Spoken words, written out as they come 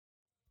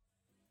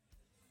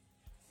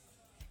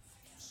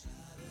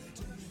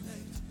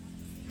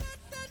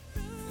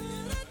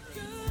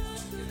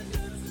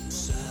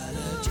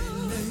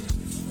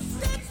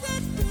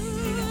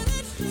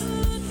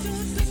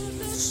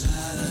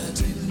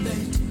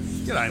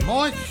G'day,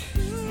 Mike.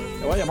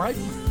 How are you, mate?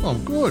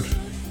 I'm good.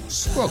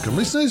 Welcome,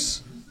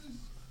 listeners.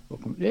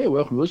 Welcome. Yeah,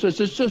 welcome. It's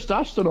just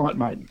us tonight,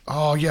 mate.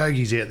 Oh,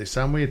 Yogi's out there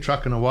somewhere,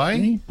 trucking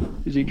away.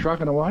 Is he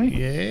trucking away?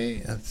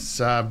 Yeah,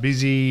 it's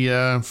busy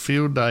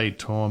field day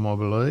time, I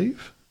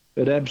believe.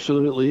 It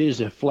absolutely is.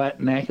 A flat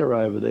knacker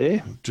over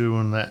there.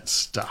 Doing that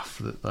stuff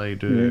that they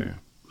do.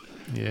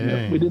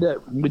 Yeah.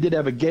 We did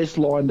have a guest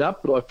lined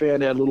up, but I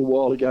found out a little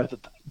while ago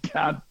that they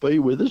can't be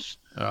with us.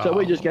 So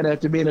we're just going to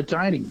have to be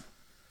entertaining.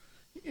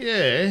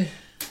 Yeah.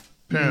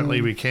 Apparently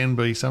we can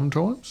be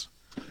sometimes.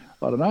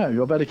 I don't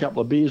know. I've had a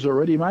couple of beers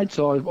already, mate,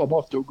 so I'm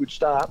off to a good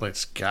start.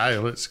 Let's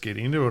go. Let's get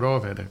into it.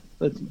 I've had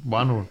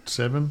one or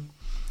seven.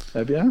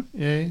 Have you?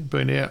 Yeah.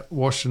 Been out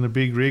washing the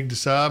big rig to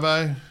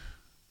Sabo. Have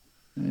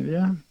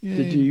you?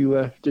 Yeah.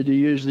 Did you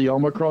use the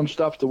Omicron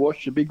stuff to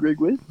wash the big rig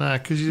with? No,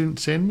 because you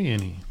didn't send me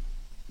any.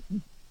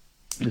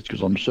 It's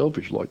because I'm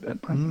selfish like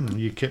that, mate.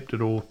 You kept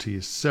it all to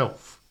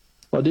yourself.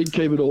 I did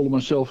keep it all to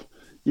myself.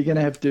 You're going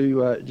to have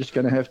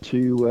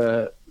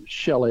to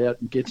shell out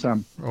and get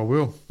some. I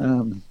will.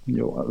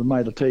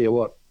 Mate, I'll tell you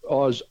what, I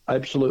was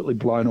absolutely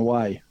blown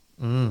away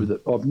with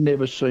it. I've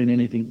never seen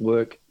anything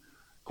work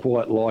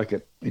quite like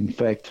it. In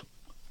fact,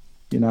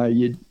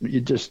 you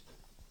just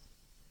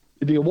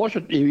if you watch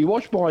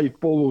my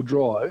four-wheel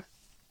drive,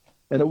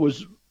 and it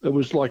was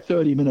like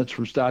 30 minutes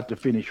from start to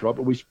finish, right?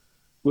 But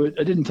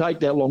it didn't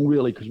take that long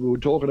really because we were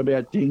talking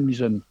about things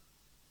and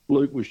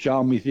Luke was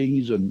showing me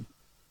things and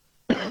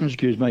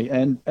excuse me,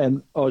 and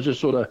I was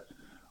just sort of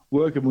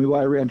working my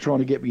way around trying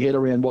to get my head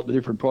around what the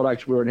different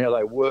products were and how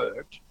they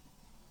worked.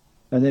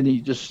 And then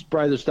he just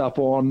spray the stuff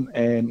on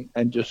and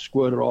just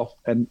squirt it off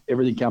and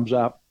everything comes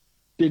up.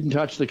 Didn't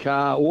touch the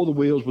car or the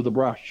wheels with a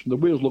brush. The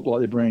wheels look like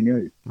they're brand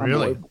new.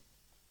 Really?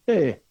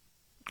 Yeah.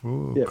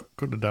 Ooh, yeah.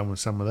 Could have done with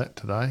some of that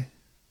today.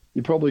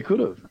 You probably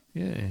could have.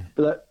 Yeah.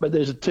 But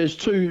there's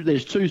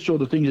two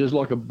sort of things. There's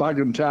like a bug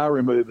and tar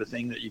remover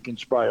thing that you can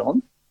spray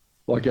on,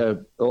 like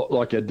a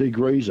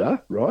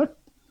degreaser, right?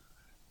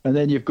 And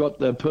then you've got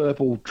the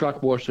purple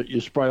truck wash that you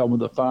spray on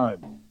with the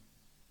foam,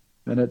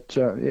 and it's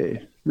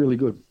really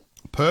good.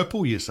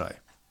 Purple, you say?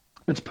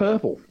 It's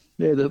purple.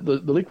 Yeah, the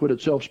liquid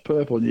itself's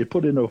purple, and you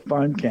put it into a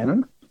foam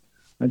cannon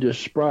and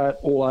just spray it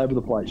all over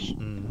the place.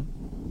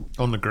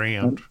 On the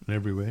ground and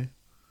everywhere.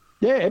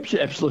 Yeah,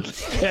 absolutely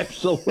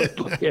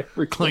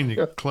everywhere.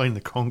 Clean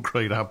the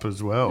concrete up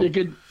as well.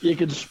 You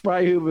can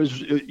spray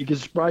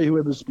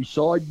whoever's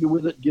beside you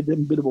with it. Give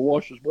them a bit of a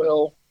wash as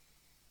well.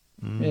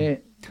 Yeah.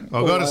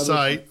 I've got to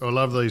say, I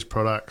love these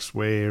products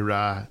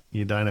where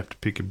you don't have to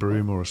pick a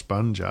broom or a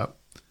sponge up.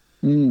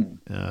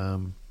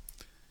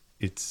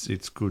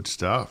 It's good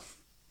stuff.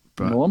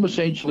 But I'm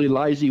essentially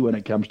lazy when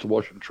it comes to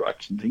washing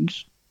trucks and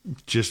things.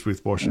 Just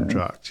with washing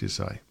trucks, you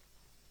say?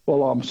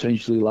 Well, I'm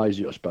essentially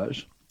lazy, I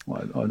suppose.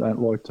 I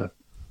don't like to.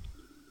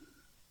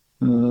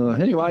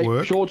 Anyway,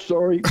 Work. Short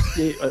story.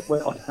 Yeah,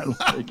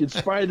 you can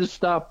spray the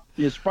stuff.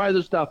 You spray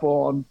the stuff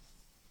on,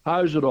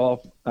 hose it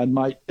off, and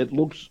mate, it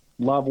looks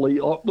lovely.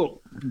 Oh,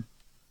 look,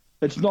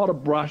 it's not a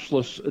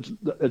brushless.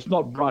 It's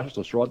not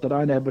brushless, right? They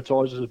don't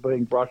advertise it as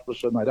being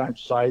brushless, and they don't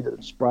say that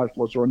it's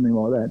brushless or anything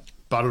like that.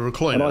 But it'll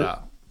clean it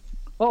up.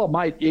 Oh,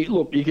 mate,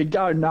 look, you could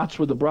go nuts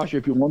with the brush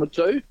if you wanted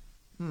to,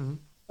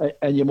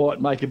 and you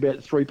might make about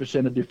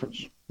 3% of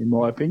difference, in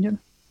my opinion.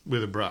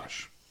 With a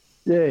brush.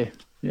 Yeah.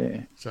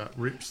 So it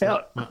rips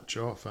that much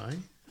off, eh?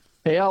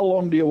 How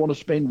long do you want to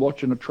spend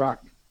watching a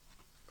truck?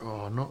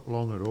 Oh, not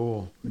long at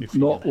all. If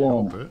Not you can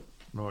long. help it.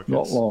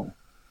 Not long.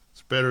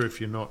 It's better if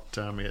you're not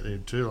out there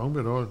too long,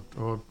 but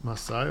I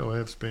must say I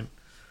have spent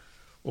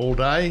all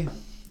day,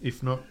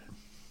 if not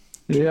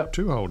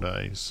 2 whole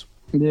days.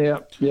 Yeah,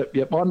 yep.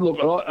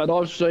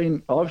 I've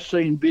seen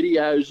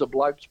videos of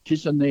blokes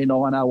kissing their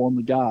 9.0 on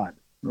the guard.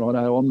 Right,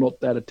 I'm not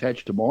that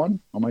attached to mine.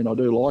 I mean, I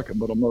do like them,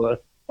 but I'm not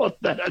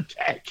that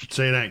attached.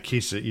 So you don't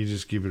kiss it, you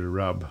just give it a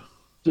rub.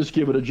 Just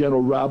give it a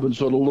gentle rub and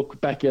sort of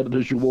look back at it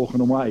as you're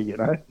walking away,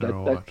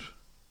 Right.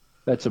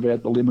 That's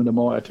about the limit of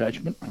my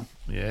attachment.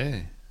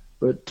 Yeah.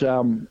 But,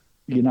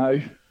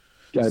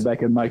 go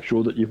back and make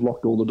sure that you've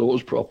locked all the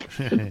doors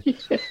properly.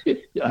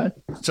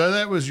 So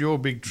that was your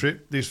big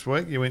trip this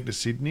week. You went to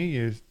Sydney.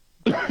 You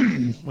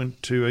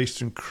went to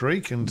Eastern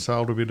Creek and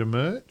sold a bit of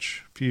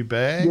merch, a few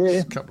bags,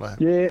 a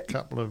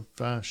couple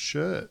of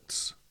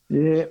shirts.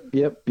 Yeah,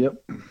 yep.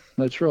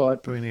 That's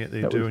right. Been out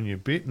there doing your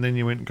bit, and then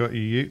you went and got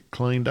your ute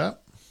cleaned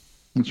up.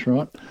 That's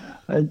right.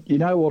 And you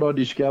know what I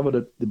discovered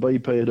at the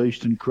BP at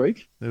Eastern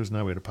Creek? There was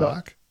nowhere to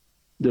park.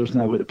 There was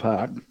nowhere to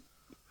park.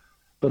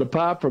 But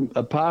apart from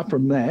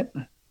that,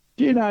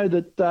 do you know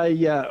that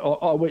they?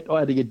 I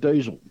had to get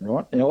diesel.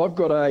 Right now, I've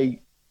got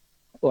a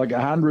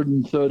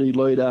 130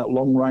 litre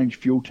long range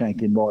fuel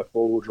tank in my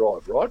four-wheel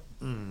drive. Right.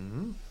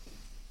 Mm-hmm.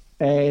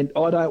 And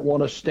I don't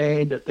want to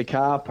stand at the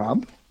car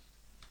pump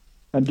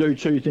and do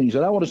two things. I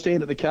don't want to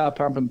stand at the car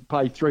pump and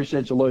pay 3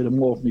 cents a litre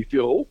more for my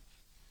fuel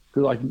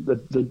because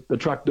the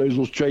truck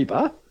diesel's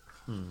cheaper.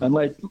 And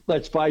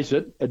let's face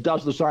it, it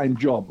does the same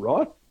job,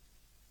 right?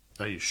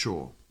 Are you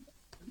sure?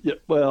 Yeah.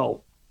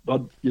 Well,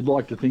 you'd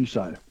like to think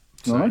so,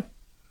 right?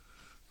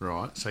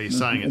 Right. So you're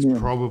saying it's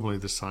probably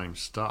the same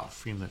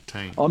stuff in the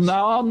tank. Oh,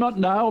 no, I'm not.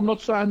 No, I'm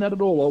not saying that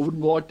at all. I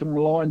wouldn't like to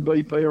malign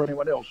BP or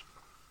anyone else.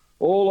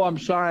 All I'm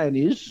saying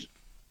is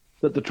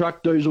that the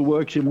truck diesel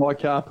works in my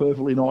car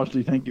perfectly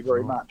nicely. Thank you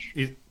very much.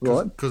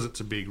 Right? Because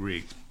it's a big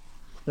rig.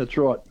 That's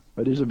right.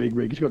 It is a big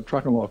rig. It's got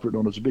Trucking Life written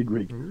on it. It's a big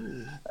rig.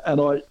 Ooh. And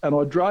I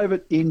drove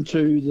it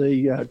into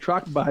the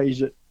truck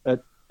bays at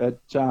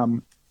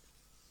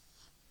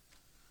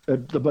the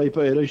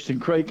BP at Eastern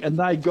Creek, and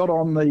they got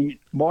on the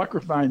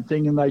microphone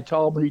thing and they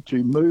told me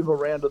to move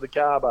around to the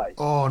car bay.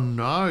 Oh,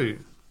 no.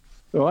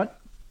 Right?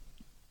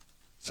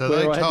 So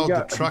they told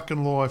the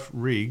Trucking Life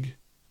rig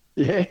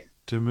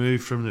to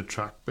move from the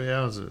truck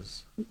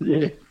bowsers.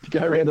 Yeah, to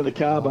go around to the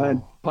car bay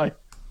and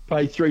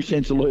pay 3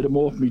 cents a litre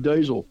more for me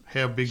diesel.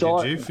 How big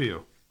did you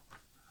feel?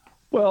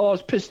 Well, I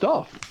was pissed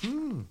off.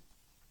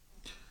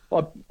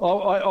 I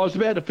was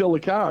about to fill the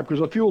car because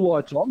the fuel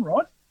light's on,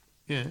 right?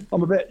 Yeah.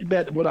 I'm about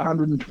to put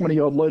 120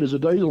 odd litres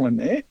of diesel in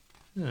there.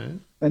 Yeah.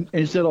 And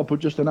instead I put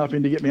just enough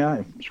in to get me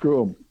home.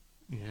 Screw them.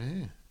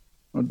 Yeah.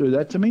 I'll do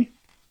that to me.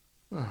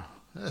 Oh,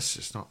 that's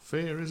just not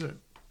fair, is it?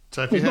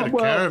 So if you had a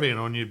caravan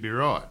on, you'd be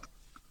right.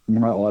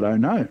 Well, I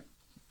don't know.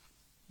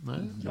 No? I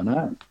don't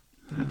know.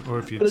 Or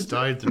if you'd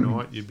stayed the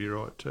night, you'd be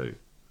right too.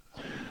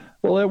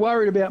 Well, they're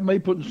worried about me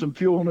putting some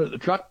fuel in at the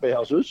truck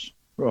bowsers,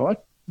 right?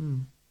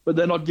 But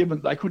they're not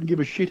they couldn't give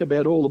a shit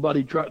about all the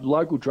bloody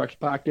local trucks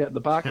parked out in the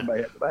parking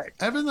bay at the back.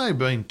 Haven't they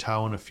been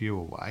towing a few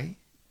away?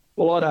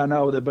 Well, I don't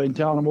know whether they've been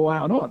towing them away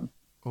or not.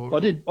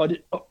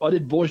 I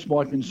did voice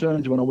my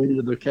concerns when I went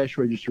into the cash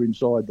register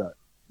inside though.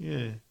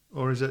 Yeah.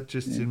 Or is that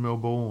just in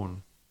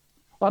Melbourne?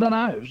 I don't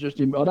know. It's just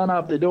I don't know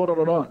if they're doing it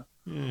or not.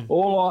 Yeah.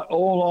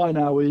 All I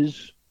know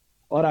is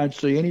I don't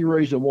see any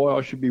reason why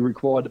I should be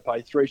required to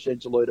pay 3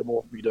 cents a litre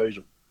more for my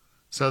diesel.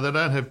 So they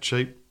don't have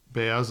cheap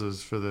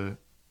bowsers for the...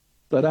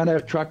 They don't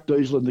have truck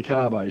diesel in the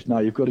car bays. No,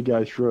 you've got to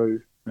go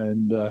through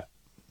and,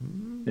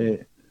 yeah.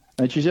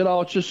 And she said,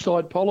 it's just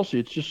side policy.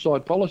 It's just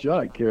side policy. I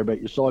don't care about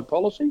your side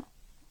policy.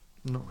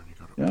 Not when you've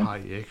got to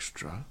pay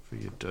extra for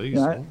your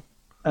diesel.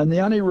 And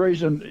the only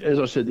reason, as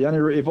I said,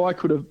 if I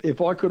could have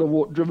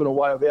driven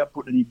away without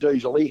putting any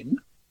diesel in,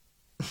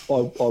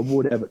 I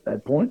would have at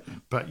that point.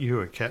 But you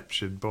were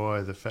captured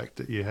by the fact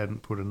that you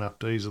hadn't put enough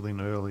diesel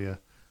in earlier.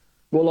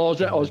 Well, I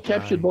was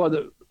captured by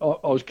the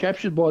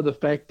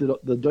fact that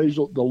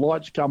the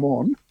lights come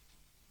on,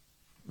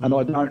 and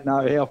I don't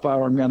know how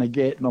far I'm going to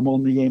get, and I'm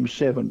on the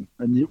M7.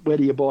 And where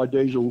do you buy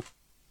diesel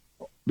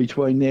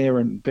between there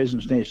and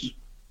Pheasant's Nest?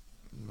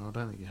 I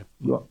don't think you have.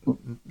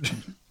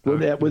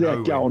 Without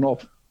going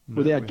off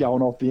the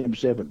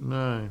M7.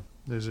 No,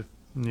 there's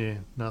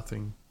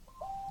nothing.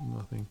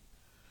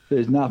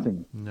 There's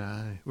nothing.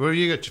 No. Well,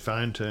 you got your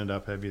phone turned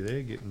up, have you?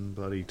 There, getting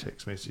bloody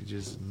text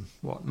messages and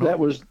whatnot.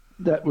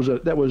 That was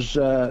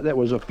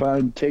a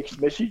phone text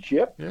message.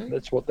 Yep. Yeah.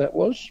 That's what that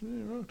was. Yeah,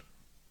 right.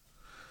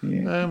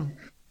 Yeah.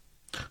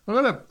 I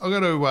got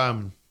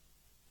to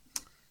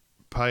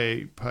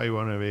pay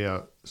one of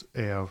our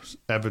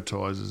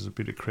advertisers a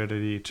bit of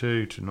credit here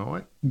too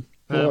tonight.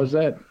 Why is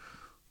that?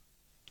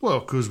 Well,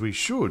 because we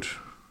should.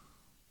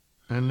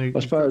 And I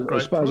suppose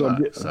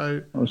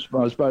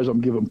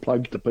I'm giving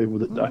plugs to people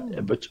that don't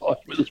advertise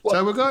with us.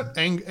 So we've got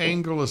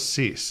Angle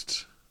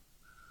Assist.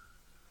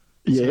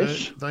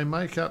 Yes. So they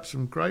make up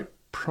some great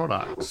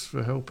products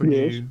for helping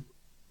you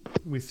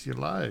with your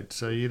load,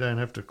 so you don't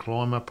have to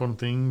climb up on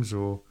things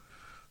or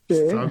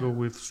struggle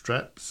with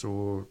straps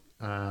or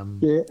a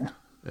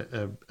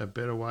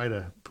better way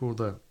to pull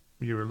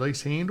your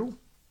release handle.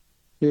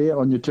 Yeah,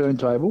 on your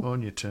turntable.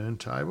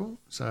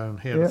 So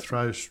how to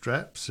throw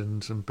straps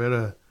and some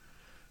better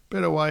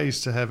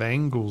ways to have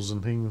angles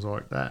and things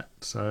like that.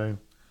 So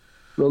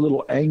the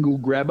little angle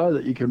grabber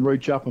that you can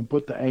reach up and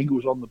put the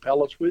angles on the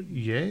pallets with.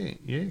 Yeah,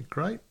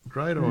 great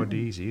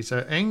ideas here.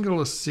 So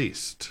Angle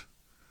Assist.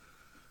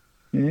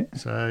 Yeah.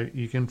 So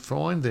you can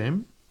find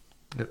them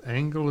at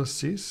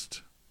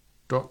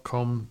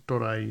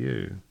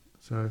angleassist.com.au.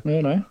 So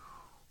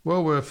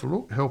well worth a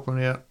look,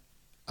 helping out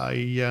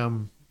a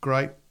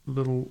great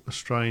little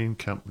Australian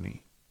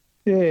company.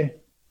 Yeah,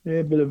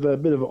 a bit of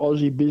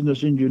Aussie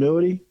business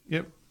ingenuity.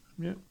 Yep.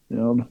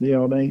 The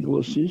old Angle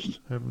Assist.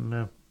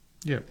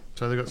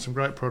 So they've got some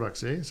great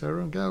products there. So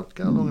everyone go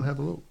along and have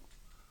a look.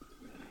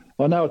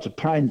 I know it's a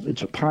pain.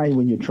 It's a pain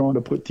when you're trying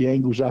to put the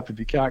angles up if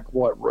you can't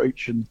quite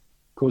reach, and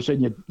of course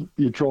then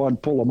you try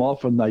and pull them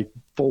off and they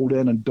fall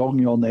down and dong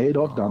you on the head.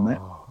 I've done that.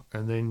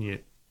 And then you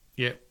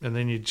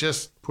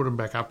just put them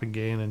back up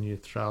again and you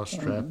throw a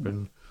strap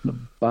and the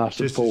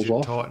bastard just falls as you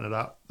off. Tighten it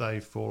up, they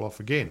fall off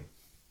again.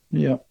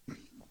 Yep.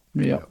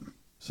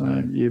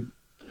 So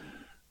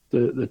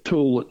the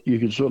tool that you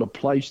can sort of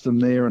place them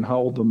there and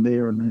hold them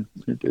there and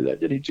do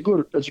that. It's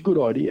a good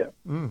idea.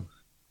 Mm.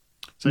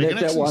 So you can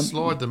actually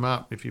slide them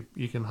up if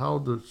you can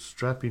hold the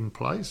strap in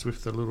place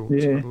with the little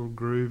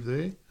groove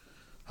there.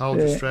 Hold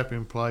the strap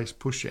in place,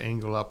 push your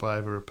angle up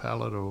over a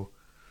pallet or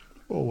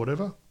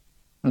whatever.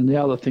 And the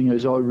other thing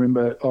is, I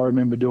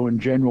remember doing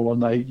General,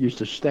 and they used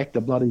to stack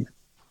the bloody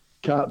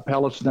cart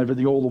pallets and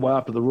everything all the way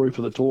up to the roof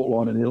of the taut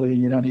line and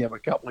you'd only have a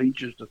couple of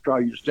inches to throw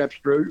your straps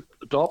through at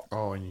the top.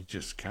 Oh, and you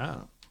just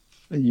can't.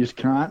 And you just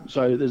can't.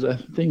 So there's a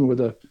thing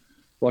with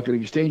like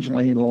an extension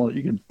handle on it.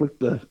 You can flick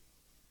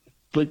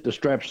the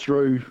straps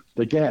through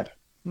the gap.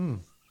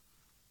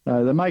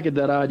 They make it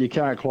that hard you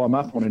can't climb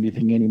up on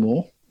anything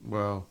anymore.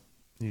 Well,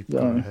 you've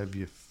got to have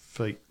your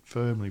feet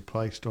firmly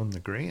placed on the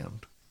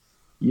ground.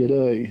 You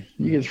do.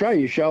 You can throw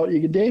your shoulder.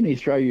 You can damn near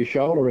throw your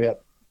shoulder out,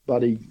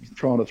 buddy,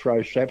 trying to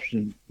throw straps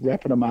and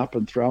wrapping them up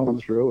and throwing them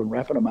through and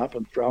wrapping them up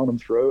and throwing them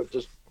through. It's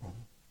just a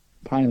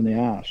pain in the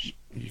arse.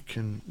 You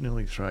can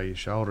nearly throw your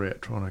shoulder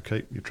out trying to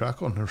keep your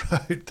truck on the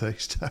road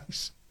these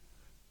days.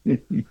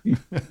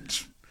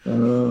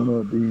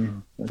 Oh, dear.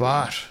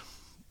 But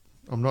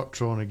I'm not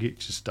trying to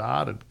get you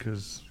started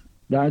because...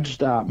 Don't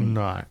start me.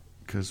 No,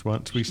 because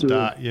once we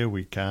start you,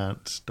 we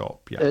can't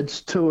stop you.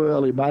 It's too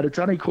early, mate. It's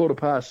only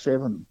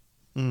 7:15.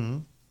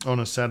 On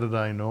a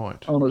Saturday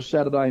night. On a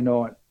Saturday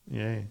night.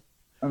 Yeah.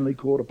 Only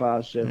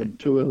 7:15.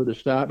 Too early to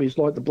start me. It's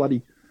like the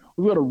bloody...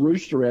 We've got a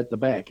rooster out the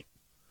back,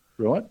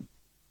 right?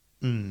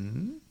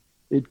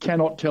 It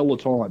cannot tell the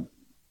time.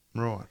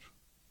 Right.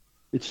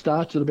 It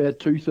starts at about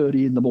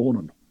 2:30 in the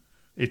morning.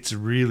 It's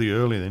really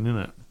early then, isn't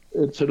it?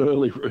 It's an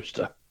early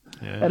rooster.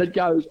 Yeah. And it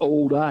goes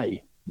all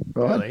day,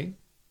 right? Really?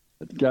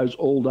 It goes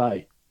all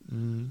day.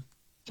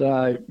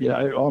 So,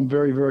 I'm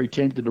very, very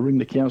tempted to ring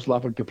the council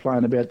up and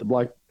complain about the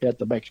bloke out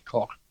the back's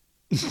cock.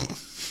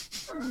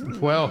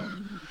 Well,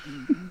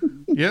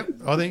 yep,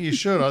 I think you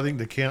should. I think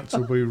the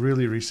council will be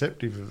really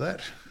receptive of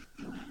that.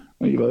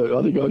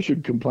 I think I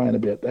should complain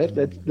about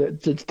that.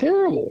 It's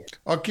terrible.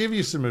 I'll give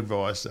you some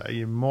advice, though.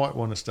 You might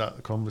want to start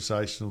the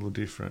conversation a little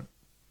different.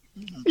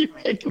 You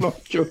reckon I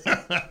should?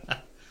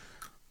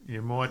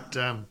 You might...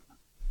 it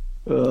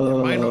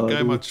may not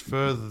go much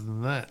further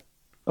than that.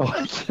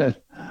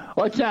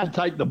 I can't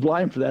take the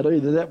blame for that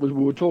either. We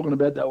were talking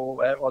about that.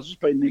 I was just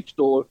been next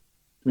door to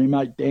my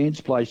mate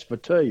Dan's place for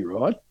tea,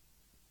 right?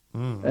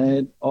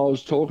 And I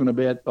was talking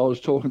about the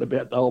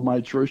old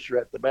mate's rooster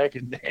at the back,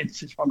 and Dan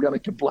says, "I'm going to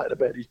complain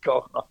about his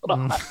cock."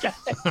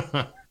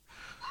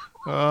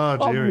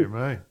 Oh, dearie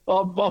me!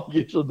 I'm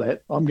using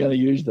that. I'm going to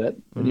use that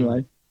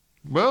anyway.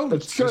 Well,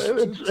 it's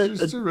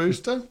a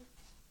rooster.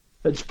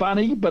 It's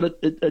funny, but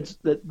it's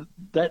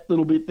that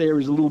little bit there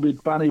is a little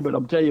bit funny. But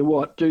I'm tell you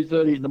what,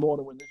 2:30 in the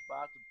morning when this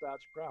bastard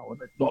starts crowing,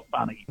 it's not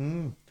funny.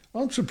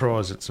 I'm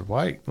surprised it's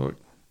awake. Look,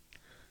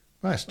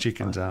 most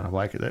chickens aren't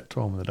awake at that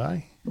time of the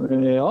day.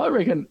 Yeah, I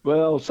reckon.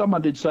 Well,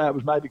 someone did say it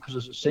was maybe because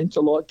a sensor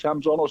light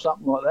comes on or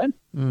something like that.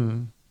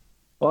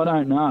 I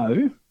don't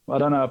know. I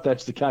don't know if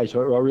that's the case. I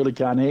really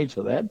can't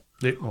answer that.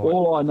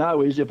 All I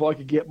know is if I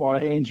could get my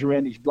hands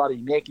around his bloody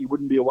neck, he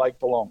wouldn't be awake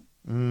for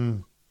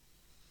long.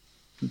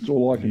 That's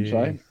all I can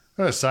say. I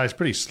gotta say, it's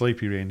pretty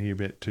sleepy around here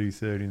about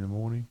 2:30 in the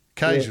morning.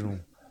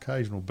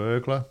 Occasional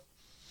burglar.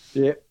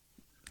 Yeah.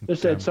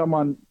 Just had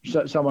someone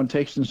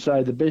text and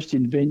say the best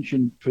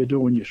invention for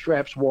doing your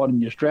straps,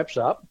 winding your straps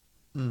up,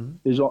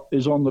 is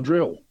on the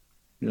drill.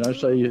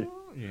 So you.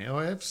 Yeah,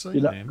 I have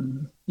seen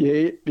them.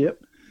 Yeah,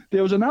 yep.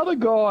 There was another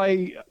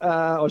guy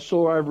I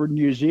saw over in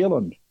New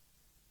Zealand.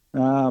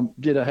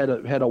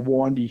 Had a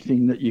windy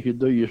thing that you could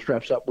do your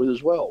straps up with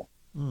as well.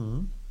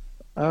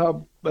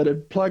 But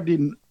it plugged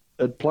into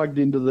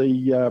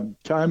the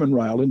Coman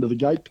rail, into the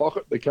gate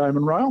pocket, the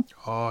Coman rail.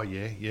 Oh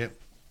yeah, yep.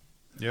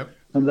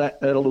 And that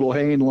had a little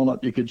handle on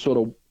it. You could sort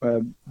of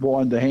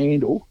wind the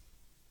handle.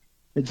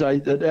 It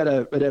had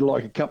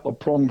like a couple of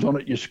prongs on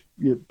it.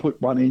 You put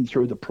one in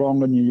through the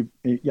prong and you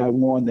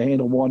wind the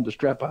handle, wind the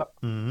strap up,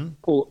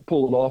 pull it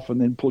off, and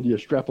then pull your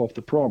strap off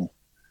the prong.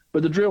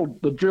 But the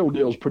drill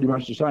deal's pretty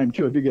much the same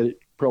too. If you get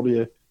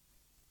probably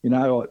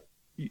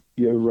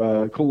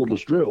your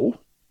cordless drill,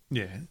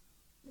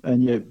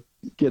 and you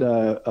get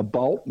a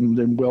bolt and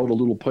then weld a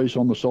little piece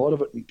on the side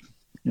of it,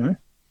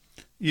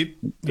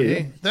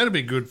 that'd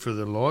be good for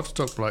the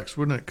livestock blokes,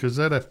 wouldn't it? Because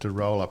they'd have to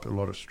roll up a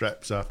lot of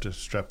straps after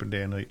strapping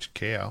down each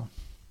cow.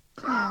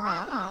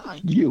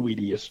 You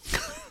idiots.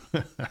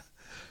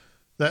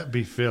 That'd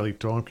be fairly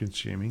time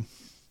consuming.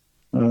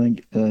 I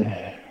think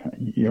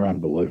you're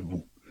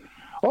unbelievable.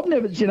 I've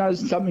never,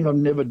 something I've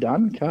never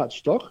done, cart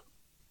stock.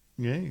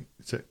 Yeah,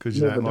 is that because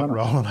you don't like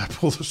rolling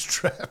up all the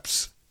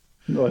straps?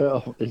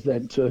 Well, is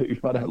that too?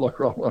 I don't like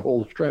rolling up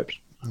all the straps.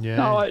 Yeah.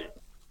 No,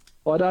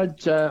 I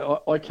don't.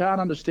 I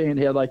can't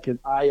understand how they can.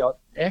 How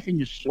can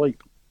you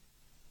sleep,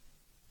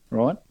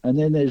 right? And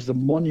then there's the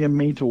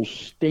monumental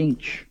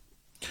stench.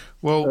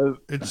 Well,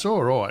 it's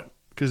all right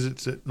because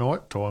it's at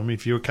night time.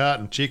 If you're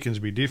carting chickens,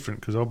 it'd be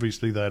different because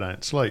obviously they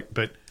don't sleep.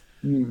 But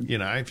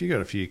if you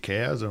got a few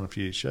cows and a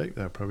few sheep,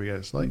 they'll probably go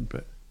to sleep.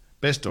 But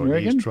best idea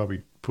is to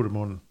probably put them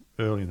on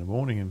early in the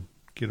morning and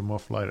get them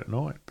off late at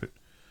night. But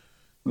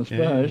I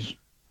suppose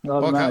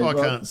I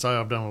can't say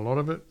I've done a lot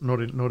of it. Not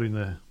in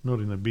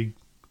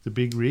the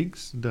big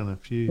rigs. I've done a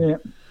few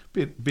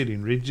bit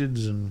in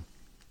rigids and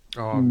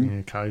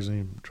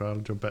occasionally a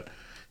trailer job. But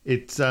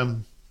it's I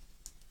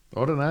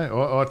don't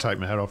know. I take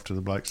my hat off to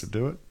the blokes that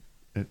do it.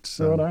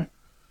 It's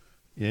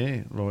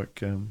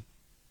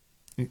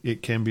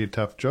it can be a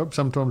tough job.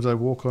 Sometimes they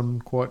walk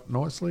on quite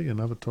nicely, and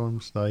other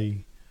times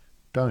they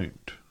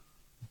don't.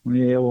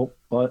 Yeah, well,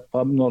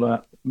 I'm not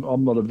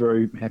a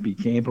very happy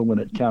camper when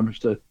it comes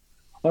to.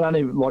 I don't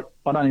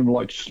even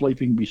like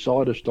sleeping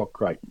beside a stock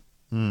crate.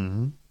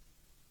 Mm-hmm.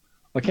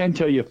 I can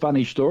tell you a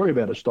funny story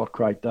about a stock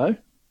crate, though.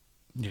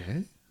 Yeah.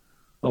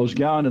 I was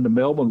going into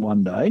Melbourne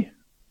one day,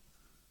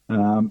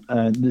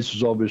 and this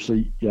was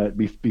obviously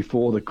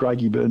before the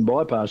Craigieburn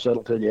bypass.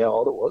 That'll tell you how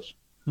old it was.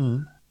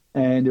 Mm.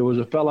 And there was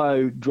a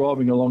fellow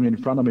driving along in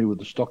front of me with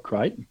the stock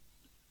crate,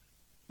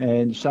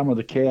 and some of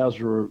the cows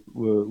were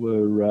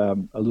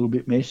a little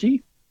bit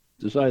messy,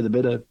 to say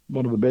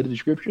want of a better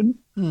description.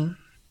 Mm.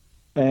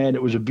 And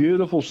it was a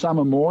beautiful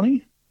summer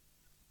morning,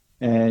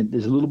 and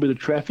there's a little bit of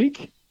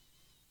traffic,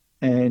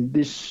 and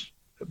this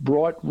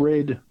bright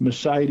red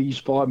Mercedes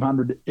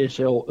 500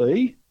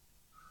 SLE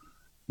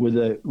with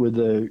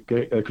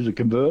a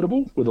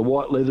convertible with a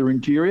white leather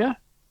interior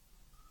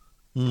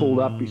pulled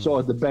up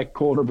beside the back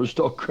corner of the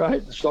stock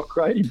crate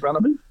in front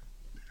of me,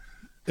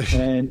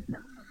 and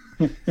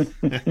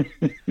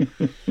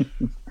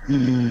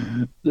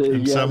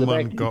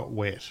someone got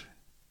wet.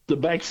 The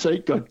back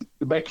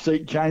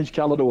seat changed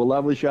colour to a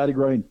lovely shade of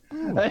green,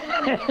 and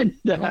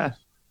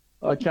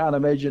I can't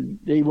imagine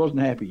he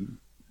wasn't happy.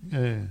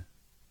 Yeah.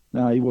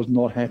 No, he was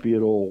not happy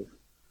at all.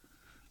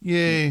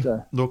 Yeah,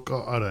 but, look,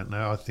 I don't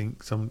know. I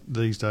think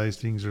these days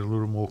things are a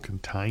little more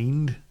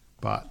contained,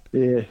 but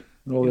yeah,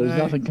 well, there's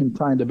nothing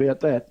contained about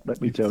that. Let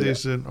me tell you. If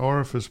there's an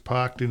orifice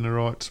parked in the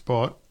right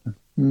spot,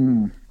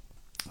 things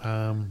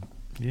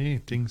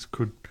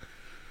could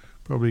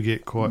probably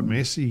get quite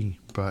messy.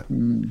 But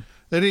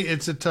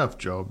it's a tough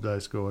job.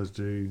 Those guys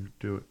do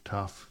it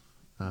tough.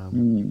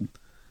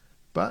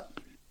 But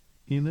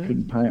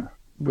couldn't pay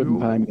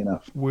me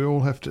enough. We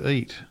all have to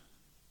eat.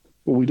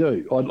 Well, we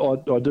do.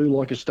 I do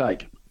like a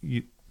steak.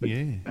 But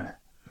you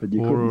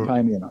couldn't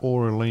pay me enough.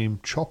 Or a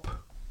lamb chop.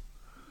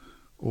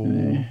 Or,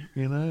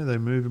 they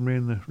move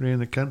them around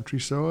the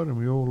countryside, and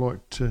we all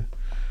like to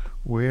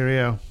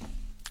wear our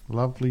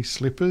lovely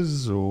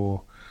slippers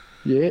or,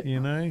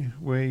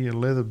 wear your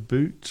leather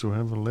boots or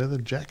have a leather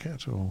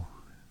jacket or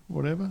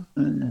whatever.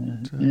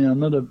 I'm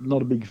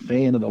not a big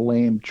fan of the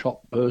lamb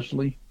chop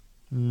personally.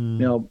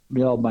 My old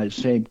mate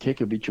Sam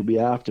Kekovich will be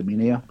after me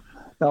now.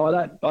 No,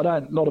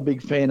 not a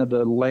big fan of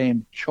the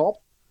lamb chop.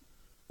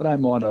 I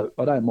don't mind a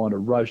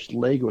roast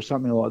leg or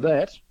something like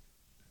that.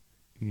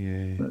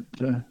 Yeah.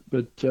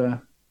 But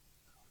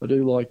I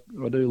do like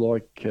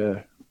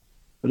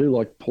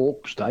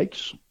pork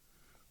steaks.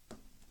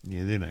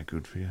 Yeah, they're no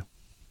good for you.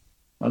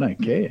 I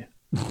don't care.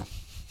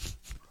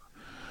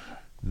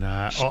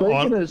 Nah, I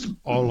like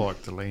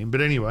the lamb.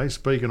 But anyway,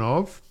 speaking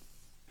of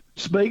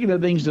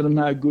things that are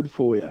no good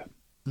for you.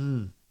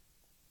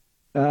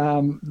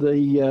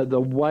 The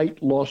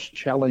weight loss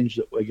challenge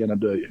that we're going to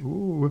do.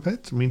 Ooh, we've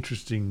had some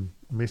interesting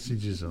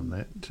messages on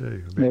that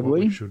too. About Have what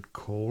we? We should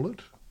call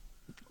it.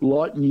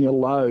 Lighten your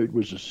load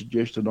was a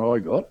suggestion I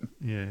got.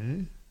 Yeah.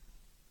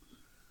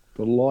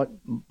 The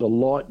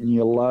lighten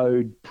your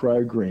load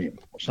program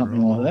or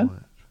something like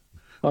that.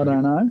 I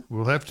don't know.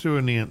 We'll have to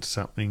announce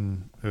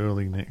something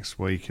early next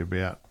week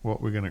about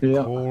what we're going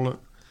to call it,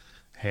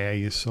 how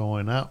you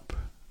sign up.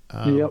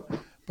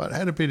 But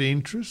had a bit of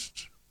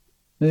interest.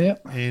 Yeah.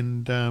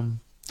 And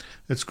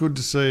it's good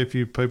to see a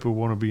few people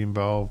want to be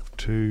involved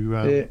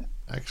to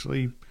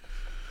actually,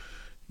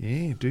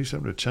 do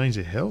something to change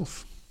their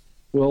health.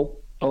 Well,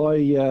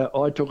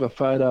 I took a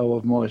photo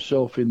of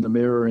myself in the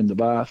mirror in the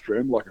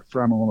bathroom, like a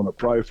frontal and a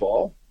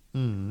profile.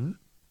 Mm.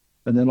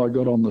 And then I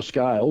got on the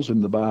scales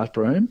in the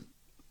bathroom.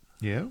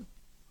 Yeah.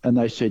 And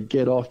they said,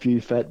 "Get off,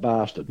 you fat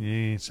bastard."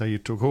 Yeah, so you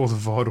took all the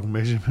vital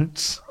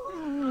measurements.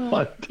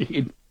 I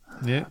did.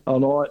 Yeah.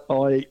 And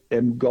I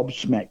am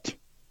gobsmacked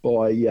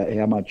by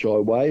how much I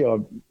weigh.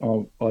 I'm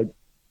a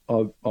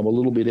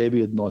little bit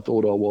heavier than I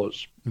thought I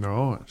was.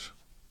 Right.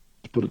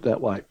 To put it that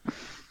way.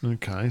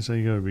 Okay, so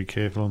you got to be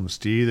careful on the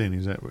steer then,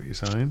 is that what you're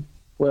saying?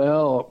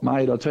 Well,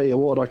 mate, I tell you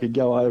what, I could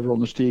go over on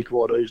the steer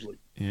quite easily.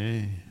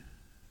 Yeah.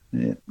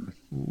 Yeah.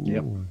 Ooh.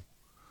 Yep.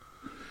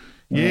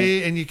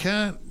 Yeah, and you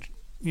can't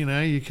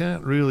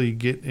really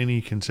get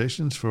any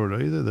concessions for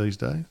it either these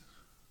days.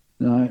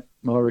 No,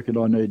 I reckon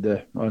I need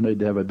to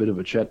have a bit of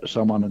a chat to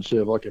someone and see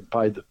if I can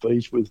pay the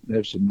fees with and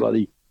have some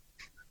bloody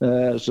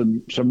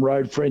some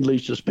road friendly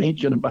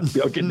suspension, and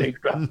maybe I'll get an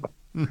extra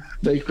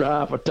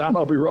half a ton.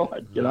 I'll be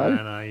right,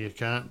 No, you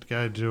can't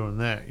go doing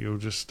that. You'll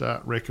just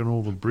start wrecking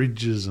all the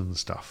bridges and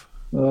stuff.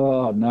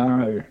 Oh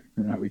no,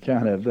 we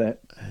can't have that.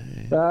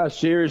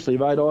 Seriously,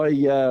 mate.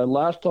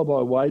 Last time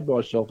I weighed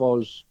myself, I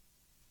was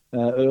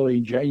early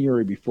in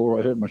January before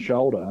I hurt my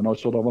shoulder, and I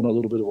sort of on a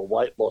little bit of a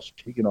weight loss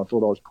kick, and I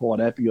thought I was quite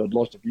happy. I'd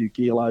lost a few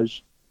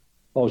kilos.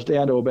 I was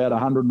down to about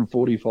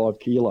 145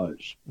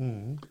 kilos.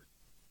 Mm.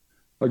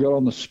 I got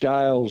on the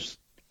scales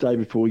the day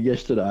before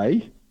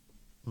yesterday,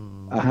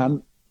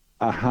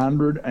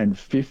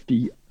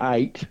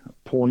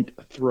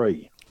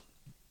 158.3.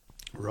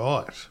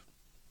 Right.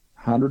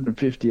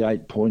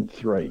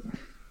 158.3.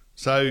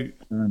 So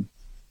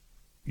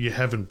you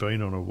haven't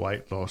been on a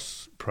weight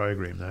loss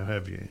program, though,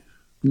 have you?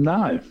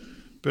 No.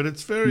 But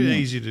it's very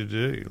easy to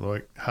do,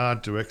 like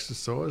hard to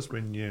exercise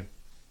when you're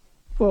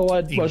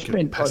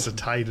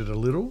incapacitated a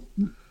little.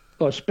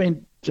 I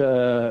spent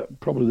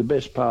probably the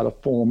best part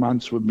of 4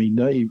 months with my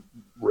knee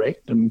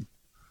wrecked and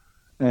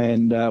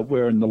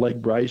wearing the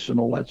leg brace and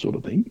all that sort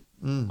of thing.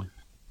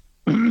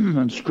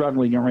 And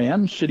struggling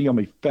around, sitting on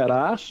my fat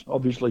ass.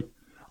 Obviously,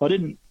 I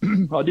didn't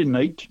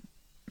eat,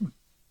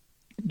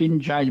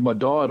 didn't change my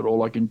diet at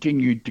all. I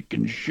continued to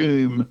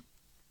consume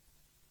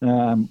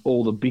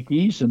all the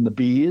bickies and the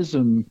beers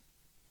and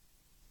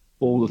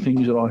all the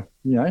things that I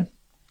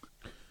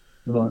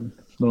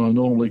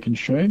normally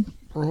consume.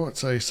 Right,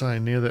 so you're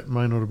saying now that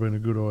may not have been a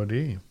good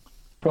idea.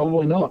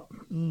 Probably not.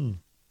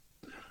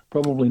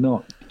 Probably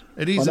not.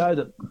 It is. I know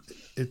that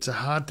it's a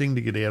hard thing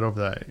to get out of,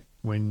 though,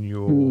 when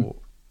you're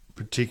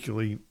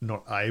particularly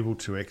not able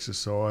to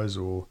exercise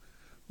or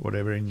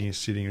whatever, and you're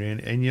sitting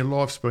around, and your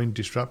life's been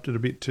disrupted a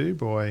bit too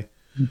by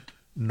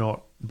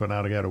not being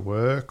able to go to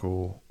work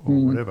or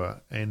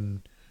whatever,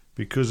 and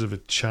because of a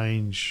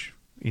change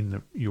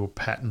in your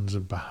patterns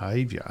of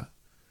behaviour,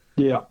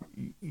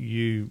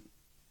 you,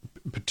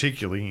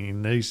 particularly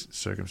in these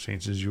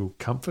circumstances, you'll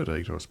comfort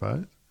eat, I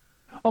suppose.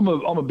 I'm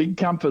a big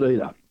comfort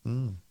eater.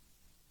 I'm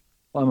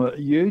a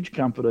huge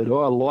comfort eater.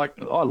 I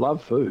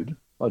love food.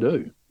 I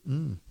do.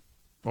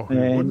 Oh, who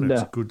wouldn't?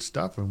 It's good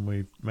stuff, and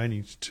we've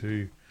managed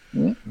to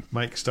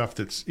make stuff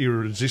that's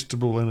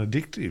irresistible and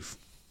addictive.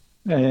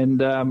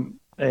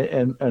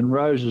 And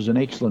Rose is an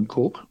excellent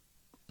cook.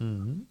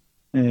 And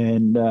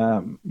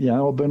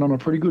I've been on a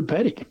pretty good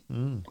paddock.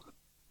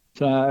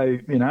 So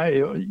you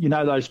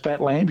know those fat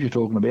lambs you're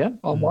talking about.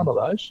 I'm one of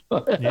those.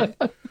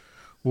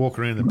 Walk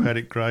around the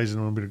paddock grazing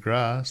on a bit of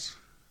grass.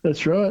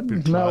 That's right.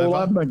 No,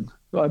 I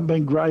haven't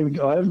been grazing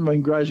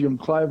on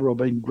clover. I've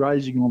been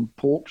grazing on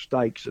pork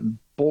steaks and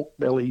pork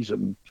bellies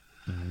and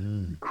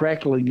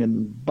crackling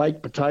and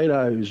baked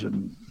potatoes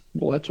and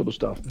all that sort of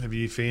stuff. Have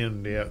you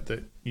found out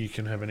that you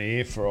can have an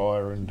air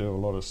fryer and do a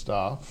lot of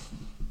stuff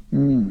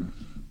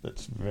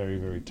that's very,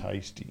 very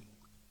tasty?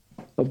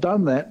 I've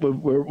done that.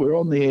 We're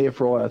on the air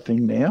fryer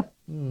thing now.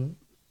 And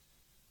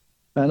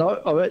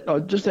I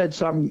just had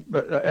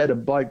a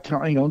bloke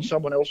hang on,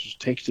 someone else is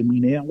texting me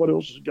now. What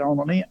else is going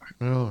on here?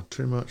 Oh,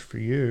 too much for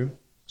you.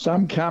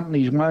 Some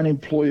companies won't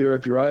employ you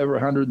if you're over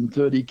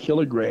 130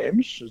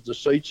 kilograms, as the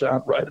seats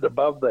aren't rated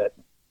above that.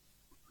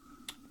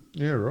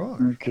 Yeah,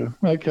 right.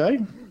 Okay.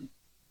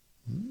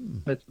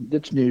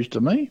 That's news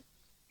to me.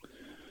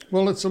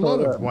 Well, it's a lot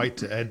of weight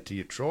to add to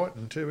your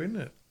Triton too, isn't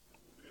it?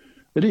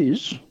 It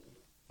is.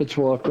 That's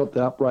why I've got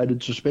the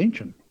uprated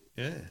suspension.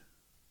 Yeah.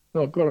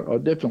 I've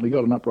definitely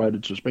got an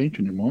uprated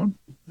suspension in mine.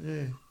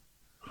 Yeah.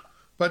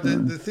 But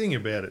the thing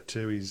about it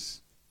too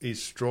is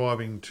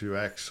striving to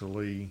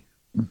actually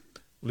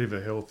live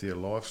a healthier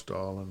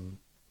lifestyle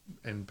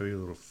and be a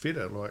little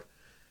fitter,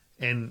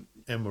 and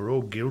we're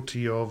all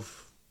guilty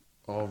of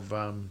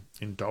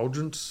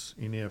indulgence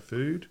in our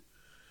food.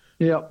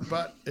 Yeah.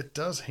 But it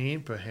does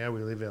hamper how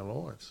we live our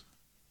lives.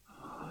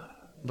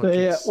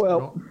 It's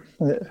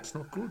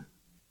not good.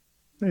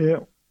 Yeah.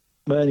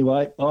 But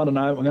anyway, I don't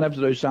know. I'm going to have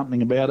to do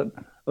something about it.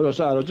 As I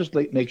say, I was just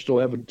next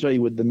door having tea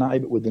with the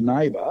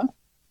neighbour,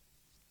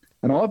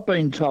 and I've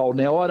been told,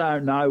 now I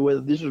don't know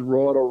whether this is right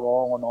or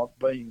wrong or not,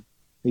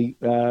 his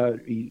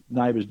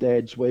neighbour's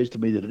dad swears to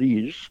me that it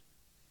is,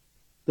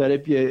 that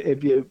if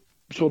you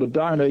sort of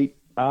don't eat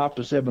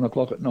after 7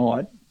 o'clock at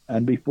night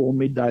and before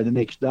midday the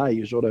next day,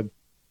 you sort of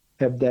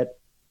have that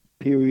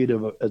period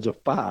as a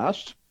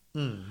fast,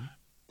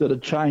 that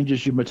it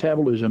changes your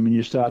metabolism and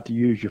you start to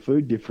use your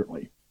food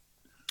differently.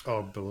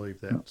 I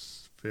believe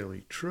that's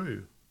fairly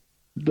true.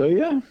 Do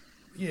you?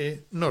 Yeah,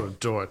 not a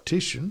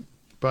dietitian,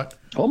 but...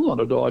 I'm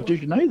not a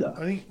dietitian either.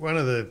 I think one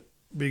of the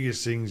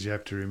biggest things you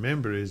have to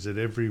remember is that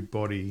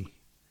everybody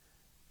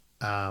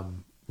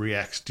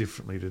reacts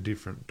differently to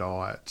different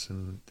diets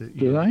and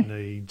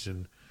needs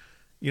and,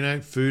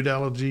 food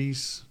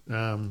allergies,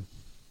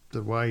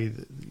 the way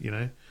that,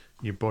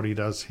 your body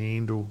does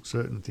handle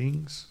certain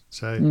things.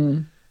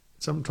 So...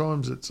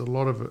 Sometimes it's a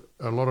lot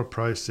of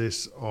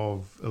process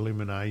of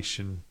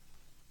elimination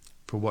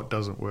for what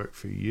doesn't work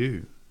for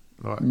you.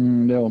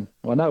 No,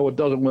 I know what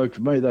doesn't work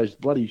for me. Those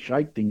bloody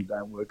shake things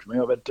don't work for me.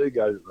 I've had 2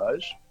 goes at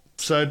those.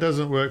 So it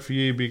doesn't work for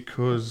you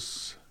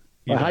because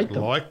you don't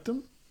like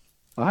them?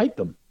 I hate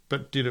them.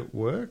 But did it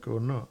work or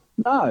not?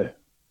 No.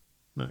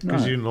 No,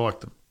 because you didn't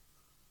like them?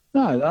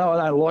 No,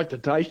 I don't like the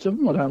taste of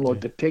them. I don't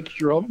like the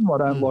texture of them. I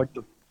don't like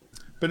the...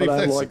 But if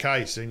that's the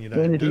case, then you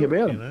don't do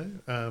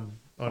it,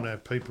 I know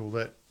people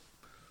that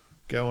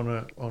go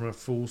on a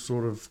full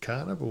sort of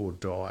carnivore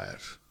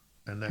diet,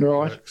 and that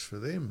works for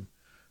them.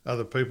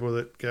 Other people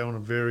that go on a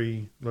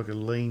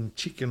lean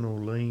chicken or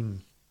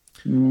lean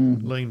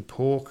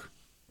pork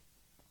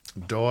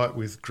diet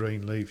with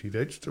green leafy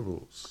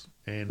vegetables,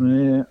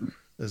 and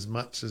as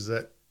much as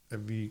that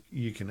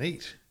you can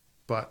eat,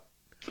 but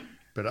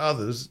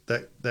others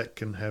that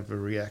can have a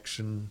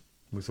reaction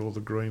with all the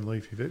green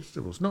leafy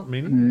vegetables. Not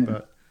many,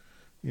 but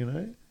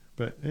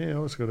But, yeah, I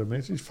was got a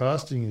message.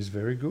 Fasting is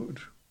very good.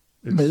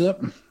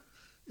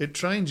 It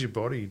trains your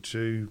body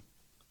to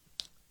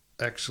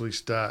actually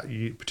start,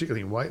 particularly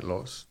in weight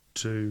loss,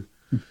 to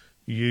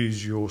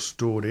use your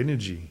stored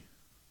energy.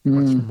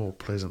 Much more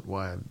pleasant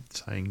way of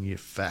saying you're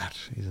fat,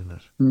 isn't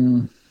it?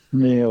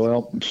 Yeah,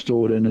 well,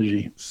 stored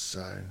energy.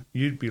 So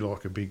you'd be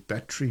like a big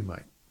battery,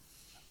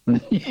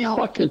 mate. Yeah,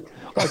 I could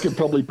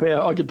probably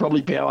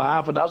power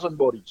half a dozen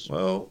bodies.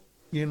 Well,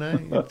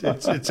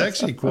 it's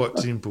actually quite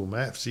simple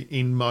maths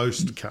in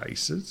most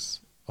cases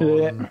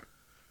on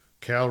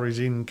calories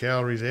in,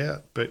 calories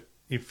out. But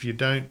if you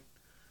don't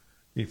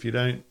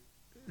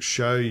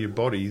show your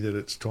body that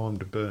it's time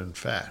to burn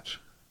fat,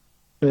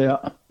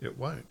 it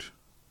won't.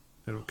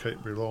 It'll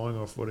keep relying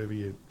off whatever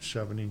you're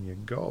shoving in your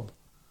gob.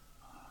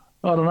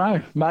 I don't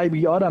know.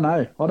 Maybe. I don't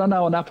know. I don't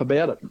know enough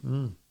about it.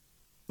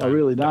 I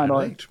really don't.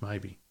 Don't eat,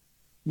 maybe.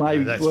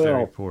 Maybe. No, that's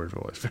very poor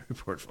advice. Very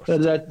poor advice.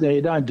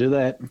 You don't do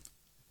that.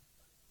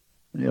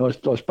 I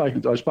spoke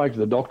to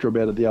the doctor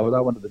about it the other day. I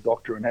went to the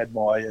doctor and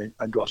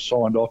I got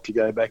signed off to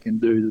go back and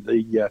do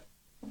the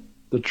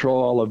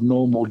trial of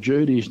normal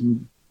duties.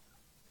 And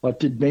I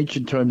did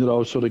mention to him that I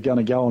was sort of going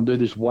to go and do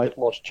this weight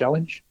loss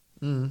challenge.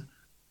 And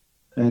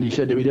he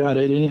said to me, "Don't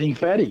eat anything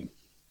fatty."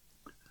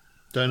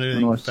 Don't eat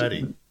anything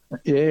fatty?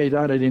 Yeah,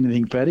 don't eat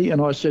anything fatty.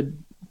 And I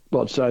said,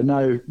 so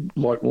no,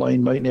 like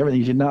lean meat and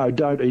everything. He said, "No,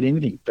 don't eat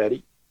anything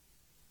fatty."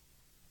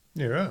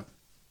 Yeah, right.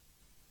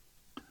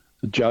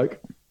 A joke.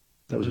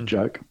 That was a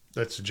joke.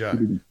 That's a joke.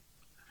 You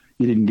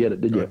didn't get it,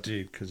 did you? I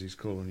did, because he's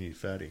calling you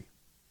fatty.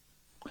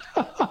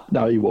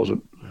 No, he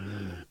wasn't.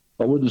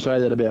 I wouldn't say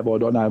that about my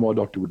doctor. No, my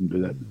doctor wouldn't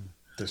do that.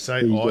 They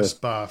say ice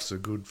baths are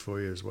good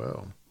for you as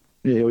well.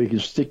 Yeah, we can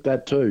stick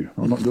that too.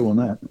 I'm not doing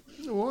that.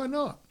 Why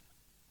not?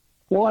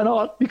 Why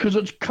not? Because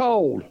it's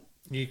cold.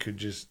 You could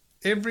just,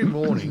 every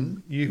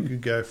morning, you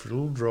could go for a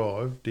little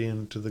drive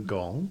down to the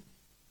Gong.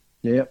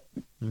 Yep.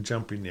 And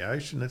jump in the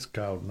ocean. That's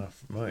cold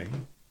enough for me.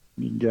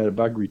 You can go to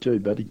Buggery too,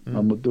 buddy.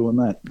 I'm not doing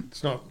that.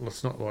 It's not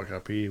like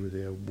up here with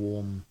our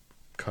warm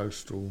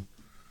coastal.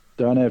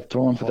 Don't have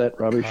time for that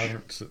rubbish.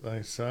 Currents that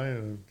they say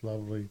are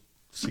lovely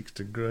 6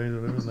 degrees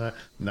or whatever.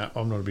 No,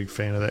 I'm not a big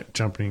fan of that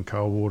jumping in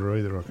cold water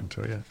either. I can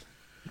tell you.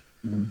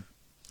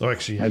 I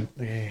actually had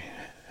a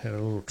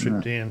little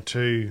trip down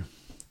to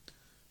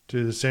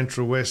the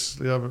Central West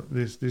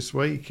this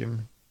week,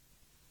 and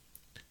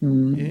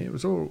it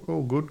was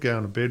all good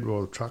going to bed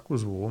while the truck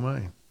was warm,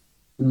 eh?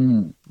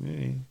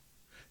 Yeah.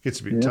 Gets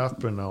a bit tough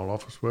being an old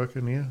office worker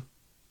now.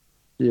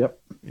 Yep.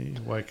 Yeah,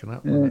 waking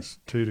up when it's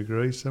 2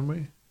 degrees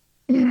somewhere.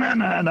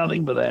 No,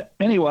 nothing but that.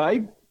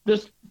 Anyway,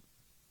 just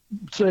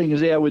seeing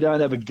as how we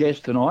don't have a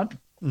guest tonight,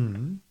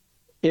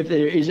 if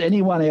there is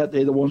anyone out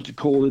there that wants to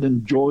call in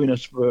and join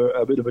us for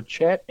a bit of a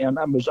chat, our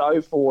number's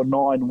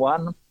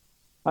 0491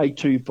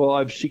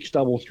 825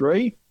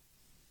 633.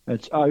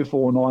 That's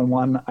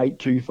 0491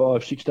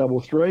 825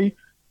 633.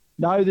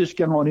 Know this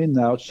going in,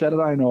 though. It's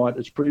Saturday night.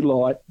 It's pretty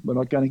light. We're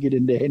not going to get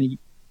into any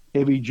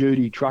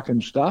heavy-duty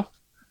trucking stuff.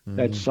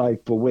 That's safe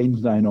for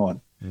Wednesday night.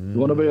 You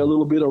want to be a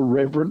little bit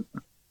irreverent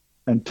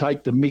and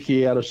take the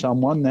mickey out of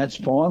someone, that's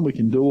fine. We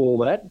can do all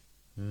that.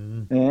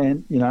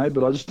 And,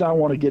 but I just don't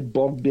want to get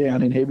bogged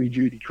down in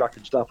heavy-duty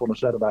trucking stuff on a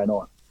Saturday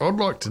night. I'd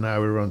like to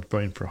know everyone's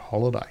been for a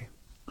holiday.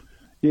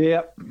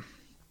 Yeah,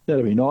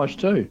 that'd be nice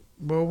too.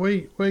 Well,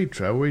 we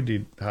travel. We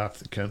did half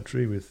the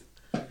country with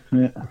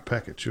a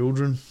pack of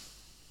children.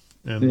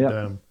 And,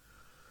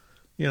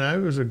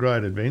 it was a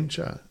great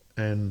adventure.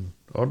 And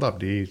I'd love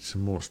to hear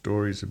some more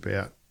stories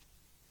about,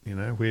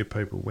 where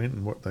people went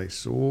and what they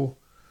saw.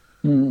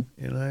 Our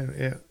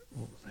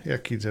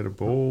kids had a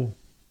ball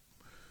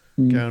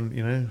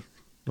going,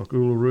 like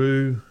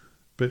Uluru.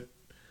 But,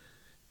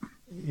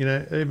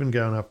 even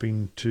going up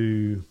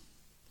into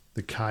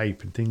the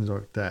Cape and things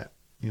like that,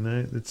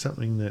 it's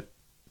something that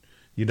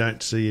you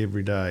don't see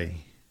every day.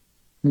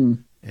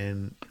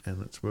 And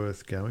it's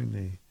worth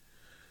going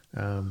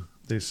there.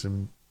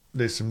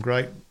 There's some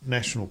great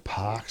national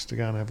parks to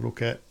go and have a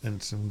look at,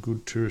 and some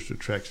good tourist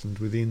attractions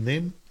within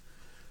them.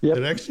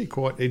 They're actually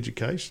quite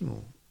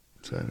educational.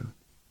 So,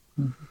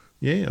 I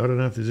don't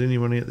know if there's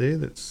anyone out there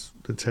that's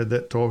had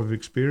that type of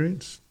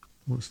experience.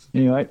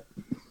 Anyway,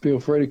 feel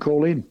free to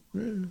call in.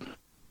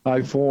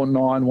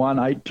 0491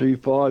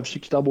 825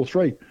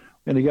 633.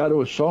 Going to go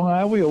to a song,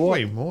 are we, or what?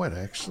 We might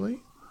actually.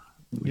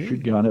 We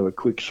should go and have a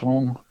quick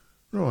song.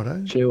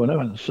 Righto. See what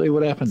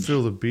happens.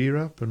 Fill the beer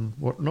up and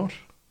whatnot.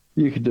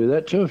 You could do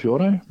that too if you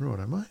want to.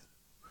 Righto, mate.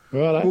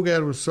 Righto. We'll go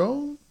to a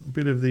song, a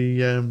bit of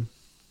the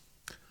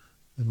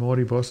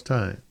Mighty Boss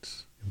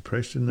Tones.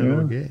 Impression that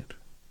I get.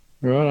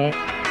 Righto.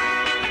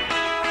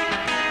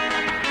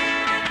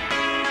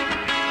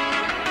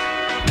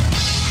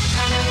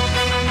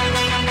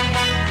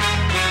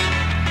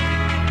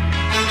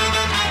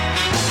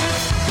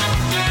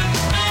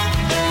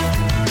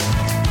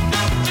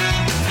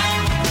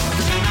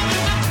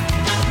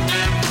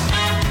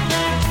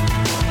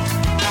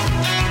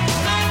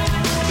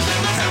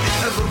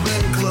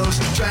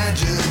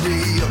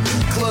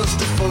 Close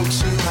to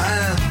folks who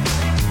have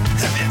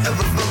you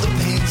ever felt the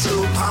pain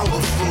so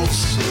powerful,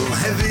 so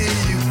heavy?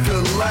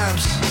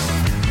 collapse.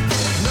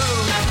 No,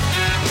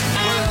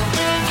 well,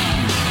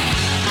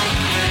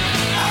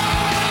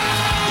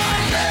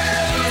 I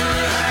never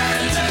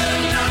had to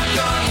knock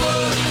on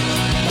wood,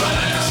 but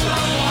I know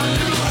someone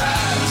who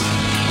has,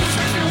 which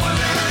makes me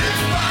wonder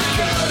if I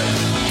could.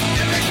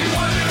 It makes me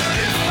wonder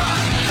if I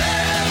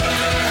never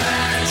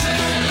had to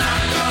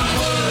knock on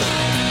wood,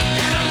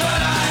 and I'm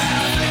glad I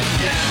haven't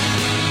yet,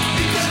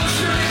 because I'm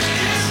sure it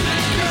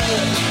isn't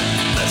good.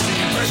 That's the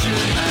impression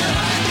that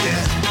I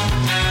get.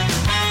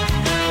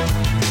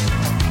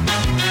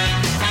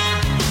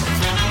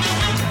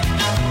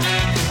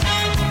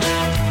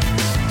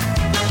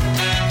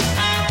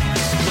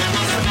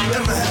 Have you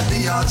ever had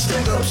the odds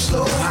stack up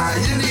so high?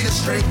 You need a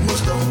strength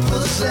most don't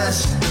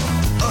possess.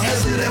 Or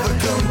has it ever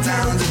come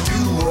down to do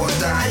or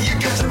die? You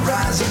got to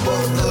rise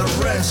above the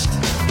rest.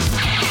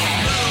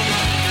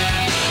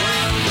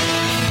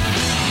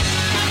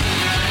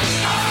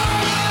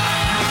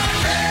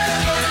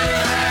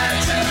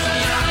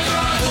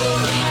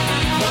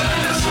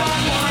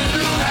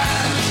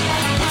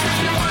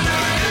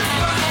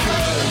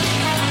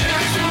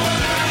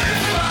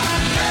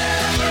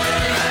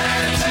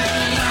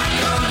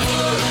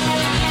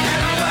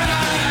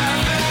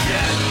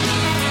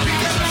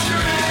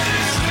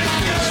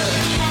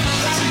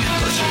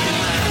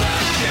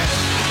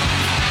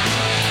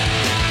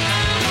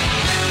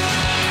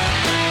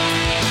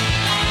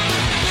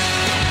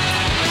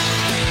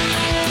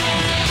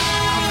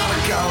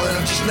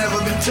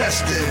 Never been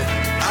tested.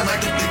 I'd like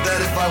to think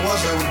that if I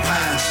was, I would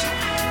pass.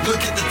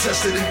 Look at the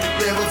tested and get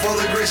there before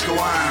the grace go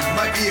on.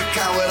 Might be a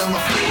coward, I'm a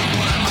fool,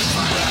 but I must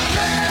find out.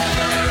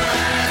 Never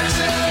had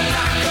to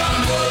knock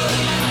on wood,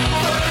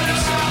 but I know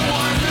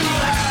someone who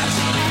has,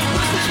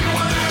 which makes me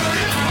wonder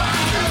if I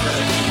could.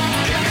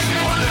 It makes me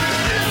wonder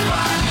if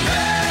I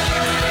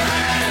never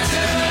had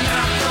to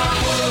knock on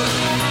wood,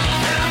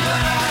 and I'm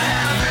glad I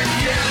haven't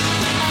yet,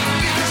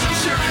 because I'm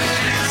sure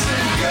it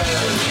isn't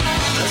good.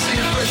 That's the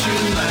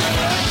impression that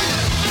I get.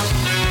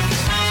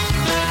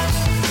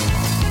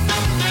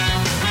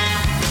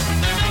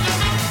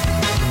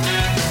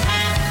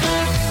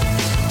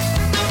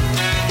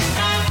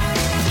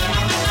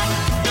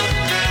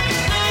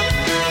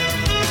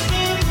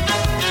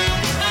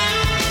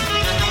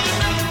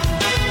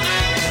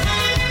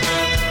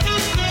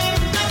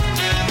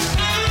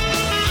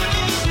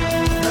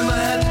 Never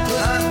had to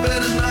climb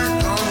better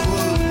knock on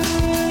wood,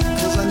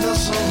 'cause I know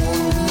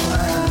someone who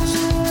has,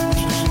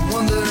 which makes me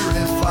wonder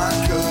if I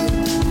could.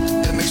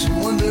 It makes me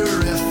wonder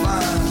if I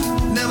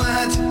never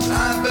had to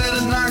climb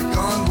better knock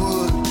on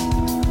wood,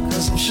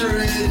 'cause I'm sure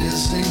it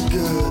isn't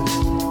good,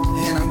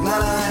 and I'm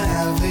glad I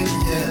haven't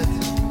yet.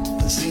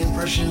 That's the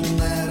impression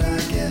that I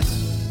get.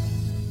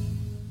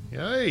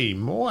 Hey,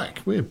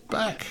 Mike, we're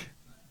back.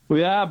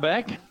 We are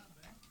back,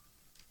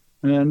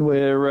 and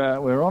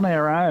we're on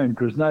our own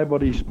because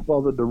nobody's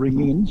bothered to ring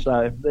in.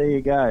 So there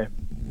you go.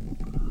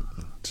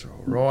 It's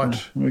all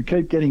right. We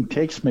keep getting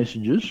text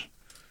messages.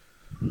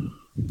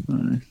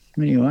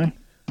 Anyway,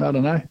 I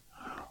don't know.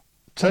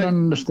 So I don't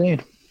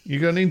understand, you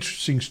got an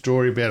interesting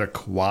story about a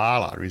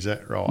koala, is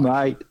that right?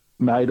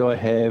 mate. I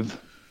have.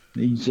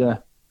 He's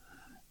done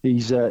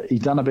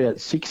about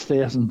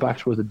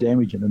 $6,000 worth of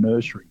damage in a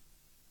nursery.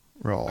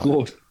 Right.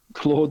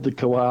 Claude the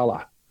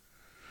koala.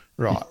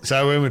 Right.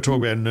 So when we're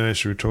talking about a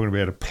nursery, we're talking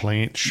about a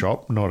plant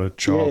shop, not a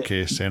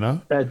childcare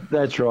centre.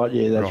 That's right.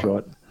 Yeah, that's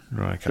right.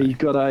 Right. Okay. He's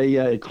got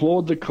a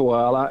Claude the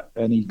koala,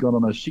 and he's gone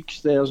on a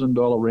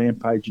 $6,000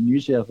 rampage in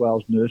New South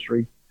Wales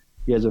nursery.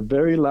 He has a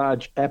very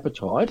large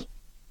appetite,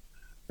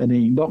 and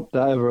he knocked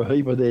over a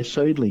heap of their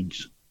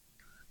seedlings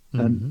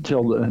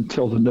until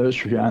the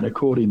nursery owner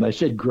caught him. They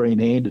said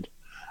green-handed.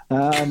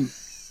 Oh,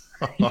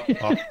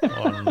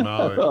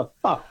 no.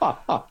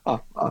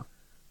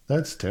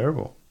 That's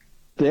terrible.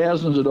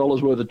 Thousands of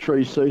dollars worth of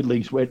tree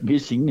seedlings went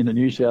missing in the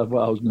New South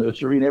Wales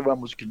nursery, and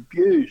everyone was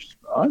confused,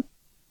 right?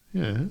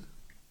 Yeah.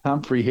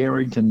 Humphrey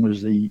Harrington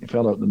was the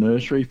fellow at the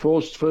nursery.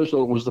 First of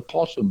all, it was the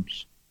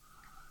possums.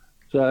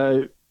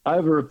 So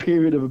over a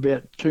period of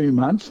about 2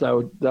 months, they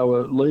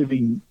were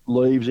leaving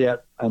leaves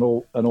out and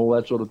all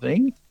that sort of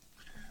thing.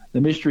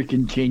 The mystery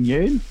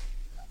continued,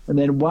 and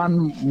then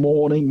one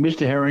morning,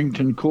 Mr.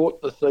 Harrington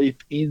caught the thief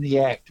in the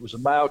act. It was a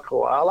male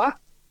koala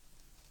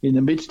in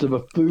the midst of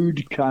a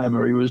food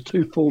coma. He was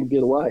too full to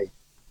get away.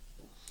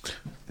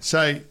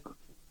 So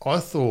I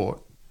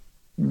thought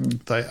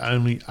they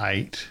only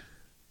ate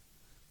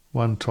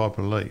one type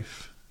of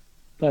leaf.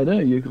 They do,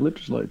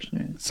 eucalyptus leaves,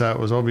 yeah. So it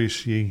was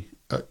obviously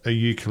a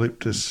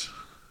eucalyptus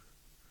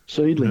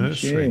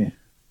seedlings, nursery.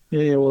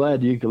 Yeah, well, they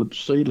had eucalyptus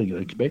seedlings, I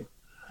expect.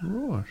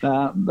 Right.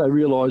 They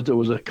realised it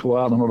was a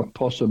koala, not a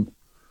possum.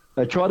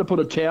 They tried to put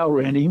a towel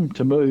around him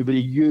to move, but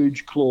he had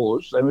huge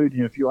claws. They moved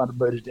him a few hundred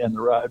metres down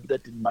the road, but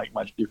that didn't make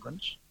much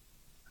difference.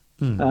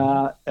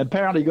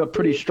 Apparently he got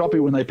pretty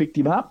stroppy when they picked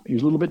him up. He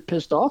was a little bit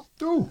pissed off.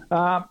 Oh,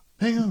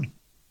 hang on.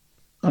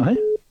 Oh, hey?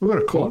 We've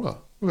got a caller.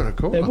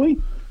 Have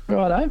we?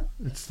 Righto.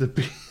 It's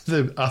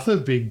the other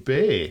big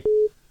bear.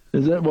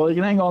 Is that? Well, you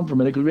can hang on for a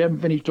minute because we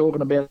haven't finished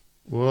talking about...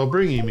 Well, I'll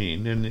bring him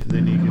in and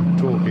then you can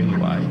talk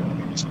anyway.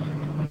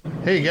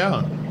 How you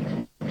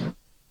going?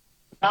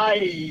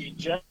 Hey,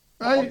 Jim.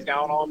 What's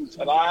going on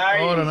today? I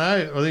don't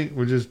know. I think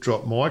we just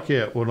dropped Mike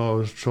out when I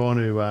was trying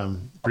to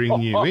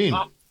bring you in.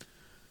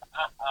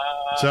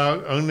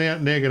 So I'm now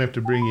going to have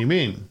to bring him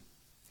in.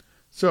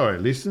 Sorry,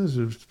 listeners,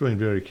 it's been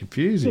very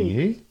confusing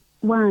here.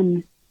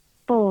 1,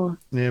 4.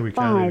 Now we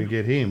can't even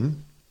get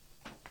him.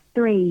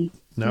 3.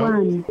 No.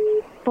 1,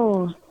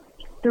 4,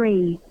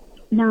 3,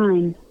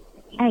 9,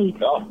 8.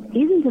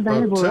 Isn't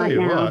available right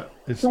now. What,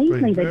 Please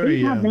leave a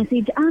detailed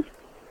message after.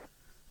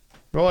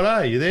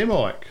 Right, you there,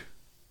 Mike?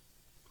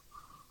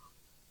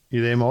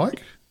 You there,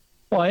 Mike?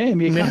 I am.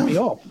 You cut me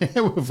off.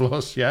 Now we've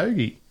lost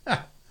Yogi.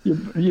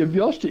 You've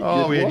lost it.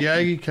 Oh, we had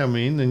Yogi come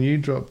in and you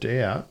dropped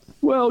out.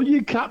 Well,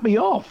 you cut me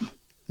off.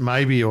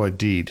 Maybe I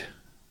did.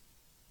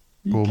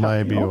 Or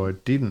maybe I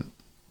didn't.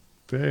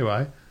 But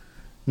anyway,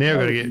 now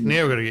we've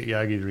got to get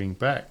Yogi to ring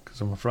back because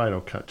I'm afraid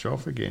I'll cut you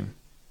off again.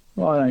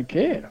 Well, I don't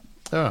care.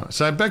 Oh,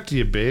 so back to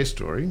your bear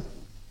story.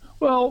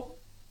 Well,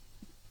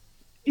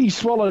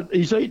 he's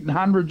eaten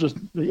hundreds of,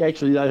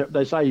 actually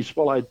they say he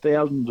swallowed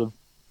thousands of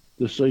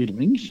the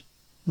seedlings.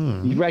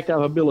 He's racked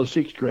up a bill of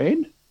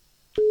 $6,000,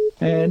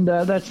 and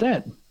that's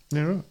that.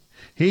 Yeah, right.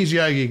 Here's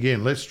Yogi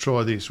again. Let's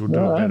try this. We'll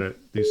do it better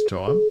this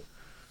time.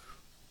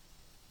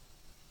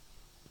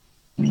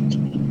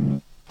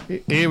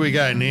 Here we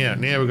go now.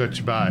 Now we've got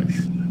you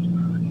both.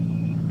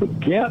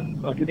 Look out.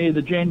 I can hear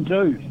the Gen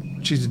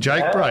 2. She's a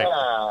Jake break.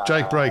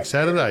 Jake break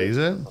Saturday, is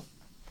it?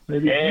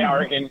 Yeah, I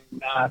reckon.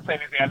 Seeing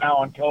as how no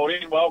one called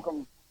in,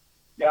 welcome.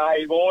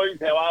 Hey, boys,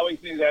 how are we?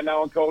 Seeing as how no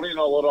one called in, I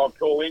thought I'd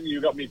call in. You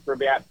got me for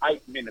about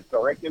 8 minutes, I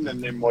reckon,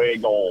 and then we're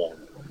gone.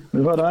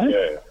 Right,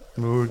 Yeah.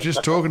 We were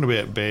just talking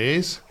about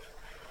bears.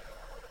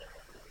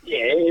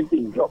 Yeah,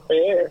 big drop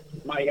there.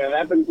 Making it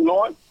happen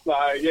tonight.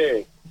 So,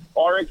 yeah.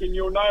 I reckon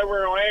you'll know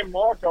where I am,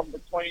 Mike. I'm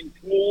between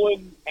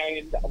Coolin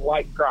and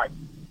Lake Creek.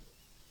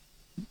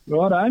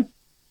 Righto.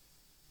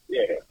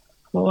 Yeah.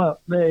 Well,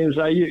 there you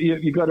say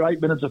you got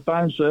 8 minutes of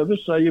phone service,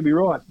 so you'll be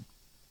right.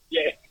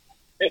 Yeah.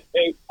 So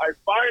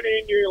phone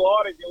in, you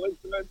lot, if you're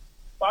listening.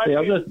 Phone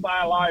in and say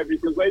hello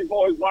because these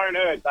boys won't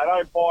hurt. They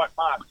don't bite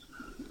much.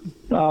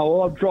 Oh,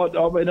 well, I've tried.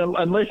 I mean,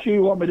 unless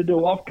you want me to do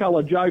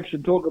off-colour jokes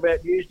and talk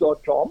about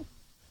news.com,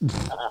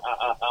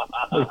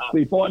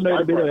 we might need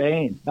a bit of a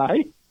hand,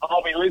 eh?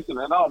 I'll be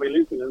listening,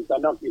 so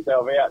knock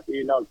yourself out.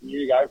 You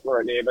go for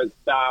it there. But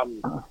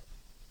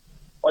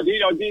I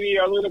did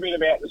hear a little bit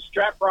about the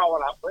strap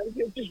rolling up.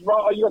 Just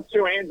roll, you got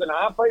 2 hands and a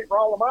half feet,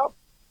 roll them up.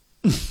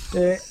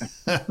 Yeah.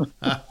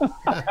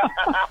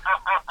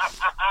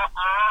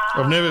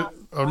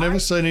 I've never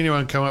seen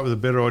anyone come up with a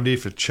better idea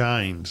for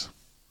chains.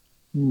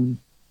 Oh,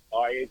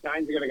 yeah,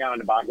 chains are going to go in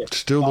the bucket.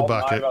 Still the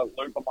bucket. Over,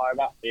 loop them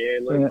over. Yeah,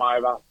 loop them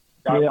over.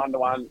 Go 1 to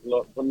 1.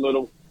 Look, put a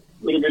little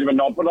bit of a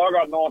knot. But I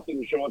got nice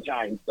and short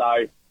chains,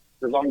 so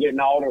because I'm getting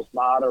older or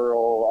smarter,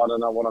 or I don't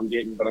know what I'm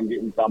getting, but I'm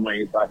getting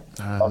somewhere. So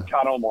I've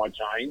cut all my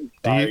chains.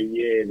 So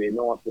yeah, they're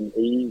nice and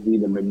easy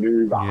to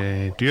manoeuvre.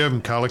 Yeah. Do you have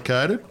them colour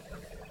coded?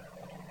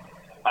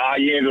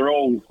 Yeah, they're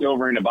all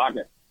silver in a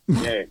bucket.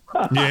 Yeah.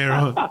 Yeah,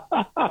 right.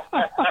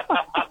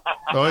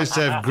 I used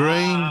to have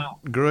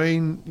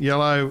green,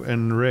 yellow,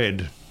 and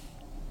red.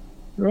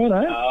 Right,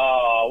 eh?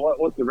 Oh,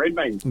 what's the red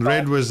mean?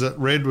 Red was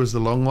the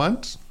long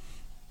ones.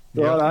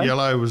 Right,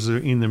 Yellow was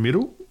in the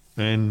middle,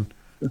 and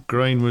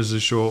green was the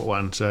short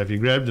one. So if you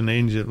grabbed an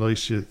end, at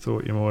least you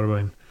thought you might have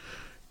been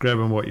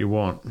grabbing what you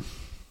want.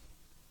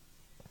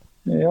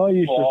 Yeah, I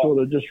used to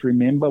sort of just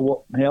remember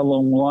how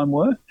long mine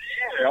were.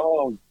 Yeah,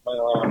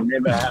 I've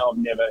never heard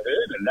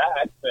of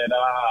that, but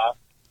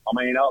I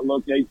mean,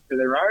 look, each to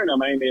their own. I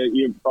mean,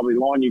 you probably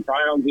line your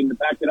crayons in to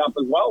back it up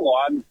as well.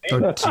 I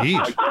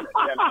did.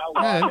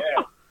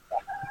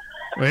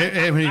 Well,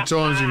 how many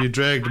times have you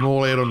dragged them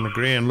all out on the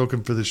ground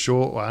looking for the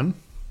short one?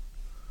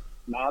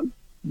 None.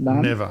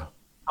 Never.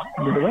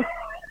 Never.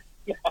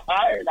 No,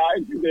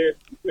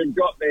 they've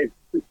got their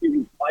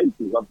specific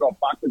places. I've got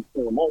buckets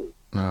for them all.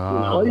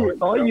 Oh.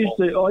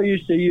 I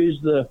used to use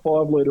the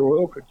 5 litre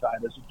oil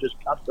containers and just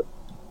cut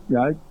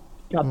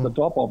the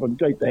top off and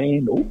keep the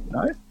handle,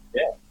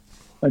 Yeah.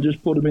 And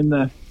just put them in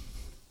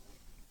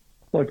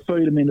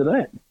feed them into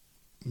that.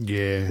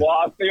 Yeah.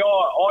 Well, see,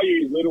 I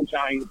use little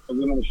chains for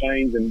little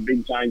machines and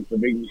big chains for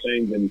big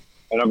machines, and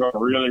I've got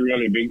really,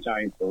 really big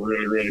chains for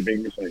really, really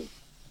big machines.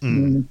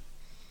 Mm.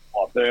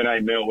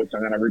 13 mil, which I'm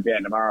going to rip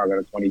out tomorrow. I've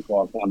got a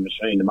 25-ton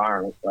machine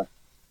tomorrow, so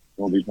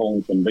we'll be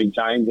pulling some big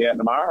chains out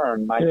tomorrow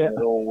and making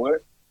it all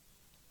work.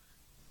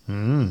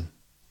 Mm.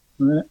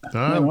 Yeah.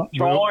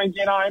 Try and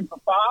get home for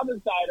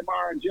Father's Day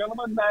tomorrow,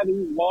 gentlemen. That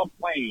is my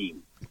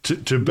plan.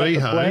 To be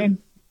home? Plan?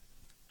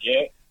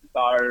 Yeah,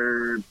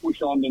 so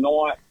push on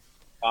tonight,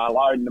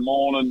 load in the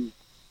morning,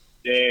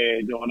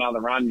 do another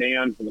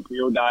rundown for the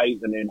field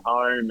days and then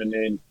home, and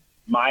then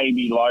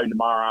maybe load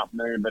tomorrow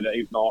afternoon, but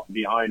if not,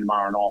 be home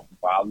tomorrow night for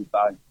Father's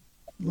Day.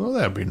 Well,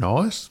 that'd be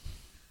nice.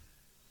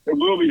 It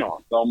will be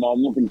nice. I'm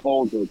looking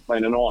forward to it. It's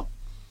been a nice.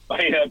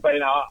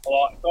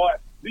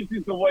 This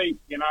is the week,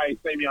 you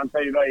see me on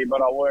TV,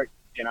 but I work,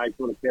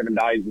 sort of 7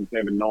 days and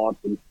 7 nights,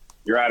 and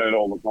you're at it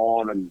all the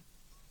time, and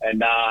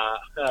And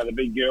the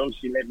big girl,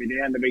 she let me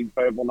down, the big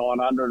purple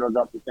 900. I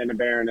dropped the Centre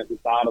Baron at the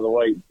start of the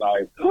week. So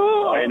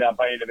I ended up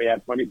being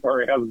about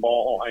 24 hours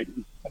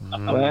behind.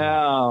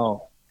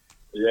 Wow.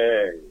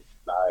 Yeah.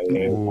 So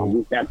I'm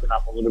just catching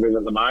up a little bit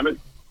at the moment.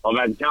 I've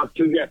had just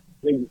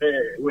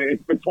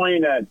it's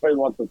between two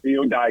lots of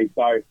field days.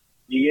 So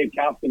you get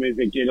customers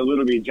that get a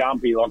little bit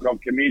jumpy. Like I've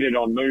committed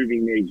on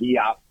moving their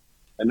gear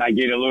and they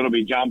get a little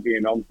bit jumpy,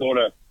 and I'm sort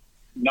of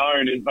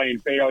known as being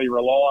fairly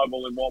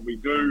reliable in what we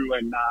do.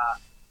 And,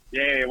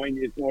 when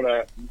you're sort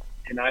of,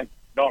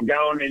 not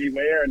going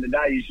anywhere and the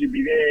day you should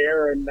be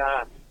there. And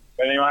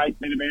but anyway,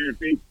 Centre Baron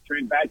Fish,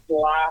 Trent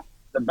Batchelor,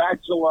 the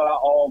Bachelor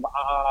of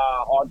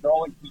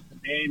Hydraulics,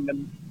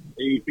 and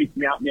he picked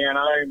me up down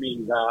home.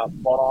 He's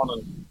spot on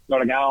and got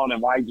to go on,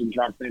 and waging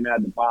trucks in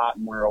had to part,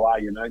 and we're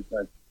away,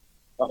 So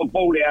I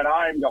pulled out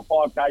home, got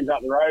 5 k's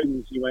up the road,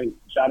 and she went,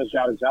 shutter,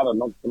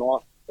 not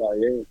tonight. So,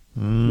 yeah,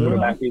 put her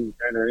back in,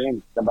 turn her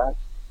in, come back.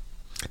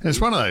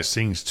 It's one of those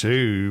things,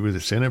 too, with the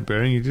Centre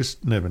Baron, you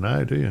just never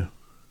know, do you?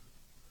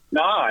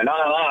 No.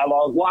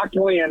 Well,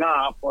 luckily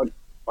enough,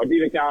 I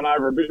did going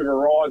over a bit of a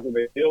rise of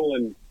a hill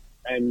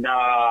and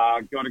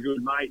got a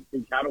good mate,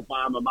 good cattle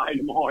farmer mate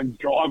of mine's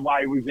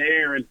driveway was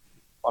there, and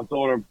I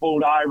sort of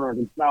pulled over and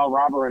could smell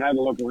rubber and had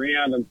a look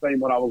around and seen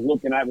what I was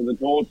looking at with the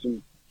torch,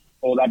 and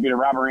all that bit of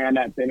rubber around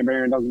that Centre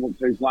Baron doesn't look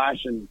too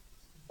flash, and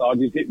so I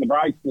just hit the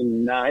brakes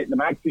and hit the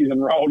maxis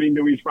and rolled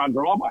into his front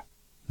driveway.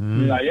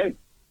 So, yeah.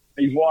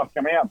 His wife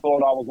came out,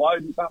 thought I was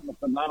loading something. I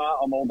said, no,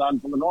 I'm all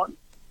done for the night.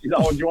 She said,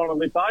 do you want to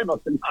lift home? I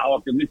said, no, I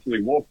can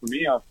literally walk from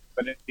here.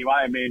 But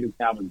anyway, Amanda's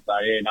coming, so,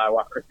 yeah, no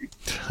worries.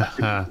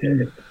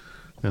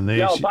 And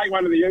I'll take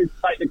one of the youths,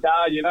 take the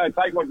car,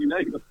 take what you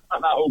need. I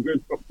know, all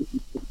good.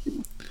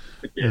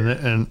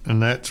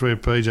 And that's where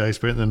PJ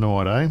spent the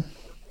night, eh?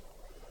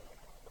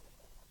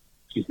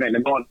 She spent the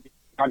night in the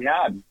front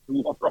yard,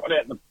 right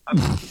out the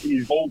front,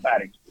 his ball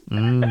paddock.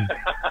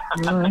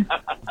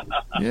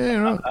 Yeah,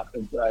 right.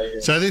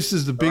 So this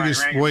is the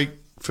biggest week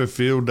for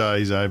field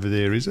days over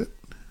there, is it?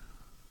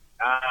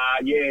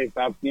 Yeah,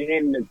 so it's the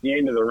end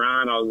of the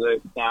run. I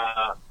was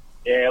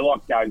at, a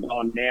lot goes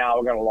on now.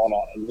 I've got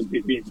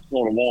a bit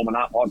sort of warming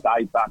up. Hot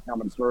days start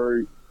coming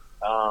through.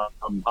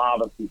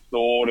 Harvest is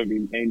sort of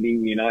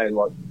impending,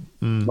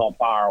 not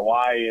far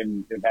away.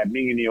 And we've had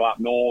Minganoo up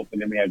north,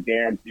 and then we have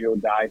Darren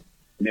Field Day,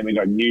 and then we've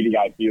got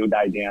Newdigate Field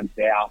Day down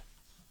south.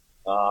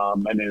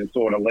 And then it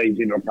sort of leads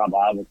into a couple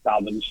of other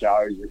southern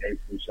shows, the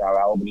Eastern show,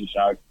 Albany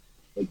show.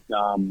 It's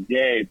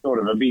it's sort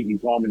of a busy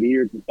time of the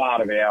year. It's the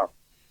start of our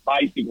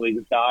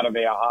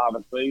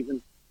harvest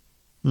season.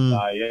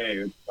 So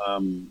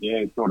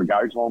it's sort of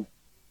go time.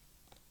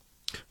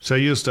 So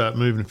you'll start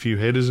moving a few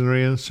headers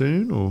around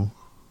soon, or?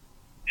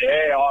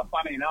 Yeah,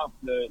 funny enough,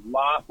 the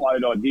last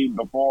load I did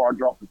before I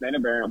dropped the Centre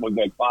Baron was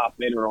a class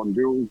header on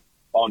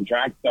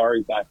track.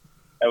 Sorry, so.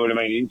 It would have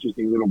been an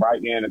interesting little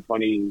breakdown of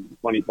 20,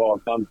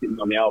 25 tons sitting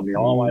on the Albany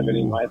Highway, but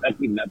anyway,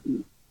 that didn't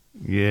happen.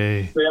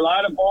 Yeah. See you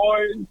later,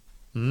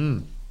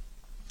 boys.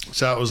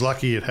 So it was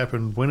lucky it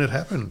happened when it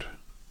happened.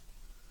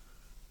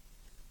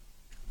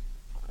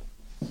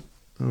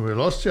 Oh, we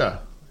lost you.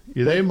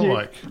 You there,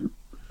 Mike?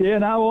 Yeah,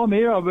 no, I'm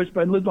here. I've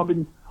been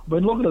looking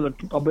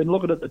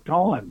at the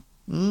time.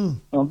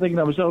 I'm thinking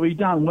to myself, he's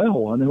done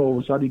well, and then all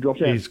of a sudden he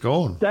drops out. He's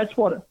gone. That's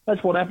what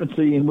happens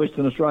to you in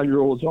Western Australia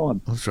all the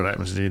time. That's what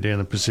happens to you down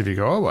the Pacific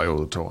Highway all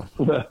the time.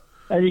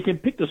 And you can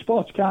pick the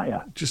spots, can't you?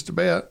 Just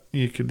about.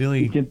 You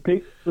can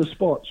pick the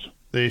spots.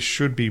 There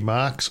should be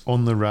marks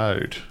on the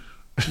road.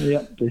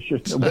 Yeah, there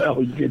should.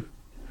 Well, you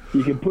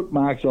can put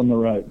marks on the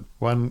road.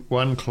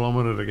 1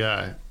 kilometre to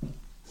go.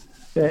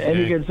 Yeah, and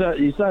you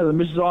say to the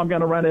missus, I'm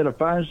going to run out of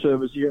phone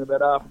service here in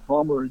about half a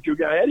kilometre, and she'll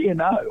go, how do you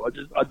know?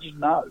 I just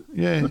know.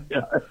 Yeah.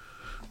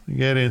 You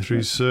go down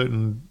through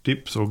certain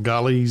dips or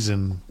gullies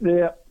and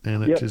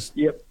it just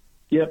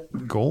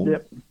gone.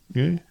 Yep.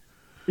 Yeah.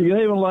 You can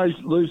even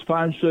lose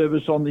phone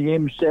service on the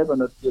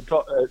M7 at the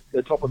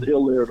top of the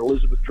hill there at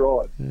Elizabeth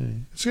Drive.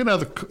 Yeah.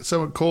 Let's get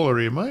someone caller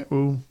here, mate.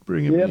 We'll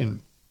bring him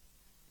in.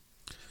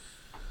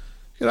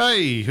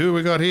 G'day, who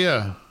we got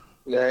here?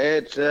 Yeah,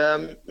 it's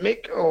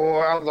Mick,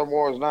 or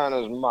otherwise known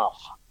as Muff.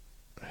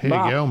 Here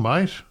you go,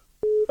 mate.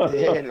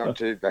 Yeah, not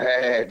too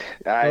bad.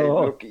 Hey,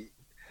 look,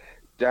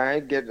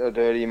 don't get a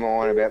dirty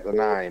mind about the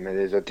name.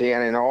 There's a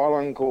town in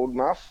Ireland called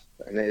Muff,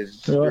 and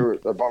there's a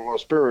bottle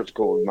of spirits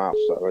called Muff.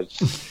 So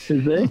it's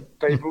is there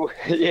people,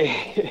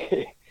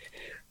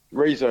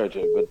 research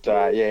it. But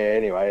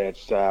anyway,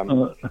 it's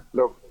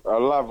look, I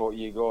love what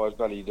you guys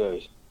bloody do.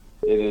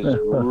 It has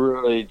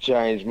really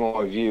changed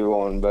my view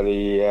on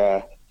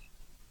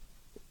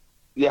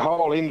the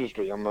whole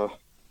industry. I'm an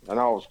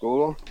old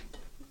schooler.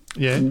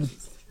 Yeah.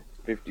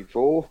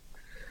 54.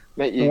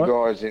 Met you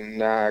guys in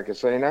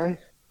casino.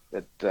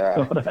 But,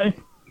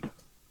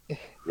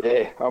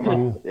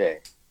 yeah.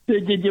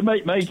 Did you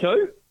meet me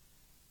too?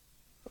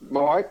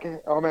 Mike.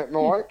 I met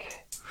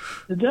Mike.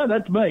 Yeah,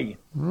 that's me.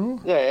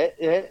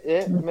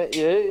 Yeah. Met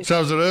you. So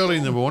was it early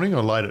in the morning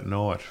or late at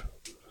night?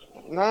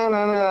 No.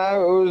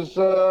 It was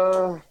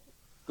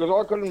because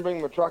I couldn't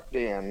bring my truck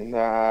down.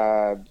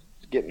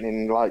 getting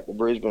in late to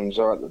Brisbane,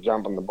 so I had to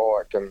jump on the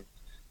bike and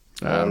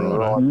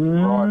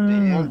ride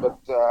down. But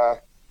I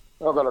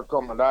got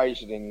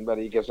accommodation in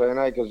Buddy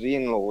Casino because the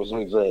in-laws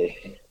live there.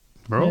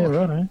 Right. Yeah,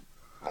 right.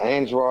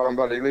 Hence why I'm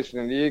bloody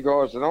listening to you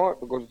guys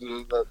tonight, because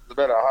the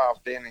better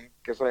half down in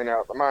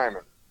casino at the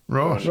moment.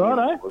 Right.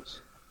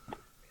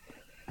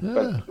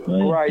 But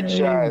great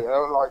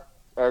show, like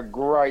a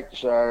great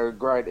show,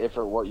 great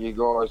effort what you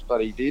guys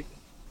bloody did.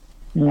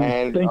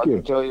 And I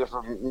can tell you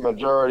from the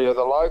majority of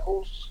the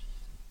locals,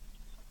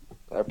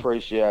 they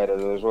appreciate it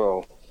as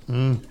well.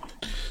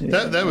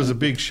 That was a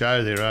big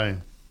show there, eh?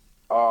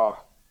 Oh,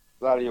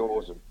 bloody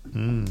awesome.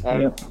 And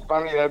it's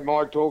funny that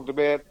Mike talked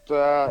about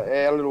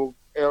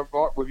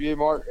with you,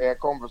 Mike, our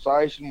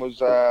conversation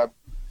was about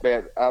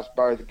us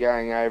both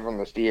going over on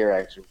the steer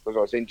axle,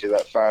 because I sent you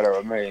that photo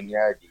of me and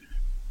Yogi.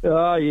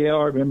 Oh, yeah,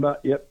 I remember.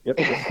 Yep.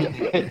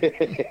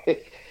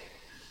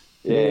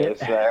 Yeah,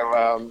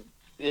 so,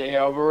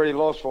 I've already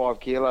lost 5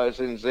 kilos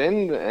since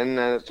then, and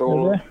it's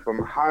all from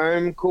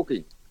home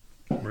cooking.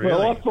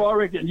 Really? Well, I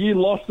reckon you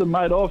lost them,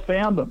 mate. I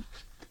found them.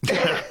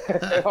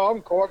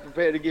 I'm quite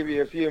prepared to give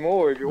you a few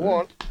more if you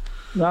want.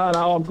 No,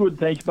 I'm good,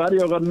 thanks,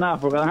 buddy. I've got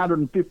enough. I've got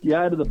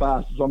 158 of the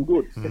bastards. I'm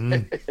good.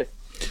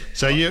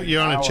 So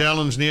you're on a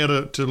challenge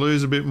now to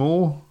lose a bit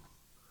more?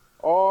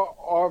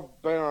 I've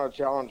been on a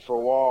challenge for a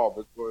while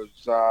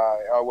because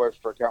I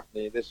worked for a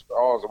company. I was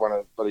the one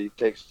that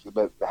texted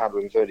about the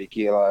 130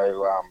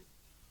 kilo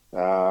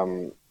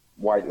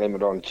weight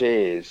limit on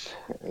chairs.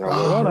 And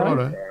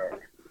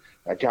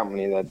a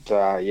company that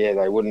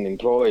they wouldn't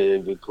employ you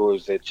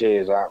because their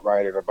chairs aren't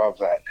rated above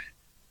that.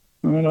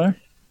 Righto.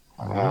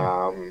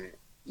 I'm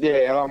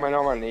down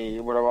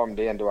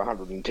to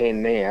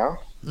 110 now.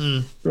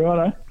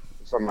 Righto.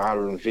 From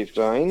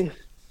 115.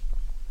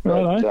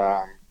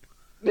 Righto.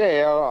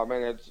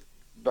 You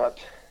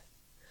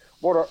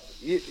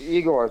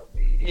guys,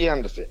 you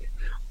understand.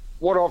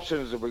 What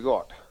options have we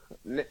got?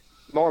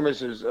 My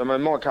missus,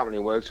 my company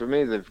works for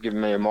me. They've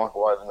given me a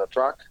microwave in the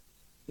truck.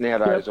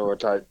 Nowadays,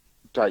 I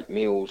take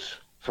meals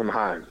from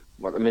home,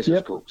 what the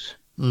missus cooks.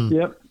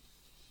 Yep.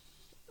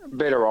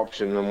 Better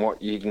option than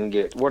what you can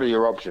get. What are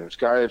your options?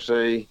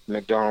 KFC,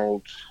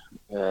 McDonald's?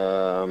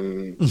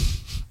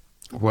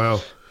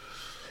 Well,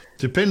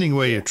 depending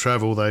where you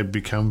travel, they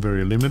become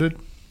very limited.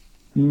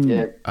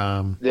 Yeah.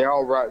 They're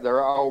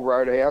all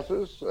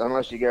roadhouses,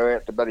 unless you go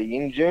out to bloody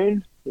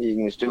Injune. You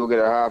can still get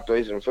a half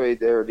decent feed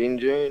there at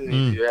Injune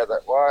if you're out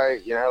that way.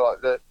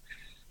 Like that.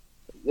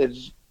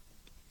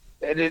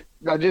 They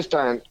just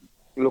don't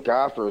look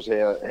after us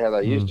how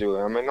they used to.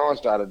 I mean, I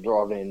started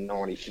driving in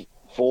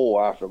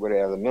 '94 after I got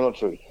out of the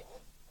military,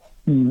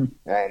 and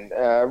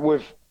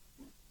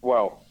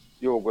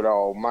your good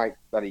old mate,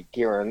 buddy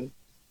Kieran.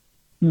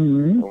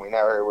 And we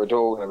know who we're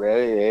talking about.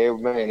 Yeah,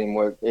 me and him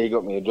worked. He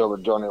got me a job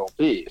at John L.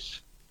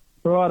 Pierce.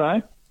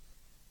 Righto.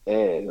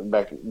 Yeah,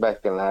 back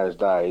in those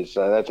days.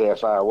 So that's how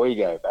far we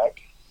go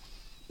back.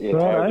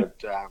 Righto.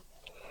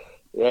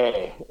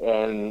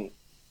 And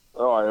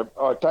I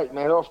take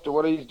Matt off to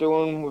what he's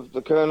doing with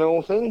the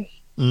Colonel thing.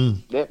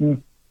 Yep.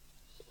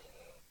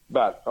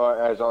 But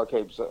I talk to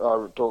him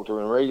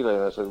regularly,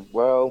 and I said,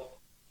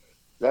 well,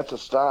 that's a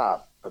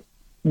start. But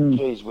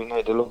geez, we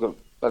need to look at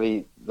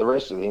the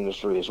rest of the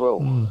industry as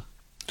well.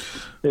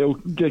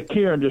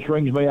 Kieran just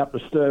rings me up to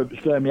stir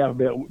me up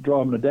about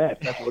driving a DAF.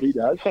 That's what he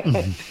does.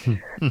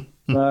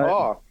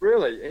 Oh,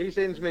 really? He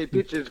sends me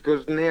pictures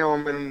because now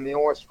I'm in the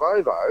Ice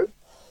Volvo.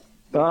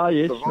 Ah,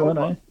 yes, the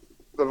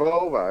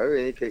Volvo,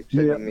 and he keeps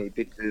sending me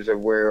pictures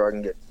of where I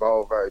can get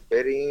Volvo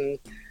bedding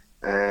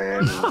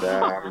and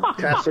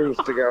tassels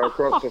to go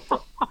across the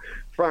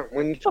front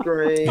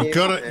windscreen. You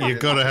got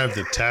to have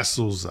the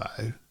tassels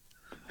though.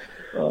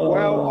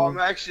 Well, I'm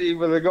actually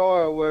with a guy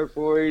I work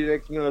for. He's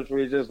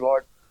ex-military, just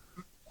like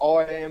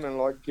I am and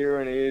like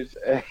Kieran is,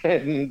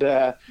 and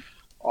I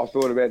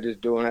thought about just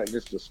doing that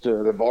just to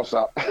stir the boss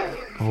up.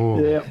 Oh,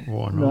 yeah.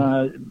 Why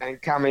not?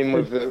 And come in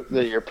with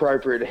the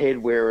appropriate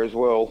headwear as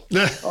well.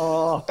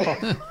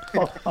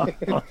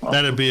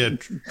 That'd be a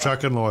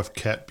Truck and Life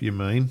cap, you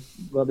mean?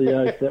 Bloody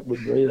oath, that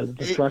would be a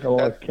Truck and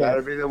Life cap.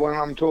 That'd be the one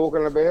I'm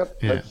talking about.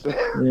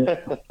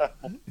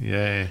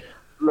 Yeah.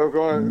 Look,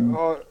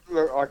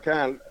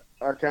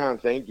 I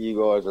can't thank you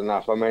guys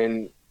enough. I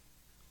mean,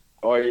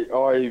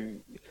 I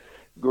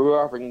grew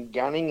up in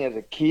Gunning as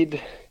a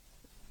kid.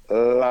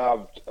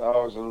 I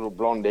was a little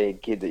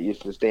blonde-haired kid that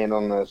used to stand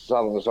on the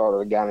southern side of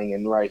the Gunning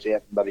and race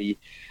out, but he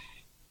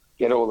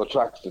get all the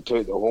trucks to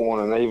toot the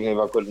horn. And even if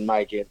I couldn't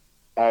make it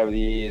over the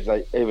years,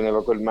 even if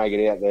I couldn't make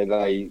it out there,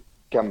 they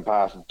come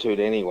past and toot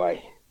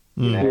anyway.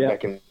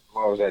 Back in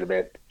I was at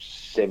about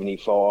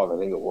 75, I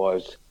think it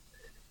was,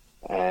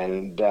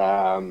 and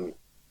I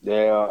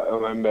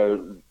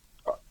remember.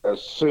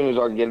 As soon as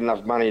I could get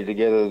enough money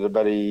together to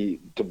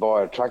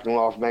buy a Truck and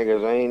Life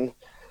magazine,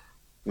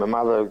 my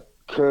mother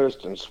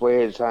cursed and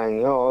sweared,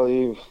 saying,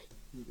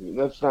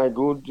 that's no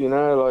good,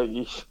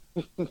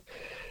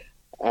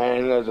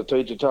 And as a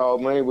teacher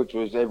told me, which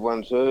was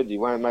everyone's heard, you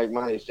won't make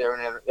money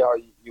staring out.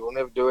 You'll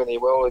never do any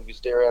well if you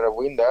stare out a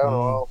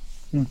window.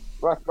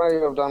 fuck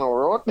me, I've done all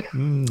right.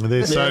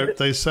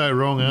 They're so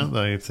wrong, aren't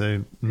they? If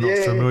they're not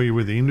familiar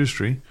with the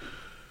industry.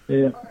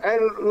 Yeah.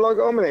 And like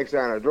I'm an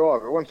ex-owner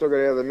driver. Once I got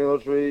out of the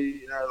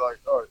military, like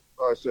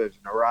I served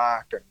in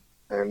Iraq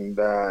and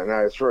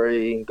in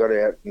 03, got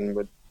out and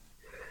with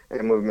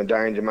my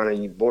danger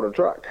money bought a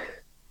truck.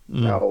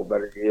 Old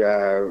buddy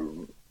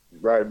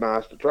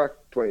Roadmaster truck,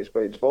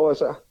 20-speed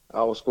Spicer,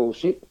 old school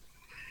shit.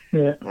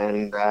 Yeah.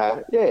 And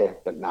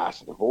but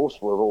nasty divorce,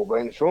 we've all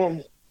been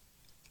through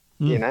them.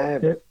 But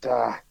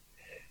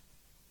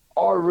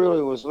I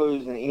really was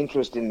losing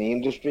interest in the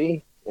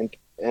industry and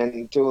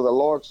until the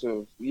likes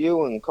of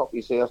you and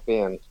Copy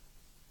Southbound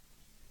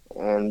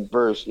and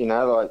Bruce,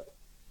 really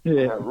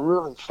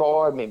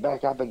fired me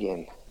back up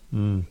again.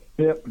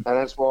 Yep. And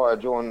that's why I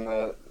joined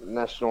the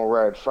National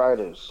Road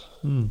Freighters.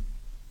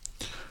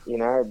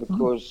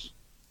 Because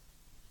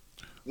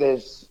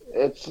it's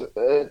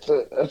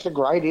a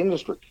great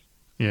industry.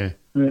 Yeah.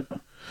 We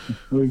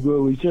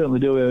certainly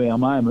do have our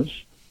moments.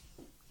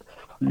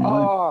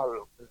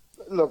 Oh,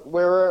 look,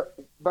 we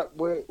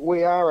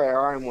are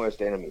our own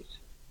worst enemies.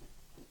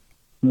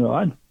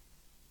 Right.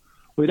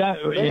 We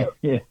don't.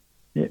 Yeah.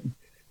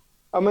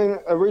 I mean,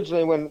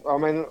 originally I've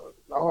been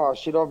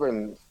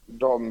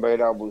driving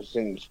B-doubles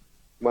since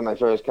when they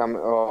first come.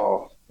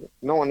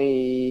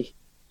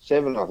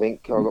 97, I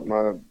think. I got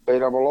my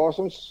B-double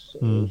licence.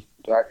 I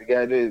had to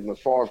go do my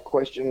 5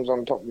 questions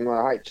on top of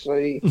my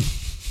HC.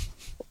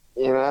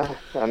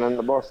 And then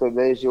the boss said,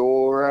 "There's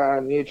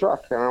your new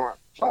truck," and I went,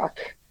 "Fuck."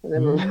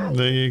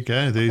 There you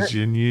go. There's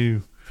your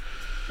new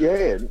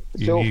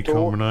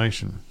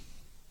combination.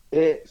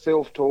 Yeah,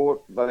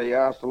 self-taught, but he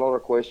asked a lot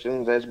of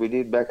questions, as we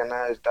did back in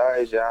those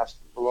days. He asked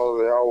a lot of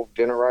the old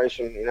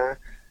generation,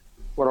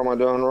 what am I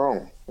doing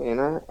wrong,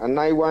 And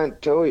they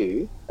won't tell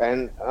you,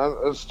 and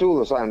it's still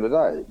the same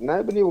today.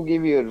 Nobody will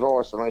give you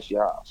advice unless you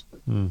ask.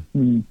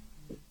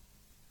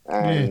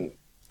 And,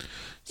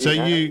 So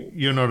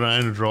you're not an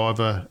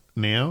owner-driver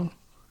now?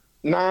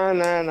 No.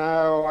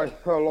 I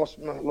lost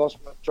my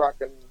truck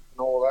and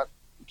all that,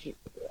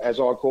 as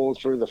I call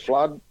through the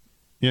flood.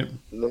 Yep.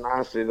 The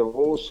nasty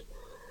divorce.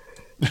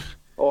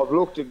 I've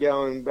looked at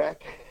going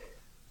back,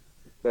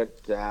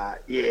 but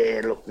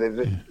look,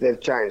 they've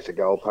changed the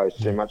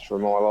goalposts too much for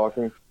my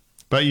liking.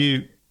 But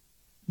you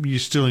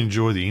still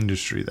enjoy the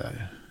industry, though.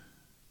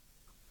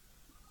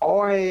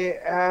 I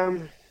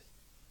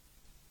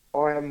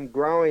am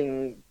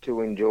growing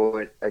to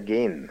enjoy it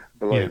again.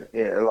 Believe it.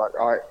 Yeah, like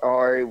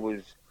I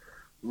was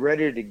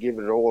ready to give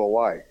it all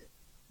away.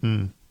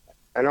 And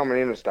I'm an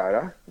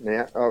interstater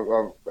now.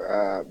 I'm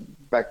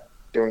back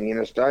doing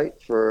interstate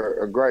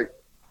for a great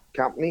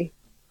company.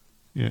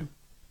 Yeah.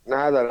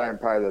 No, they don't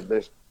pay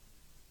the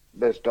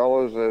best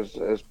dollars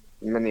as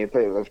many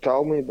people have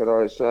told me, but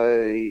I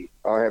say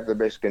I have the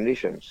best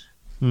conditions.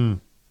 Yeah.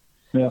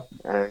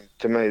 And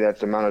to me,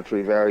 that's a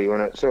monetary value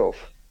in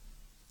itself.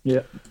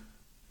 Yeah.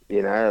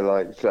 And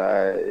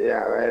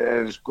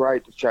it's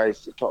great to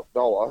chase the top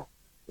dollar.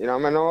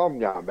 I'm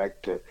going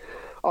back to,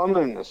 I'm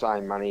earning the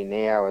same money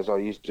now as I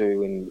used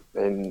to in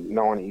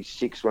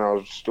 96 when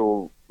I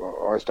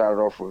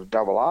started off with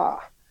double R,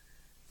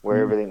 where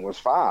everything was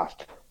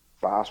fast.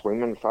 Fast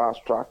women,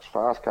 fast trucks,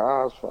 fast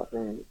cars,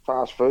 fucking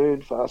fast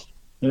food,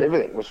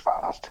 everything was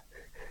fast.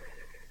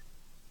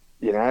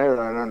 And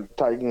I'm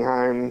taking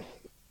home,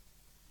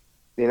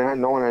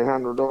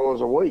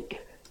 $1,900 a week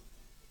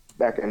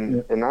back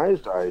in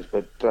those days,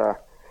 but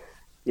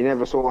you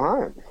never saw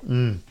home.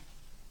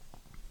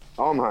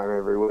 I'm home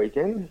every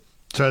weekend.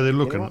 So they're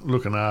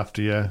looking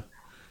after you.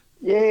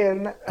 Yeah,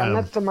 and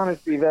that's the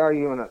monetary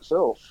value in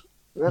itself.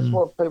 That's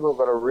what people have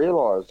got to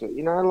realise.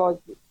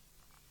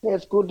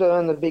 It's good to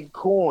earn the big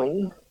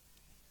coin,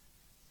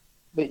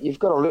 but you've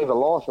got to live a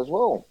life as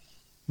well.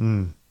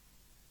 And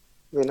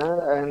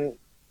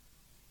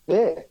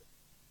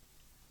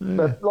But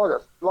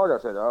like I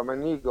said, I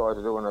mean, you guys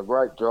are doing a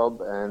great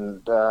job,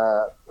 and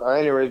the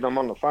only reason I'm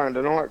on the phone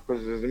tonight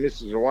because there's a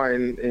missus away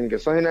in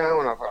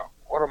casino, and I thought,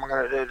 what am I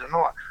going to do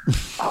tonight?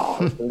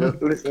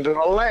 Listen to the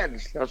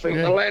lads. I think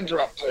the lads are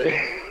up to.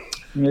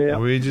 Yeah,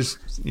 we're just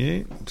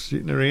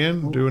sitting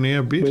around doing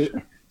our bit.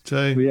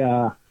 We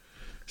are.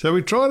 So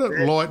we try to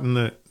lighten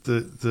the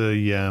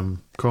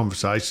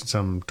conversation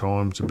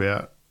sometimes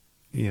about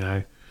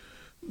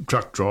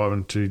truck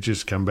driving to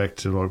just come back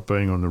to like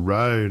being on the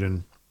road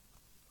and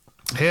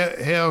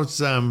how's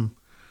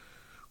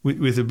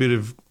with a bit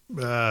of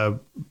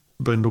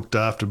being looked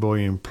after by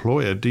your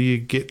employer. Do you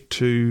get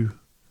to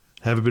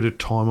have a bit of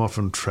time off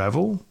and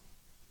travel?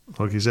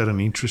 Like, is that an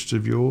interest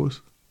of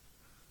yours?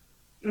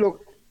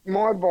 Look,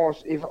 my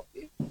boss,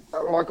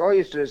 I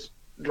used to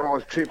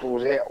drive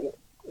triples out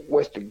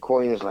Western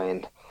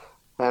Queensland,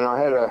 and I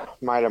had a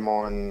mate of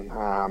mine,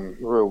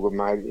 real good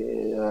mate,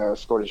 a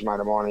Scottish mate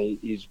of mine.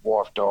 His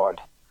wife died,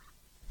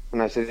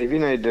 and they said, if you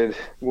need to,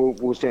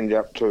 we'll send you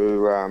up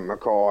to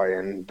Mackay,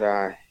 and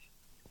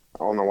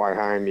on the way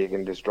home you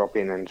can just drop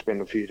in and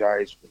spend a few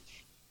days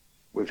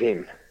with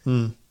him.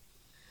 And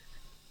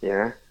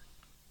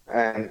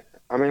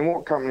I mean,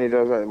 what company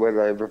does that where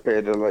they're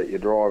prepared to let your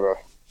driver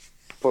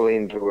pull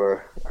into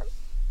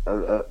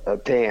a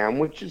town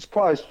which is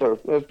close to.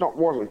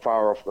 Wasn't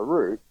far off the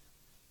route,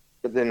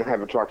 but then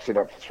have a truck sit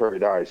up for 3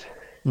 days.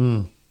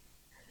 Mm.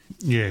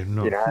 Yeah,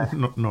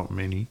 not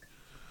many.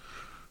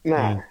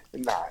 No,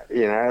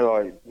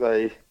 like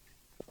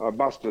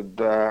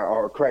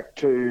I cracked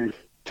 2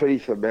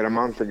 teeth about a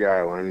month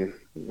ago, and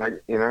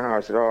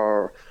I said,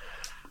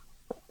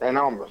 and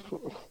I'm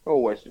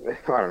always, I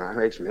don't know,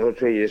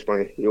 ex-military.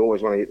 You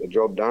always want to get the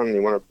job done.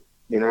 You want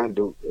to,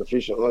 do it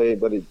efficiently.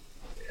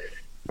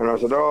 And I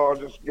said,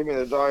 just give me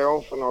the day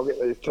off, and I'll get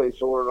these teeth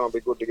sorted, and I'll be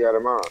good to go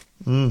tomorrow.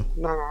 Mm.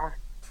 No,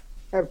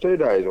 have 2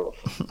 days off.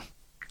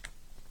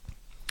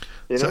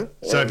 So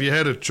if you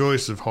had a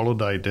choice of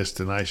holiday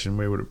destination,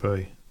 where would it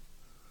be?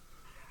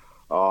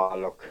 Oh,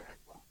 look,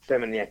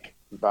 Seminyak,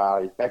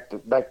 Bali, back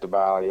to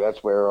Bali.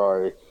 That's where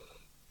I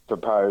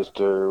proposed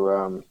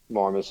to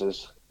my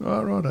missus.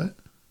 Oh, righto.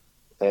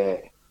 Yeah.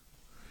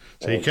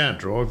 So you can't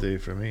drive there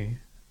from here.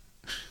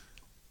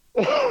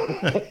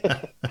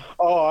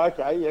 Oh,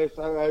 okay, yeah.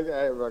 So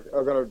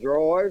I've got to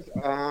drive.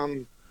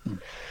 I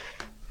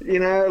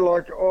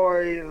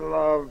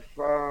love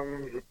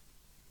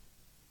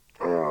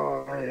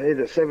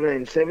either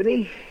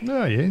 1770.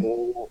 Oh, yeah.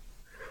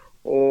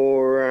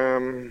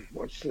 Or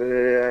what's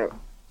the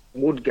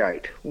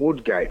Woodgate?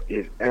 Woodgate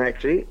is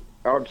actually.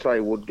 I'd say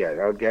Woodgate.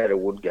 I'd go to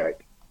Woodgate.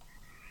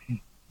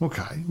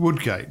 Okay,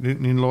 Woodgate.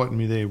 Enlighten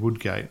me there,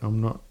 Woodgate.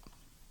 I'm not.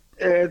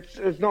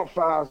 It's not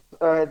far.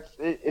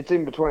 It's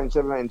in between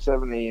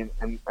 1770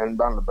 and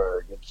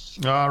Bundaberg.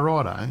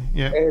 Righto.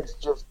 Yeah. It's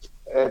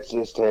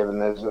just heaven.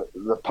 There's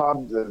the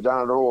pub. They've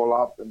done it all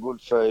up. The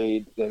good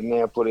feed. They've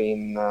now put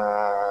in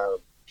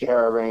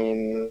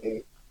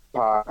caravan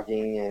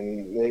parking,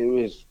 and there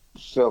is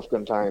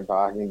self-contained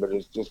parking, but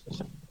it's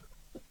just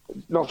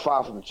not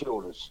far from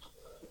Childers.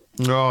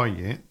 Oh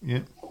yeah,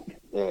 yeah.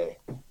 Yeah.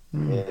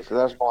 Mm. Yeah, so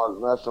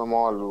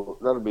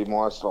that'll be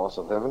my slice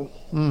of heaven.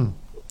 Mm.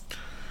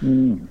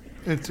 Mm.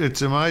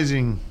 It's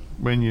amazing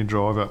when you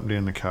drive up and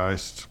down the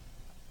coast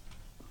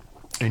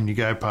and you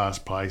go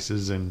past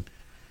places and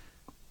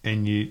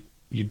you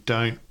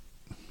don't,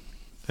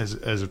 as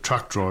a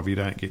truck driver, you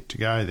don't get to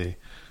go there.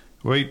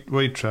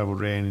 We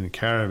travelled around in a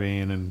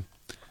caravan and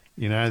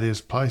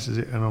there's places,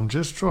 and I'm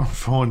just trying to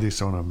find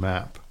this on a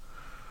map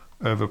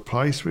of a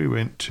place we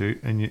went to,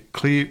 and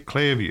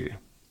Clairview.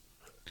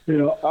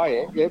 Yeah. Oh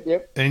yeah.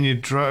 Yep. And you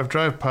drove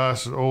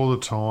past it all the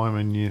time,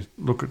 and you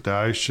look at the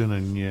ocean,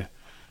 and you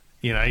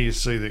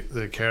see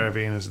the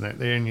caravanners and that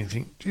there, and you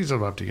think, geez, I'd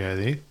love to go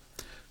there.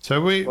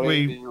 So it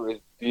was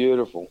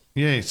beautiful.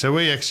 Yeah. So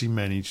we actually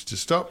managed to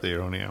stop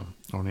there on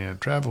our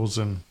travels,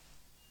 and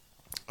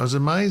I was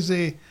amazed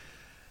there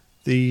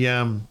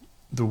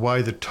the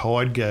way the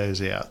tide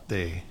goes out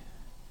there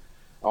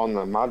on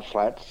the mud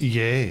flats.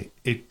 Yeah,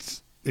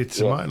 it's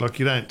amazing. Like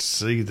you don't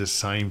see the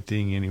same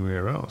thing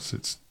anywhere else.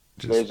 It's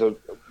just.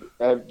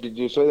 Did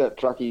you see that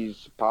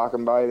trucky's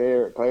parking bay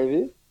there at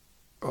Clairview?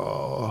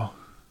 Oh,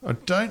 I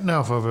don't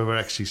know if I've ever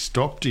actually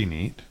stopped in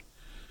it.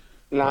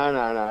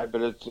 No.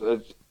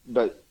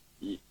 But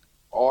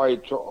I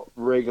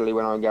regularly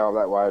when I go up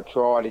that way, I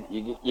tried it.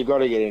 You got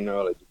to get in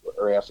early,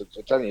 or else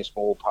it's only a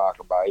small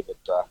parking bay.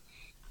 But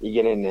you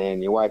get in there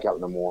and you wake up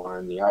in the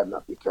morning, and you open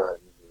up your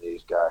curtain, and you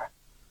just go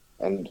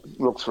and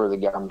look through the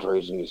gum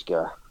trees, and you just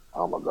go,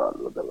 oh my God,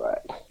 look at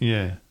that.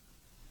 Yeah.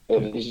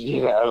 It is,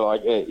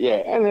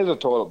 and there's a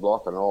toilet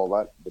block and all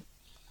that. But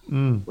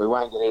we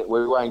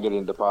won't get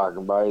into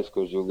parking bays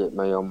because you'll get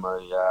me on my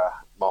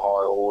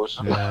high horse.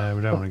 No,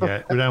 we don't want to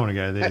go. We don't want to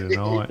go there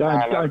tonight.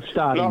 Don't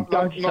start him.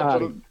 Don't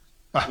start him.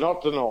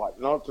 Not tonight.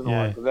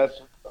 Yeah.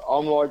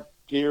 I'm like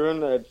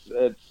Kieran.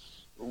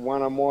 It's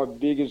one of my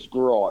biggest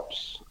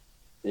gripes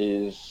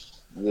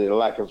is the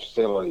lack of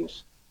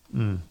facilities.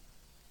 Mm.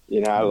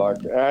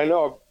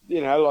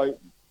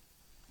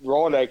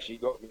 Rod actually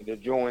got me to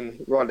join.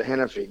 Rod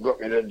Hennessy got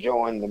me to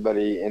join the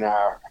buddy in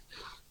our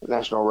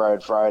National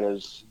Road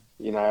Freighters.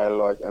 And I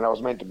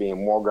was meant to be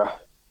in Wagga,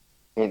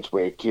 hence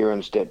where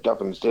Kieran stepped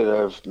up instead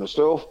of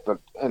myself. But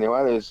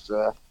anyway,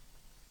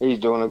 he's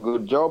doing a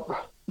good job.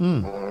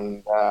 Mm.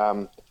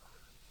 And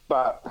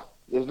but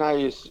there's no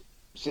use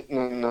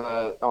sitting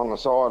on the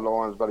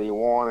sidelines, buddy,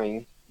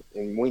 whining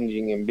and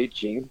whinging and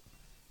bitching.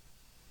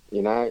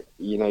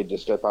 You need to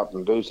step up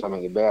and do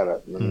something about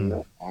it.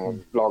 And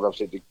like I've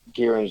said,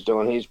 Kieran's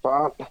doing his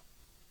part.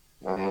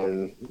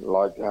 And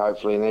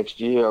hopefully next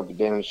year I'll be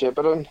down in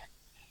Shepparton.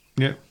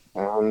 Yeah.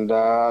 And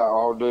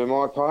I'll do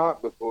my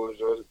part because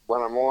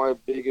one of my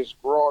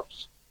biggest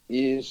gripes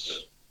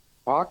is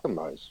parking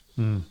bays,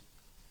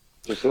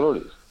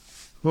 facilities.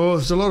 Well,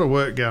 there's a lot of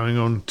work going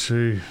on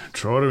to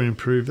try to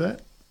improve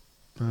that.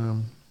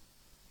 Yeah,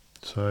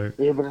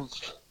 but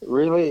it's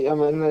really,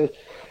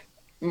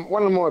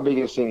 one of my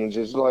biggest things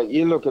is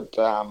you look at,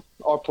 I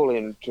pull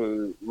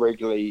into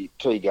regularly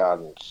Tea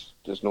Gardens,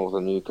 just north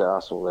of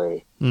Newcastle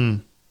there.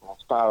 Mm.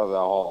 It's part of the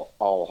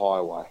whole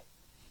highway.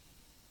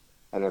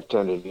 And they've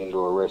turned it into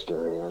a rest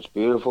area. It's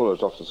beautiful.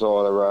 It's off the side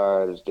of the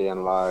road. It's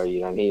down low. You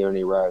don't hear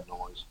any road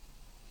noise.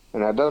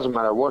 And it doesn't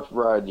matter what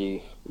road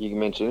you can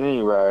mention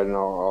any road, and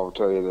I'll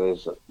tell you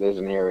there's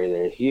an area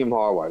there, Hume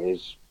Highway.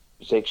 There's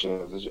a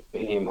section of the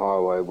Hume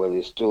Highway where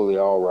there's still the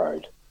old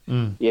road.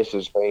 Yes,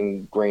 it's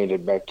been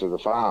granted back to the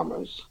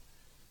farmers,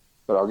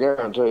 but I'll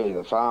guarantee you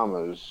the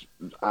farmers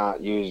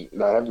they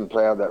haven't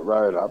ploughed that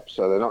road up,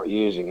 so they're not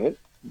using it.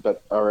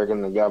 But I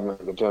reckon the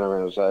government could turn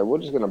around and say, we're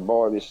just going to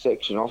buy this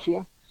section off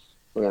you.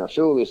 We're going to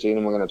fill this in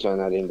and we're going to turn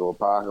that into a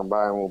parking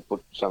bay, and we'll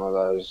put some of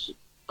those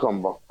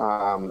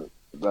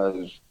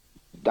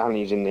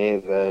dunnies in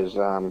there, those,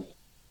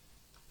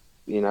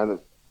 the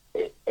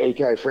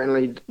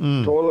eco-friendly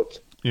toilets.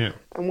 Yeah.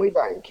 And we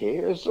don't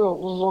care as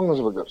long as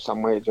we've got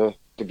somewhere to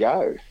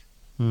go.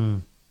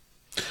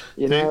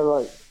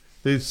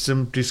 There's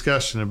some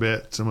discussion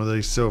about some of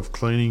these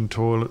self-cleaning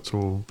toilets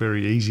or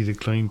very easy to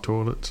clean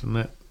toilets and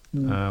that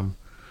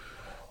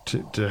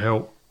to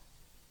help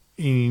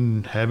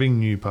in having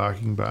new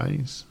parking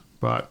bays.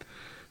 But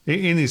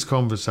in this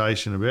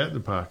conversation about the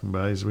parking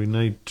bays, we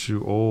need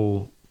to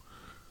all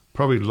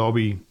probably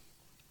lobby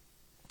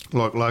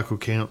like local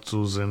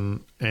councils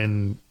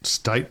and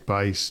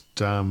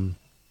state-based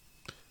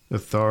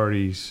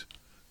authorities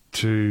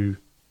to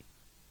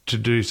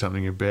do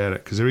something about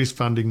it, because there is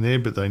funding there,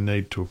 but they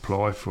need to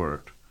apply for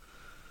it.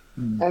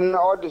 And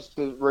I just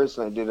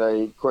recently did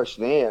a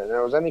questionnaire, and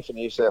it was only for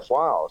New South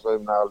Wales,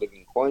 even though I live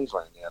in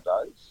Queensland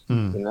nowadays.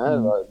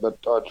 But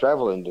I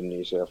travel into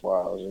New South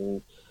Wales,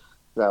 and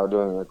they were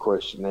doing a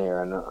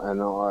questionnaire, and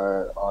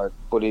I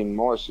put in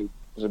my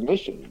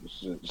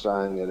submissions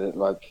saying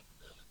that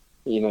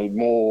you need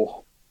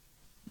more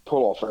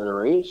pull-off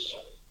areas,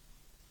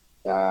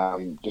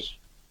 just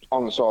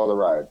on the side of the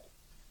road.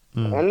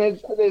 And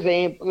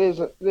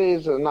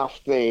there's enough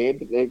there,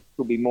 but there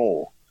could be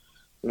more.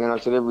 And then I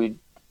said every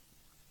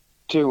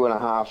 2 to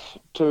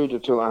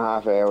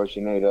 2.5 hours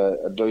you need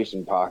a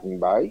decent parking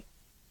bay.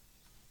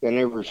 Then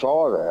every 5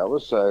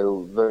 hours,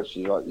 so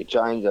virtually like your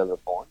changeover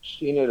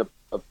points, you need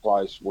a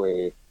place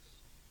where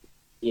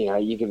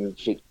you can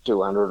fit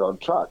 200 odd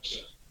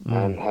trucks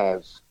and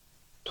have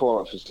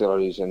toilet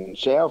facilities and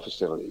shower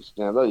facilities.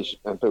 Now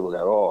and people go,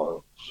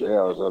 oh,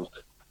 showers. And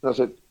I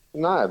said,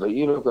 no, but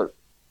you look at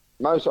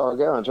I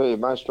guarantee you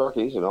most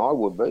truckies, and I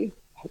would be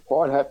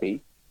quite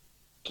happy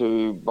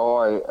to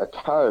buy a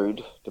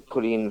code to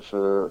put in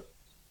for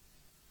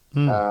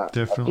a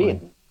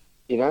pin,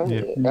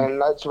 and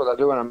that's what they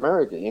do in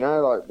America,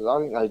 I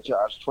think they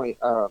charge 20,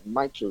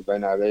 mates who've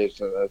been over there,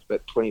 so that's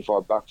about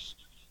 $25,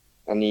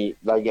 and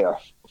they get a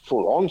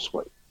full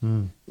ensuite.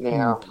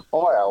 Now,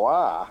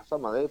 IOR,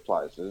 some of their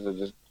places are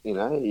just,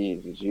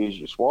 you just use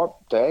your swipe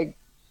tag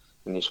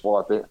and you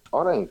swipe it.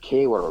 I don't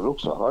care what it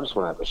looks like, I just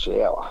want to have a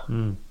shower.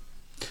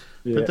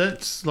 Yeah. But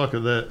that's like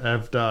the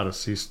Avdata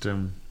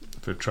system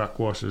for truck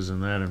washers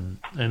and that,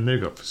 and they've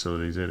got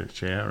facilities there to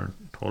shower and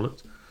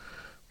toilets.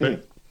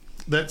 But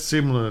that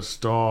similar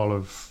style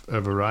of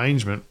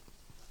arrangement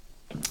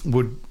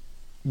would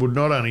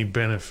not only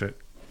benefit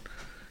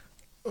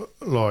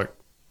like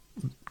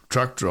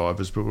truck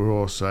drivers, but would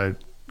also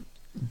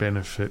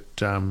benefit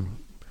some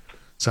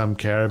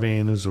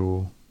caravanners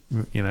or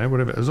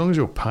whatever. As long as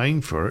you're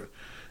paying for it,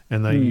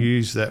 and they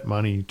use that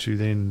money to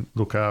then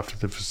look after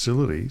the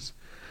facilities.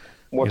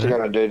 What's it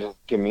going to do to the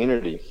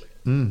community?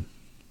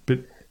 But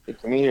the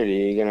community,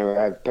 you're going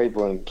to have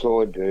people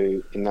employed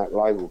in that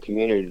local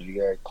community to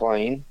go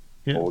clean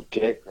or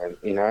check, and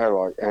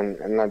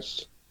and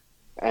that's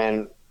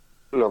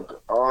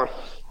look.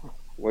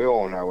 We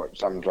all know what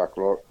some truck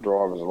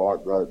drivers are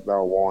like.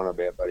 They'll whine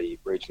about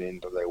reaching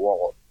into their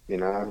wallet,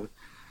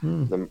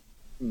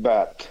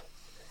 but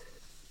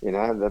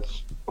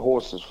that's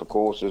horses for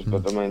courses.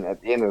 But I mean,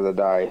 at the end of the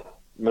day,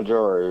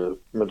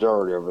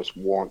 majority of us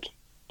want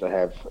to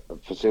have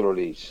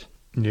facilities,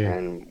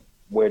 and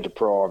we're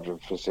deprived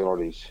of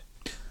facilities.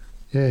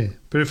 Yeah,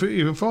 but if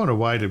you find a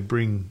way to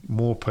bring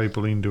more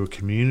people into a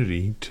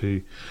community,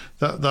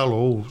 they'll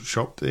all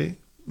shop there.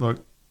 Like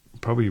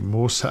probably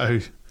more so,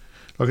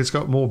 like it's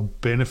got more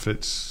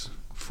benefits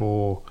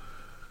for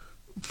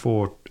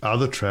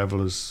other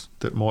travellers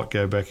that might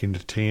go back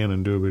into town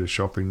and do a bit of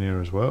shopping there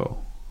as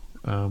well.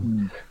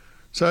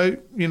 So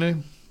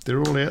they're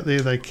all out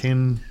there. They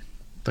can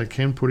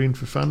put in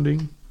for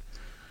funding.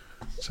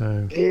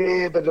 So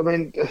yeah, but I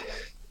mean,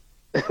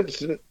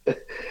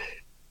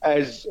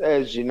 as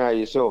you know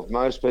yourself,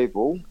 most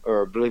people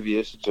are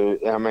oblivious to.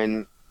 I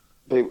mean,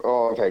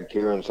 I've had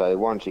Kieran say,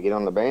 once you get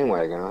on the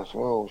bandwagon, I said,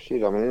 well,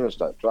 shit, I'm an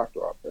interstate truck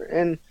driver,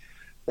 and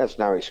that's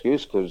no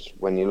excuse because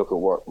when you look at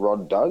what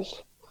Rod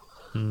does,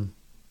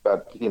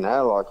 but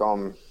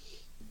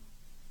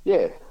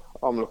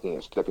I'm looking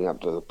at stepping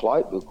up to the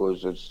plate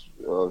because I've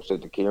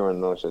said to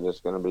Kieran, I said it's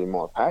going to be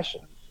my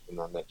passion in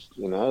the next,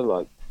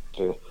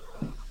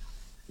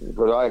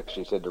 but I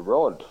actually said to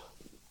Rod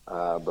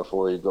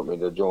before he got me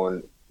to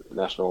join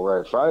National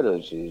Road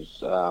Photos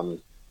is,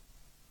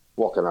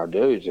 what can I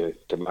do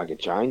to make a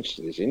change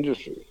to this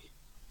industry?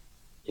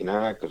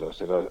 Because I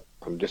said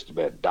I'm just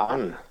about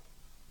done.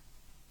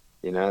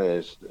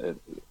 There's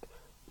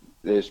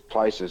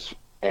places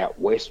out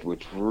west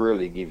which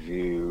really give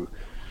you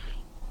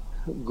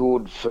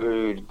good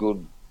food,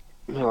 good,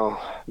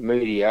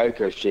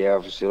 mediocre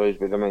shower facilities,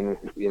 but I mean,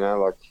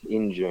 like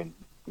in June,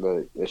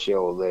 the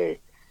shell there,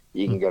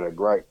 you can get a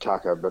great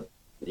tucker, but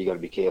you got to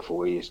be careful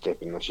where you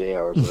step in the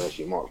shower, else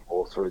you might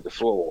fall through the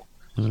floor.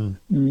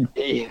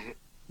 Yeah,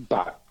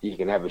 but you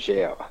can have a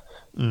shower.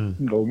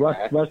 Well,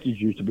 Rusty's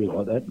used to be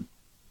like that.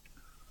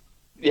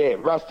 Yeah,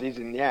 Rusty's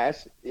in the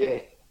ass.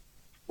 Yeah,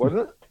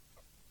 wasn't it?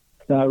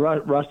 No,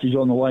 Rusty's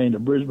on the way into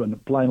Brisbane,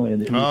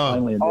 Plainland.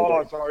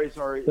 Sorry.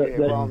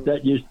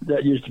 That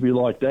used to be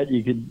like that.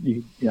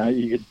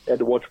 You had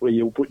to watch where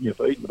you were putting your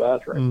feet in the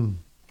bathroom.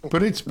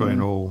 But it's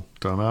been all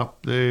done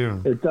up there.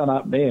 It's done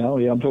up now.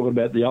 Yeah, I'm talking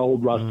about the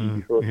old Rusty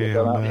before it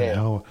got done up.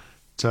 Yeah.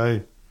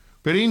 So,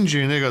 but in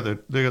June they got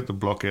the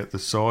block out the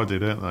side there,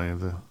 don't they?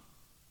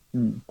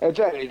 It's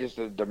only just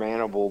a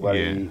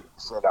demountable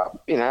set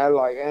up,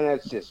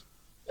 and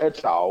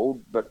it's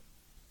old, but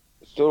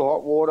still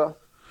hot water,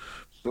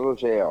 still a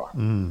shower.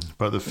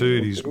 But the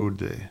food is good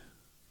there.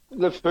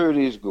 The food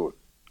is good,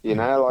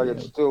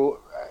 it's still,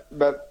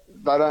 but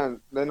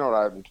they're not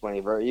open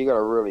 24. You got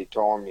to really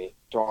time you,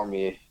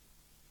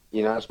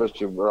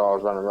 especially when I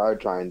was running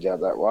road trains out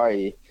that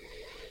way.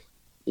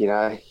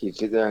 You'd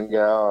sit there and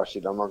go, oh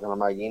shit, I'm not going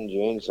to make in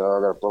June, so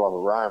I've got to pull up a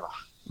Roma.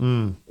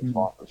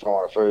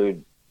 Find a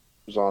food.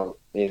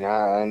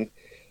 And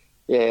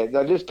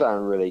they just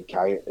don't really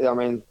cater. I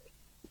mean,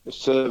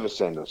 service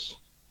centres.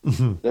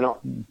 They're not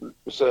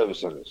service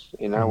centres.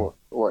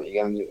 What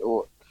you're going to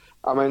do.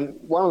 I mean,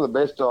 one of the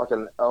best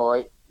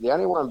the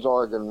only ones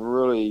I can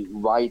really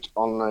rate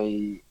on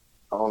the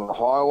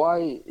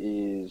highway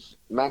is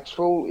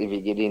Maxwell, if you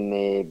get in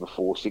there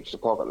before 6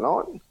 o'clock at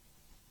night.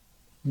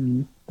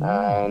 And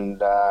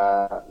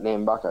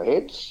Nambucca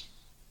Heads.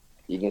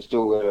 You can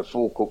still get a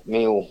full cooked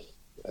meal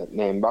at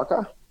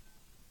Nambucca.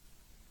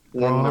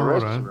 And then the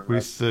rest of them,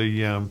 with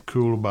the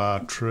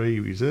Coolabah tree,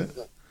 is it?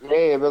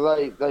 Yeah,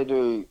 but they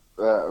do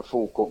a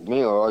full cooked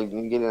meal. You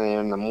can get in there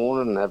in the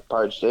morning and have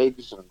poached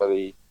eggs,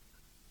 you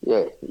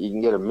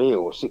can get a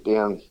meal, a sit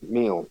down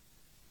meal.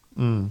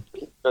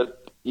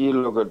 But you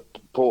look at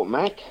Port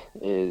Mac,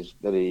 it's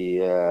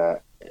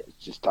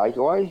just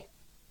takeaway.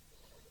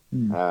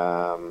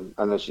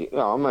 Unless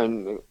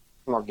I'm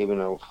not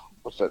giving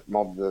what's that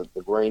mob, the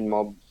green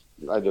mob?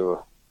 They do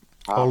a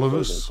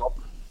Oliver's,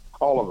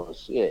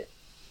 yeah.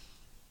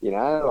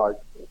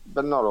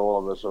 But not all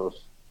of us are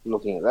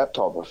looking at that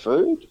type of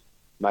food.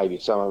 Maybe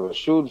some of us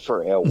should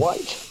for our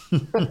weight.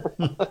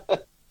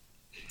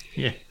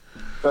 Yeah.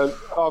 But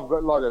I've got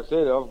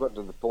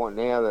to the point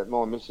now that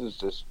my missus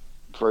just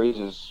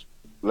freezes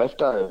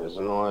leftovers,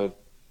 and I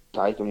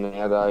take them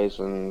nowadays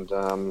and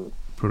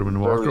put them in the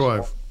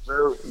microwave.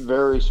 Very,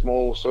 very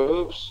small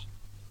serves.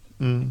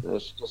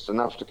 It's just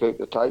enough to keep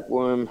the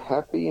tapeworm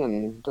happy,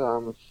 and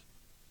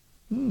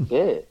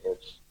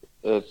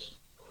it's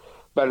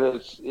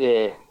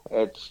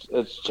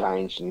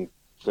changed in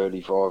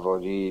 35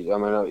 odd years. I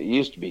mean, it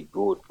used to be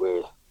good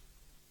where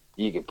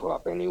you could pull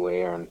up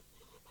anywhere, and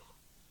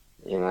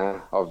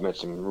I've met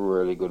some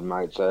really good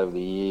mates over the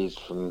years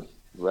from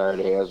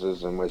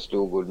roadhouses, and we're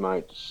still good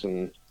mates.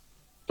 And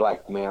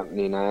Black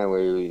Mountain,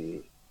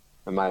 where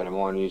a mate of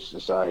mine used to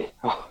say,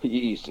 "Oh,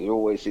 you used to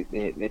always sit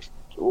there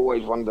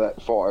always wanted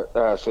that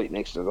seat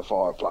next to the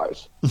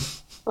fireplace." I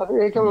think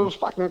because it was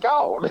fucking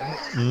cold.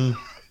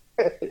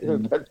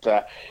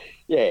 But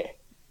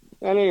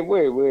and then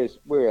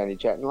we're only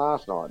chatting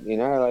last night,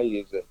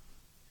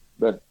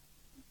 but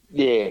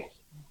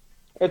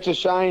it's a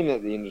shame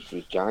that the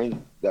industry's changed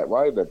that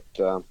way, but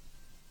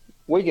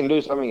we can do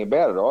something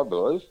about it, I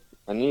believe,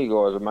 and you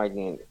guys are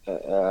making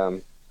a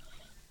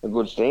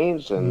good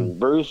stance, and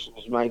Bruce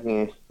is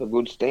making a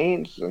good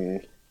stance,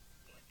 and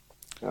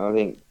I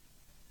think,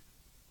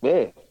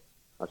 I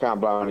can't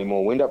blow any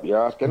more wind up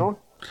your ass, can I?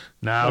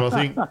 No, I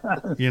think,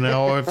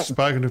 I've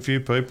spoken to a few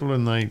people,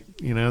 and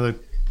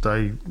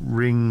they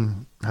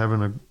ring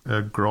having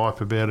a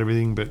gripe about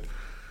everything, but,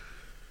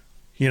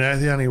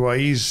 the only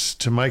way is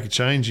to make a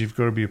change, you've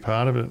got to be a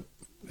part of it,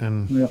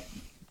 and,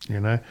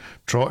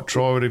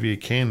 try whatever you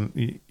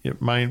can.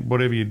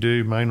 Whatever you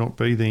do may not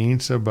be the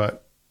answer,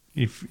 but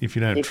if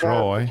you don't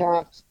try...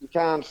 You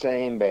can't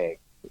sandbag.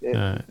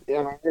 No.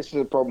 This is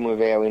the problem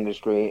with our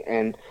industry,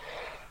 and,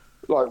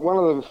 a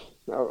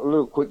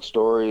little quick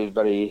story is,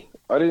 I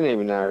didn't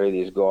even know who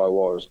this guy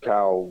was,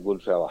 Carl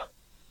Goodfella.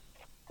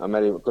 I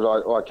met him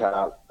because I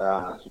cart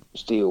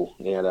steel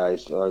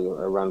nowadays. I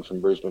run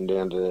from Brisbane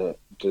down to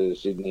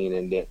Sydney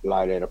and then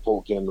laid out of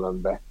Port Kembla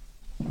and back.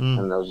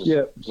 And I was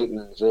just sitting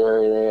in this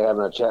area there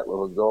having a chat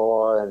with a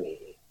guy,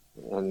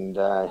 and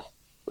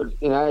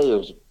he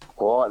was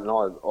quiet, and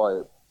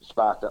I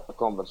sparked up the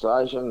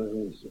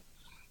conversation.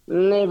 He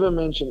never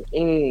mentioned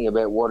anything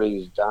about what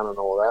he's done and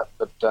all that,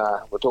 but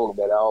we're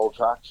talking about old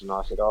trucks, and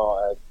I said,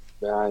 I had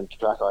my own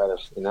truck. I had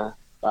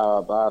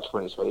a bar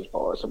 20 speeds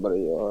by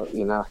somebody,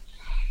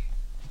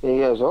 He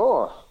goes,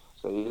 so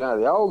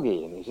the old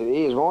gear? And he said,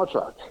 here's my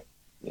truck,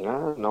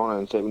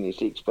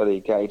 1976,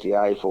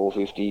 KTA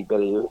 450,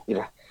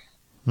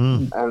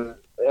 and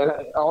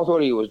I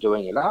thought he was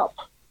doing it up.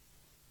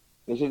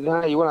 He said,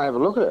 no, you want to have a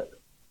look at it?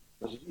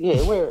 I said,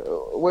 yeah,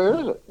 where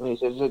is it? And he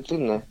says, it's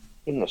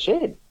in the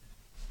shed.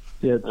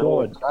 Yeah,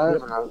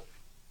 outside.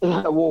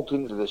 I walked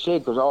into the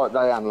shed because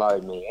they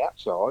unload me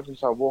outside, and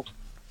so I walked.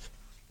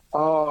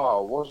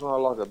 Oh, wasn't I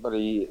like a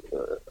bloody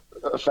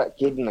fat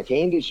kid in a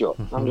candy shop?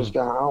 I'm just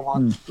going, oh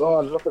my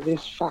God, look at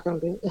this fucking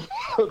thing.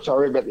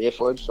 Sorry about the F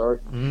word, sorry.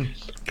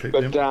 Keep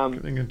them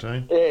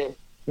contained.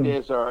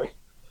 Yeah, sorry.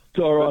 It's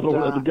all right, I'll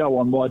let it go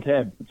on my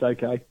tab. It's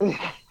okay.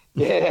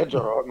 Yeah, that's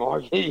all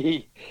right,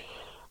 Mike.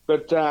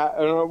 But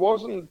and it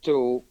wasn't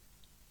until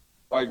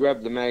I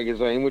grabbed the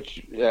magazine,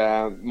 which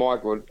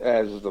Mike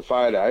has the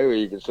photo, where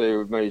you can see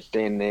with me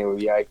standing there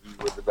with Yoki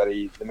with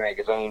the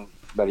magazine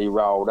that he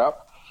rolled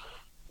up.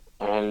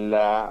 And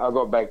I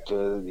got back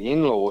to the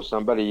in-laws,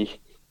 somebody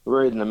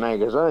reading the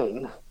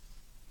magazine, and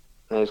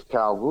there's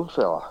Carl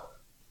Goodfellow.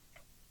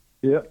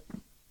 Yep.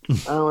 And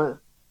I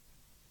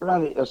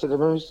went, I said to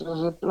him, I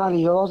said,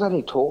 bloody hell, I was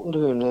only talking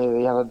to him there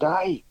the other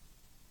day.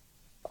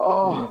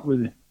 Oh,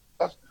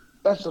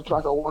 that's the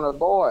truck I want to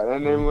buy.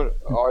 And then when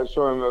I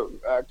saw him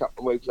a couple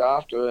of weeks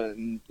after,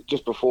 and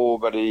just before,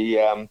 but you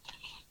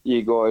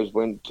guys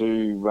went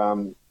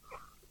to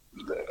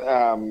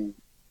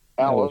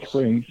Alice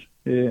Springs.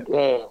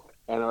 Yeah.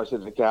 And I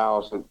said to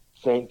Carl, I said,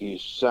 thank you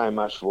so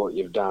much for what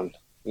you've done.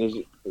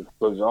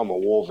 Because I'm a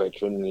war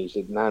veteran, and he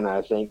said,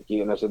 no, thank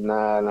you. And I said,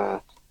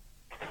 no,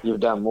 you've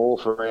done more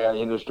for our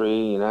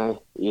industry, and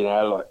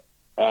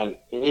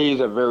he's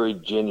a very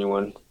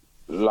genuine,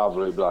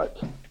 lovely bloke.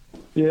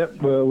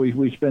 Yep, well,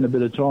 we spent a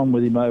bit of time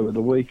with him over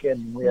the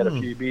weekend. We had a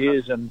few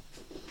beers and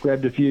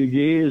grabbed a few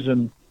gears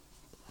and...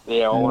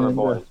 Yeah, I want to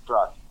buy his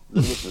truck. The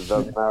missus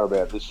doesn't know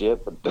about this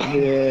yet, but...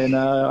 Yeah,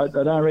 no, I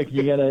don't reckon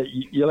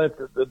you'll have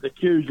to... The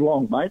queue's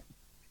long, mate.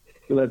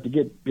 You'll have to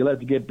get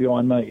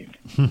behind me.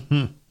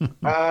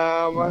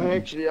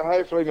 Actually,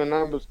 hopefully my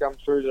numbers come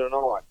through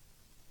tonight.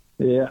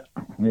 Yeah.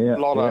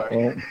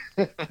 Lotto.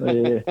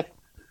 Yeah.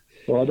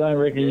 Well, I don't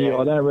reckon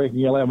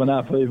you'll have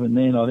enough even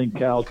then. I think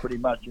Carl's pretty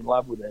much in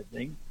love with that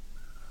thing.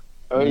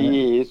 Oh,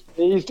 he is.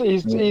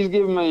 He's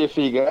given me a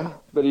figure,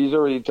 but he's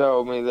already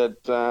told me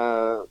that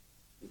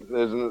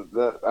there's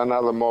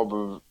another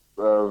mob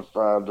of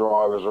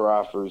drivers are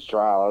after his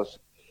trailers.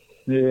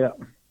 Yeah.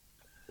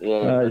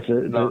 Yeah.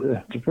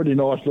 It's a pretty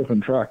nice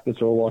looking truck.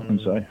 That's all I can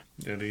say.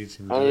 It is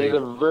indeed. And he's a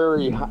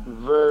very,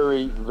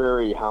 very,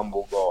 very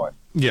humble guy.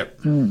 Yep.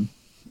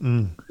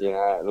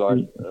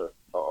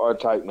 I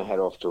take my hat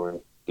off to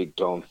him big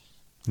time.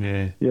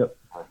 Yeah. Yep.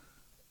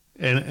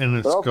 And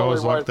it's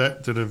guys like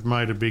that have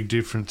made a big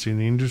difference in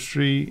the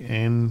industry,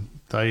 and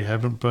they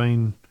haven't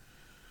been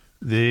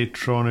there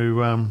trying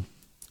to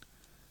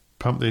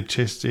pump their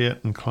chest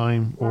out and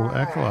claim all the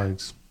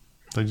accolades.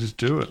 They just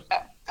do it.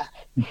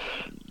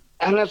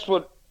 And that's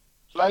what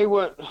they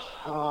weren't.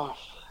 How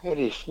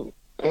do you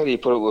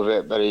put it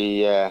without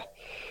bloody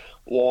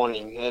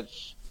whining?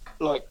 It's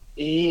like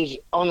he's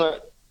on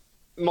the.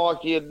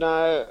 Mike, you'd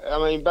know. I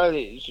mean, both of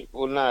you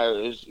will know.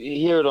 You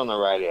hear it on the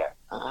radio.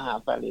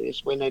 Buddy,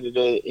 this we need to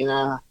do.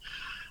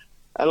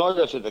 And like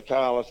I said to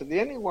Carl, I said the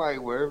only way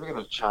we're ever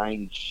going to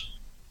change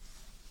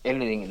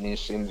anything in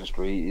this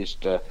industry is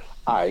to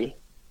write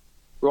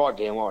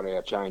down what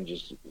our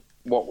changes,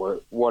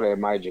 what our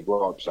major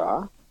gripes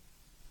are,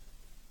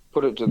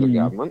 put it to the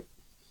government,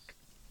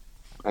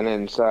 and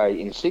then say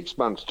in 6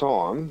 months'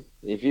 time,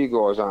 if you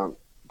guys aren't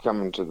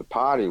coming to the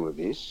party with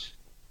this,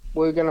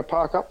 we're going to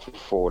park up for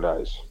 4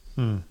 days.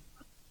 Yeah,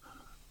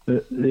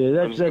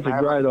 that's a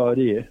great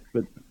idea.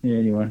 But yeah,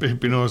 anyway, it'd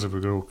be nice if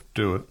we could all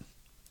do it.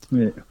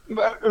 Yeah,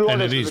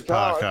 and it is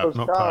park up,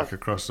 not park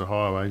across the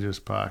highway.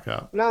 Just park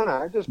up.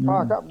 No, just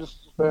park up.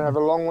 Just have a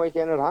long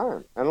weekend at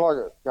home. And like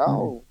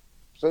Carl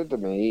said to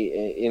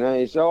me,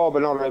 he said, "Oh,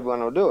 but not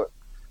everyone will do it."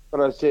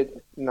 But I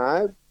said,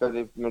 "No, but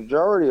if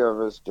majority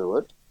of us do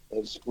it,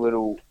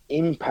 it'll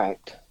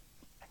impact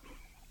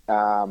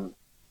the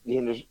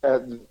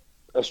industry."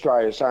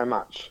 Australia so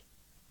much,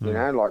 to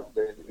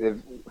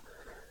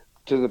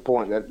the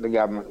point that the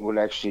government would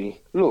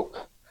actually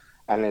look,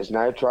 and there's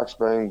no trucks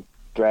being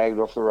dragged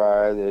off the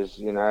road. There's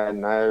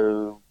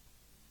no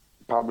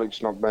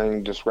public's not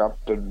being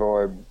disrupted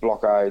by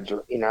blockades,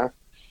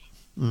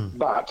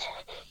 But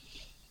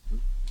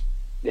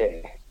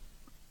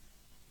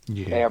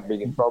our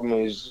biggest problem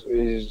is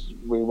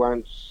we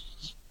won't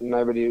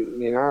stand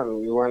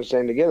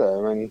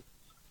together. I mean,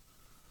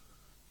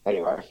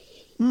 anyway.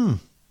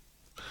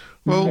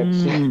 Well,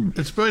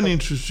 it's been an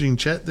interesting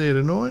chat there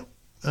tonight.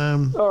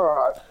 All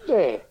right,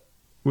 yeah.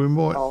 We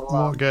might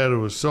go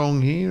to a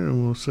song here,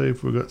 and we'll see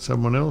if we've got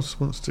someone else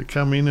wants to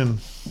come in and.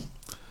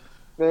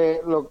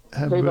 Look,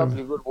 keep up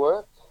your good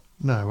work.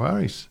 No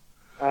worries.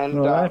 And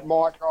Mike,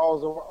 I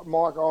was the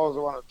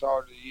one that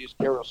told you to use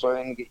kerosene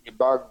and get your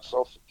bugs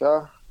off the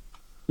car.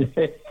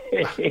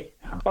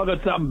 I've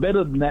got something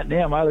better than that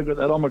now, mate. I've got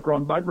that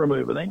Omicron bug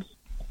remover, thanks.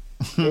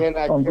 Yeah,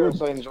 no,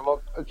 kerosene's a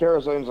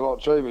lot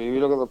cheaper. If you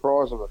look at the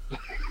price of it.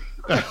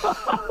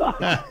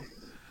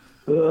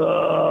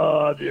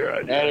 Oh dear.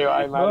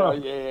 Anyway,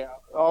 mate,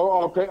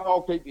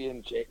 I'll keep you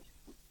in check.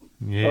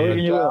 Yeah.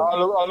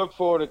 I look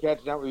forward to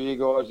catching up with you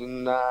guys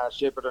in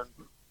Shepparton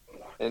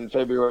in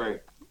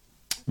February.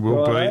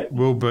 We'll be there.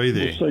 We'll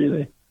see you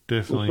there.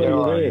 Definitely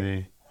We'll be see you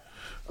there.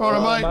 All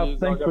right, mate.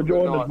 Thanks for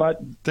joining us, mate.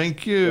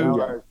 Thank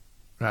you.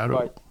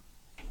 Right.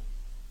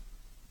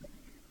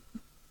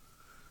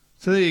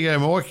 So there you go,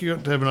 Mike. You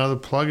got to have another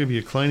plug of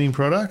your cleaning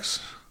products.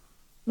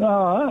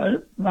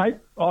 No, mate.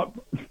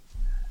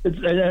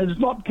 It's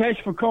not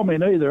cash for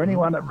comment either.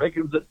 Anyone that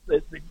reckons that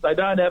they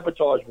don't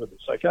advertise with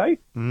us, okay?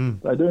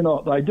 They do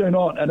not. They do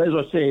not. And as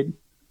I said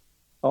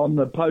on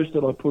the post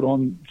that I put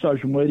on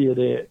social media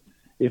there,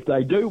 if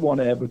they do want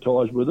to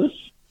advertise with us,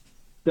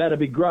 that'd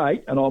be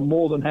great. And I'm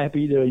more than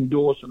happy to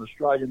endorse an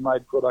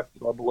Australian-made product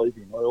that I believe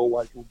in. I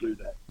always will do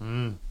that.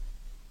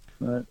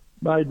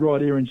 Made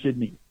right here in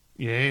Sydney.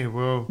 Yeah,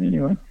 well,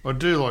 anyway, I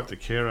do like the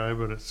Kero,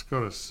 but it's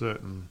got a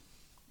certain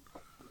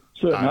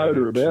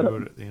odour about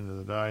it. At the end of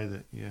the day,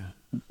 that it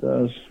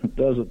does.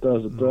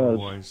 I'm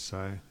always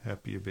so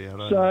happy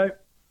about it. So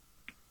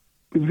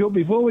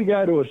before we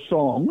go to a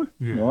song,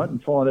 right,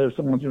 and find out if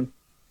someone's doing,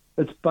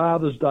 it's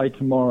Father's Day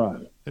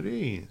tomorrow. It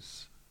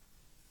is.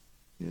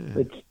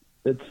 Yeah.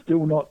 It's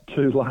still not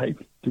too late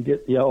to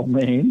get the old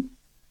man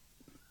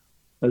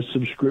a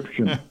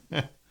subscription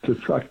to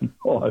Truck and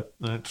Drive.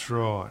 That's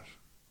right.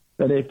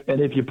 And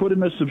if you put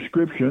him a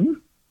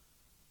subscription,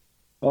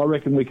 I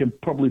reckon we can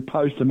probably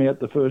post them out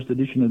the first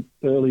edition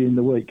early in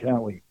the week,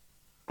 can't we?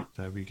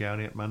 They'll be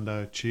going out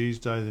Monday or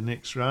Tuesday, the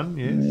next run,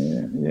 yes?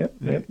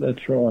 Yeah,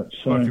 that's right.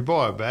 So if you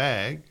buy a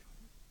bag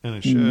and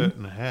a shirt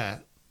and a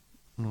hat,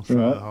 we'll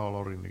throw the whole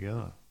lot in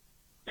together.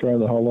 Throw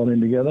the whole lot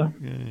in together?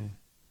 Yeah.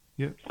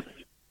 Yep.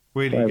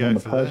 Where do you go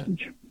for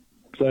postage?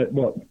 That? So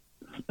what?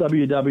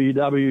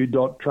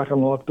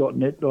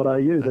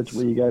 www.truckandlife.net.au. That's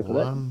where you go for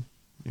that.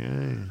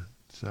 Yeah.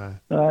 So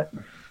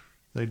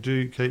they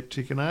do keep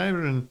ticking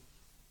over. And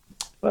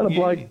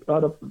I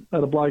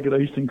had a bloke at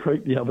Eastern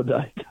Creek the other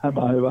day come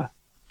over.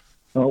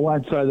 I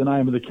won't say the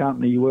name of the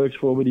company he works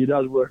for, but he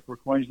does work for a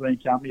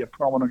Queensland company, a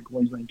prominent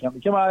Queensland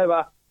company. Come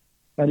over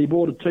and he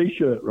bought a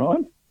T-shirt,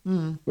 right?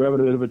 We're having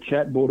a bit of a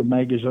chat, bought a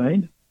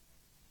magazine,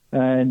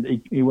 and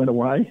he went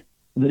away.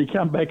 And then he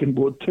come back and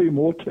bought 2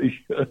 more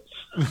T-shirts.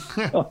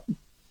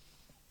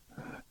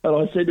 And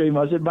I said to him,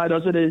 mate,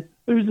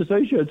 who's the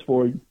T-shirts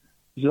for him?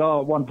 He said,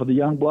 one for the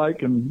young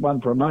bloke and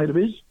one for a mate of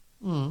his.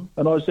 And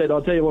I said,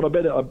 I'll tell you what,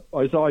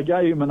 I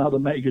gave him another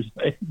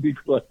magazine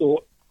because I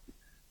thought,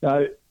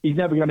 he's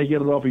never going to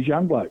get it off his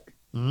young bloke.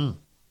 So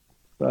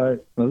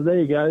there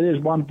you go. There's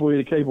one for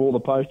you to keep all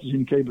the posters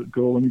in, keep it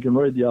cool, and you can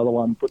read the other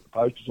one and put the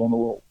posters on the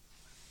wall.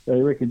 So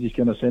he reckons he's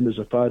going to send us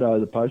a photo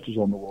of the posters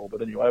on the wall.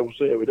 But anyway, we'll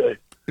see how we do.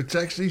 It's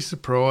actually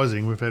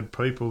surprising. We've had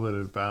people that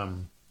have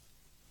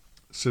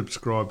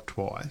subscribed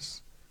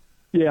twice.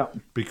 Yeah.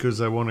 Because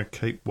they want to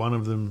keep one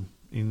of them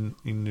in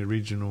the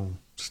original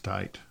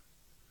state.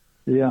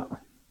 Yeah.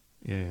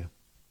 Yeah.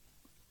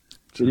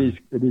 So. It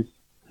is.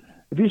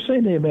 Have you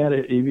seen the amount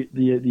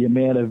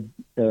of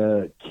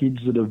kids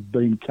that have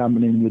been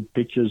coming in with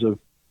pictures of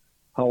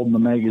holding the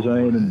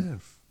magazine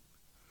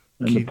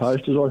and the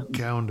posters?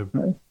 Going to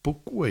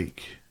Book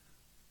Week.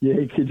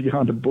 Yeah, kids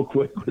going to Book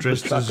Week with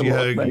dressed the as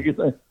Yogi.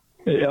 Magazine.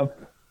 Yeah.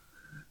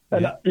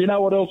 And you know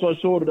what else I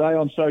saw today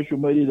on social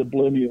media that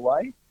blew me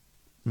away?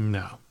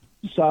 No.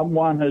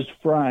 Someone has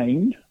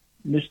framed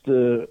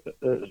Mr.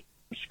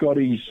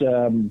 Scotty's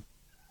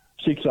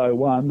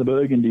 601, the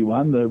burgundy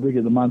one, the rig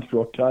of the month for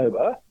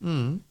October.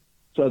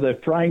 So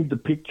they've framed the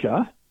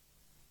picture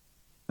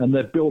and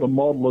they've built a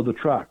model of the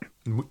truck.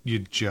 You're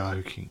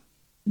joking.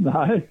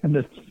 No, and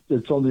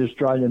it's on the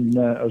Australian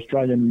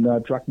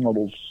truck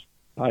models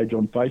page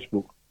on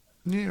Facebook.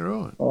 Yeah,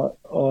 right.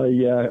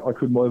 I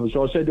couldn't believe it.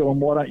 So I said to him,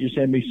 why don't you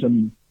send me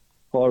some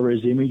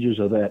high-res images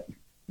of that?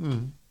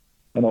 And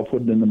I'll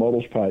put it in the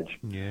models page.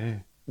 Yeah.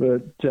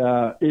 But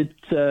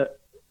it's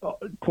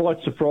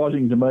quite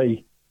surprising to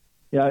me.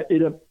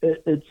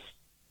 It's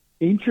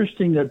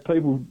interesting that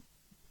people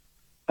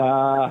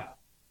are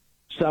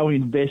so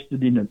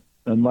invested in it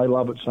and they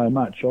love it so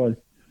much. I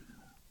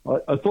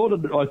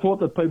thought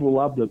that people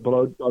loved it,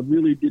 but I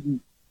really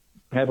didn't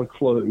have a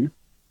clue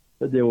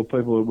that there were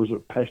people that was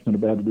passionate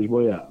about it as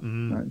we are.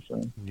 So,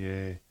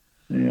 yeah.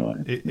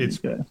 Anyway,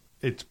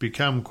 it's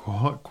become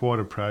quite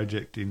a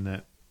project in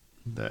that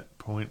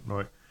point.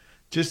 Like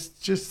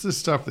just the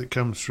stuff that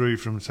comes through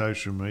from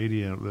social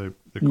media, the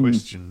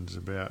questions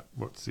about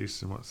what's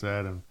this and what's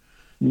that, and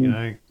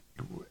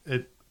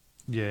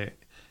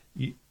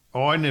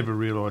I never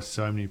realised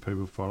so many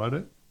people followed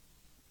it.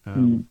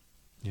 And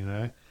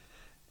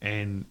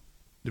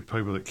the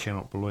people that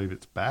cannot believe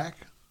it's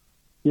back.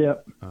 Yeah.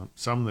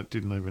 Some that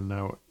didn't even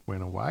know it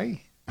went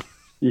away.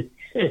 Yeah.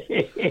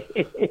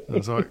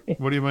 It's like,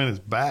 what do you mean it's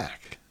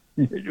back?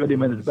 What do you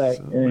mean it's back?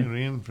 It's been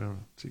around for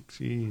 6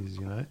 years,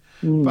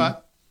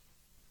 But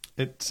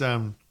it's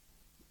I'm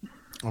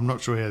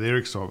not sure how their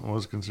excitement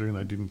was, considering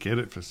they didn't get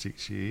it for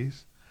 6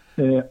 years.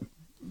 Yeah.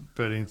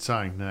 But in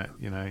saying that,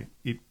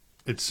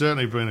 it's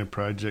certainly been a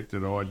project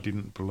that I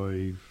didn't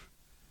believe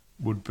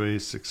would be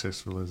as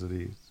successful as it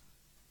is.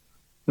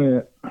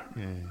 Yeah.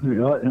 Yeah.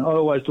 I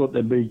always thought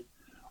it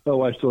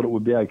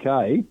would be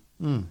okay.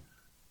 But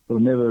but I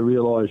never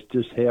realised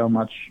just how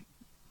much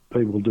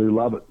people do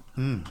love it.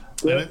 And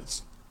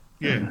it's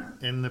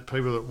and the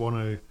people that want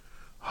to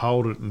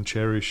hold it and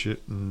cherish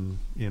it, and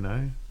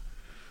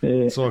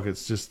it's like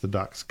it's just the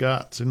duck's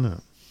guts, isn't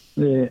it?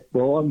 Yeah.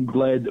 Well, I'm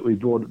glad that we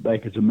brought it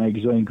back as a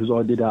magazine, because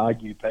I did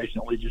argue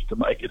passionately just to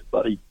make it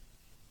bloody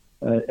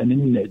an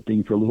internet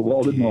thing for a little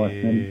while, didn't I?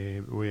 Yeah,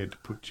 we had to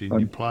put you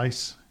in your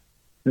place.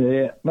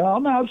 Yeah.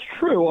 No, it's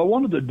true. I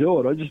wanted to do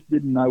it. I just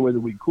didn't know whether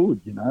we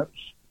could.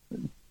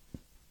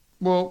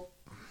 Well,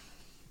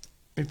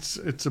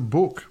 it's a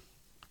book.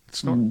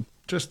 It's not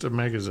just a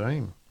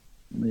magazine.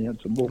 Yeah,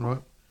 it's a book.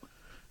 Right.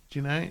 Do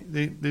you know,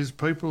 there's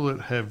people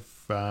that have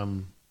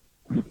the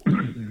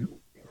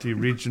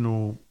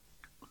original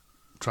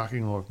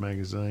Trucking Life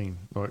magazine,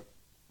 like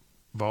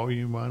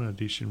Volume 1,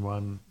 Edition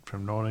 1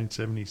 from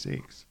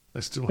 1976.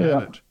 They still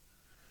have it.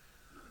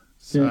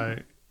 So,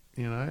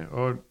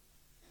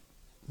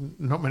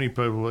 not many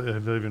people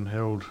have even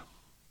held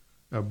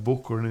a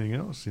book or anything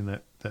else in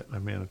that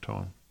amount of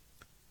time.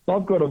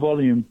 I've got a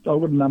volume. I've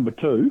got a number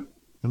 2.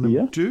 A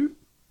number 2?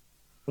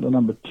 Got a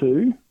number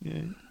 2.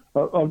 Yeah.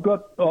 I've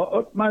got,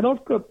 mate.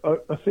 I've got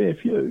a fair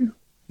few.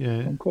 Yeah.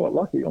 I'm quite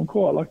lucky. I've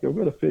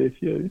got a fair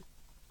few.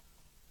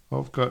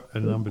 I've got a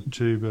number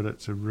 2, but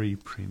it's a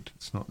reprint.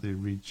 It's not the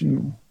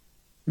original.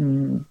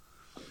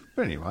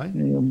 But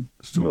anyway,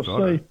 still we'll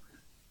got see. it.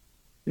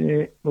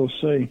 Yeah, we'll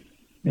see.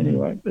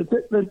 Anyway, but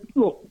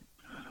look,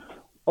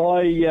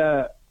 blown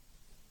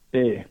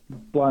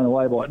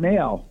away by it.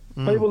 Now,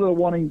 people that are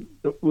wanting,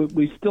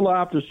 we're still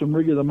after some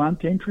Rig of the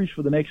Month entries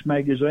for the next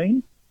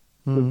magazine.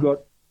 We've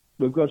got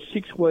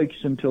 6 weeks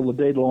until the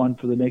deadline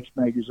for the next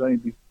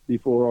magazine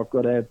before I've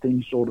got to have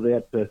things sorted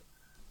out to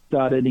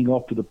start heading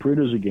off to the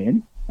printers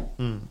again.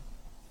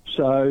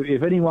 So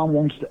if anyone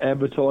wants to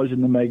advertise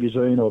in the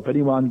magazine, or if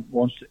anyone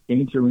wants to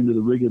enter into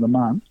the Rig of the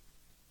Month,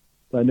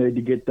 they need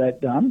to get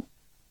that done.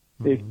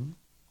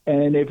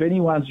 And if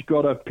anyone's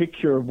got a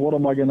picture of what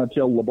am I going to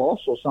tell the boss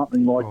or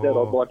something like that,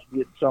 I'd like to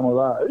get some of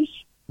those.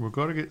 We've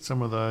got to get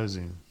some of those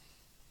in.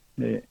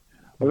 Yeah.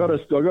 I got a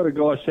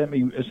guy sent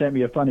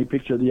me a funny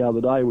picture the other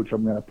day, which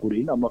I'm going to put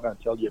in. I'm not going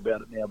to tell you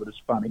about it now, but it's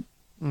funny.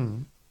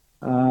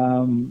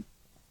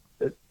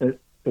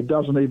 It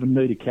doesn't even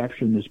need a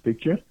caption, this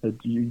picture.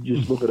 You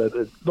just look at it.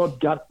 It's not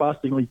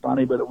gut-bustingly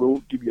funny, but it will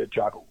give you a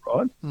chuckle,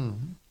 right?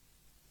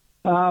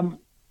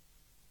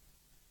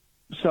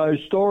 So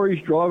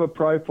stories, driver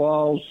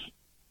profiles,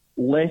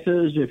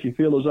 letters. If you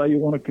feel as though you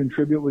want to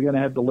contribute, we're going to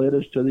have the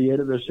letters to the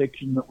editor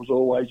section that was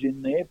always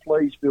in there.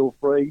 Please feel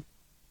free.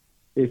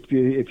 If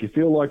you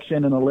feel like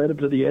sending a letter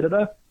to the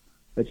editor,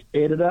 it's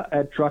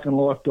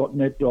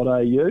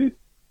editor@truckandlife.net.au.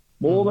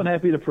 More than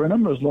happy to print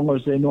them, as long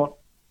as they're not,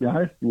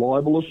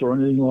 libelous or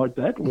anything like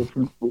that. We'll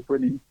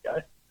print in.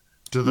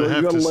 Do they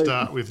have to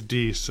start with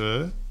Dear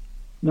Sir?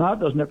 No, it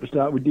doesn't have to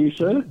start with Dear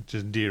Sir.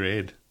 Just Dear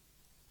Ed.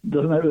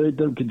 It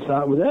can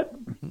start with that.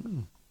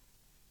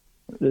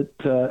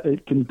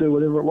 It can do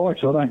whatever it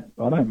likes. I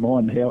don't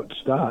mind how it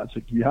starts.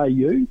 It can be Hey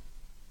You,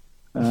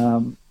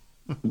 as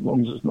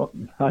long as it's not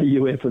Hey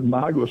You effing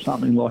mug or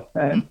something like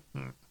that.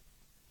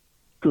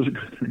 Because it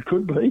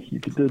could be. You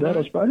could do that,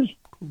 I suppose.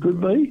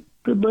 Could be.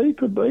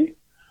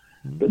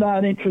 But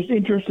no,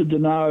 interested to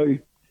know.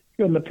 If you've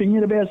got an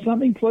opinion about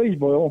something, please,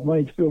 by all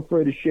means, feel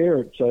free to share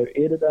it. So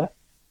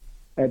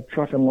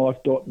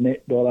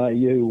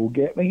editor@truckandlife.net.au will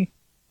get me.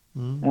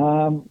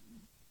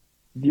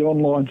 The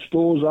online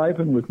store's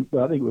open.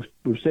 I think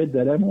we've said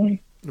that, haven't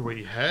we?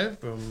 We have.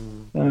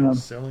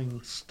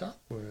 Selling stuff.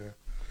 We're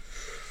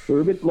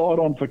a bit light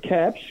on for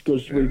caps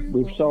because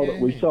we've sold it.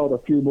 We sold a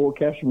few more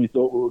caps than we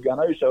thought we were going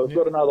to. So we've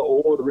got another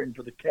order in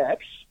for the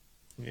caps.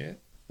 Yeah.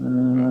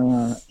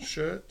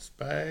 Shirts,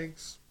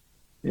 bags.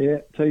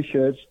 Yeah,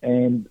 T-shirts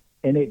and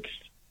next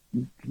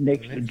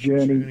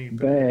journey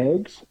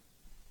bags.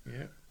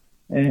 Yeah.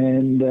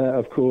 And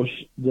of course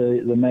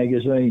the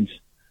magazines.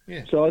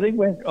 Yeah. So I think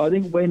when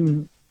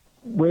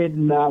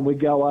we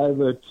go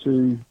over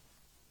to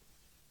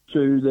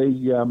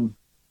the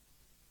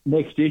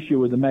next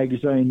issue of the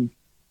magazine,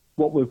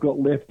 what we've got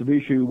left of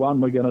issue 1,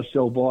 we're going to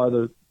sell via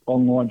the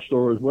online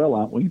store as well,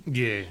 aren't we?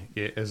 Yeah,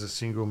 as a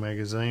single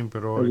magazine.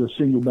 But as a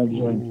single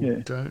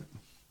magazine,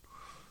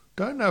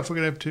 don't know if we're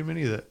going to have too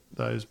many of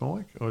those,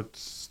 Mike.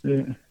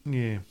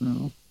 Yeah.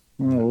 Oh, well,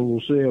 we'll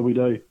see how we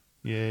do.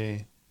 Yeah,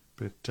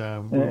 but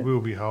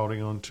we'll be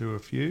holding on to a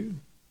few.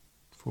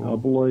 I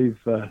believe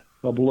the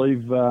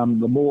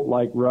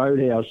Mortlake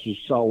Roadhouse is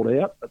sold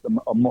out.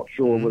 I'm not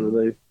sure whether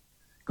they,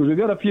 because we've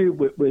got a few.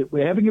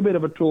 We're having a bit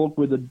of a talk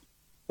with a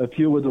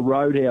few of the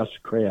Roadhouse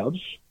crowds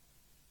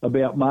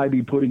about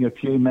maybe putting a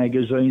few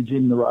magazines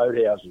in the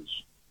Roadhouses,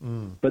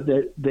 but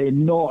they're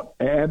not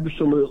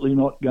absolutely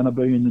not going to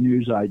be in the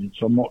newsagents.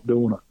 I'm not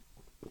doing it,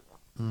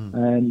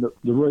 and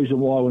the reason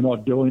why we're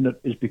not doing it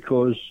is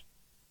because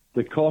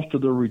the cost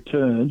of the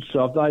returns.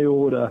 So if they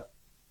order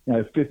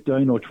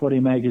 15 or 20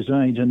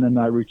 magazines and then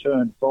they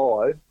return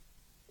 5,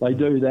 they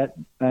do that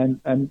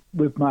and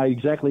we've made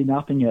exactly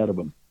nothing out of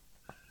them.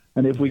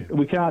 And if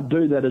we can't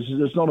do that,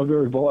 it's not a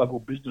very viable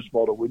business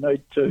model. We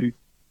need to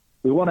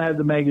we want to have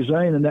the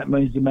magazine, and that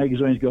means the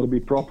magazine's got to be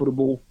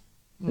profitable.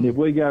 And if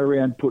we go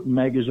around putting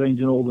magazines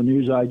in all the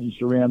news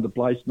agents around the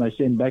place and they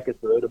send back a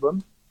third of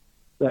them,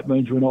 that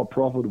means we're not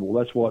profitable.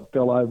 That's why it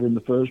fell over in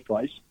the first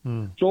place.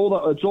 It's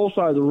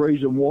also the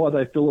reason why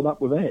they fill it up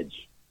with ads.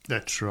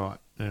 That's right.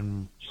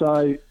 And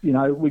so,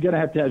 we're going to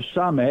have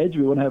some ads.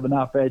 We want to have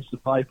enough ads to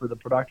pay for the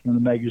production of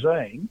the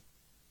magazine,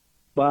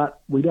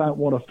 but we don't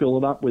want to fill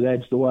it up with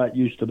ads the way it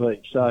used to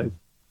be. So,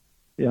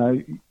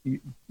 we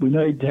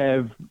need to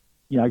have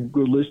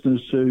good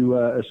listeners who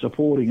are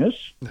supporting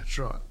us. That's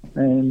right.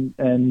 And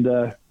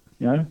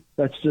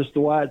that's just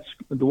the way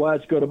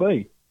it's got to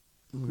be.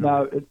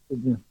 Got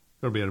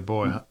to be able to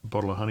buy a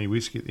bottle of honey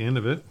whiskey at the end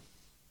of it.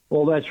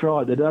 Well, that's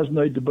right. There does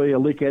need to be a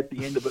lick at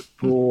the end of it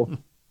for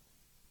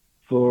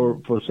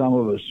some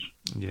of us.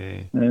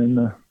 Yeah.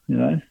 And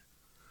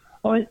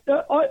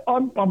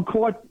I'm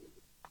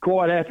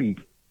quite happy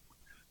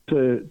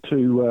to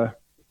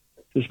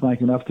just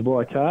make enough to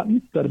buy a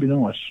carton. That'd be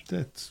nice.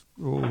 That's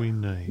all we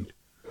need.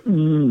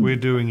 We're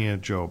doing our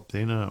job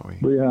then, aren't we?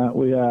 We are.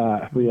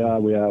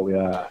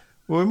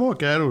 Well, we might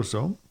go to a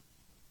song.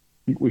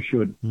 I think we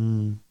should.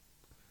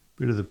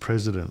 Bit of the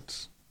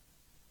Presidents.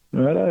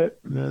 Righto.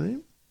 Know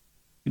them?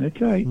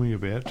 Okay. We're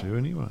about to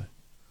anyway.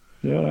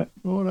 Yeah.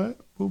 Righto.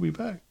 We'll be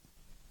back.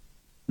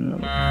 I'm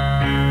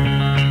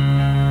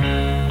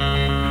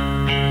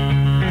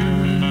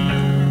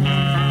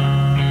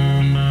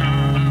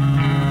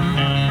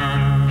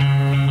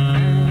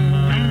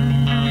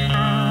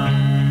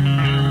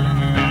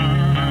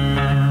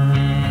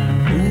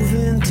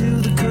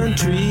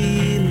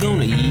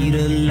gonna eat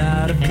a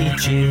lot of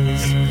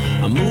peaches.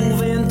 I'm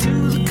moving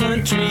to the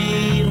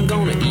country. I'm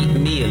gonna eat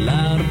me a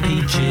lot of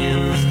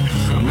peaches.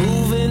 I'm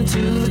moving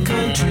to the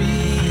country.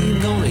 I'm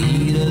gonna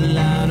eat a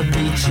lot of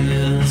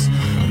peaches.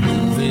 I'm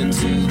moving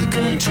to the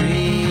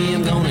country.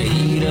 I'm gonna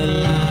eat a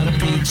lot of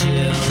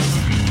peaches.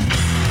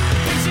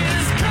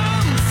 Peaches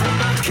come from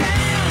a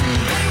can.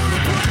 They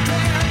were put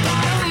there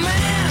by a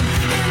man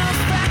in a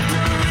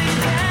factory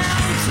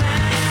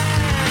downtown.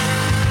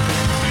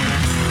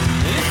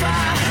 If I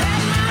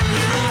had my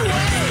little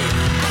way,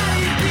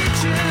 I'd eat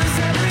peaches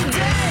every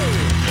day.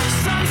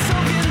 Sun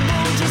soaking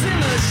bulges in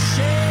the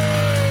shade.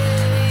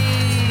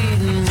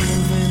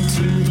 Moving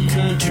to the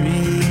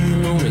country,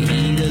 gonna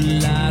eat a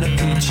lot of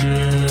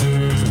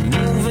peaches.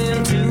 Moving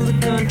to the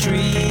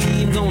country,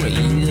 gonna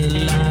eat a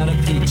lot of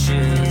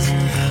peaches.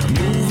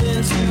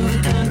 Moving to the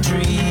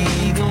country,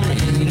 gonna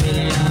eat a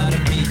lot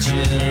of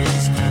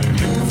peaches.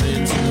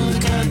 Moving to the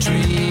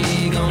country,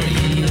 gonna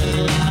eat a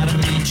lot of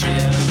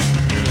peaches.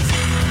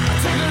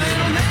 Took a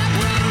little nap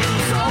with a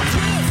little salt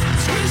twist.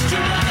 Squeezed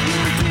your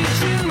rotten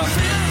peach in my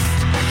fist.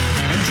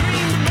 And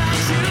dreamed about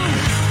you,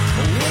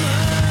 a woman.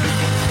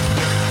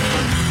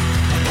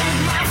 I put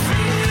my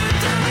finger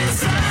down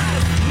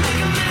inside. Make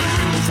a little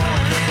room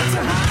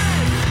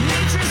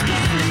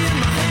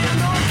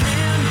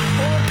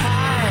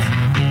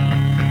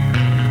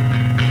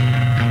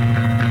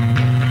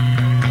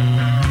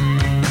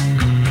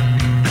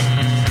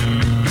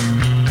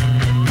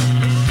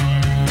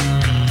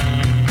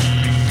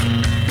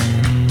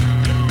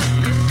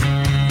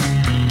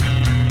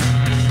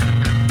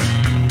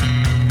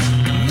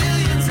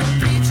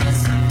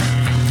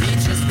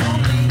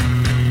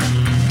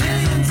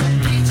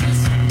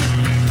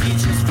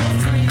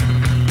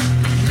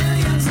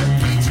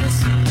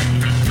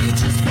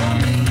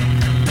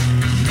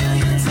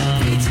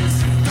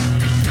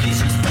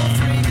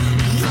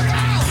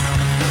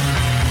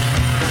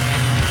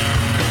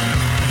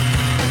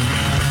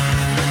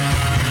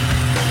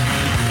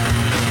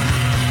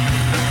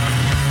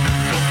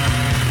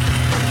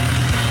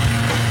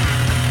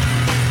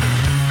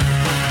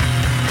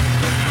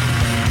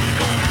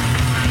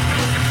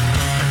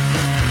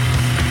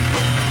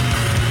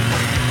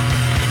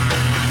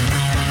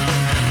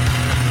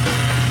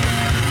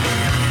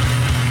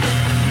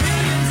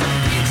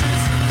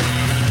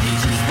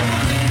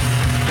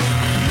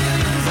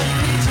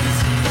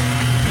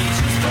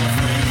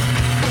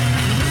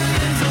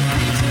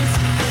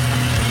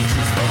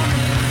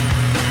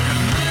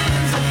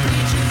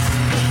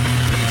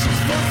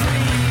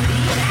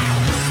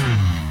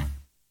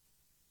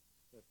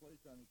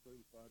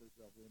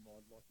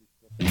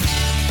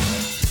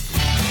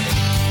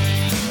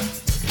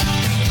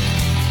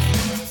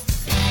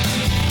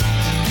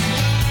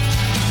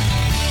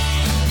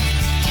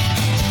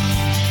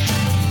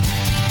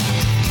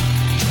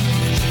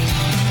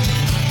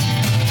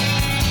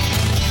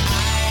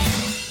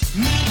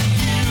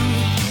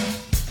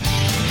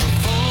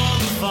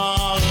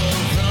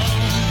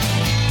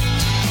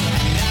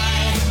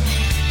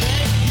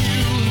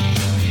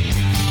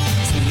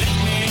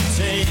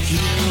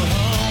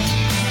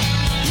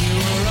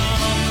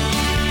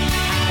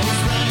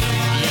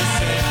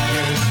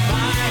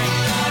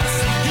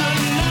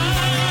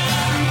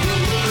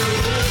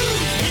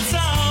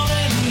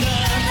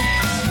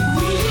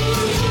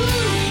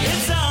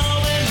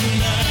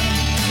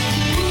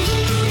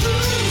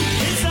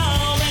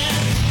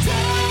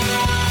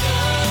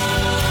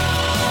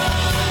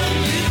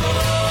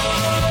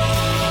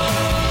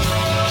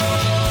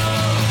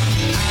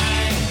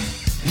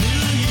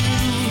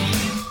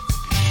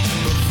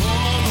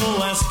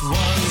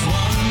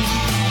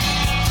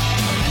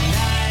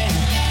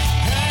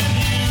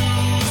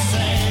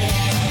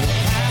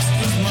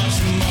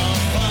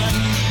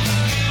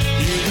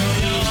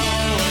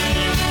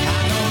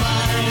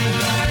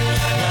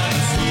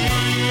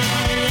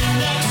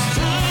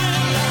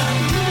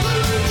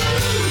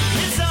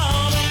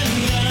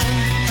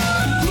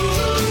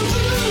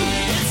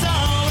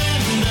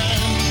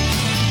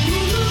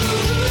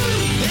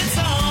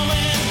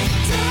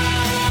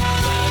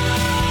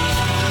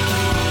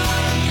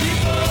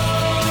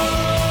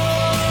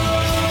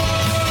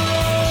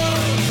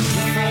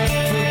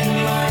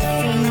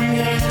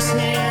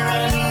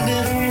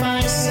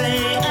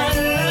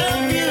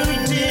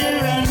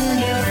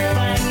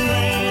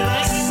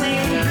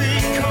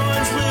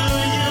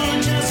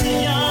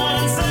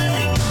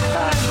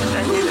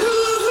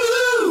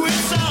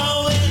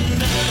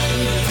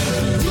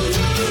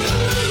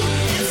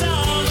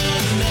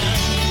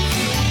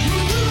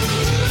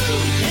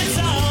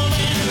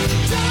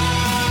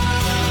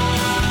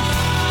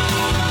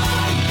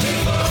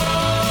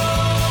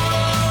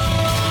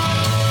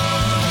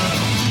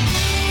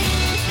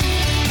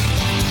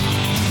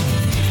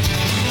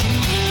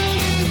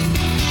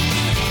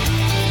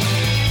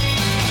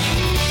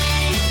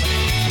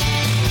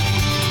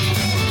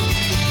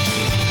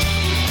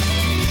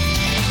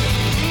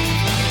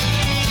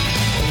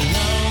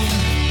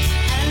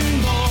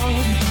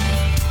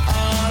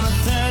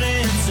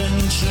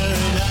sure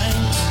it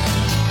ain't.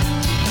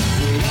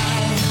 But I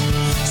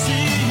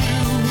see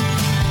you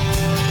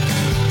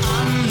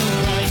on the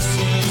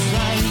priceless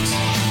right.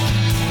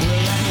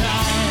 Will I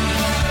cry?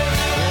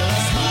 Will I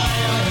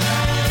smile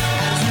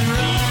as we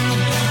run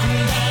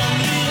down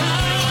the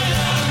aisle?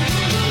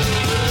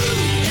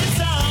 It's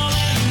all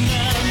been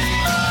done.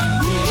 It's all been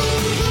done.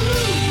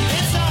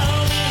 It's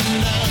all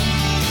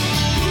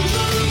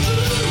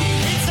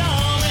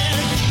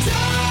been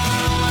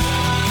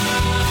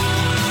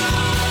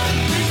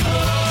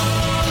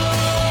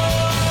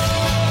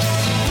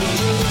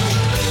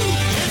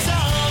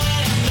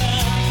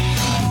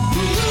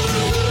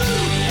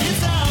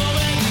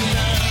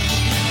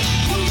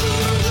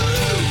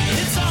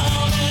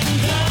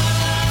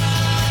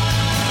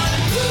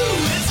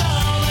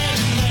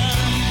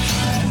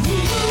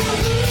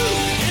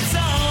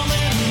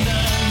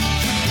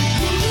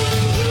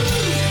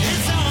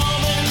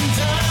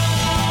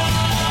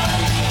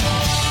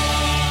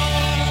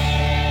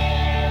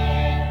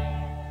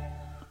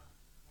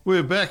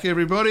We're back,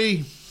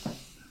 everybody.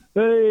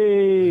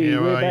 Hey,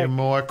 How we're are back. you,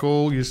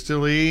 Michael? You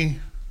still here?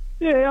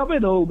 Yeah, I've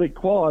been a little bit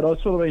quiet.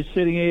 I've sort of been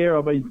sitting here.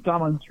 I've been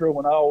thumbing through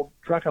an old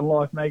Truckin'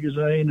 Life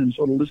magazine and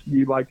sort of listening to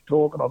you like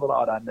talk. And I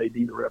thought, I don't need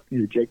to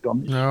interject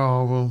on this.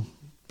 Oh, well,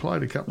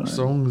 played a couple of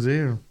songs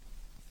there.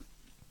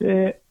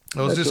 Yeah,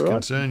 I was that's just all right.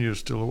 concerned you were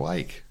still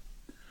awake.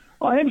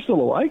 I am still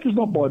awake. It's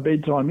not by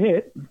bedtime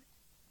yet,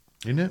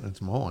 Isn't it?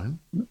 It's mine.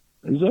 is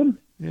it?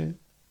 Yeah.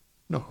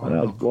 No, I know,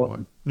 not it's got- quite.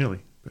 Nearly.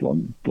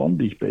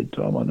 Blondie's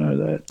bedtime, I know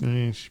that.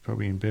 Yeah, she's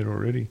probably in bed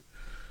already.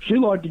 She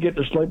like to get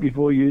to sleep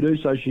before you do,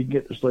 so she can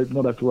get to sleep and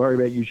not have to worry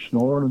about you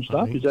snoring and I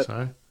stuff. think Is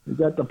so.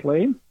 that the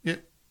plan?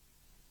 Yep.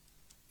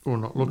 Or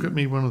not look at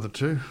me, one of the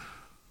two.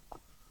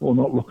 Or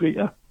not look at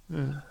you?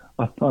 Yeah.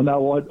 I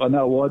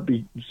know I'd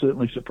be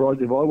certainly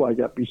surprised if I woke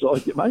up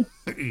beside you,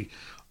 mate.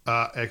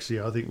 Actually,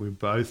 I think we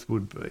both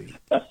would be.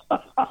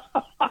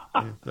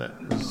 if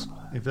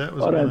that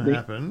was I don't going to think-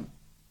 happen,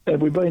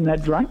 Have we been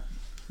that drunk?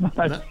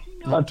 no,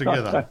 not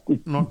together.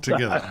 Not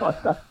together. I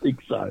don't think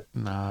so.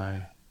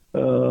 No.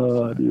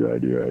 Oh, dear.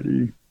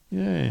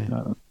 Yeah.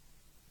 No.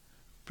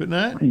 But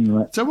no.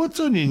 Anyway. So what's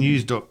on your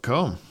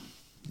news.com?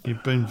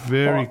 You've been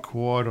very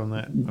quiet on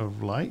that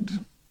of late.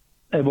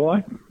 Have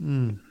I?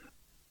 Mm.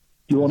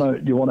 Do you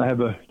want to have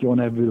a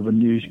bit of a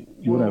news? Do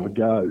you want to have a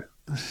go?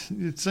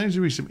 It seems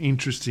to be some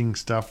interesting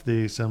stuff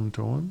there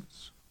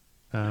sometimes.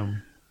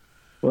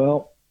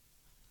 Well,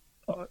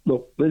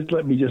 look,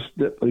 let me just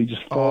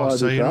fire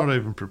So this you're up. not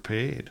even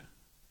prepared.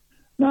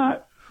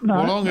 No. Well,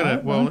 I'm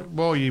gonna. no.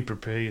 While you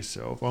prepare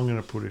yourself, I'm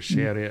gonna put a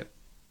shout out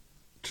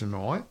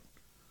tonight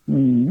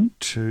Mm,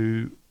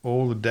 to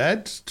all the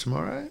dads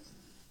tomorrow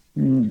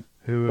mm.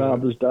 who are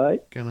Father's Day.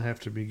 gonna have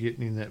to be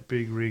getting in that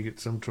big rig at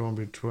some time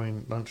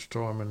between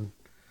lunchtime and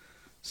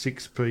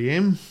 6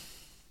 p.m.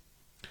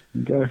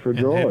 Go for a and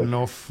drive. heading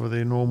off for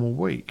their normal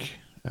week.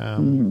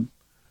 Mm,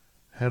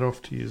 Head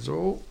off to yours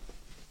all.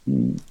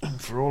 mm.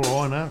 And for all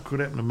I know, it could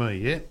happen to me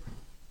yet.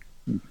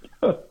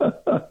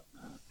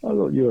 I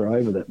thought you were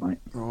over that, mate.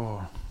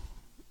 Oh,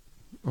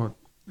 I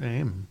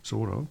am,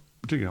 sort of.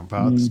 Particularly on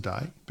Father's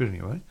Day. But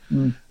anyway.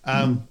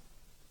 Mm.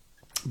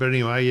 But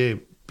anyway, yeah,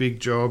 big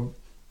job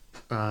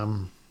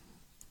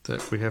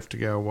that we have to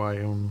go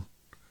away on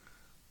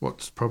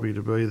what's probably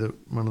to be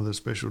one of the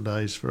special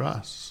days for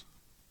us.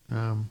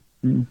 Mm.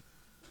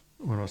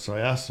 When I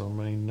say us, I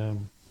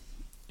mean,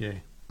 yeah.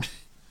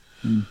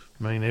 Mm.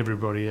 I mean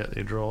everybody out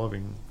there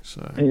driving.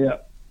 So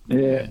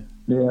Yeah.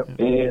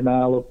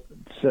 No, look,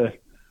 it's,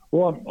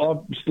 well,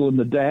 I'm still in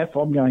the DAF.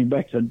 I'm going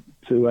back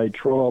to a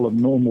trial of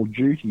normal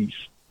duties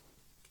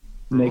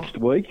next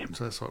week.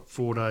 So it's like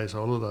 4 days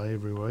holiday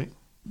every week.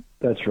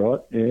 That's right.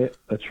 Yeah,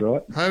 that's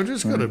right. Hey, I've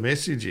just got a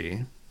message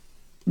here.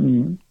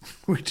 Mm.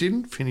 We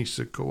didn't finish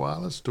the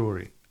koala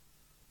story.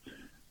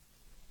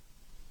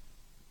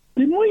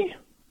 Didn't we?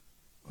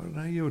 I don't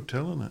know, you were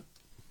telling it.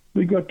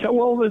 We got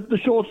the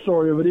short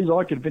story of it is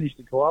I can finish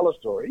the koala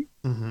story.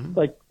 Mm-hmm.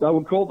 They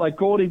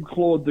called him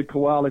Claude the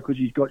koala because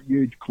he's got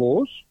huge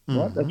claws,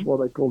 right? Mhm. That's why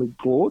they call him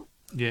Claude.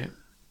 Yeah.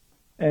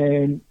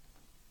 And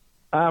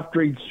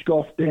after he'd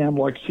scoffed down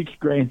like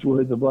 $6,000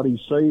 worth of bloody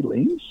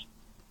seedlings,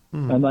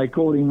 and they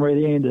caught him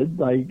red-handed,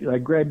 they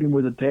grabbed him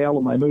with a towel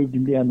and they moved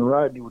him down the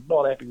road, and he was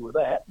not happy with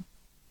that.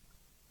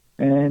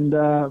 And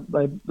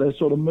they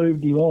sort of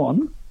moved him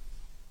on,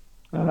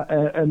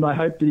 and they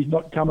hope that he's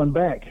not coming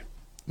back.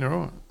 All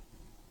right.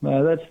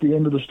 That's the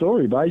end of the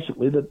story,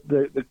 basically, that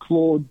the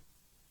Claude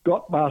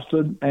got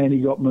busted and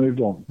he got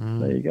moved on.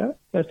 There you go.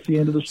 That's the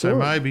end of the story. So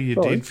maybe you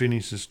Sorry. did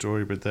finish the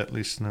story, but that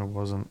listener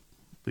wasn't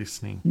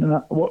listening.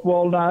 No,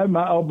 well, no,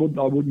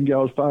 I wouldn't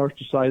go as far as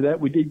to say that.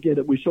 We did get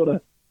it.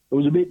 It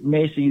was a bit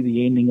messy,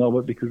 the ending of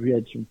it, because we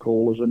had some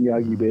callers and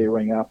Yogi Bear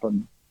rang up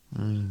and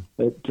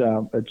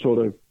it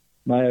sort of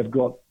may have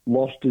got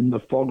lost in the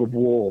fog of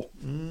war.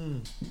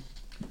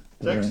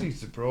 It's actually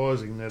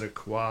surprising that a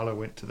koala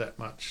went to that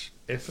much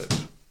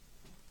effort.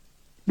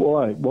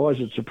 Why? Why is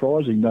it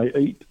surprising? They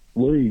eat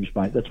leaves,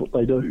 mate. That's what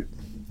they do.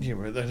 Yeah,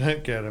 well, they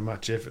don't go to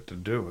much effort to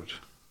do it.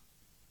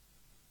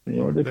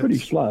 Yeah, they're pretty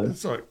slow.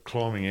 It's like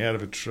climbing out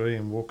of a tree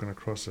and walking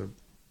across a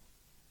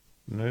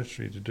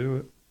nursery to do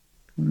it.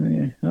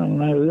 Yeah, I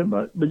don't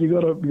know, but you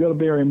got to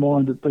bear in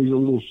mind that these are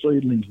little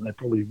seedlings and they're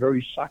probably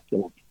very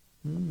succulent.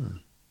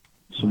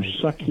 Some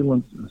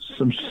succulent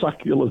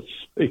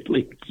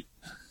seedlings.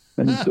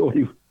 And he thought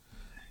he.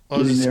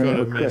 I just got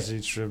a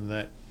message from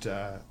that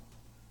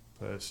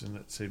person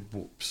that said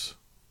whoops.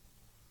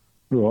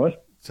 Right.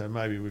 So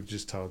maybe we've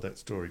just told that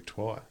story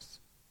twice.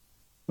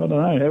 I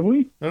don't know, have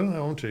we? I don't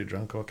know, I'm too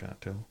drunk, I can't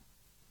tell.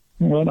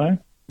 Well, I know.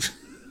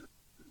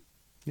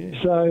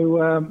 Yeah.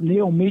 So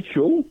Neil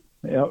Mitchell,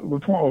 we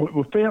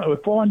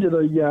find you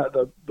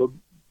the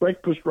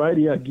breakfast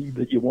radio gig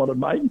that you wanted,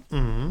 mate.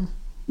 Mm-hmm.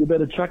 You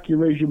better chuck your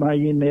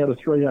resume in now to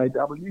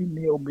 3AW.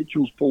 Neil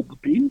Mitchell's pulled the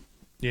pin.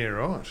 Yeah,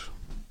 right.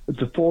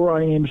 It's a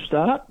 4 a.m.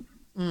 start.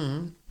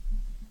 Mm-hmm.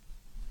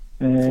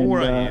 And, 4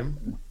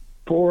 a.m.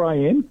 4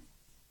 a.m.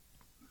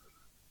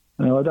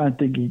 I don't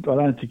think he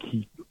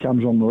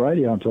comes on the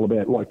radio until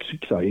about like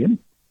 6 a.m.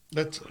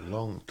 That's a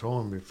long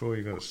time before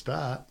you got to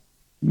start.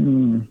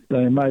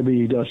 So maybe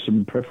he does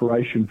some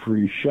preparation for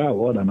his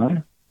show. I don't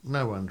know.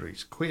 No wonder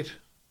he's quit.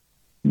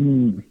 4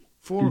 He's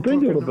o'clock been in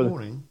doing the it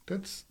morning.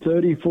 That's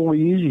 34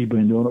 years he's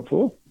been doing it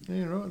for.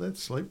 Yeah, right.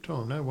 That's sleep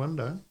time. No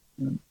wonder.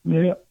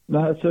 Yeah,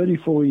 no,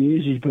 34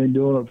 years he's been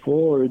doing it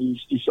for, and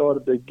he's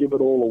decided to give it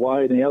all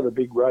away now, the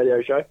big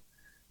radio show.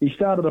 He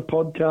started a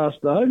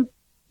podcast, though,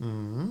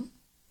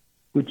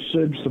 which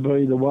seems to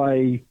be the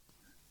way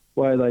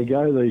they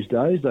go these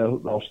days.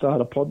 They'll start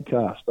a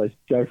podcast. They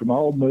go from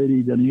old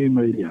media to new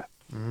media.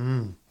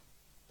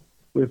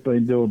 We've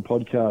been doing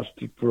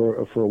podcasts for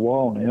a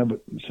while now,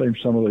 but it seems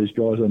some of these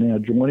guys are now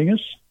joining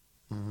us.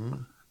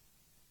 And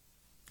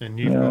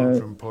you've gone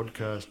from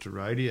podcast to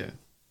radio.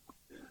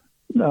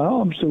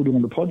 No, I'm still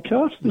doing the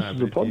podcast. This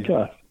is a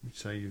podcast.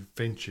 So you've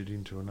ventured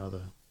into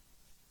another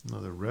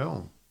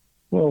realm.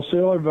 Well, see,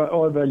 I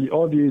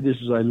view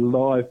this as a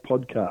live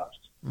podcast,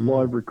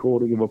 live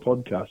recording of a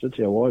podcast. That's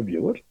how I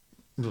view it.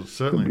 Well, it's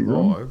certainly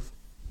live.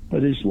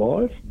 It is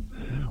live.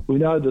 We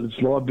know that it's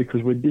live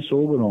because we're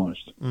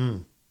disorganised.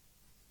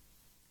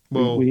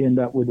 Well, we end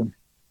up with them.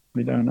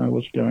 We don't know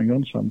what's going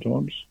on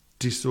sometimes.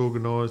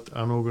 Disorganised,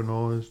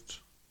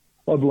 unorganised.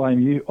 I blame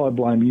you. I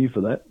blame you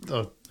for that.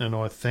 And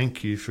I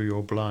thank you for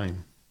your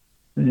blame.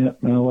 Yeah,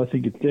 no, I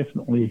think it's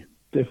definitely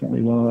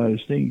one of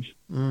those things.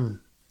 So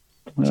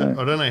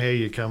I don't know how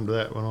you come to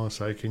that when I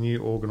say, "Can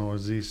you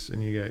organise this?"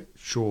 and you go,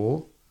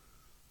 "Sure."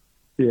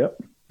 Yeah.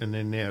 And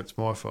then now it's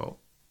my fault.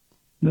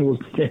 No,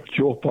 it's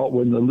your fault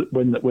when the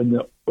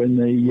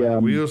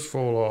wheels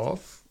fall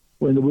off.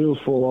 When the wheels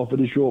fall off,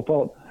 it is your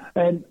fault.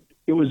 And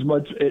it was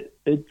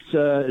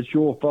it's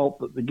your fault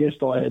that the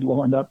guest I had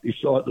lined up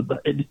decided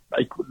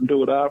they couldn't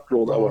do it after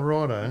all.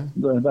 Righto.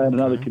 They had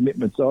another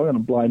commitment, so I'm going to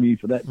blame you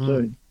for that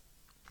too.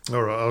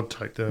 All right, I'll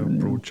take the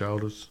broad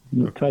shoulders.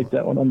 Take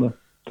that one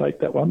take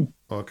that one.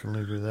 I can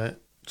live with that.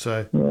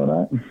 So,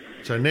 righto.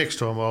 So next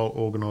time I'll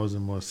organise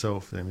them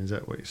myself. Then is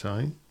that what you're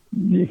saying?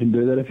 You can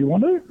do that if you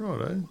want to.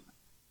 Righto.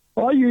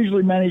 I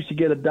usually manage to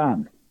get it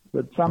done,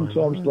 but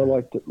sometimes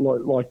like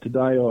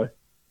today,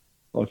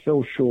 I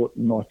fell short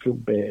and I feel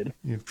bad.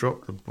 You've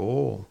dropped the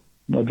ball.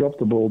 I dropped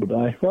the ball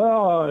today.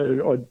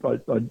 Well,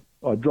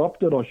 I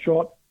dropped it. I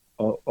shot.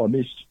 I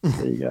missed.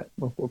 There you go.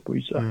 What can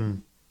we say?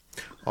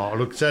 Oh,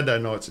 look,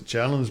 Saturday night's a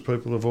challenge.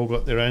 People have all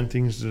got their own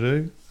things to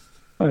do.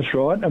 That's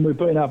right, and we've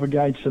been up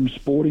against some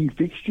sporting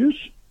fixtures.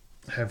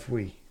 Have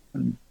we?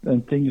 And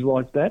things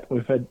like that.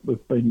 We've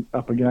been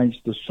up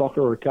against the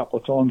soccer a couple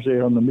of times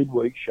there on the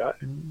midweek show.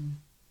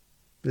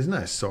 There's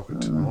no soccer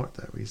tonight,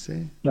 though, is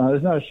there? No,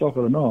 there's no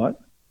soccer tonight.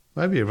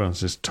 Maybe everyone's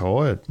just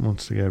tired,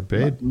 wants to go to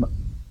bed.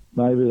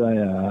 Maybe they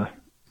are.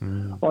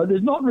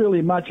 There's not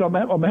really much. I'm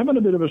having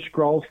a bit of a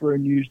scroll through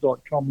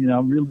news.com. You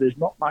know, really, there's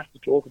not much to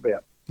talk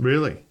about.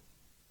 Really?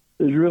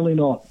 There's really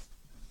not.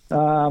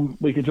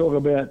 We can talk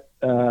about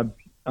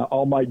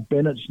old mate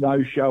Bennett's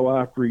no-show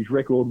after his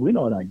record win.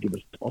 I don't give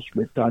a toss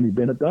what Tony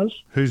Bennett does.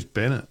 Who's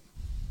Bennett?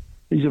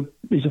 He's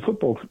a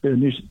football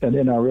an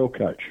NRL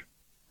coach.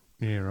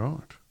 Yeah,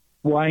 right.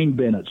 Wayne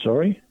Bennett,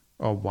 sorry.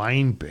 Oh,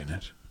 Wayne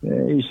Bennett.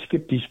 Yeah, he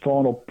skipped his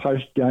final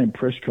post-game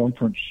press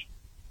conference.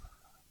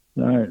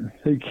 No,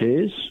 who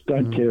cares?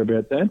 Don't care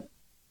about that.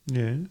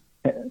 Yeah.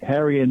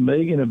 Harry and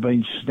Meghan have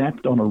been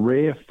snapped on a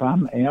rare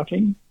fun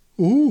outing.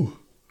 Ooh,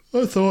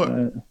 I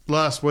thought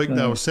last week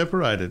they were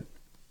separated.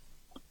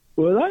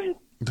 Were they?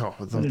 Oh,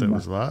 I thought that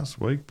was last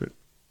week, but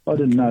I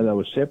didn't know they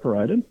were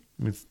separated.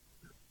 With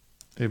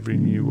every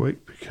new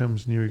week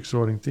becomes new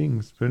exciting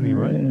things. But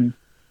anyway,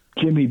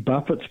 Jimmy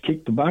Buffett's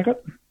kicked the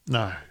bucket.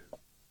 No.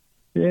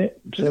 Yeah,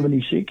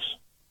 76.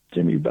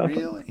 Jimmy Buffett.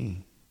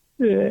 Really?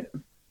 Yeah.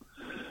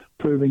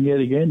 Proving yet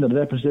again that it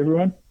happens to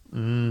everyone.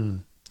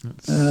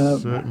 That's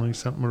certainly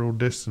something we're all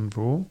destined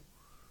for.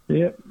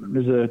 Yeah.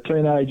 There's a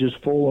teenager's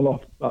fallen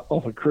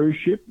off a cruise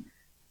ship.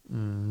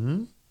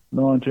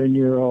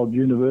 19-year-old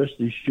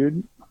university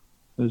student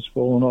has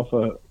fallen off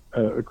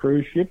a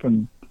cruise ship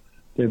and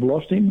they've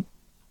lost him.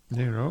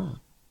 Yeah, right.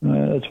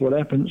 That's what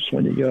happens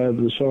when you go over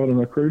the side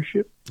on a cruise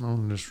ship.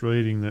 I'm just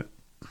reading that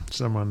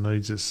Someone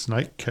needs a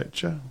snake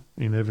catcher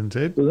in Evans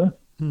Head. Do they?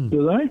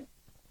 Do they?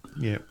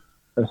 Yeah.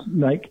 A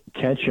snake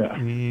catcher.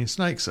 Yeah,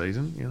 snake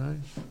season, you know.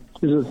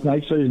 Is it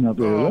snake season up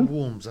there? Oh, is it it?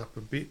 warms up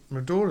a bit.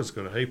 My daughter's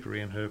got a heap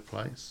around her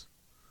place.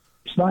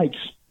 Snakes.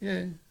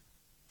 Yeah.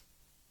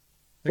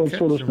 What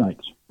sort of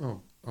snakes?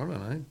 Oh, I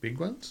don't know. Big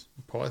ones?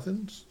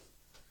 Pythons?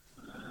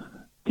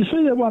 Do you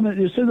see that one?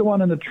 You see the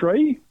one in the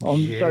tree on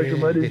social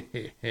media?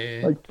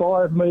 Like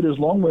 5 metres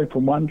long, went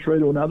from one tree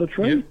to another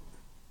tree. Yep.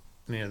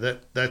 Yeah,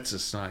 that's a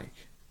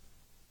snake.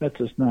 That's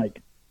a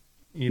snake.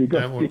 You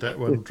don't want that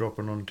one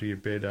dropping onto your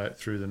bed out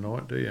through the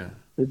night, do you?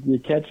 Your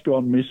cat's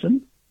gone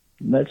missing,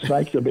 and that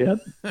snake's about.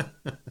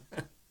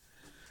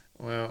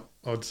 Well,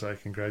 I'd say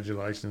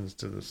congratulations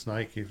to the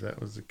snake if that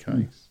was the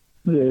case.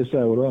 Yeah,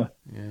 so would I.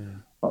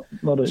 Yeah.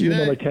 You're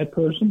not a cat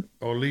person?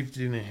 I lived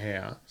in a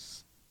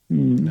house.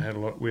 And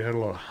we had a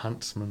lot of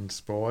huntsman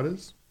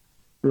spiders.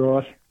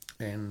 Right.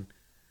 And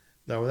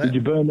they were that. Did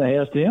you burn the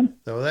house down?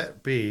 They were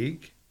that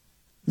big.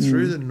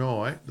 Through the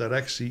night,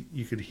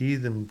 you could hear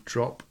them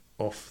drop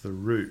off the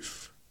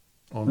roof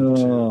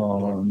onto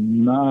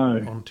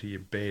your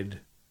bed.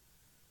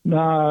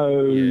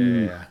 No.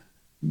 Yeah.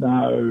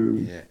 No.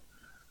 Yeah.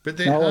 But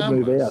they're harmless. I'd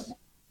move out.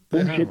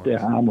 Bullshit, they're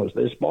harmless.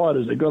 They're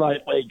spiders. They've got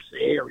 8 legs. They're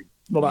hairy.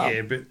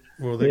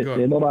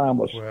 They're not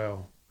harmless.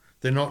 Well,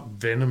 they're not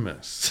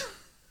venomous.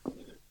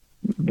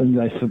 Then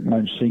they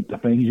won't sink the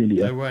fangs into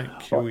you. They won't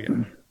kill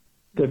you.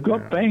 They've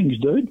got fangs,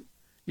 dude.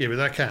 Yeah, but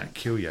they can't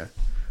kill you.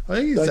 I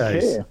think it's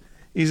those.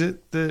 Is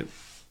it the?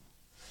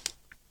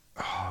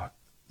 Oh,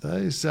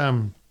 those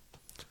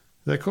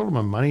they call them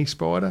a money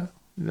spider.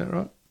 Is that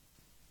right?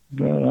 I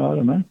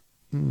don't know.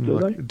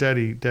 Like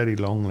daddy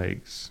long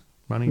legs,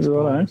 money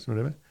spiders,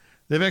 whatever.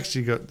 They've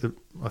actually got the.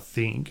 I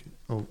think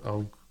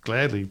I'll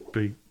gladly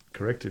be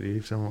corrected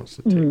if someone wants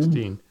to text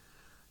in.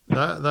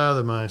 They're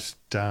the most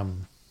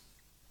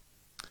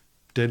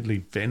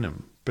deadly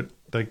venom, but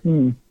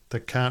they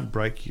can't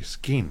break your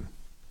skin.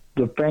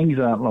 The fangs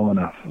aren't long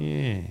enough.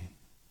 Yeah.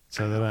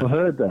 So they don't. I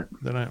heard that.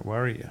 They don't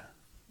worry you.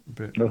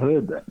 But I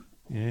heard that.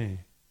 Yeah.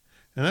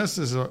 And that's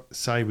as I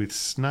say with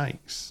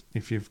snakes.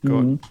 If you've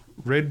got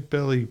red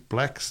belly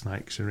black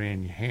snakes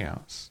around your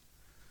house,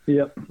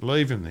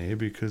 leave them there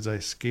because they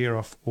scare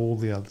off all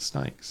the other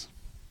snakes.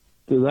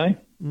 Do they?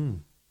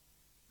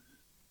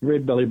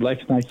 Red belly black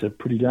snakes are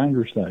pretty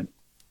dangerous though.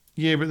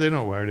 Yeah, but they're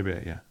not worried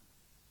about you.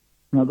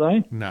 Are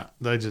they? No,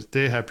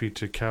 they're happy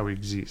to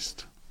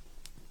coexist.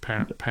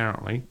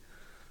 Apparently.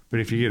 But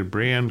if you get a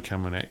brown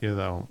coming at you,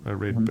 a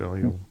red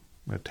belly will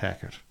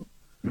attack it.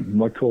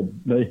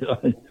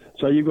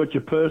 So you've got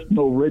your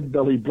personal red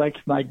belly black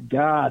snake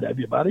guard, have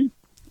you, buddy?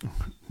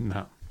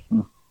 No.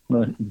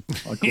 I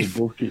call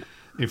bullshit.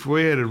 If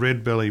we had a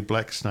red belly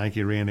black snake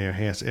around our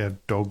house, our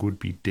dog would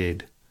be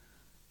dead.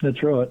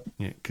 That's right.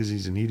 Yeah, because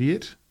he's an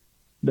idiot.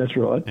 That's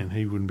right. And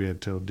he wouldn't be able to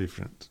tell the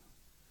difference.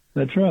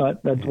 That's right.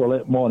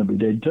 Well, mine would be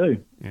dead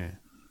too. Yeah.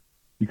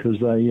 Because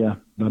they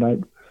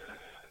don't.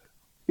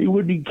 He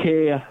wouldn't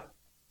care.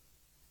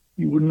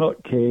 He would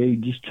not care.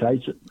 He'd just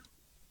chase it.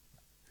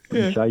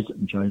 And chase it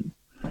and chase it.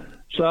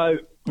 So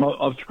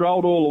I've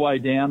scrolled all the way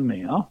down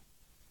now,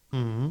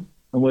 and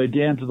we're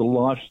down to the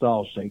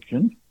lifestyle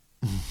section,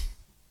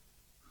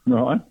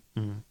 right?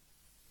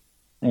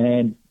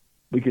 And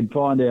we can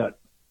find out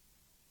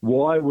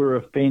why we're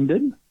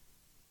offended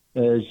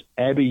as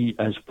Abby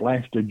has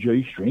flashed a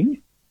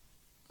G-string.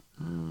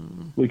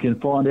 We can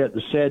find out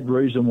the sad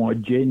reason why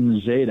Gen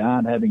Z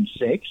aren't having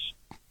sex.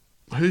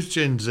 Who's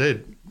Gen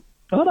Z?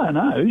 I don't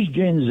know. Who's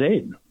Gen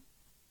Z?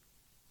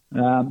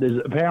 There's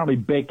apparently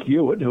Beck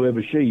Hewitt,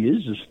 whoever she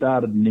is, has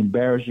started an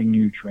embarrassing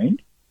new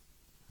trend.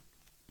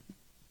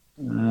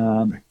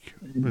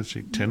 Was she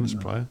a tennis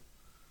player?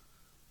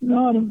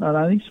 No, I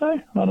don't think so.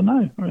 I don't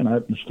know. I'm going to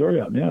open the story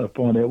up now to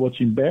find out what's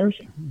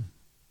embarrassing.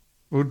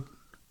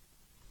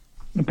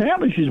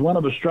 Apparently she's one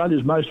of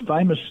Australia's most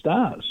famous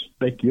stars,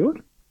 Beck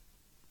Hewitt.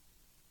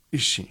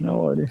 Is she?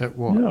 No idea. At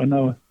what? Yeah, I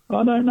know.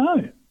 I don't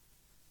know.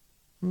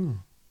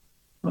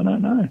 I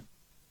don't know.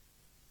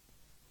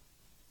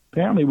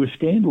 Apparently we're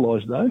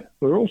scandalised, though.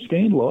 We're all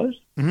scandalised.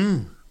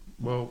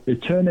 Well, we're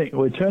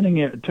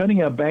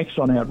turning our backs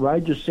on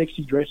outrageous,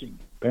 sexy dressing.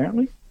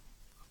 Apparently.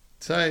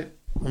 So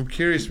I'm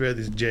curious about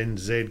this Gen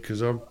Z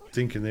because I'm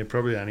thinking they're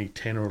probably only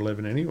 10 or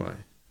 11 anyway.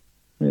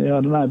 Yeah,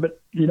 I don't know,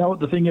 but you know what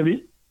the thing of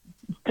it?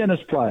 Tennis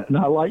player.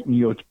 No, Leighton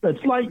Hewitt.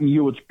 It's Leighton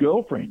Hewitt's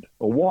girlfriend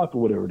or wife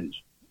or whatever it is.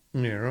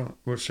 Yeah, right.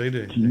 What's she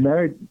do? She's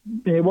married.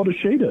 Yeah, what does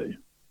she do?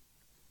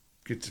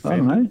 Gets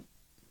offended. I don't know.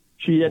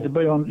 She had to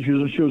be on.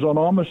 She was on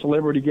I'm a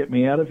Celebrity, Get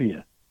Me Out of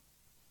Here.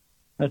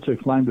 That's her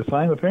claim to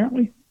fame,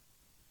 apparently.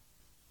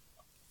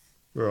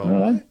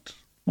 Right.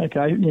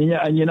 Okay.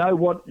 Yeah, and you know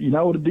what? You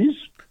know what it is?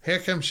 How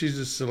come she's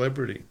a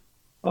celebrity?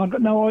 I've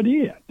got no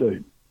idea,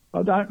 dude.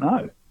 I don't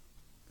know.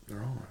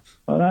 Right.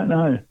 I don't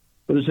know.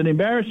 But it's an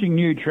embarrassing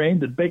new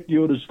trend that Beck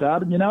Hewitt has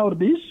started. You know what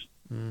it is?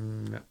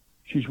 No.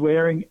 She's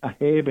wearing a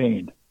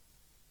hairband.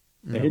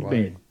 A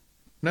headband.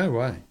 No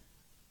way.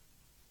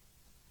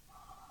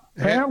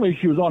 Apparently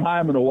she was on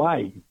Home and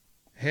Away.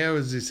 How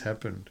has this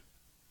happened?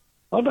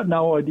 I've got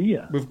no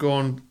idea. We've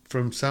gone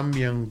from some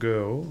young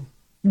girl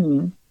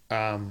being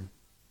on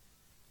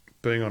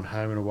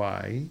Home and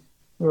Away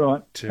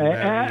to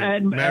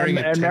marrying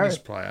a tennis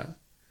player.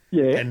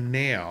 Yeah. And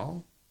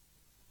now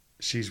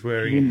she's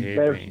wearing a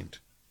hairband.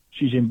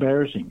 She's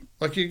embarrassing.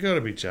 Like, you've got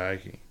to be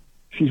joking.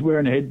 She's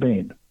wearing a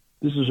headband.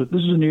 This is a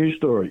news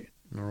story.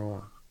 All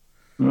right.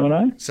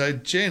 Righto? So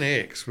Gen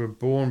X were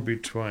born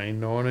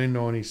between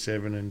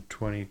 1997 and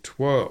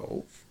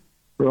 2012.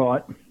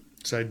 Right.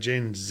 So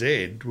Gen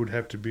Z would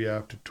have to be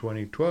after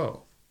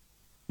 2012.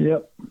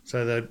 Yep.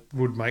 So that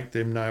would make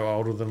them no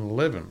older than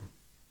 11.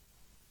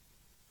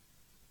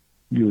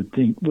 You would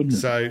think, wouldn't it?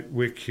 So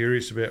we're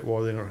curious about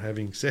why they're not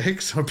having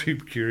sex. I'd be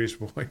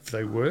curious why if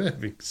they were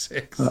having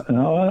sex.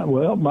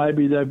 Well,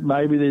 maybe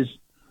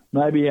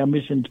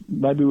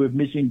we've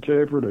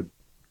misinterpreted.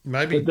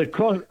 Maybe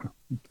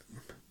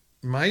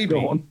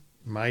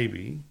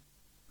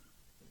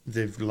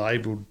they've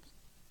labelled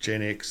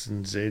Gen X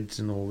and Zs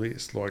and all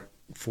this like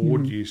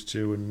Ford used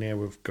to, and now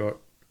we've got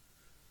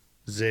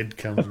Z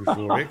comes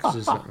before X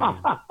or something.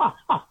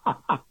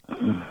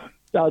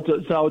 So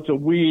it's a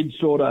weird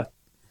sort of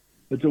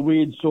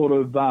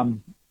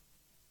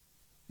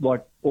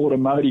like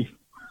automotive.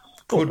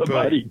 Could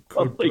be.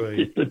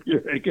 System,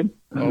 you reckon?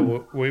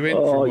 Oh, we went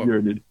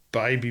from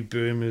baby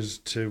boomers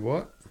to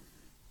what?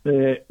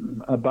 Yeah,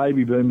 a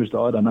baby boomers to,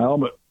 I don't know.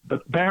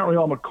 But apparently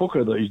I'm a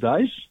cooker these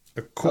days.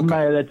 A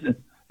cooker?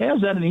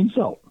 How's that an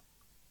insult?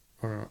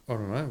 I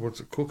don't know.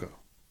 What's a cooker?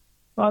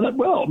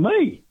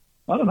 Me.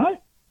 I don't know.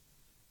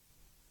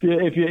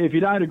 If you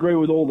don't agree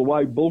with all the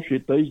way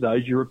bullshit these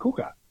days, you're a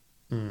cooker.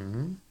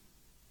 Mm-hmm.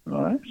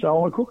 All right, so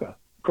I'm a cooker.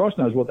 Christ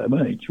knows what that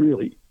means,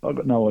 really. I've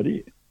got no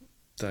idea.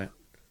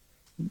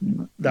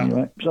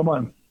 Anyway,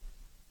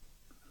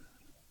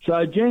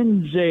 so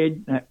Gen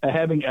Z are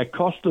having a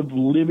cost of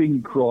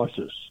living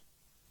crisis.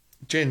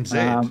 Gen Z?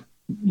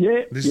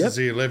 This is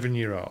the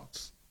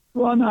 11-year-olds.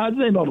 Well, no,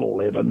 they're not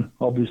 11,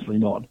 obviously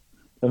not.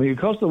 I mean,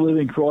 a cost of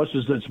living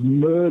crisis that's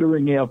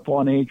murdering our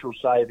financial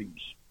savings.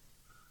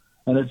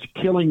 And it's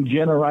killing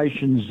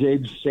Generation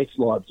Z's sex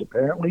lives,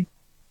 apparently.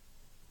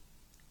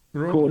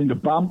 Right. According to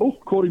Bumble,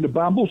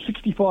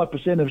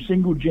 65% of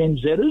single Gen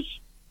Zers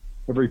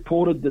have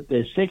reported that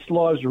their sex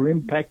lives are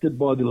impacted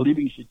by the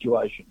living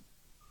situation.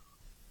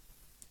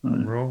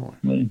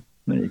 Right.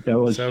 There you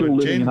go. They're so still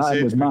living Gen at home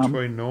Z's with mum.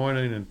 between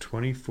 19 and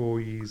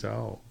 24 years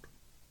old.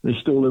 They're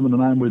still living at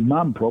home with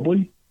mum,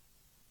 probably.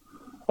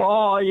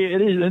 Oh, yeah,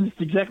 it is. And it's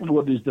exactly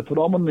what it is. The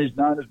phenomenon is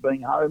known as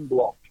being home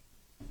blocked.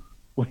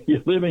 Well,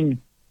 your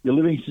living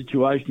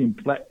situation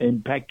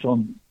impacts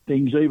on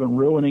things, even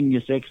ruining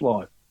your sex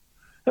life.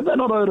 Have they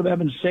not heard of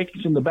having sex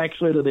in the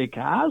backseat of their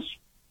cars?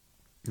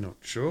 Not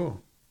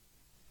sure.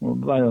 Well,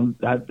 they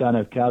don't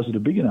have cars that are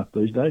big enough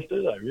these days,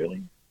 do they,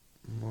 really?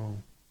 Well,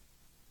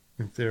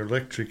 if they're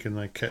electric and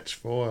they catch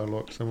fire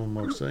like someone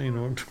I've seen,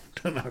 I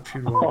don't know if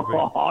you'd want to be...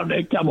 Oh,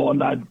 no, come on,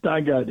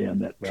 don't go down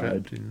that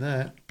road. Trapped in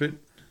that. But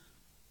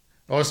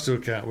I still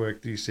can't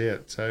work this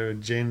out. So a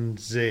Gen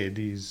Z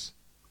is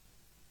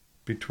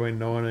between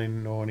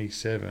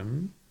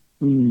 1997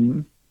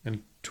 and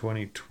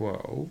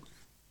 2012.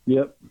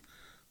 Yep.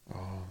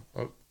 Oh,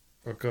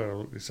 I've got to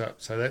look this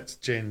up. So that's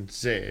Gen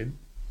Z.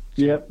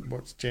 Yep.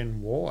 What's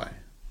Gen Y?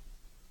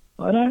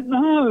 I don't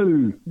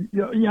know.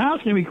 You're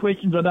asking me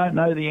questions I don't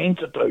know the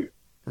answer to.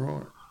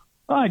 Right.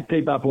 I don't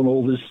keep up on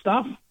all this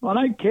stuff. I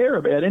don't care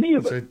about any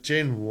of it. So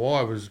Gen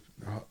Y was...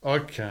 I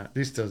can't...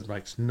 This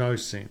makes no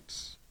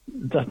sense.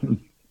 It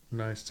doesn't.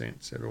 No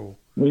sense at all.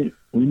 We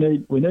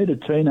need a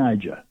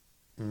teenager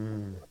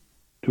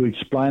to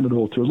explain it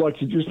all to us.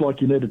 Just like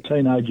you need a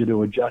teenager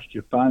to adjust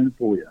your phone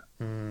for you.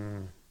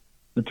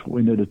 That's what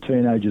we need, a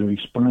teenager to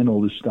explain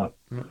all this stuff.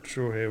 I'm not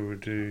sure how we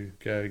do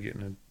go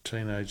getting a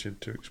teenager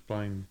to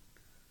explain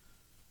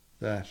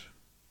that.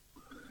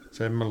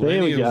 So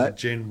millennials are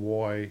Gen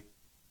Y,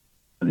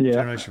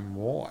 Generation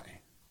Y.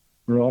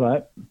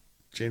 Righto.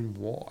 Gen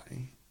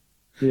Y.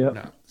 Yeah.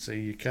 No, see,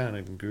 you can't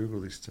even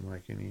Google this to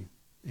make any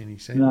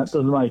sense. No, it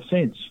doesn't make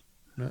sense.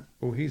 No.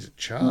 Well, here's a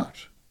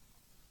chart.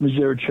 Is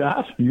there a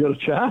chart? You got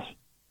a chart?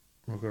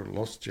 I've got a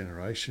lost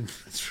generation.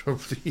 It's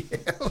probably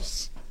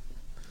ours.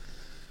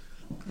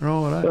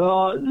 Right.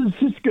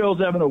 This girl's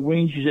having a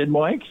whinge. She said,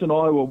 my ex and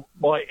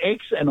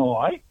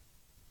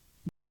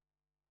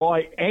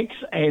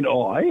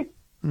I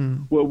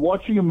were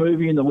watching a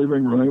movie in the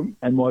living room,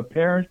 and my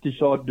parents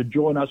decided to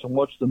join us and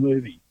watch the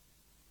movie.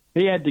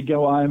 He had to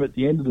go home at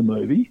the end of the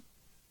movie.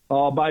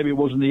 Oh, maybe it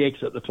wasn't the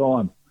ex at the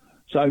time.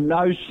 So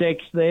no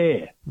sex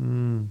there.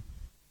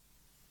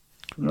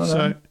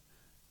 So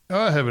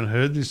I haven't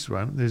heard this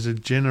one. There's a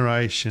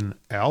Generation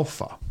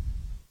Alpha.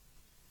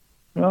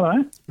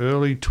 Right.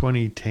 Early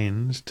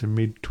 2010s to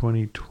mid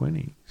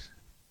 2020s.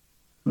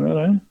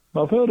 Right.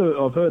 I've heard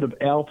of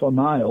alpha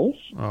males.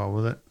 Oh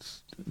well,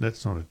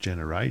 that's not a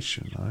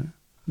generation though.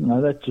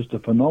 No, that's just a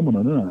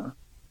phenomenon, isn't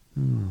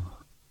it?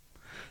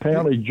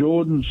 Apparently,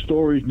 Jordan's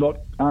story's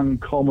not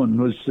uncommon.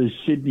 As the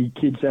Sydney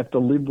kids have to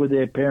live with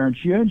their parents.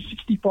 She earns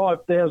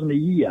 $65,000 a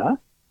year,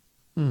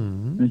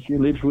 and she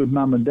lives with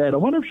mum and dad. I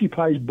wonder if she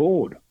pays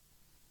board.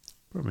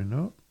 Probably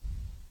not.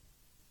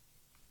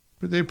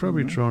 But they're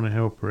probably trying to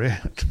help her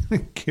out,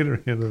 get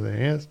her out of the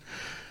house.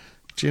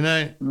 Do you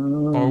know,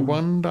 I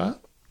wonder...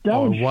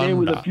 Go and share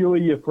with a few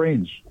of your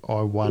friends.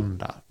 I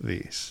wonder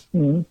this.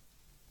 Mm-hmm.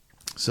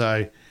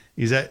 So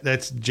is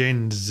that's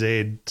Gen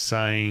Z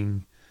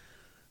saying,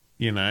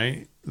 you know,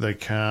 they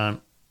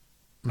can't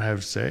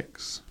have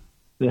sex?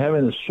 They're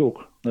having a sook.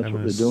 That's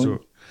what they're doing.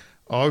 Sook.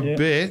 I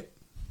bet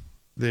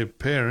their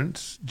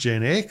parents,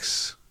 Gen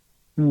X,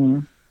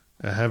 are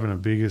having a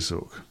bigger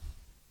sook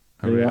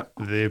about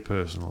their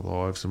personal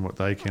lives and what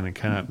they can and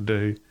can't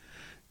do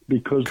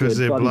because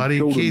their bloody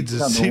kids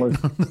are sitting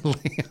on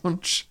the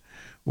lounge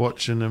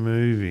watching a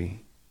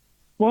movie.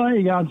 Why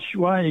don't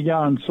you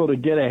go and sort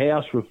of get a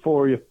house with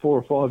four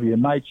or five of your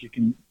mates? You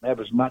can have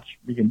as much.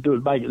 You can do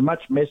it, make as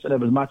much mess and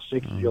have as much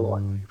sex as you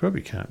like. You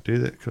probably can't do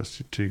that. It costs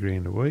you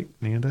 $2,000 a week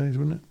nowadays,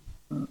 wouldn't it?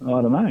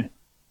 I don't know.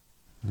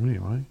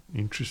 Anyway,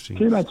 interesting.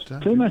 Too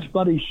much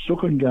bloody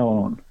sooking going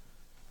on.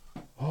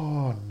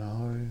 Oh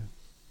no.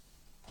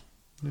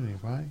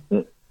 Anyway,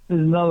 there's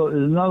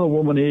another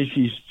woman here.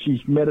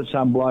 She's met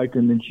some bloke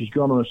and then she's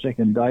gone on a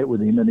second date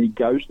with him and he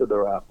ghosted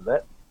her after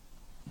that.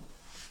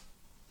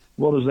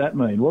 What does that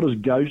mean? What is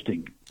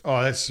ghosting?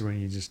 Oh, that's when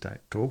you just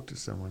don't talk to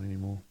someone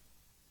anymore.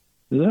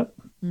 Is that?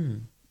 Hmm.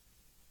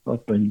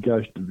 I've been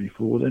ghosted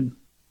before then.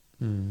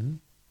 Mm-hmm.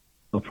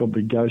 I've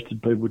probably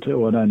ghosted people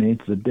too. I don't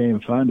answer the damn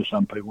phone to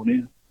some people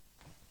now.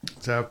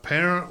 So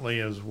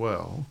apparently as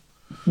well,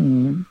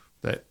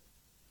 that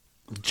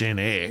Gen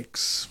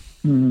X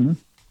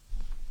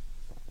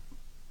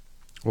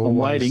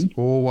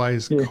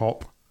always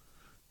cop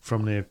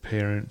from their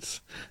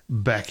parents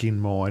back in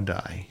my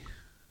day.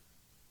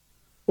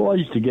 Well, I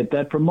used to get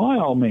that from my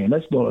old man.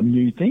 That's not a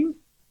new thing.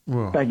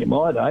 Well, back in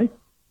my day.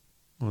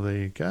 Well, there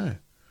you go.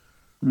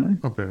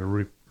 I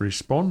better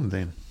respond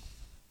then.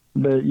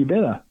 But you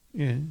better.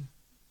 Yeah.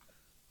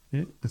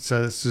 Yeah.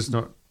 So it's just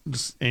not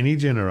just any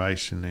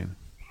generation then.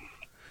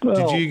 Well,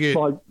 did you get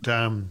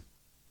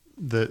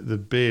the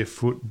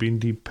barefoot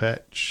bindy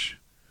patch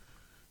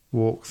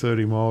walk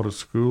 30 mile to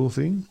school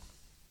thing?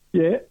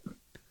 Yeah.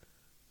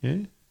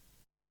 Yeah?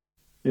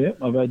 Yeah,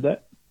 I've had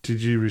that.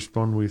 Did you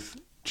respond with,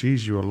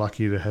 geez, you were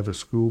lucky to have a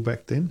school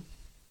back then?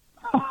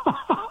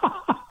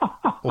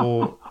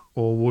 or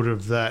would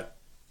have that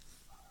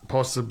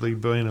possibly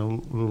been a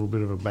little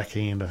bit of a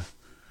backhander?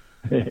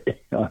 I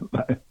don't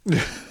know.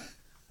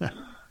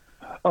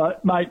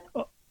 Mate,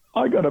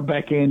 I got a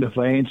backhander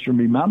for answering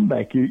my mum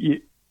back.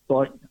 You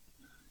like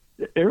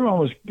everyone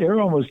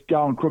was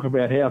going crook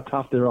about how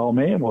tough their old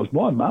man was.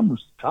 My mum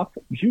was tough.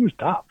 She was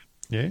tough.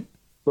 Yeah.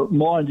 But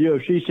mind you,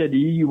 if she said to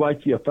you, "You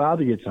wait till your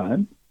father gets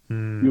home,"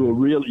 you were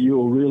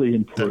really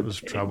in for it. That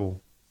was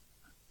trouble.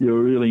 You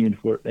were really in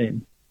for it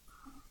then.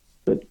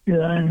 But you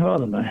know, I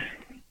don't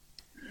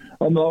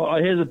know.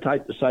 I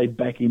hesitate to say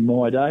back in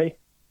my day.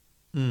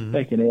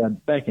 Back in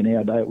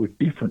our day, it was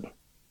different.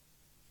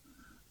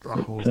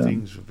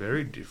 Things were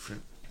very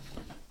different.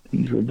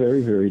 Things were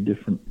very, very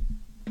different.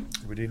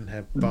 We didn't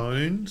have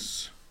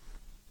phones.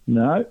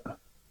 No.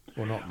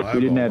 Well, not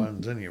mobile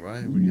ones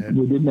anyway. We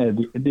didn't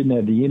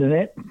have the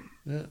internet.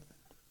 Yeah.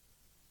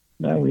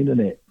 No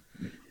internet.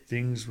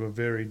 Things were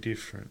very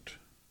different.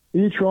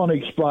 You're trying to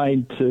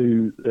explain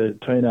to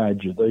a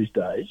teenager these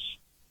days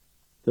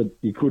that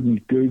you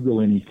couldn't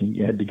Google anything.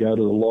 You had to go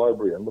to the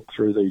library and look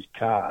through these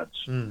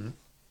cards. And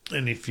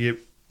if your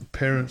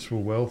parents were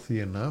wealthy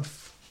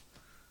enough,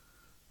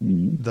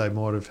 they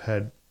might have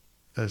had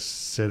a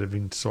set of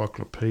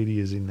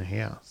encyclopedias in the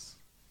house.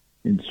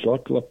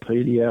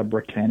 Encyclopedia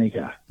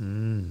Britannica.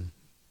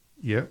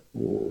 Yep.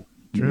 Oh,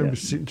 do you remember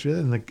sitting through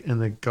that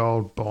and the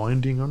gold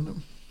binding on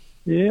them?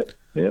 Yep.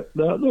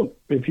 Now, look,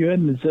 if you had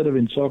an set of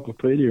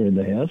encyclopedia in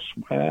the house,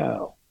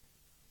 wow.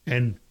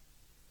 And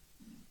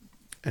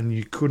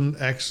you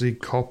couldn't actually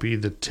copy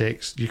the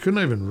text. You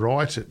couldn't even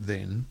write it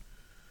then,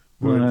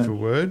 word for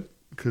word,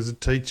 because the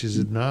teachers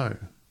would know.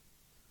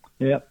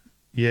 Yep.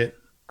 Yet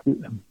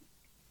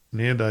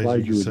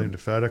nowadays you can seem to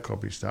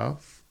photocopy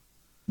stuff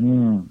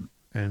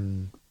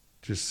and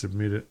just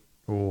submit it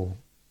or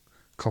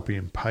copy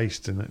and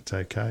paste and it's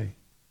okay.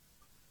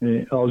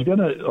 Yeah,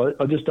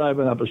 I just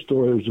opened up a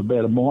story. It was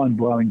about a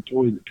mind-blowing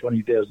toy that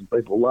 20,000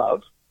 people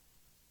love.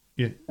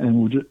 Yeah.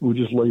 And we'll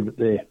just leave it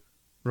there.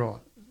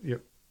 Right,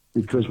 yep.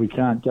 Because we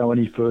can't go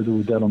any further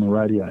with that on the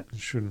radio. You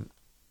shouldn't.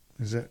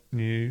 Is that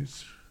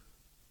news?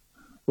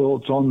 Well,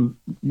 it's on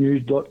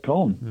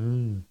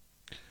news.com.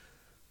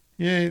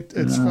 Yeah,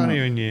 it's funny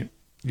when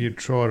you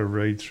try to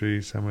read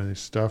through some of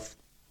this stuff.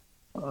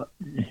 And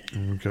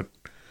we've got,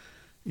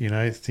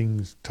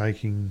 things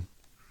taking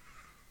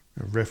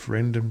a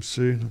referendum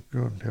soon.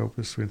 God help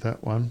us with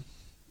that one.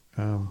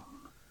 On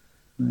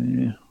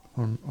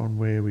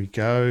where we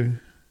go.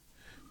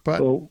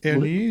 But our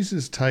news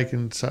has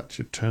taken such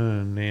a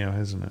turn now,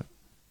 hasn't it?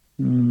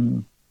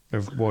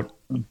 Of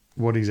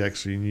what is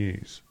actually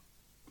news.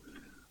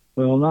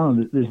 Well,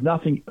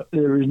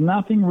 there is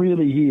nothing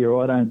really here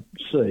I don't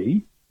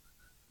see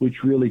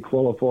which really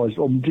qualifies.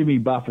 Jimmy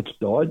Buffett's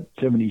died,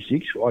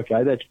 76.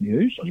 Okay, that's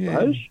news, I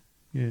suppose.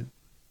 Yeah.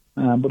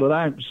 But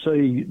I don't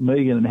see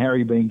Meghan and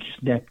Harry being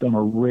snapped on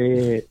a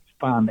rare,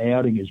 fun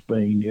outing as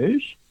being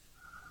news.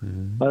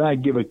 I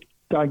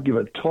don't give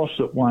a toss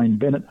at Wayne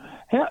Bennett.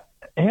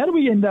 How do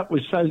we end up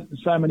with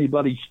so many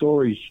bloody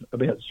stories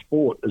about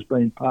sport as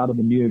being part of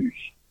the news?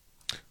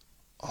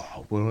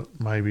 Oh, well,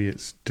 maybe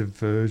it's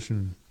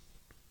diversion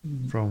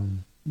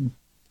from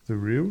the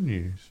real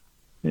news.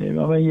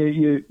 Yeah, I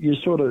mean, you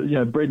sort of,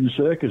 bread and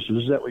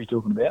circuses, is that what you're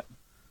talking about?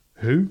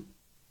 Who?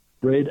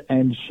 Bread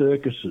and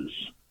circuses.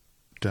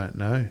 Don't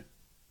know.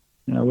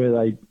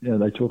 Where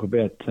they talk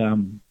about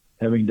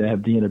having to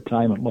have the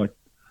entertainment like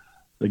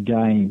the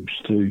games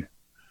to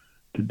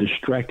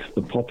distract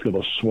the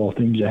populace while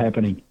things are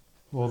happening.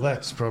 Well,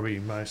 that's probably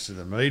most of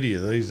the media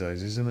these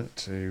days, isn't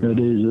it? It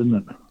is, isn't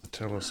it?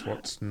 Tell us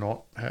what's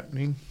not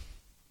happening.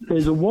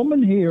 There's a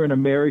woman here in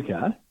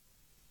America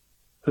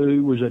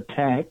who was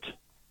attacked,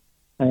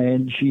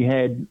 and she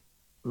had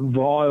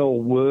vile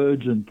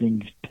words and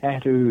things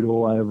tattooed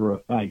all over her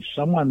face.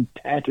 Someone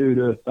tattooed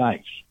her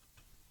face.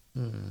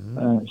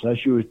 So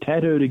she was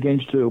tattooed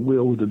against her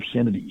will with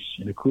obscenities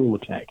in a cruel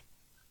attack,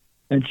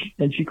 and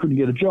she couldn't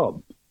get a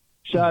job.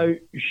 So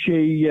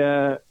she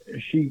had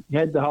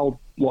the whole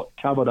lot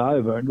covered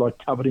over and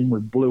covered in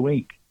with blue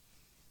ink.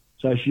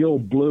 So she all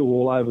blue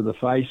all over the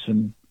face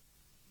and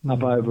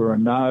up over her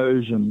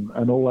nose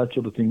and all that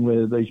sort of thing,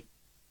 where these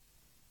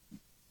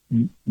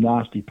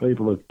nasty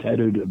people have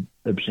tattooed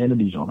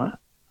obscenities on her.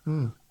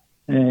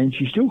 And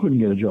she still couldn't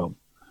get a job.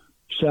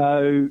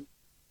 So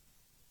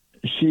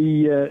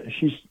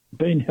she's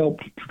been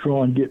helped to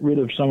try and get rid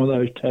of some of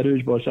those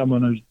tattoos by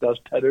someone who does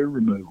tattoo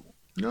removal.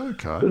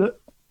 Okay.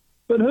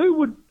 But who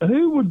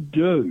would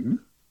do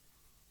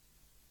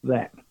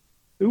that?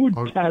 Who would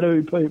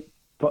tattoo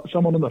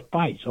someone on the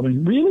face? I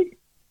mean, really?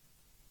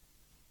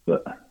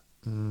 But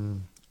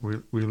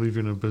we live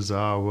in a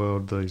bizarre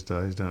world these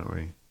days, don't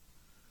we?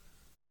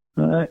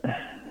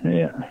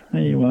 Yeah.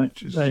 Anyway,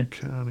 just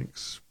can't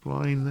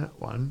explain that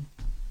one.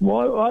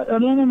 Why? I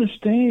don't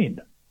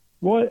understand.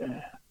 Why?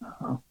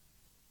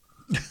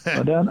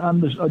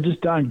 I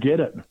just don't get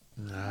it.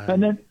 No.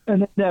 And then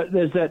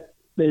there's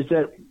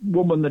that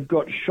woman that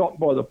got shot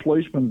by the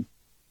policeman.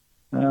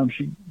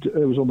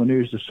 It was on the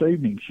news this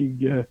evening. She'd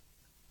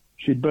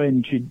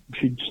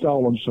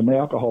stolen some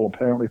alcohol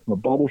apparently from a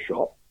bottle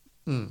shop,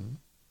 and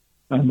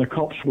the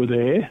cops were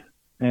there,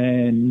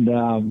 and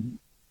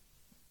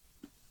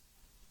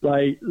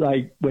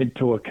they went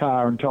to a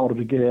car and told her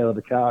to get out of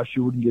the car. She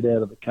wouldn't get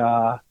out of the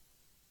car,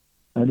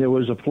 and there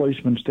was a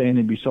policeman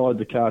standing beside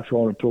the car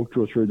trying to talk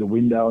to her through the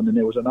window, and then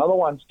there was another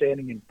one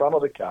standing in front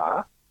of the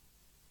car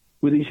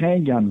with his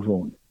handgun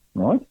drawn,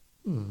 right?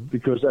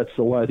 Because that's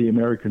the way the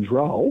Americans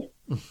roll.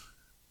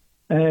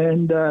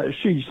 And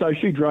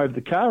she drove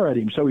the car at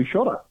him, so he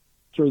shot her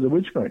through the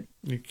windscreen.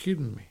 You're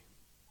kidding me?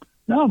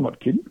 No, I'm not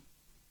kidding.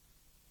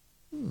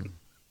 I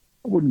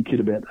wouldn't kid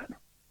about that.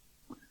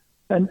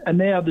 And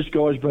now this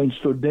guy's been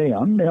stood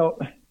down. Now,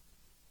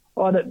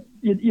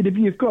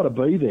 you've got to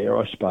be there,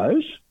 I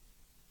suppose.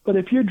 But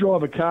if you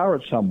drive a car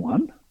at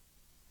someone,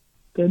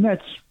 then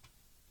that's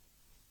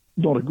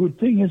not a good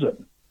thing, is it?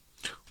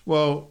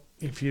 Well,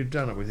 if you've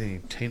done it with any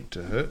intent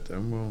to hurt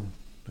them, well,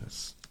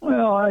 that's...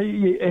 Well, how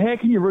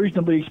can you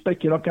reasonably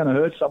expect you're not going to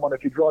hurt someone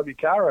if you drive your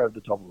car over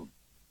the top of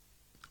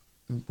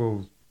them?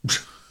 Well,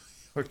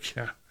 I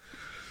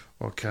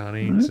can't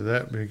answer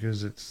that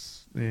because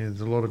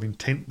there's a lot of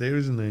intent there,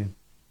 isn't there?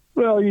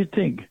 Well, you'd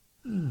think.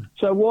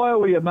 So why are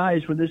we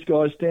amazed when this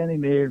guy's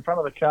standing there in front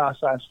of the car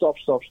saying, stop,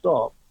 stop,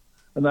 stop,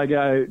 and they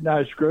go,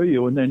 no, screw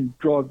you, and then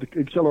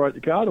accelerate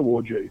the car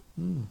towards you?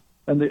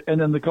 And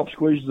then the cop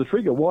squeezes the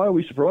trigger. Why are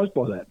we surprised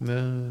by that?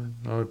 No,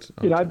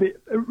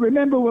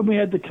 remember when we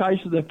had the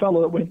case of the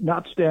fellow that went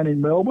nuts down in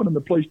Melbourne and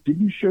the police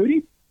didn't shoot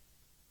him?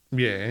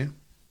 Yeah.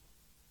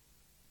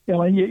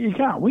 I mean, you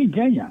can't win,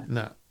 can you?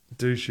 No.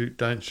 Do shoot,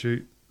 don't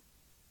shoot.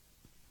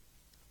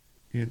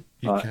 You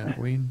can't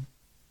win.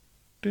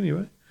 But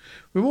anyway,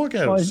 we might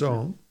go to a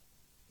song.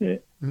 Yeah.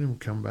 And then we'll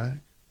come back.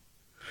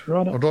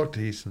 Right. I'd like to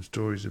hear some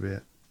stories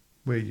about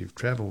where you've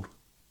travelled.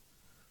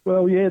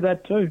 Well, yeah,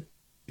 that too.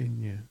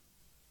 In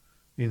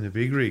the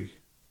big rig.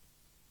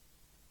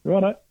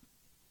 Righto.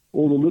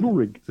 Or the little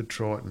rig. The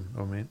Triton,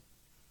 I meant.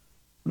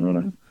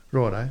 Righto.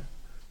 Righto.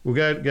 We'll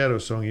go to a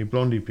song here.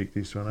 Blondie picked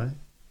this one, eh?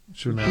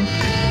 She'll know. I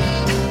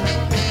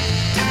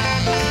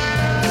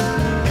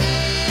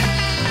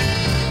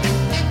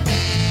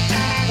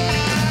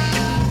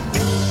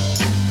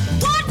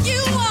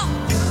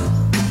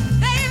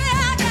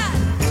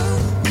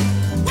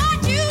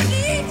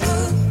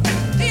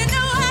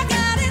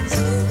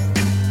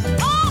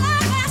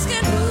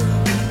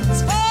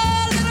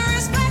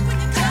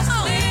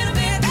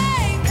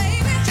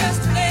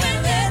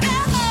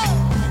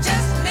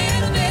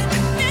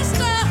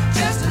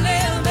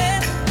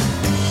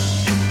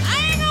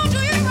ain't gonna do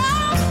you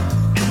wrong.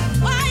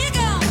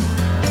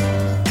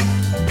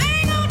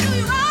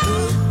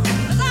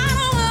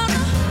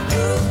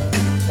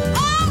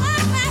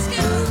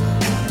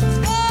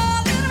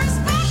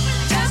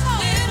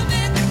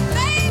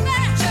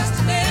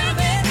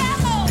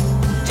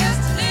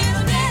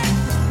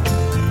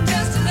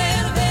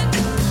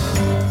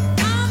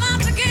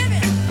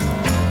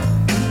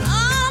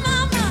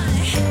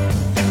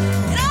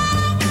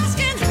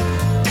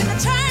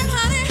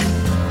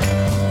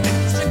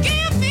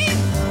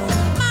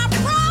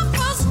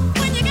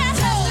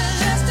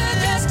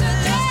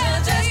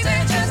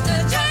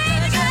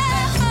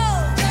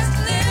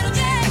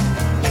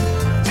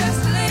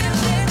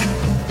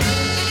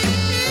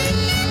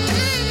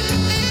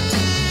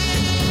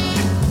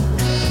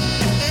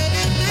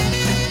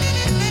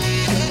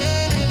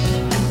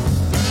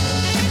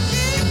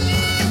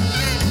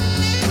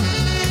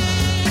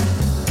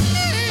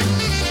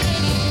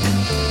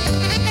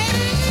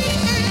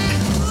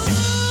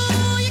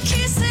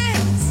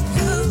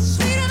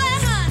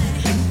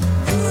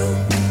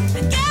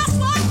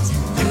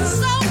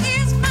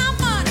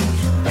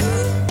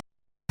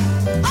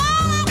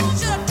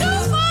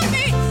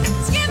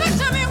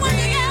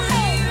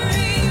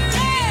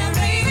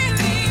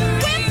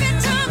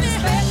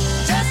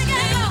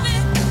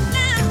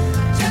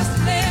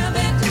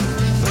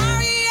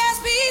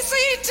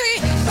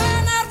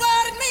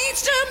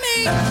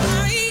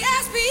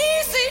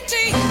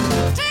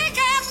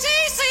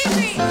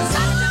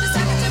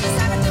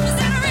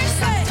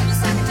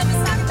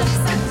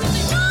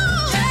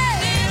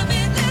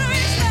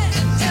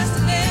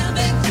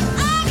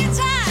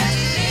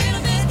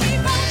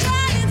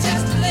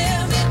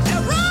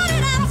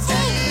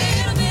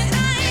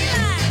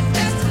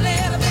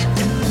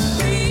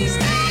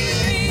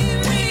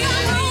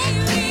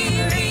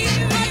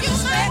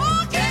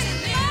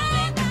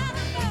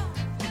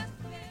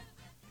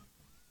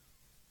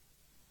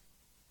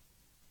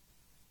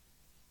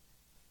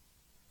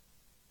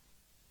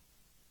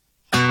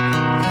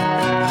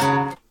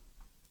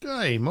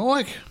 Hey,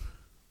 Mike.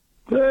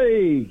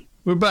 Hey.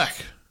 We're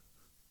back.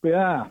 We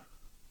are.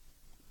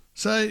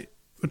 So,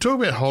 we're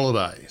talking about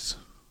holidays.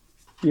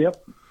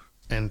 Yep.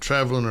 And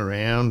travelling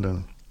around.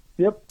 And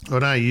yep. I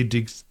know you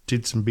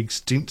did some big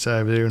stints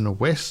over there in the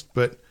west,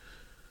 but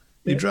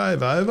you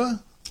drove over.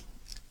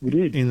 We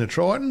did. In the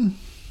Triton.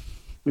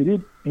 We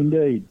did,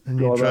 indeed. And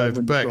you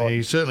drove back. Now,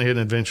 you certainly had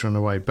an adventure on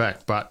the way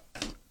back, but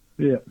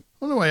yeah.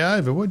 On the way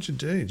over, what'd you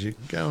do? Did you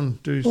go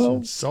and do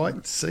some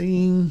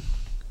sightseeing?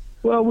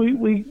 Well,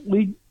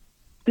 we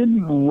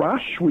didn't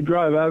rush. We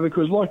drove over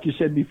because, like you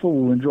said before,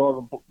 when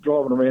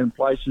driving around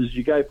places,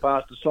 you go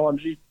past the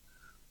signs.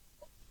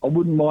 I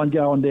wouldn't mind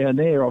going down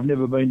there. I've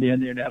never been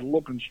down there and had a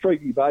look, and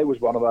Streaky Bay was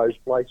one of those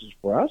places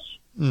for us.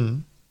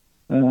 Mm.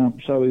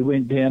 So we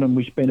went down and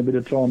we spent a bit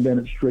of time down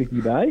at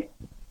Streaky Bay.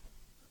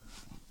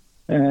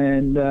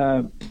 And,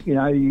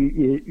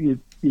 you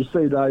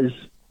see those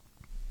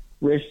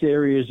rest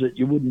areas that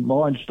you wouldn't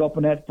mind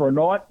stopping at for a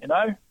night,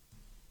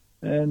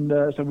 And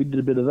so we did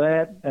a bit of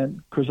that,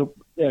 and because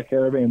our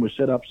caravan was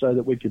set up so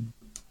that we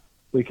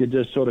could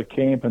just sort of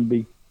camp and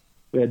we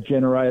had a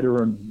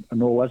generator and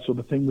all that sort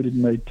of thing. We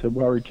didn't need to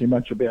worry too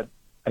much about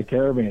a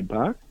caravan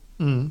park.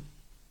 Mm.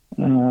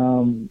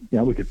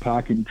 We could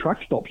park in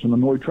truck stops and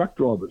annoy truck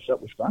drivers. That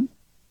was fun.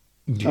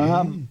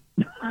 Yeah. And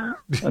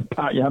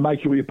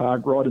make sure you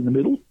park right in the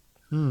middle.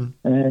 Mm.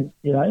 And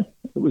that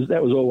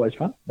was always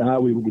fun. No,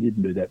 we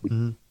didn't do that. We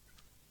do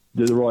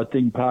the right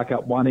thing, park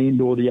up one end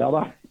or the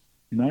other.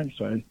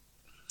 So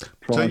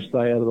try and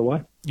stay out of the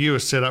way. You were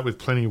set up with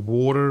plenty of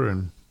water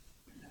and...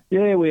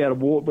 Yeah, we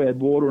had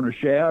water and a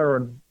shower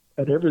and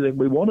everything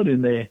we wanted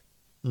in there.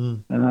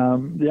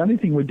 Mm. The only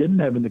thing we didn't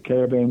have in the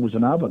caravan was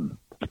an oven.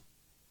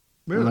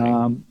 Really?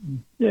 No,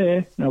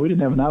 we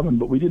didn't have an oven,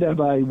 but we did have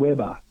a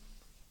Weber.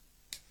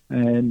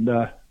 And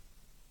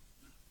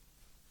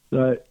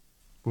so...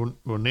 Well,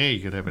 now you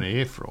could have an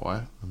air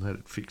fryer and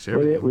that'd fix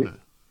everything, wouldn't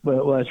it?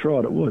 Well, that's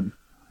right, it would.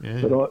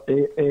 Yeah. But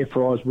air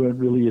fryers weren't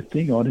really a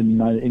thing. I didn't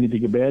know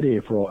anything about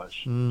air fryers.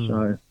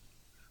 So,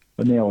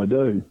 but now I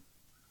do.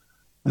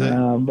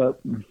 No,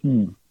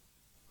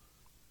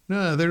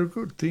 they're a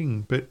good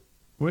thing. But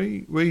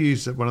we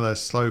use one of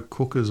those slow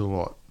cookers a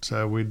lot.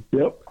 So we'd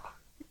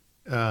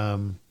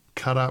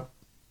cut up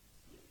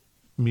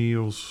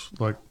meals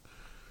like,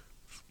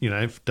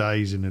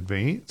 days in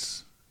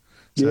advance.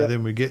 So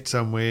then we get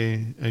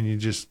somewhere and you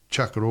just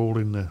chuck it all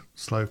in the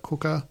slow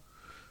cooker.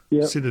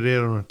 Yep. Sit it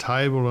out on a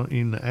table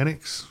in the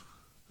annex.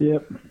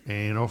 Yep.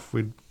 And off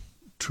we'd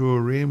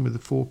tour around with the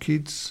 4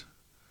 kids.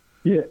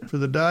 Yeah. For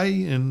the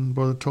day, and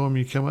by the time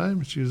you come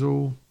home, she was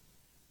all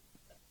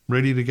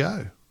ready to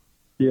go.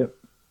 Yep.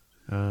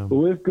 Well,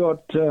 we've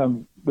got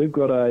an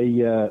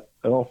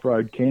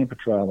off-road camper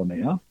trailer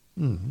now,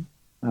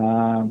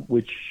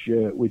 which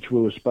we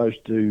were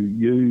supposed to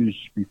use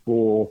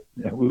before.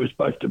 We were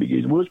supposed to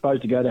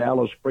go to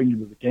Alice Springs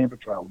with the camper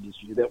trailer this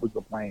year. That was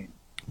the plan.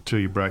 Until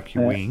you broke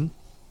your wing.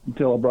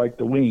 Until I broke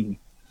the wing.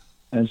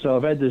 And so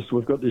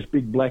we've got this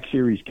big Black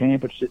Series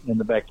camper sitting in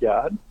the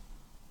backyard.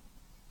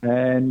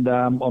 And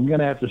I'm going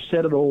to have to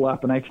set it all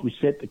up and actually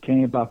set the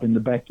camp up in the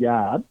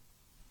backyard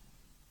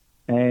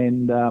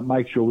and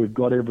make sure we've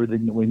got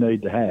everything that we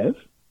need to have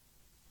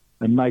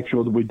and make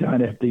sure that we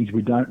don't have things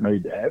we don't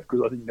need to have,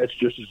 because I think that's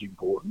just as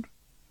important.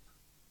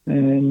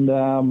 And,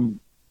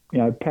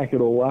 pack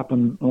it all up,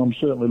 and I'm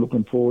certainly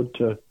looking forward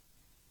to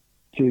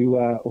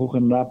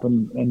hooking it up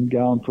and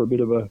going for a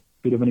bit of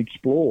an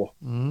explore.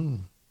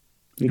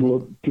 It'll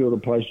look a few of the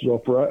places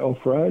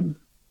off-road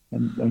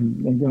and go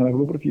and have a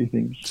look at a few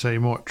things. So you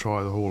might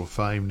try the Hall of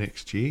Fame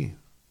next year?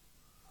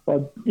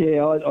 I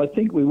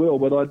think we will,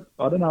 but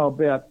I don't know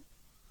about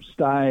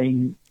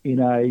staying in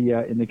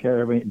the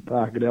caravan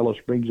park at Alice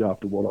Springs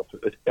after what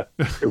I've heard.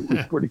 It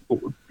was pretty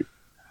good.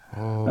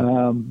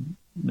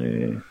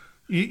 Yeah.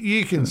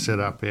 You can set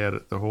up out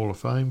at the Hall of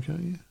Fame,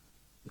 can't you?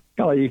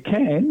 Oh, you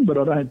can, but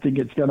I don't think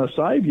it's going to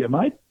save you,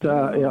 mate.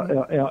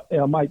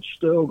 Our mate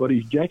Sterl got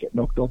his jacket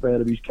knocked off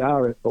out of his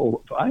car at the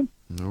Hall of Fame.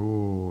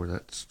 Oh,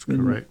 that's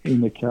correct.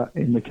 In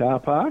the car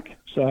park.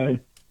 So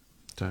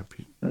don't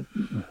be.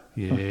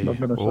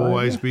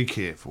 Always be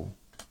careful.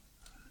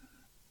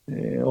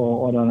 Yeah,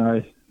 I don't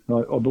know.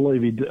 I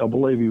believe he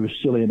was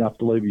silly enough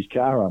to leave his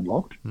car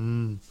unlocked.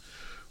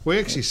 We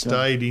actually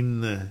stayed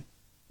in the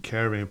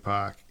caravan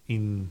park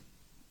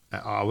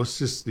it's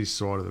just this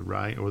side of the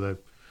rain or the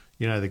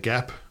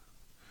gap.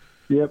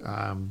 Yep.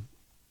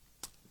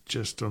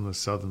 Just on the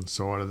southern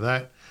side of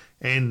that.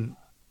 And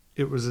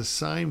it was the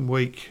same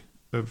week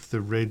of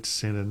the Red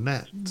Centre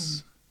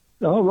Nats.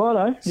 Oh,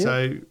 righto. Yep.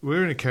 So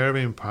we're in a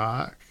caravan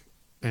park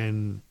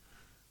and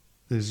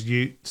there's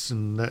utes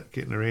and that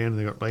getting around.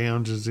 They got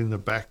lounges in the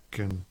back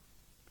and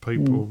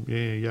people,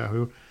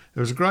 yahoo. It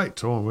was a great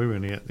time. We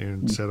went out there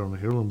and sat on the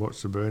hill and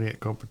watched the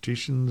burnout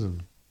competitions,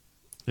 and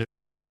it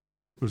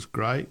was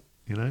great,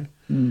 you know.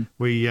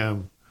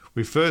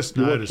 We first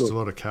noticed a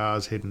lot of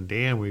cars heading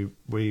down.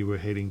 We were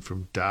heading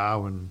from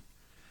Darwin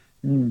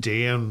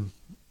down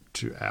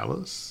to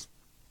Alice.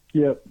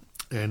 Yep.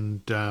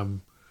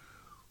 And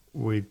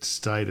we'd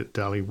stayed at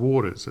Dully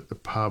Waters at the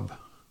pub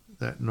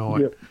that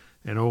night. Yep.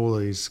 And all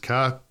these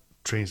car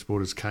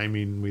transporters came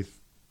in with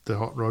the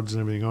hot rods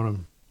and everything on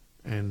them.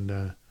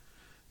 And,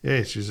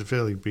 it was a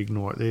fairly big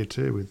night there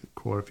too with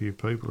quite a few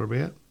people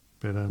about.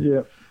 But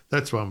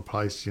that's one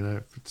place, you know,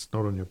 if it's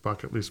not on your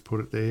bucket list, put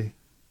it there.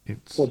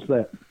 What's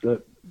that?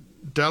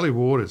 Dully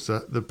Waters,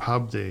 the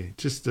pub there.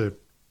 Just they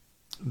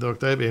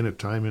have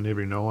entertainment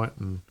every night.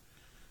 And,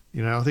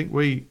 you know, I think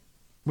when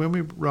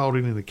we rolled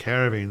in the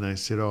caravan, they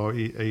said, are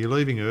you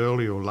leaving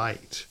early or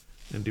late?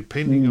 And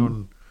depending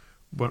on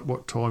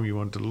what time you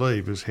want to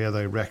leave is how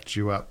they racked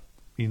you up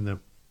in the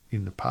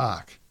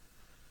park.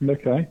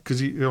 Okay.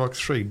 Because you're like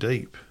 3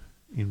 deep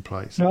in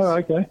places. Oh,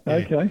 okay. Yeah.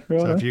 Okay.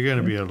 Right. So if you're going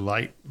to be a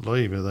late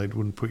leaver, they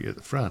wouldn't put you at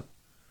the front.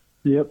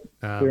 Yep.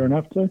 Fair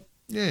enough too.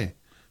 Yeah.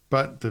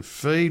 But the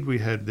feed we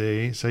had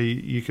there, so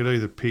you could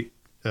either pick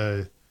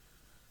a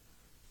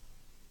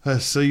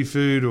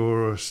seafood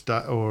or a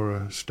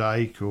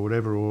steak or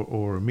whatever,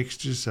 or a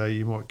mixture. So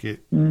you might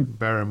get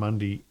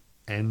barramundi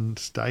and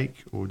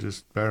steak, or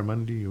just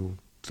barramundi or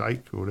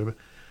steak or whatever.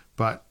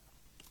 But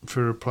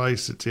for a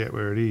place that's out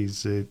where it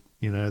is, you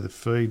know, the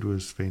feed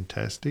was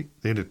fantastic.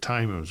 The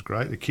entertainment was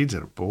great. The kids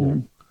had a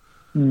ball.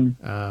 You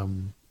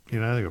know,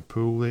 they got a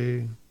pool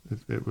there.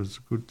 It was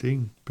a good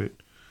thing. But,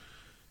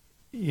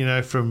 you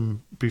know,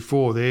 from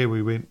before there,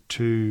 we went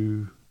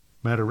to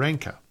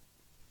Mataranka.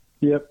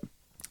 Yep.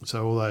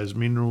 So all those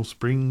mineral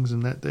springs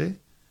and that there.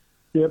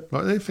 Yep.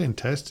 Like, they're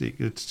fantastic.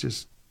 It's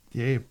just,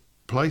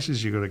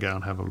 places you got to go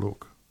and have a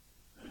look.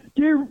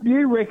 Do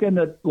you reckon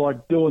that,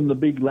 like, doing the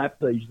big lap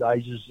these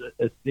days is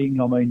a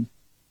thing? I mean,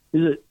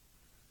 is it...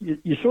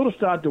 You sort of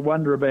start to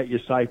wonder about your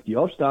safety.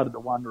 I've started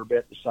to wonder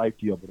about the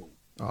safety of it all.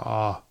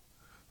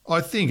 I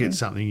think it's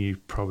something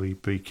you'd probably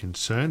be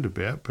concerned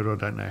about, but I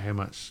don't know how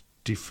much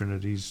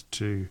different it is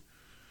to,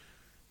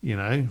 you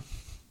know,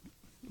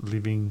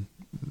 living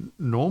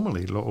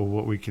normally, or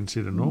what we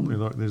consider normally.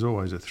 Like, there's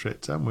always a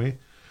threat somewhere.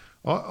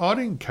 I'd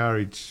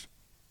encourage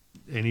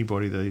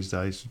anybody these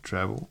days to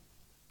travel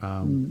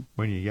when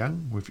you're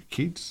young with your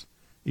kids.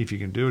 If you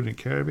can do it in a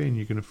caravan,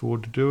 you can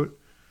afford to do it.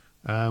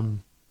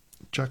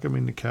 Chuck them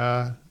in the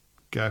car,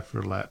 go for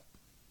a lap.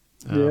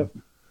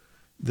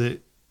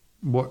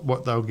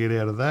 What they'll get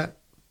out of that,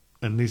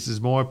 and this is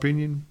my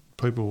opinion,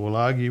 people will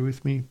argue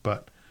with me,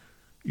 but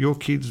your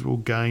kids will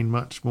gain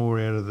much more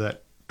out of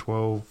that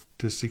 12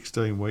 to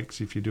 16 weeks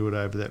if you do it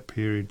over that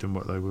period than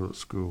what they will at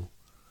school.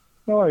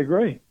 Oh, I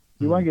agree.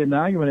 You won't get an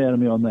argument out of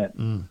me on that.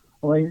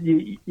 I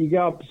mean, you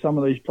go up to some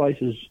of these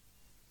places,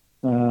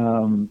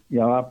 you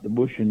know, up the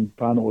bush in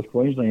far north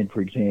Queensland, for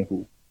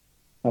example,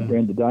 up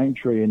around the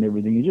Daintree and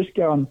everything. You just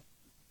go and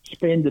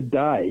spend a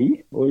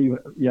day,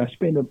 or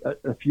spend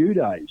a few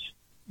days,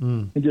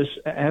 and just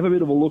have a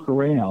bit of a look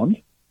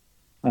around,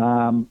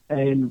 and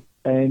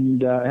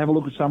have a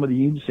look at some of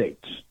the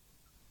insects,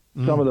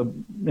 some of the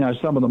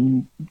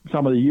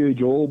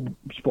huge orb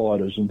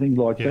spiders and things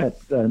like that,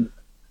 and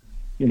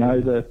you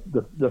know the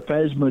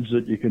phasmids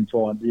that you can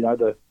find. You know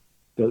the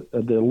guys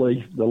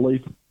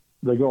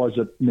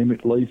that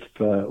mimic leaf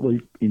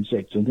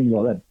insects and things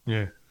like that.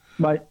 Yeah.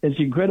 Mate, it's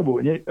incredible.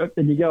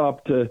 And you go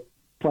up to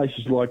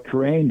places like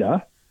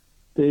Kuranda,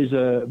 there's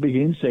a big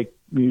insect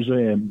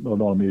museum, or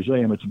not a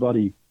museum, it's a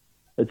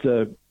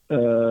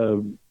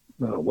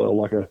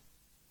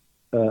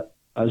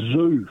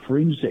zoo for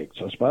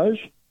insects, I suppose.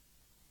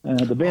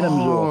 The Venom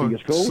Zoo, I think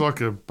it's called. It's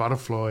like a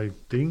butterfly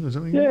thing or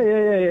something?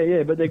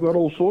 Yeah, but they've got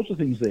all sorts of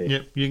things there.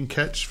 Yep, you can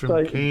catch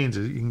from Cairns.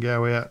 You can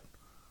go out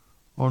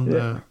on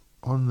the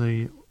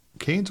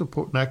Cairns or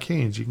Port... No,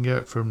 Cairns. You can go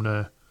out from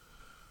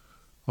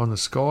on the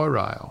Sky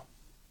Rail.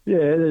 Yeah,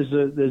 there's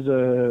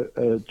a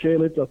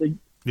chairlift, I think.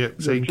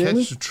 Yep, so you can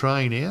catch the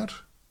train out.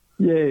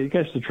 Yeah, you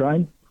catch the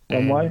train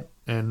one way.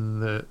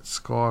 And the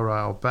Sky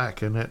Rail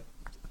back, and that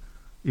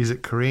is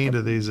at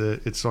Kuranda.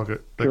 It's like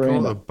they Kuranda.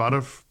 call it a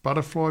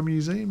butterfly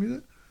museum, is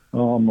it?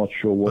 Oh, I'm not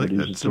sure what it is.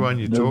 That's the one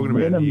you're talking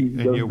about.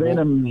 The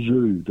Venom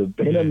Zoo. The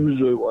Venom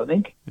Zoo, I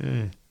think.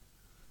 Yeah.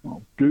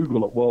 I'll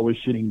Google it while we're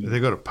sitting.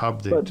 They've got a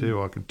pub there too,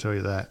 I can tell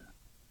you that.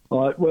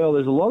 Well,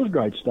 there's a lot of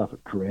great stuff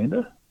at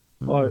Kuranda.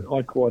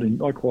 I quite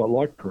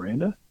like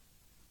Kuranda.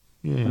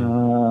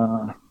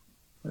 Yeah.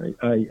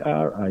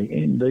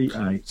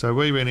 Aranda. So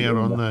we went out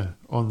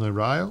on the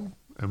rail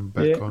and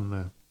back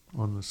on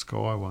the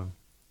Sky one.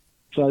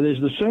 So there's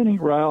the scenic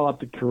rail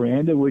up to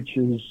Kuranda, which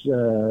is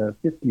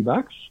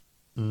 $50.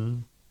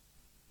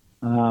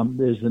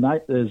 There's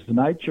the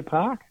nature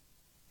park.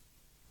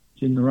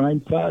 It's in the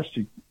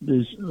rainforest.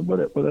 There's what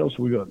else have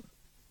we got?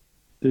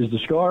 There's the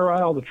Sky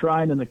Rail, the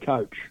train, and the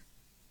coach.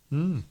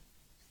 Mm.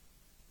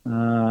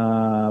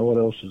 What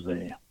else is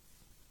there?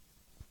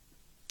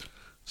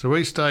 So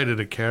we stayed at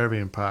a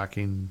caravan park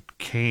in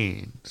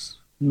Cairns.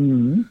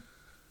 Mm.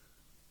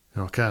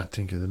 I can't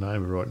think of the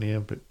name of it right now,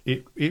 but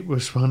it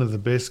was one of the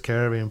best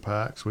caravan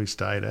parks we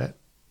stayed at.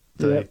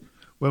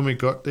 When we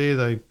got there,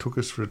 they took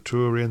us for a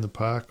tour around the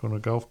park on a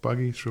golf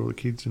buggy, threw all the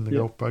kids in the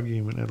golf buggy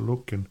and went and had a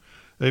look, and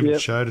even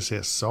showed us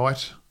our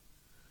site.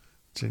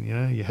 Said, you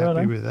know, you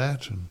happy with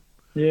that? And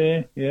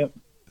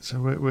so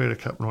we had a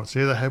couple of nights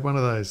there. They had one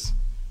of those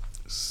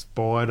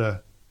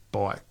spider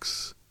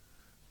bikes.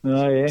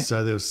 Oh, yeah.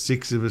 So there was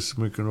 6 of us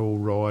and we could all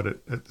ride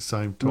it at the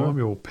same time.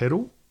 You all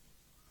pedal.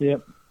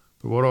 Yep.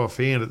 But what I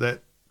found at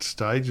that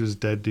stage was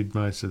Dad did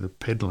most of the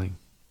pedalling.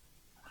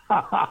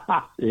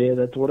 Yeah,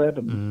 that's what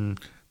happened.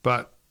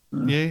 But,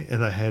 and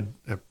they had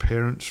a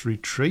parents'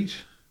 retreat.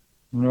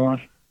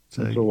 Right.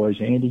 So that's always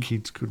handy.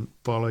 Kids couldn't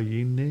follow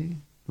you in there.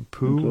 The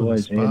pool it's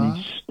always and spa.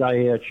 handy.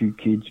 Stay out, you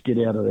kids. Get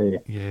out of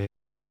there. Yeah.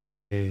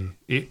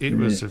 It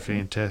was a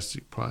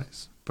fantastic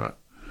place. But,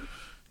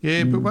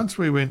 but once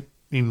we went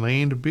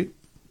inland a bit,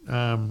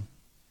 there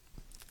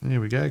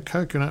we go,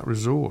 Coconut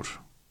Resort.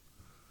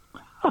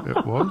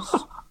 It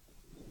was.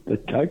 The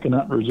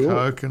Coconut Resort?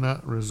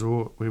 Coconut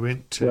Resort. We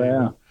went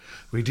to,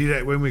 we did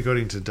it when we got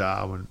into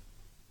Darwin,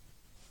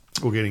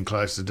 or getting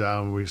close to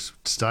Darwin. We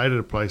stayed at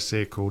a place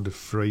there called the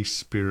Free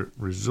Spirit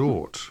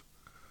Resort.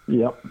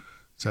 Yep.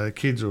 So the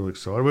kids were all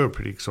excited. We were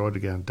pretty excited to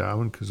go in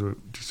Darwin because we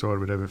decided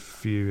we'd have a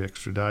few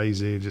extra days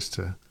there just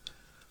to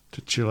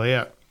chill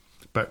out.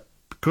 But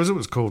because it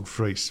was called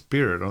Free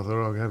Spirit, I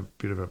thought I'll have a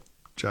bit of a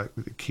joke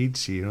with the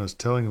kids here. And I was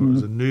telling them it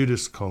was a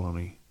nudist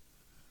colony.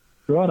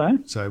 Righto.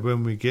 So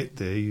when we get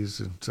there, you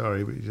said,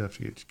 sorry, but you have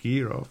to get your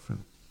gear off.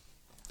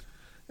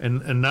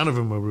 And none of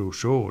them were real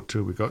sure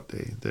till we got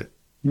there that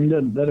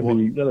that'd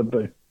be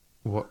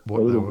what they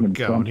were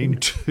going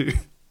into.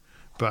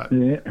 But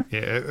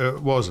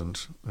it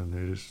wasn't a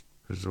nudist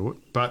resort.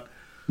 But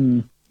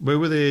we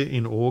were there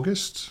in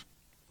August.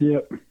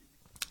 Yep.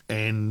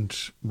 And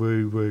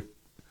we were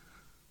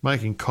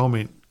making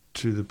comment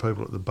to the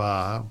people at the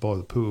bar by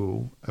the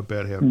pool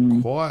about how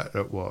quiet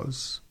it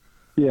was.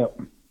 Yep.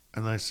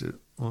 And they said,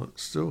 well,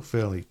 it's still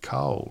fairly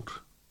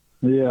cold.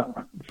 Yeah.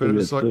 But it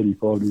was like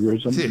 35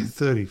 degrees. Yeah,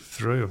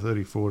 33 or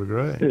 34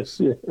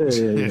 degrees.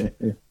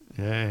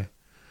 Yeah.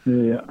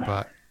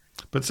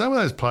 But some of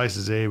those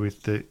places there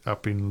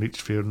up in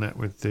Litchfield and that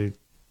with the,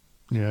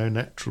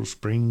 natural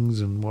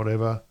springs and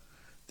whatever,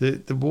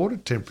 the water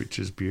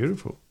temperature's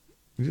beautiful.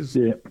 You just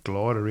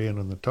glide around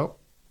on the top.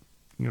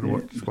 You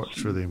got to watch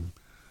for them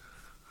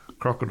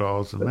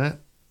crocodiles and that.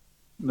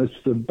 It's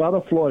the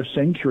Butterfly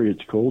Sanctuary,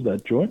 it's called,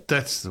 that joint.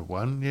 That's the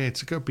one, yeah.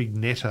 It's got a big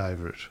net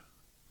over it.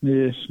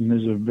 Yes, and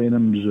there's a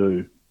venom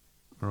zoo.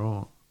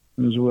 Right.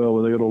 As well,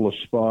 where they got all the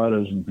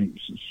spiders and things.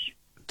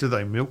 Do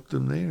they milk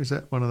them there? Is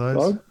that one of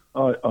those?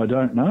 I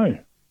don't know.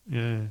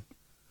 Yeah.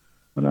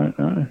 I don't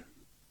know.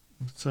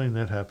 I've seen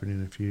that happen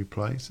in a few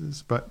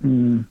places. But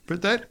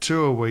that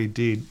tour we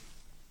did,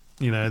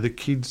 the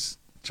kids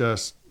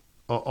just,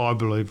 I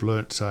believe,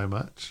 learnt so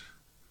much.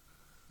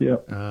 Yeah.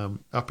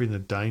 Up in the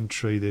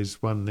Daintree,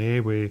 there's one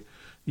there where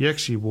you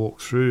actually walk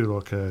through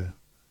like a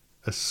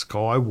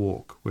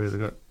skywalk where they've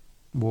got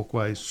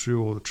walkways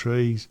through all the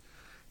trees.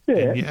 Yeah.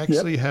 And you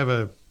actually have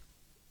a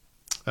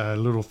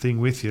little thing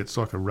with you. It's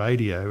like a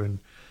radio, and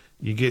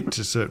you get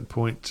to certain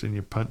points and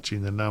you punch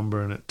in the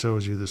number and it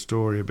tells you the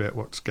story about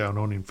what's going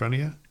on in front of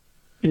you.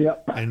 Yeah.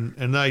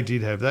 And they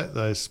did have that,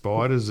 those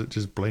spiders that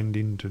just blend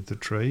into the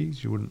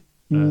trees. You wouldn't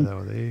know they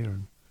were there.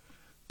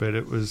 But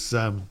it was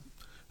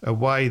a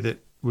way that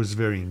was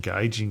very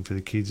engaging for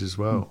the kids as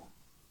well.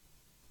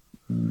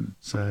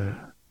 So,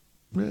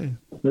 yeah.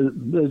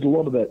 There's a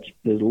lot of that.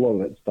 There's a lot of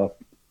that stuff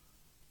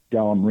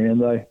going around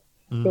though.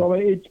 But I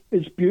mean,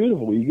 it's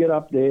beautiful. You get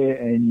up there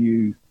and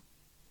you,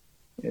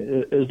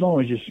 as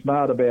long as you're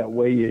smart about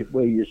where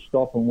you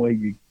stop and where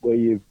you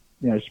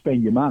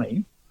spend your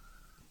money,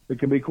 it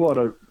can be quite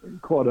a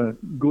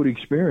good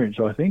experience,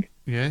 I think.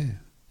 Yeah.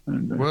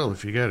 And, well,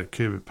 if you go to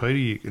Coober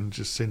Pedy, you can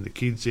just send the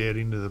kids out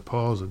into the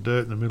piles of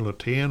dirt in the middle of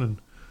town and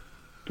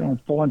go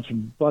and find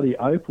some bloody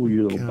opal,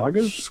 you little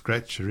buggers.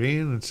 Scratch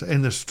around.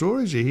 And the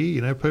stories you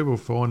hear, people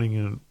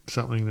finding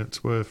something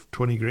that's worth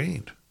 20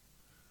 grand.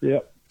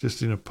 Yep.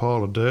 Just in a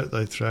pile of dirt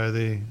they throw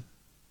there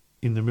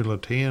in the middle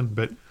of town.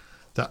 But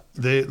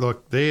they're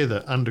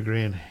the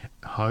underground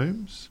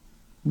homes,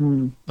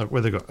 like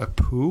where they've got a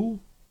pool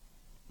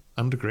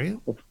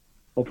underground.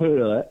 I've heard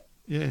of that.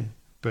 Yeah,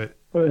 but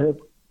I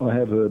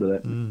have heard of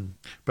that.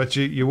 But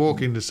you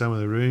walk into some of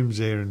the rooms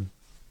there and,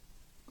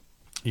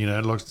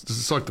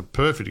 it's like the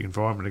perfect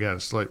environment to go to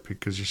sleep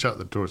because you shut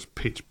the door, it's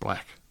pitch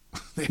black.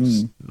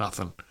 There's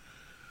nothing.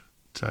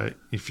 So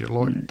if you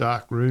like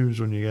dark rooms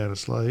when you go to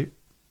sleep,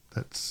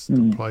 that's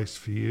the place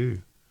for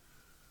you.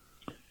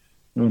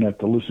 You won't have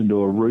to listen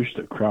to a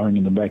rooster crowing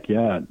in the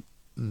backyard.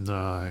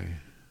 No,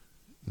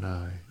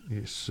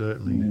 you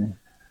certainly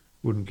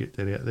wouldn't get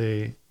that out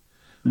there.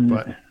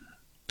 But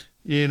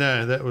Yeah,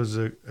 no, that was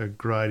a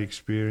great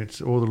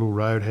experience. All the little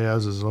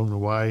roadhouses along the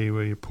way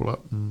where you pull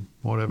up and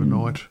might have a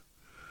night.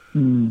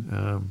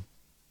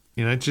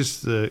 You know,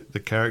 just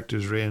the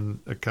characters around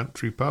a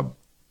country pub.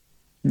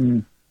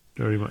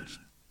 Very much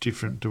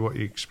different to what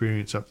you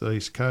experience up the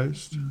East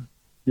Coast.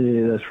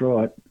 Yeah, that's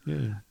right.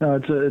 Yeah. No,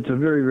 it's a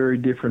very, very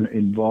different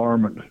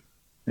environment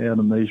out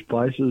in these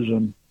places,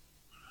 and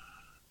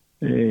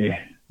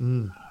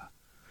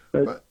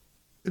But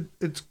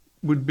it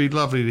would be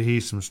lovely to hear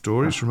some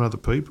stories from other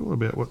people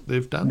about what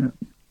they've done.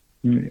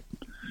 Yeah.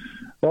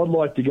 I'd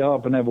like to go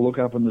up and have a look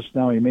up in the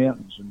Snowy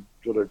Mountains and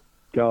sort of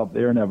go up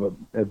there and have a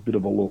bit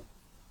of a look.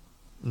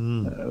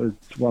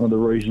 It's one of the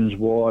reasons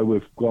why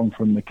we've gone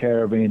from the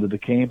caravan to the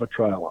camper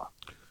trailer.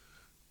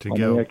 To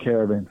go a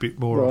caravan. Bit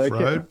more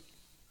off-road?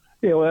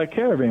 Yeah, well, our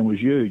caravan was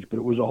huge, but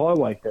it was a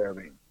highway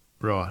caravan.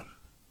 Right.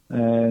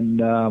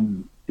 And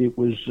it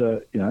was,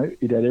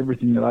 it had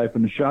everything that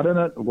opened and shut in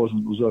it.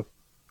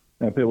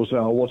 People say,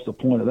 oh, what's the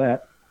point of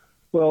that?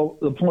 Well,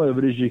 the point of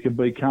it is you can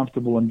be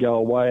comfortable and go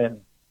away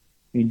and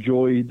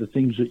enjoy the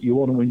things that you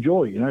want to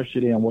enjoy. You know,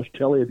 sit down and watch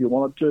telly if you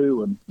wanted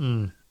to,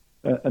 and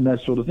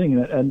that sort of thing.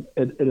 And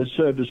it has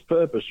served its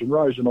purpose. And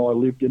Rose and I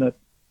lived in it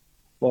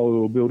while we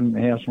were building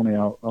the house on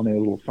our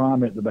little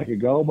farm at the back of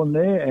Goulburn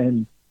there,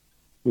 and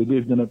we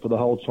lived in it for the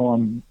whole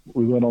time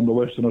we went on the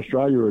Western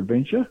Australia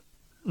adventure.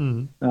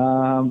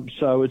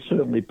 So it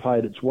certainly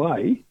paid its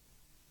way.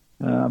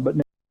 But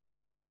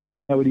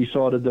now we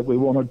decided that we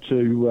wanted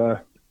to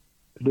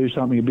do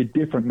something a bit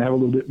different and have a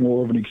little bit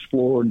more of an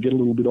explorer and get a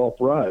little bit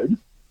off-road.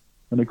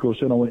 And, of course,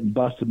 then I went and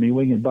busted my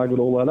wing and buggered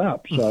all that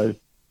up. So,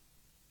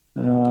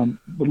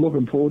 but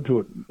looking forward to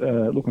it,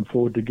 looking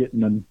forward to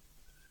getting and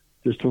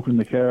just hooking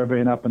the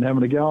caravan up and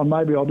having a go. And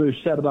maybe I'll do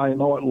Saturday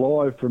night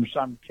live from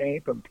some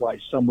camping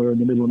place somewhere in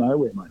the middle of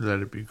nowhere, mate.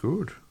 That'd be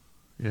good.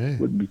 Yeah.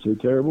 Wouldn't be too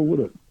terrible, would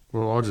it?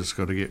 Well, I just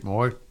got to get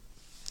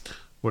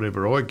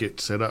whatever I get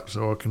set up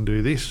so I can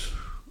do this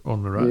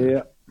on the road.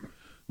 Yeah.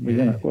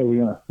 What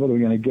are we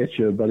going to get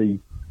you, buddy?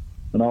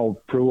 An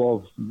old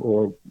Pruov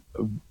or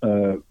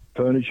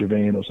furniture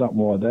van or something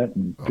like that,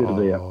 and fit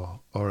it out.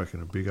 I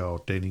reckon a big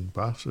old Denning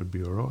bus would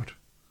be all right.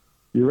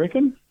 You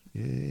reckon?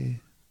 Yeah.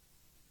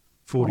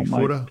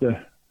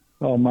 40-footer.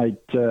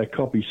 Mate,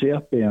 Copy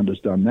Southbound has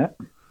done that.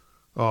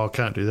 Oh, I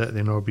can't do that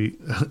then.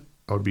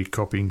 I'd be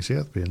copying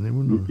Southbound then,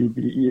 wouldn't I?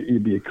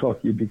 You'd be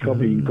copying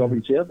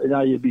Copy South.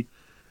 No, you'd be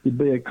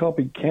a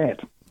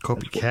copycat.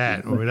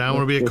 Copycat. We don't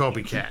want to be a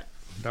copycat.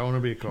 Don't want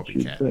to be a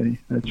copycat.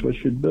 That's what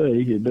should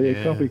be. You'd be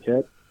a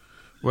copycat.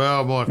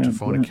 Well, I might have to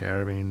find a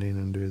caravan then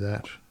and do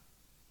that.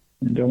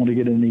 You don't want to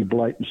get any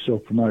blatant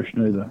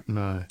self-promotion either.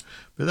 No.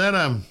 But that,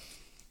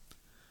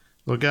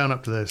 well, going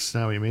up to those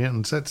Snowy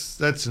Mountains,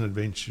 that's an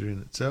adventure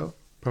in itself.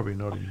 Probably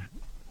not in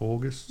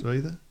August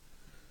either.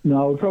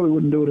 No, we probably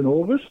wouldn't do it in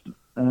August.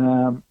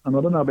 And I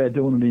don't know about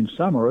doing it in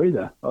summer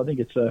either. I think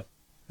it's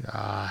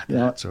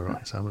that's all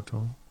right,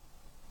 summertime.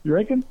 You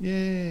reckon?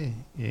 Yeah,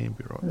 it'd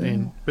be right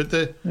then. But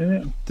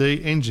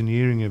the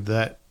engineering of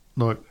that,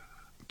 like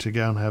to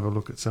go and have a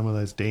look at some of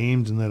those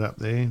dams and that up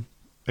there,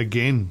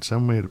 again,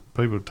 somewhere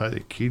people take their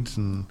kids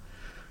and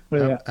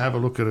have a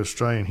look at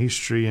Australian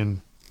history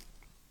and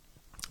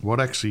what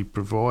actually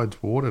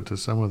provides water to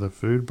some of the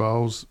food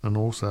bowls and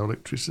also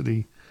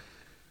electricity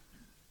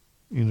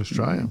in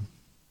Australia.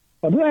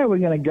 I don't know how we're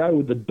going to go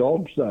with the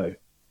dogs though.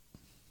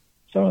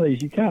 Some of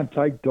these, you can't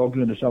take dogs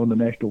into the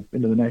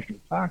national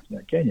parks now,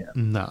 can you?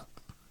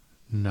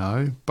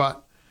 No,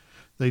 but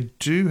they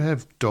do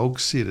have dog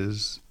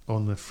sitters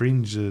on the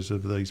fringes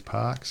of these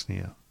parks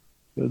now.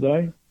 Do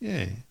they?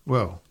 Yeah.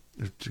 Well,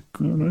 it's a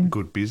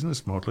good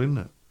business model, isn't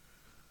it?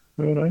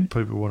 Do they?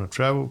 People want to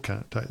travel,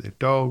 can't take their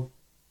dog.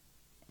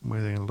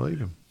 Where are they going to leave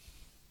them?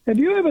 Have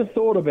you ever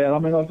thought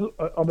about?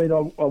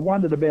 I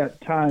wondered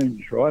about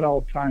Tones, right?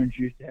 Old Tones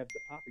used to have the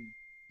puppy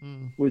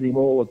with him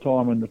all the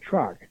time in the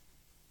truck.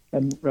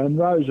 And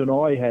Rose and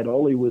I had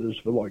Ollie with us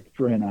for like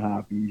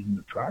 3.5 years in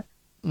the truck.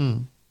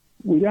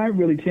 We don't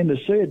really tend to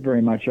see it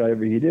very much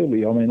over here, do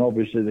we? I mean,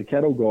 obviously the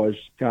cattle guys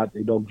cart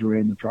their dogs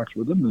around the trucks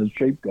with them, and the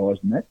sheep guys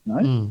and that,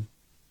 no?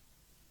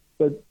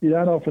 But you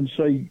don't often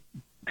see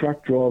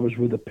truck drivers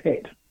with a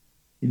pet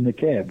in the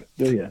cab,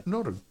 do you?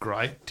 Not a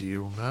great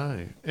deal,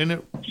 no.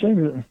 And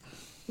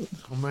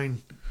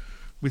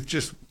with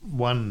just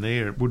one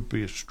there, it would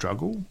be a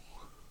struggle.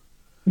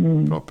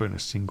 Not being a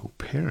single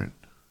parent.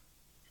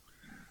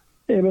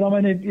 Yeah, but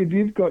I mean, if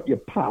you've got your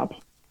pup,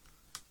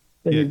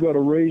 then you've got a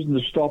reason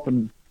to stop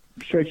and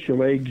stretch your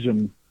legs,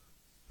 and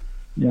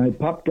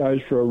pup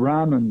goes for a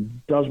run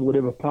and does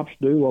whatever pups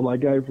do while they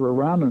go for a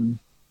run, and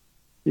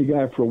you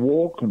go for a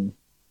walk, and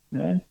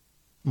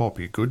might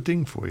be a good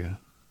thing for you.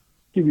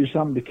 Give you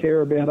something to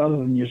care about other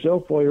than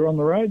yourself while you're on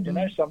the road.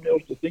 Something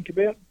else to think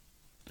about.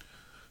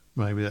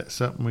 Maybe that's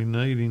something we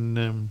need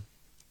in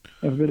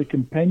have a bit of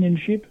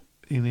companionship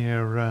in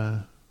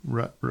our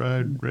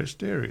road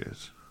rest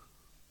areas.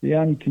 The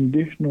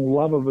unconditional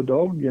love of a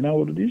dog, you know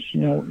what it is?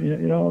 You know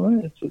what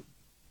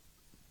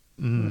I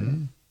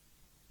mean?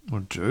 I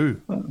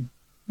do.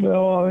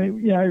 Well, I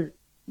mean,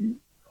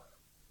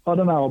 I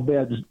don't know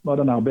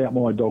about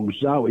my dog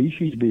Zoe.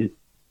 She'd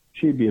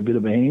be a bit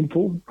of a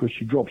handful because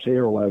she drops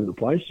hair all over the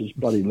place. This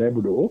bloody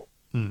Labrador.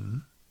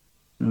 Mm.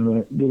 And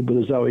a little bit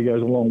of Zoe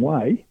goes a long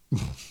way.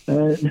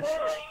 And,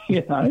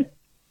 you know,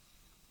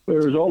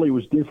 whereas Ollie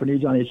was different.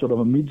 He's only sort of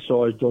a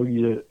mid-sized dog.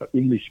 He's an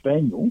English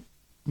Spaniel.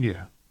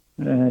 Yeah.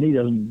 And he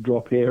doesn't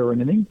drop hair or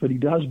anything, but he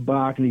does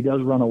bark and he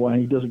does run away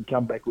and he doesn't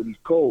come back when he's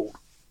called.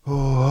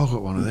 Oh, I've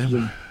got one of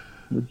them.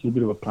 It's a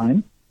bit of a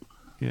pain.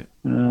 Yeah.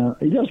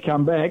 He does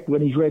come back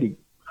when he's ready.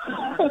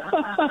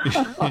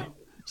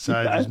 So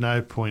there's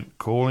no point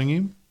calling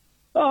him?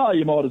 Oh,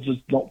 you might as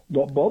just not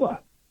bother.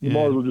 You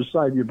might as well just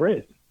save your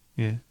breath.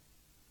 Yeah.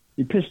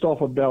 He pissed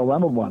off at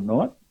Balranald one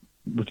night.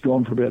 It was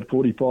gone for about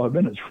 45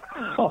 minutes.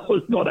 I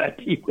was not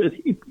happy with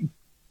him.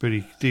 But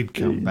he did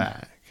come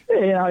back.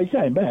 Yeah, he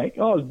came back.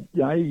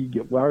 You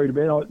get worried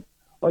about it.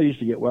 I used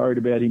to get worried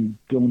about him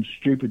doing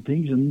stupid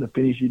things, and the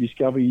finish you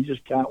discover you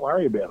just can't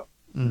worry about it.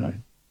 You know?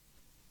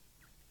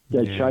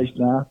 Go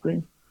chasing after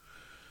him.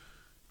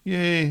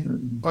 Yeah.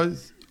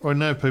 I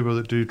know people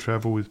that do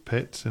travel with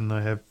pets, and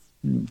they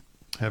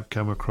have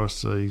come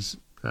across these,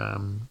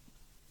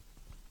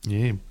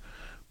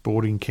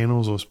 boarding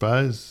kennels, I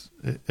suppose,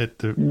 at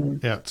the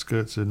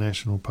outskirts of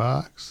national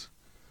parks.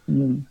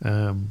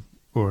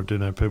 Or I do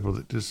know people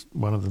that just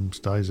one of them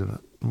stays in it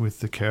with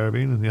the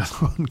Caribbean, and the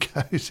other one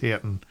goes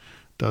out and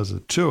does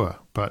a tour.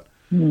 But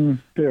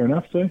fair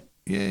enough, too.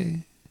 Yeah,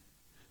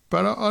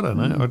 but I don't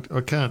know. I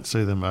can't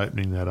see them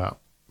opening that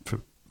up for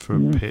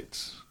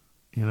pets.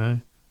 You know,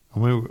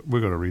 and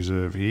we've got a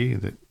reserve here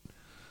that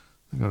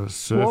they've got a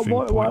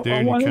surfing point there,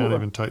 and you can't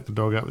even take the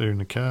dog up there in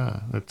the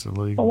car. That's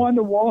illegal. I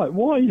wonder why.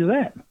 Why is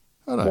that?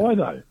 I don't know. Why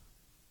though?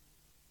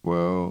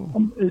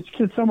 Well,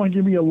 can someone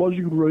give me a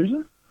logical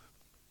reason?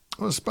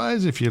 I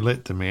suppose if you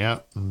let them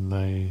out and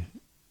they,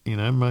 you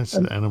know, most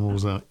of the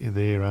animals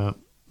there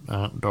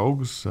aren't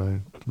dogs, so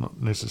it's not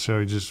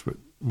necessarily just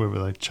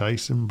whether they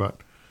chase them,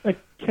 but a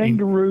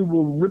kangaroo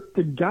will rip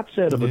the guts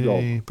out of a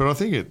dog. But I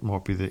think it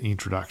might be the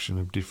introduction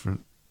of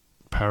different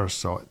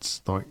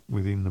parasites like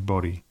within the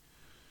body.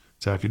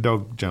 So if your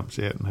dog jumps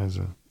out and has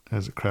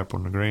a crap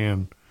on the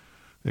ground,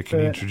 it can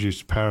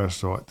introduce a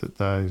parasite that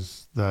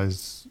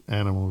those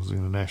animals in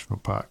a national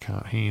park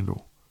can't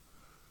handle.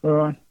 All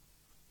right.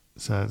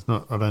 So it's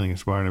not. I don't think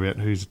it's worrying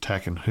about who's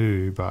attacking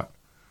who, but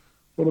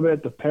what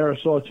about the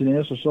parasites in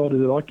our society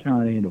that I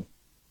can't handle?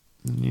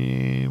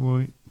 Yeah,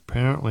 well,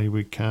 apparently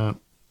we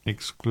can't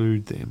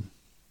exclude them.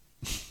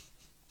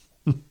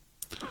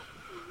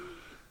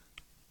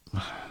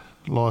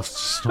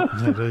 Life's just not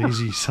that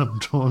easy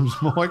sometimes,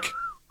 Mike.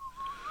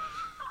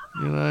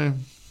 You know.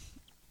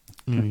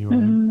 Anyway.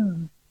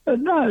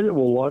 No,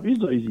 well, life is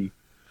easy.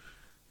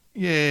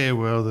 Yeah,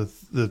 well,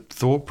 the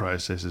thought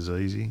process is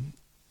easy.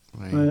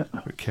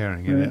 But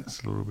carrying it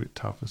out's a little bit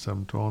tougher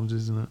sometimes,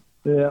 isn't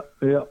it?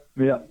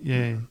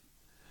 Yeah.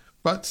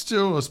 But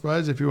still, I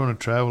suppose if you want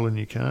to travel and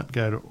you can't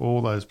go to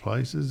all those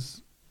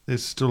places,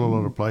 there's still a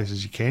lot of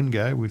places you can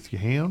go with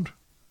your hound.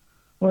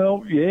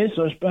 Well, yes,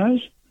 I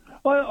suppose.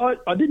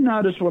 I did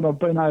notice when I've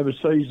been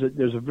overseas that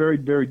there's a very,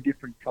 very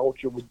different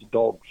culture with the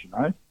dogs, you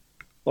know.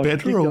 Like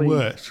better or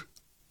worse?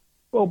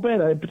 Well,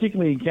 better,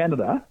 particularly in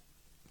Canada.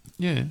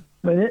 Yeah.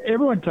 I mean,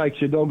 everyone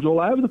takes their dogs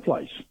all over the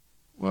place.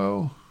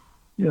 Well,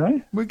 you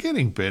know, we're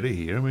getting better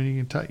here. I mean,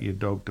 you can take your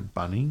dog to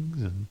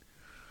Bunnings and...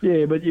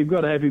 Yeah, but you've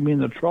got to have him in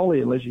the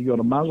trolley unless you've got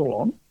a muzzle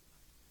on.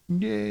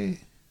 Yeah.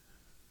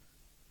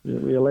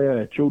 We allow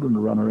our children to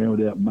run around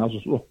without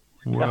muzzles on.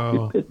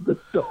 Well,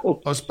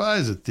 I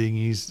suppose the thing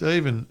is,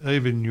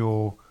 even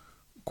your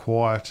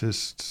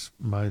quietest,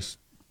 most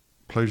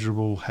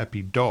pleasurable,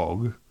 happy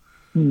dog,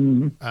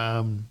 in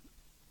an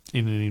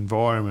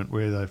environment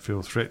where they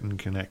feel threatened,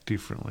 can act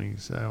differently.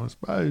 So I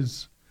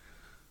suppose,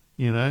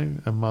 you know,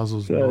 a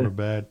muzzle's not a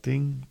bad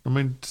thing. I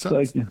mean,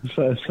 so can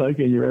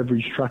your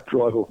average truck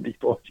driver when he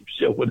finds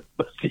himself in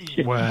a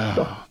position.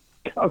 Wow.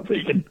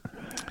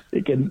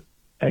 He can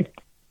act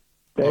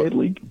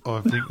badly. I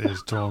think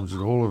there's times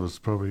that all of us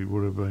probably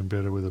would have been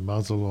better with a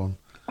muzzle on.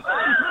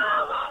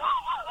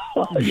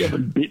 You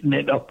haven't bitten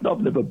it.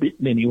 I've never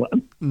bitten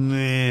anyone.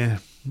 Nah,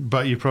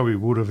 but you probably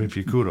would have if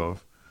you could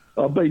have.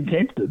 I've been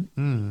tempted.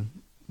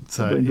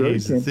 So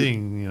here's the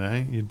thing, you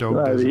know, your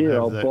dog doesn't have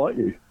I'll that. bite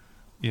you.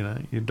 You know,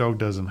 your dog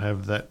doesn't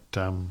have that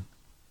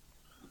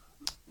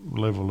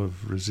level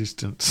of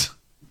resistance.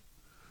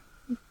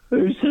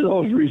 Who said I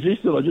was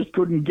resistant? I just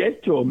couldn't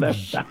get to them.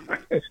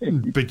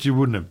 But you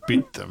wouldn't have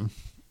bit them.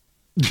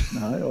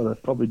 No,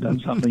 I'd probably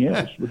done something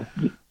else.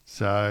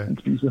 So,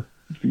 it's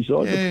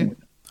beside the point.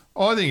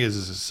 I think as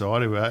a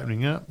society we're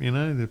opening up, you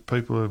know, the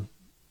people are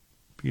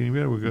getting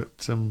better. We've got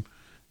some,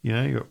 you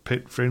know, you've got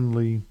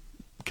pet-friendly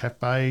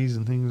cafes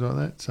and things like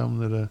that, some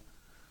that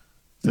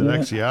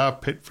actually are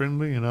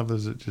pet-friendly and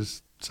others that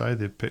just say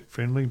they're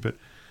pet-friendly. But,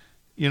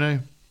 you know,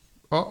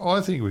 I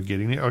think we're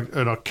getting there,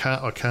 and I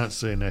can't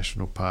see a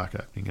national park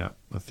opening up.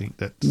 I think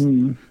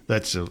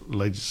that's a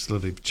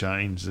legislative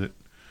change that,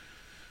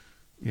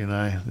 you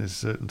know, there's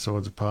certain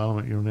sides of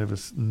Parliament you'll never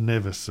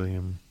see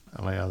them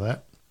allow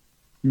that.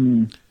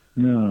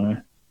 No.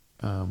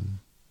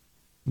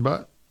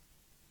 But,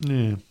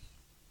 yeah.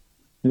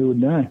 Who would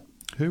know?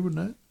 Who would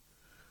know?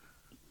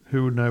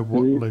 Who would know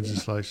what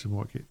legislation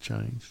might get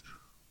changed?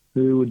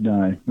 Who would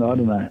know? I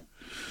don't know.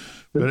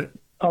 But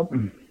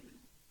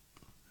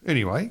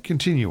anyway,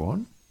 continue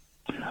on.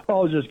 I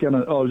was just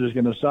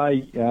gonna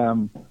say,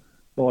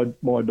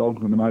 my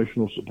dog's an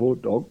emotional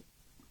support dog,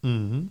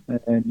 and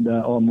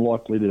I'm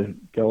likely to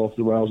go off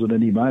the rails at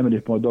any moment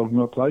if my dog's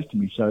not close to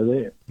me. So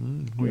there.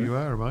 Well, you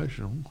are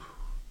emotional.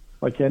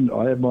 I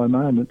have my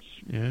moments.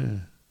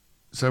 Yeah.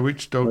 So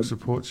which dog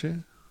supports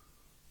you?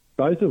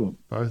 Both of them.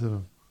 Both of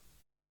them.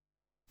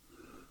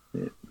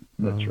 Yeah,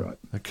 that's right.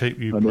 They keep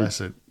you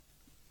placid.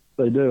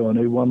 They do. I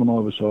need one on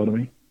either side of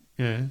me.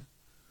 Yeah.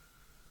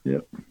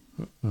 Yep.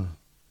 Do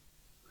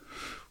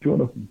you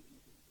want to?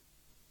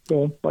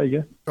 Go on, there you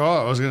go.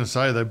 Oh, I was going to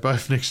say they're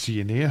both next to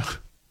you now.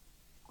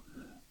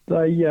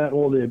 They're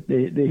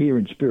here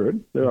in spirit.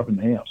 They're up in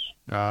the house.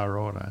 Ah,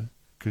 righto.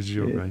 Because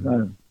you've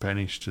been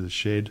banished to the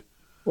shed.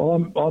 Well,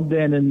 I'm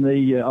down in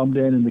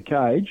the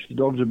cage. The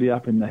dogs will be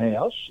up in the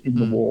house in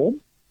the wall.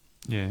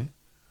 Yeah.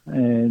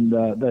 And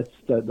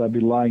they'll be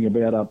laying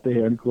about up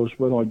there. And of course,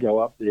 when I go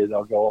up there,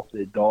 they'll go off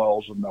their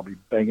dials and they'll be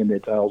banging their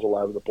tails all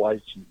over the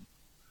place. And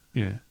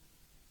yeah.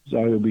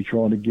 Zoe will be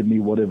trying to give me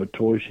whatever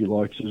toy she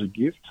likes as a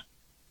gift.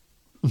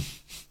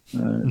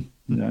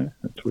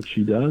 That's what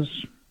she does.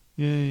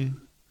 Yeah.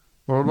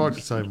 Well, I'd like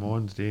to say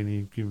mine's down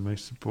here giving me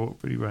support,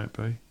 but he won't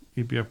be.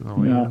 He'd be up in the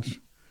lounge.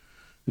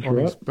 That's on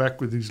right. his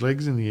back with his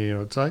legs in the air,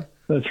 I'd say.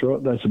 That's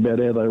right. That's about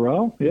how they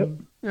roll. Yep.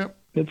 Yep.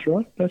 That's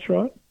right. That's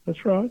right.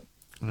 That's right.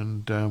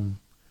 And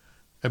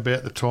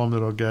about the time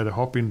that I go to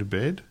hop into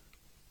bed,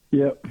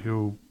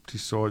 he'll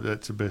decide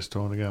that's the best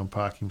time to go and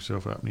park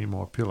himself up near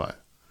my pillow.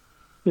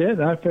 Yeah,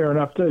 no, fair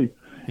enough too.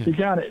 Yeah. You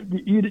can't.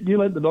 You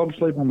let the dog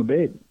sleep on the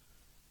bed.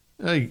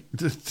 Hey,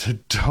 the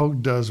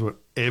dog does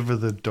whatever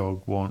the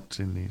dog wants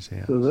in this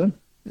house. Does it?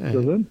 Yeah.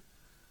 Does it?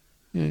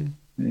 Yeah.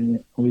 Yeah.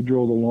 We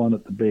draw the line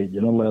at the bed.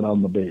 You're not allowed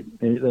on the bed.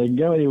 They can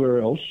go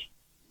anywhere else.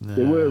 No.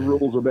 There were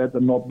rules about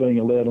them not being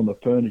allowed on the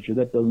furniture.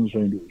 That doesn't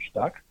seem to have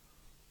stuck.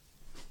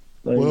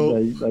 They're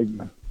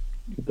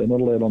not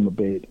allowed on the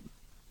bed.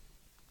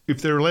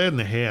 If they're allowed in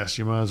the house,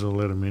 you might as well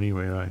let them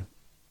anywhere, eh?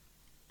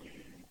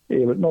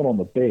 Yeah, but not on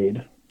the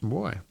bed.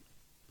 Why?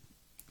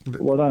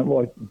 Well, I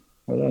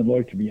don't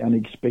like to be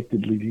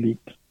unexpectedly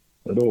licked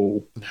at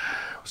all.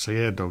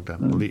 See, our dog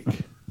doesn't lick.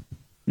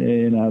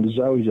 Yeah, no,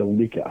 Zoe's a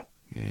licker.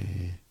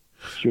 Yeah.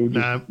 She'll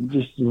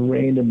just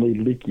randomly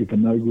lick you for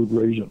no good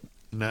reason.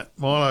 No,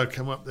 Milo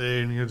come up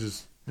there and he'll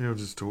just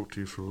talk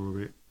to you for a little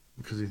bit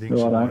because he thinks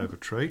you might have a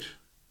treat.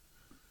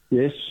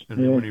 Yes. And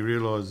then when he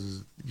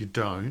realises you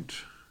don't,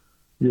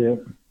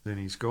 then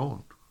he's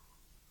gone.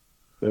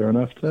 Fair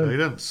enough too. So he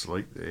doesn't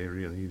sleep there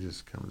really. He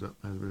just comes up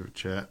and has a bit of a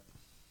chat.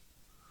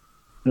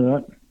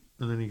 Right.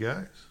 And then he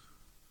goes.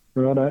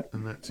 Righto.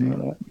 And that's it.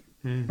 Righto.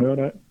 Yeah.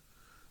 Righto.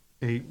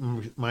 He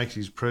makes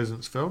his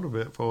presence felt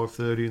about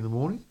 5:30 in the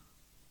morning.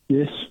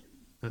 Yes.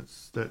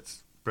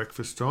 That's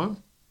breakfast time.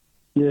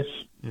 Yes.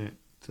 Yeah.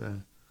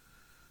 So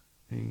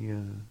he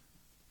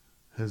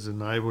has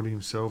enabled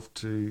himself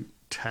to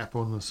tap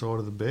on the side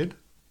of the bed.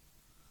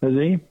 Has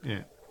he?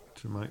 Yeah.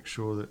 To make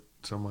sure that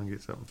someone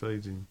gets up and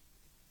feeds him.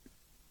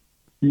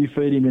 You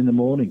feed him in the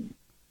morning?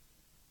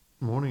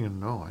 Morning and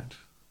night.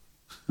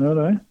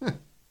 Righto.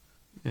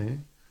 Yeah.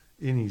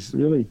 In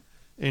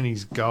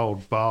his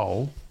gold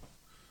bowl.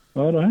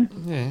 Righto.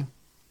 Yeah.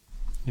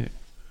 Yeah.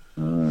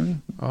 Right.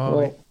 Oh,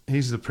 well,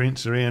 he's the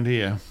prince around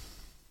here.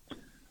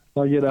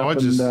 I get up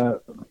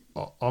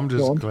I'm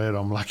just glad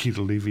I'm lucky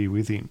to live here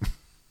with him.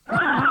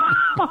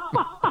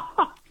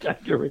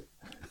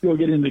 You're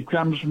getting the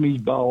crumbs from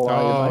his bowl.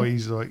 Oh,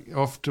 he's like,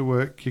 off to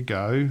work you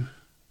go.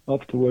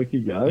 Off to work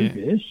you go,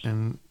 yes.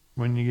 And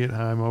when you get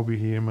home, I'll be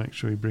here. Make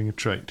sure you bring a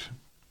treat.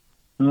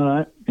 All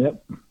right,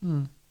 yep.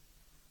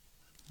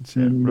 That's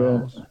how it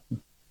rolls.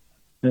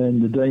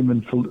 And the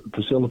demon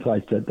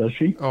facilitates that, does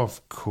she?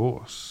 Of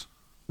course.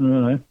 All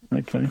right,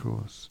 okay. Of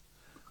course.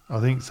 I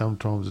think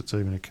sometimes it's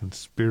even a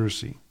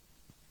conspiracy.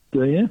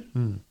 Do you?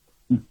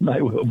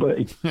 May well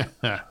be.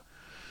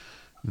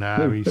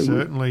 No,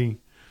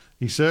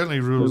 he certainly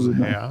rules the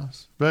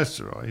house. But that's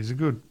all right. He's a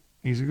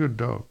good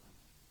dog.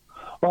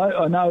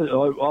 I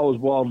know. I was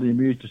wildly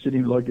amused to sit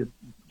him go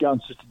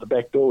and sit at the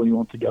back door when he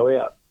wants to go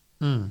out,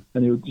 and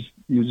he'll just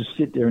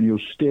sit there and he'll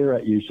stare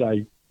at you,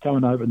 say, "Come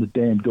and open the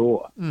damn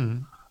door."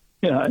 You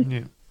know.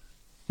 Yeah.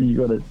 And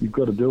you've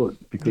got to do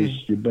it because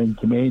you've been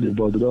commanded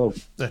by the dog.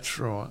 That's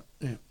right.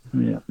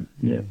 Yeah.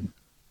 Yeah.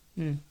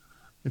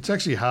 It's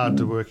actually hard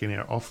to work in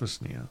our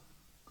office now.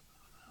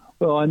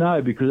 Well, I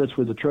know because that's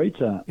where the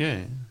treats are.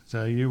 Yeah.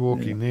 So you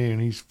walk in there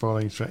and he's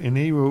following straight, and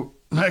he will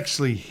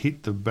actually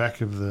hit the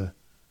back of the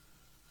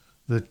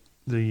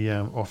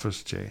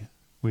office chair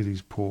with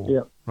his paw.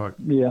 Yeah. Like,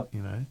 yeah.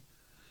 You know.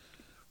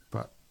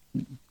 But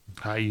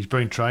hey, he's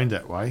been trained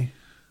that way.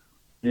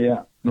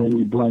 Yeah. I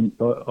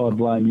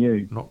blame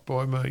you. Not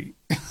by me.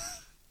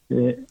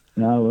 Yeah.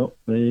 No, well,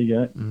 there you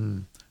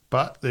go.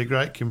 But they're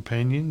great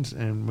companions,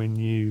 and when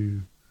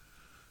you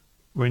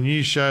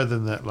show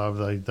them that love,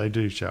 they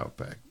do show it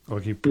back.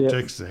 Like he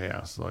protects the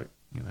house. Like,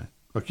 you know,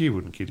 like you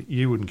wouldn't get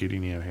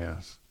in our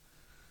house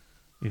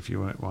if you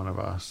weren't one of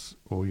us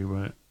or you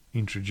weren't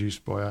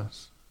introduced by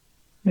us.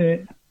 Yeah.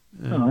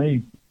 No,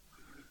 he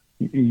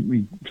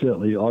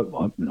certainly. I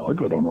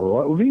got on all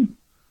right with him.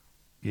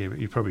 Yeah, but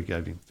you probably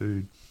gave him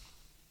food.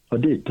 I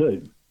did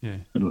too. Yeah.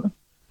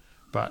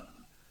 But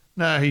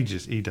no, he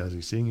does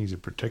his thing. He's a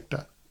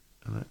protector,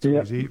 and that's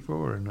what he's here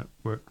for. And it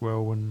worked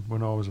well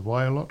when I was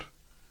away a lot.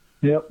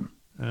 Yep.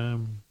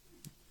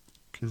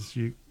 Because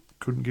you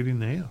couldn't get in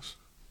the house.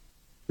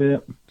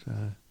 Yep. So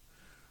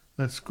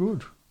that's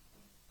good.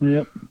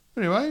 Yep.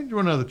 Anyway, do you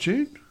want another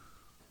tune?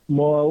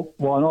 Well,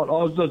 why not?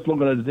 I was just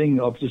looking at the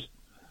thing. I've just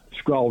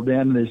scrolled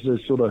down and there's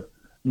this sort of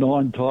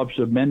 9 types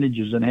of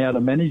managers and how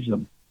to manage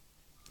them.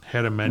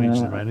 How to manage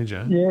the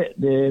manager? Yeah,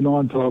 there are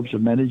 9 types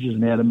of managers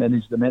and how to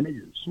manage the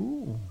managers.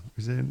 Ooh,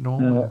 is there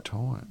 9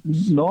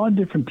 types? 9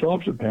 different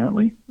types,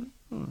 apparently.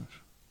 Right.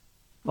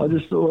 I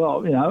just thought,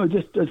 well, you know,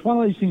 it's one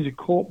of these things that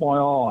caught my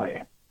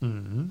eye.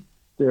 Mm-hmm.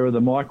 There are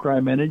the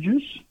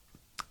micromanagers.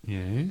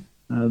 Yeah.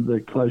 They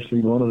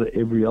closely monitor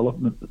every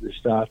element that the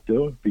staff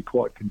do, be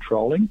quite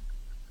controlling.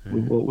 Yeah.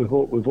 We've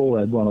all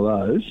had one of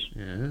those.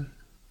 Yeah.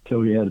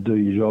 Tell you how to do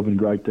your job in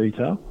great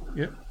detail.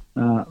 Yep.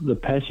 The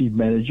passive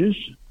managers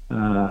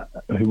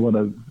who want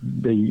to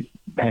be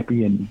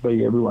happy and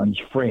be everyone's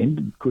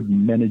friend,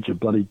 couldn't manage a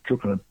bloody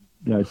truck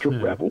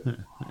raffle.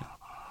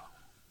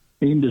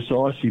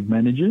 Indecisive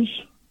managers.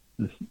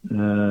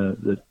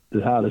 The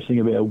hardest thing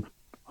about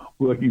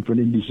working for an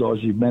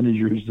indecisive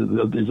manager is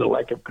that there's a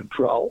lack of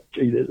control.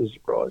 Gee, there's a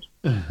surprise.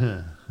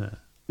 The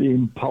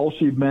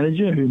impulsive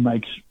manager who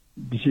makes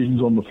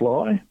decisions on the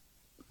fly.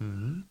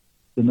 Mm-hmm.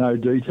 The no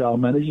detail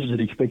managers that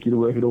expect you to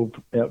work it all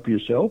out for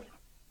yourself.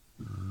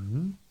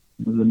 Mm-hmm.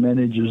 The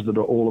managers that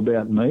are all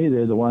about me,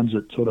 they're the ones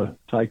that sort of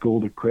take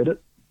all the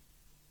credit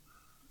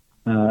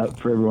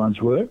for everyone's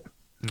work.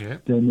 Yeah.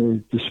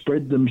 Then the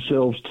spread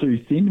themselves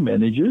too thin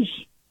managers,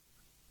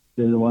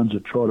 they're the ones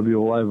that try to be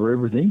all over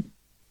everything.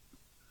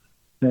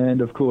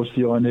 And, of course,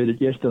 the I need it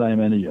yesterday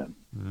manager.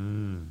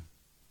 Mm.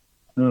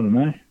 I don't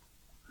know.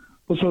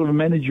 What sort of a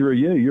manager are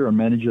you? You're a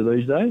manager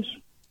these days.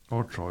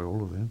 I'll try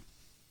all of them.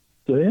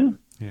 Do you?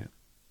 Yeah.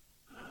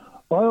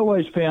 I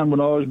always found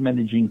when I was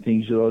managing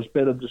things that I was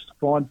better just to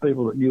find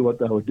people that knew what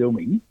they were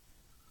doing,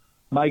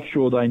 make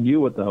sure they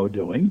knew what they were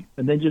doing,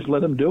 and then just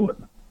let them do it.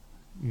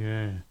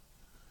 Yeah.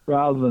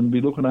 Rather than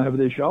be looking over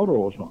their shoulder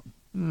all the time.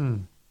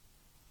 Mm.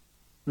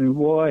 I mean,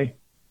 why?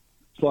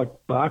 It's like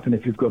barking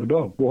if you've got a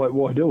dog.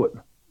 Why do it?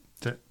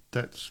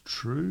 That's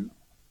true.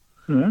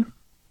 Yeah.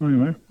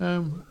 Anyway.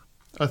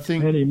 I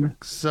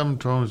think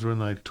sometimes when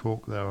they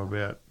talk, though,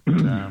 about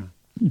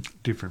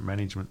different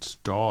management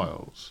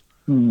styles,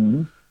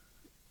 mm-hmm.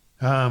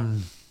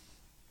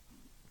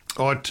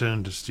 I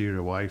tend to steer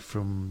away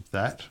from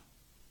that.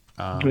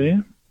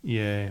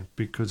 Yeah,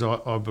 because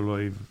I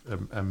believe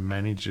a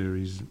manager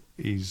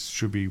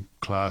should be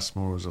classed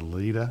more as a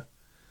leader,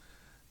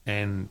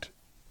 and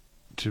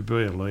to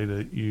be a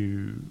leader,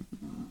 you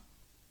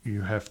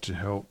have to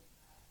help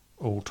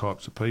all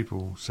types of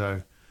people.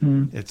 So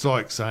it's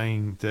like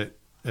saying that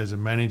as a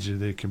manager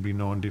there can be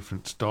 9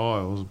 different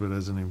styles, but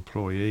as an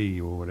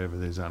employee or whatever,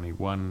 there's only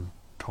one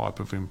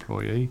type of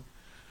employee,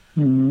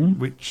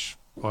 which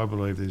I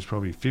believe there's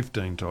probably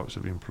 15 types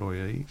of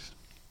employees.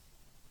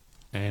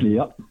 And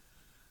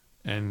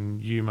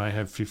and you may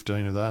have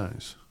 15 of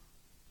those.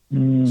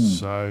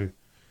 So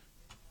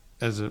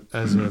as a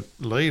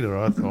leader,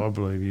 I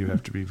believe you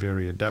have to be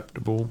very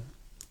adaptable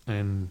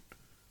and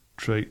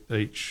treat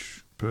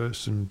each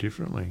person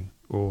differently,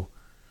 or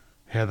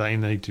how they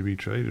need to be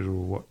treated,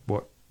 or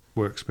what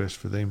works best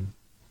for them.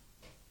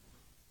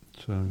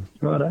 So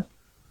righto.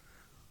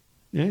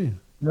 Yeah.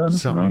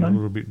 Something a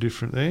little bit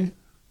different there.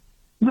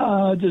 No,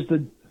 I'm just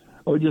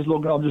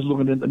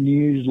looking at the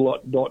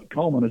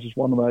newslot.com, and it's just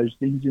one of those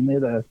things in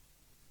there.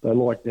 They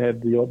like to have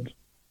the odd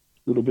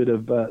little bit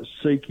of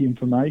seek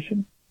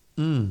information.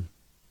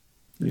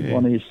 Yeah.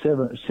 One is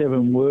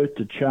 7 words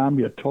to charm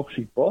your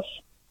toxic boss.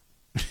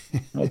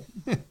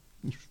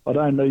 I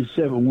don't need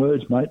 7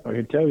 words, mate, I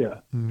can tell you.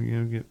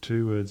 You'll get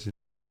 2 words in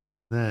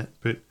that.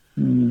 But,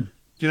 you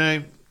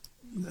know,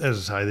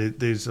 as I say,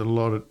 there's a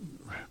lot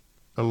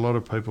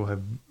of people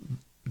have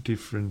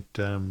different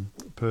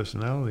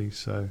personalities.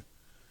 So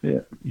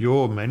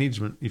your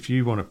management, if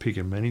you want to pick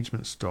a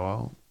management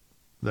style,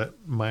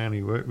 that may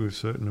only work with a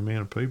certain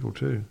amount of people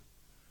too.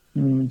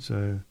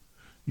 So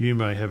you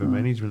may have a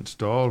management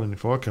style, and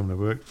if I come to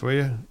work for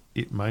you,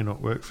 it may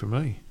not work for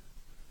me.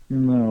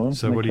 No.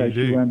 So what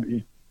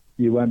do?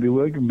 You won't be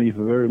working with me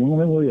for very long,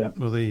 then, will you?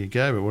 Well, there you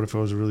go. But what if I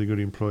was a really good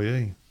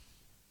employee?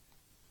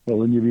 Well,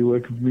 then you'd be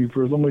working for me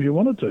for as long as you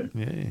wanted to.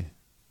 Yeah.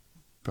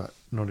 But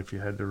not if you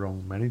had the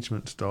wrong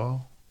management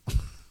style. It's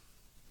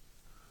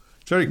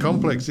very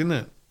complex, isn't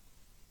it?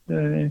 Yeah,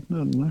 I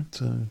don't know.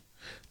 So,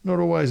 not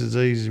always as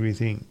easy as we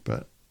think,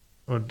 but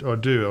I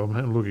do.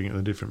 I'm looking at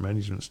the different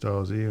management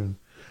styles here, and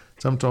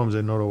sometimes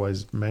they're not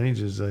always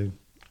managers. They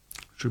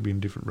should be in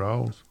different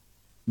roles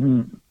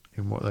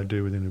in what they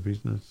do within a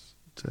business.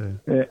 So,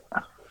 yeah.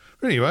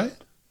 Anyway,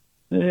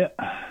 Yeah.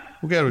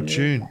 We'll go to a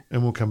tune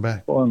and we'll come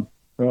back. Fine.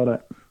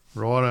 Righto.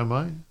 Righto,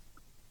 mate.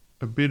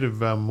 A bit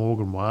of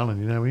Morgan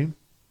Wallen, you know him?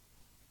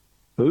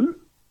 Who?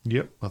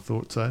 Yep, I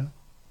thought so.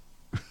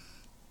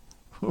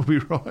 We'll be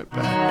right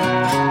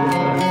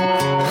back.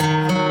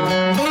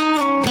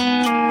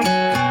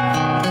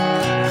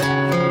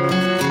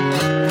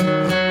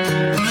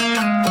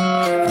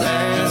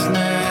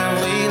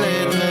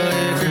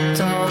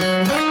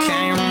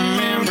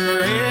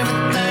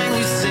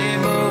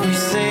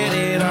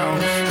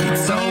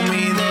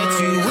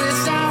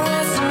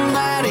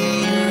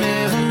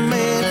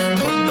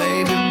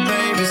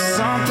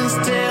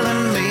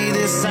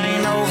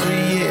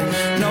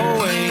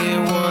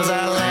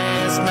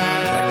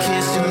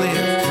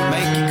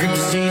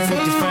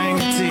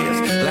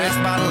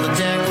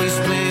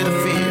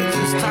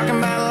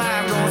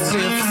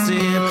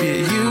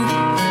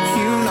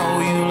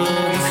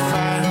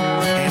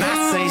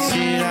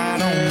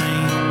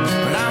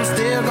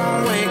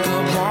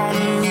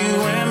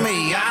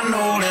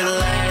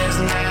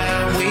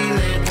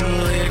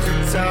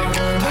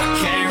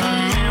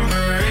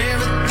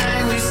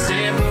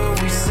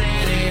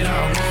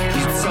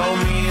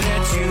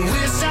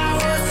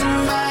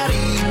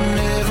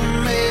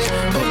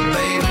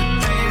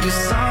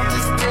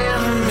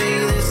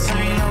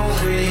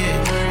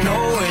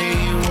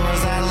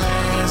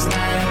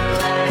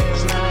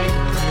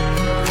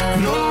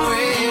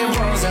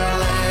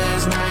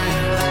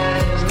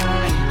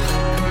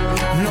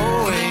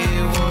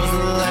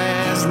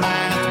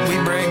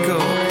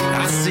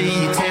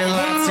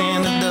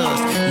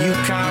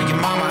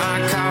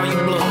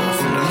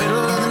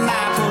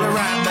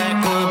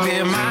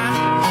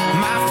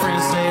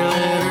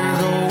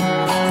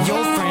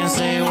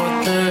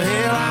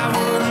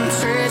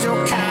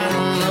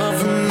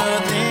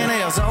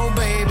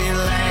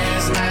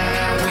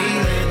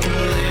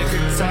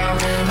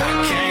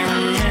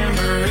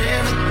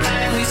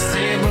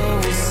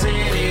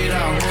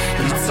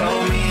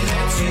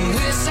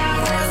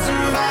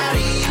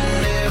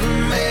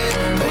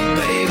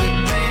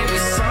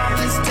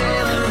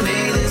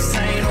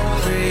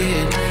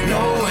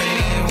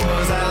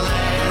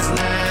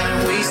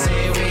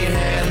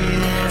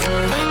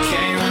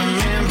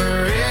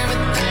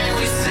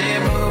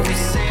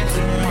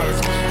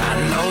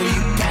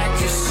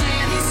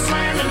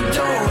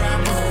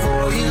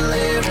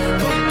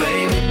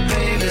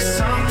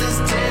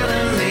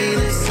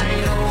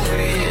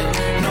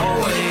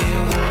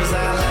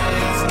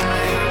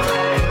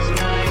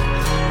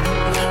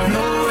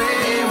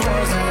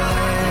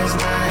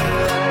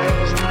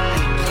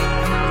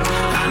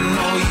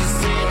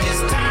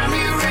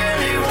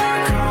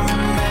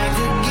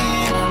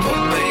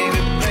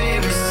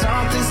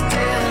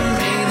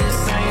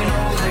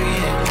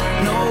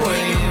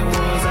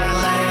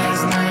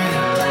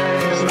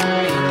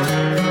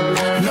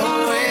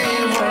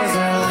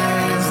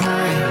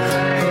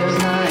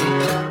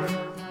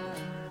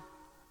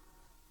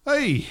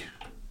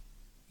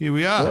 Here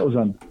we are. That was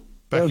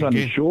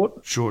only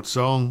short. Short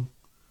song.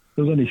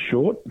 It was only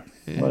short.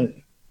 Yeah.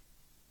 Like,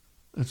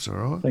 that's all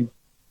right.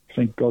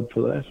 Thank God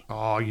for that.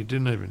 Oh, you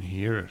didn't even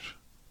hear it.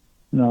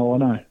 No, I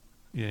know.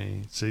 Yeah,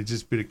 see,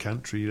 just a bit of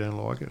country, you don't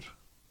like it.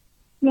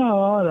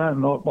 No, I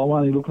don't.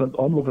 I'm looking at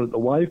the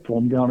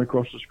waveform going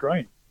across the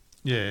screen.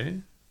 Yeah.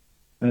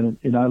 And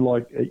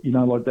like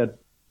that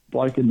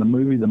bloke in the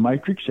movie The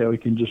Matrix, how he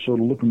can just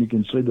sort of look and you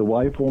can see the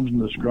waveforms in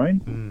the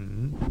screen.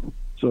 Mm-hmm.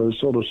 So I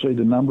sort of see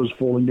the numbers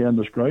falling down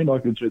the screen. I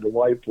can see the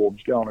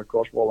waveforms going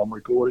across while I'm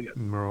recording it.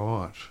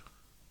 Right.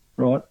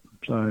 Right.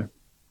 So,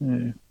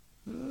 yeah.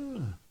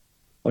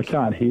 I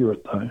can't hear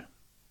it though.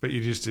 But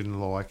you just didn't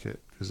like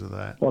it because of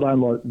that. I don't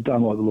like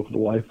the look of the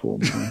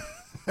waveform.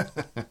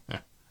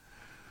 No.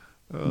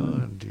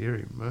 Oh,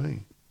 dearie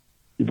me.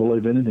 You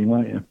believe anything,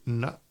 won't you?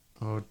 No,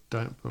 I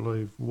don't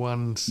believe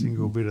one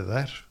single bit of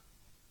that.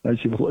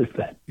 Don't you believe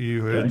that?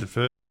 You heard the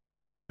first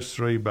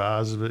 3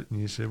 bars of it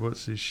and you said,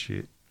 what's this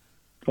shit?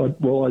 I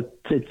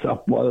said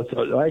something like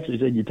that. I actually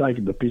said, you're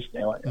taking the piss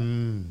now, aren't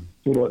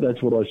you?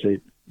 That's what I said.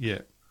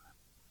 Yeah.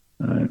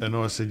 And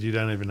I said, you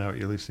don't even know what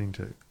you're listening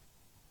to.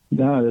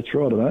 No, that's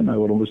right. I don't know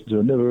what I'm listening to.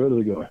 I've never heard of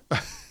the guy.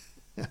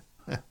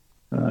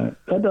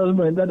 That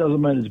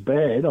doesn't mean it's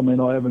bad. I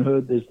mean, I haven't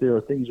heard there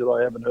are things that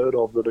I haven't heard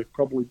of that are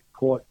probably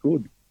quite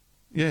good.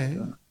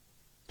 Yeah.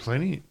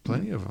 Plenty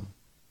of them.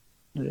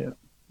 Yeah.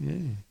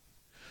 Yeah.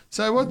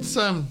 So what's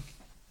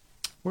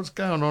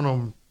going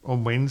on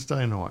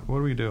Wednesday night? What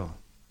are we doing?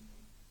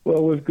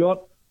 Well, we've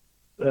got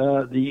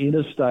the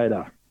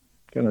Interstater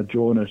going to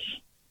join us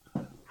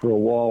for a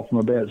while from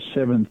about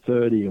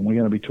 7:30, and we're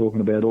going to be talking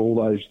about all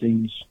those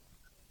things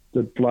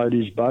that float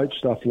his boat,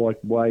 stuff like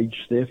wage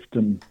theft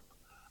and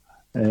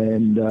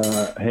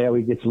how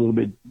he gets a little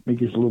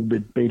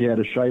bit beat out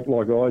of shape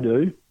like I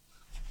do,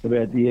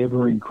 about the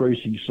ever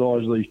increasing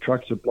size of these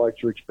trucks that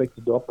blokes are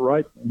expected to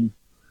operate, and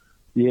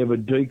the ever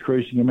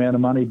decreasing amount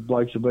of money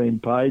blokes are being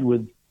paid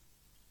with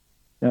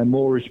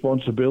more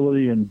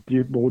responsibility and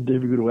more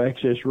difficult to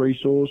access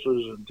resources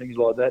and things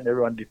like that, and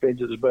everyone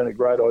defends it as being a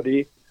great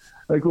idea.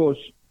 And of course,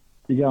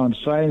 you go and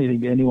say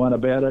anything to anyone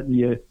about it, and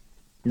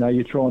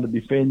you're trying to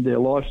defend their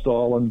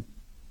lifestyle and,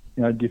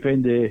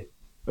 defend their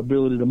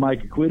ability to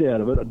make a quid out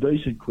of it, a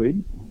decent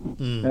quid,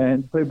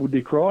 and people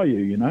decry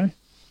you,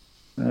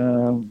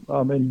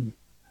 I mean,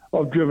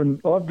 I've driven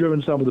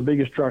some of the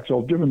biggest trucks.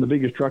 I've driven the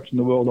biggest trucks in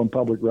the world on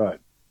public road,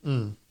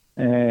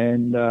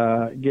 and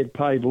get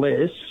paid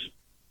less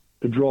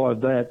to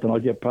drive that than I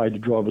get paid to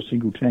drive a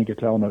single tanker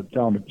towing a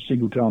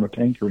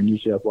tanker in New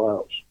South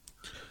Wales.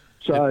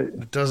 So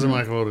it doesn't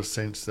make a lot of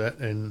sense, that,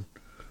 and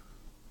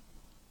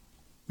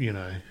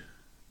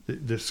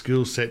the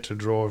skill set to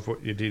drive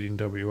what you did in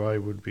WA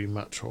would be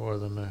much higher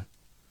than a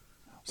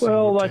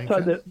single they say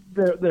tanker.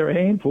 that they're a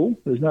handful.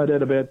 There's no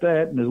doubt about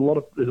that, and there's a lot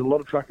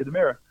of truckers in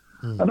America.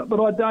 But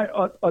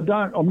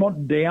I'm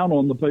not down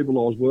on the people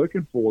I was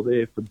working for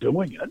there for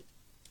doing it.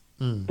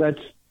 That's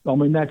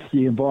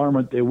the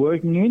environment they're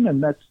working in,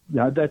 and that's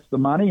the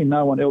money, and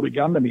no one held a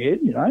gun to my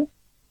head,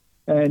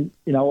 And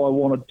I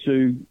wanted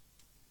to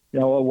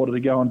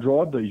go and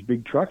drive these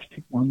big trucks,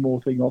 tick one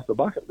more thing off the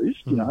bucket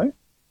list,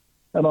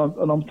 And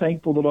I'm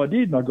thankful that I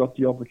did, and I got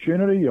the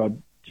opportunity. I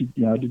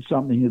did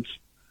something that's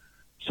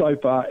so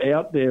far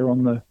out there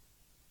on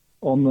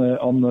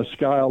the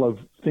scale of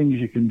things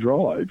you can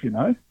drive,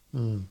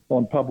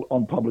 on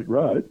public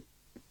road,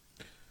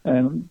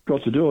 and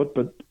got to do it.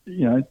 But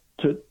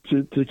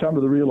to come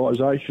to the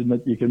realisation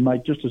that you can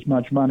make just as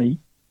much money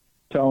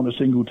towing a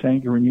single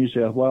tanker in New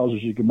South Wales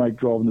as you can make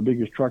driving the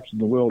biggest trucks in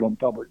the world on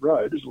public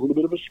road is a little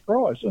bit of a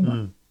surprise,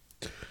 isn't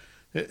it?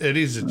 It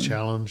is a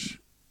challenge.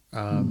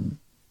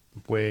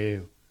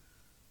 Where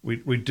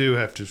we do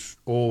have to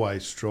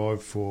always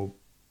strive for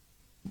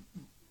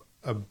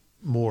a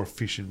more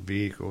efficient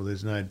vehicle.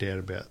 There's no doubt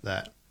about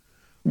that.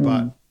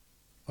 But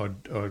I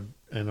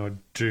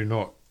do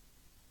not,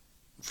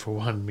 for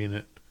 1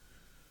 minute,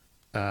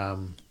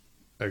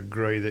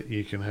 agree that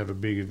you can have a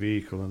bigger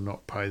vehicle and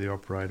not pay the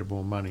operator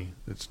more money.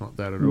 It's not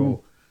that at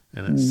all.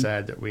 And it's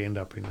sad that we end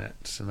up in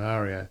that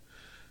scenario.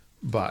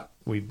 But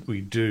we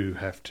do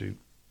have to.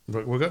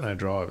 We've got no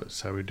drivers,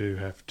 so we do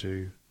have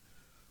to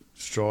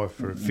strive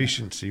for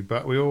efficiency,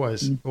 but we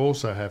always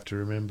also have to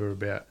remember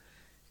about,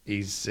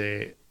 is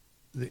there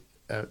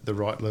the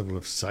right level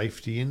of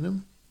safety in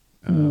them?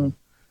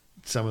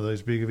 Some of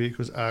those bigger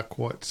vehicles are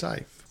quite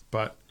safe,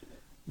 but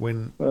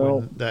when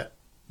that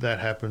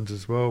happens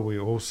as well, we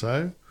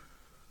also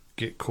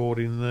get caught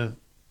in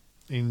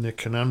the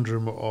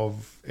conundrum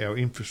of our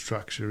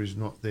infrastructure is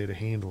not there to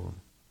handle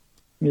them.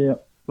 Yeah,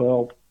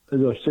 well, as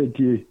I said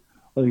to you,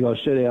 I think I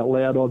said out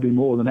loud, I'd be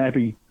more than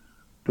happy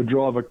to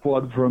drive a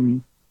quad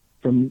from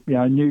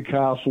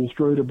Newcastle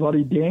through to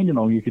bloody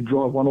Dandenong. You could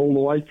drive one all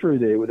the way through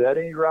there without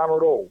any drama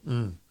at all.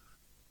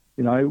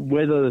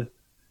 Whether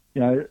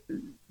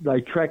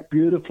they track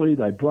beautifully,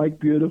 they brake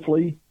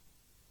beautifully.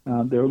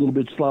 They're a little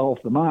bit slow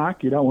off the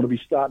mark. You don't want to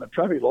be starting at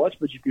traffic lights,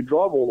 but you can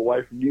drive all the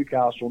way from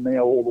Newcastle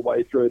now all the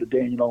way through to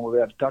Dandenong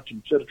without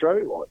touching a set of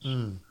traffic lights.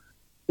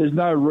 There's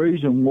no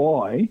reason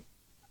why,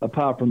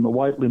 apart from the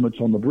weight limits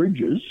on the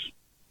bridges,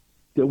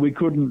 that we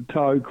couldn't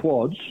tow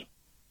quads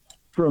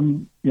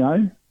from,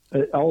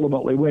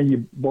 ultimately when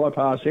you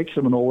bypass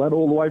Exham and all that,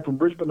 all the way from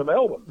Brisbane to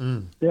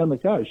Melbourne, down the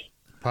coast.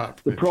 Apart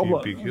from a few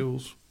big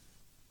hills.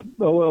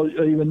 Well,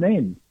 even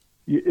then,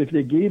 if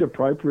they're geared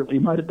appropriately,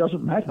 mate, it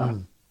doesn't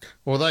matter.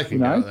 Well, they can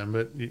go then,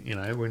 but,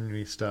 when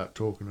we start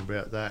talking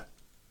about that,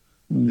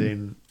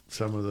 then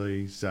some of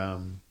these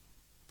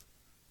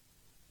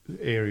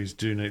areas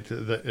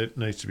it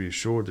needs to be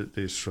assured that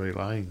there's 3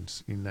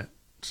 lanes in that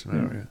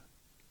scenario.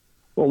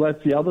 Well,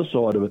 that's the other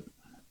side of it.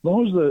 As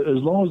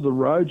long as the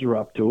roads are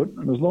up to it,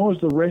 and as long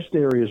as the rest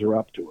areas are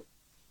up to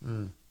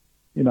it,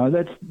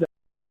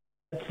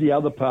 that's the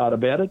other part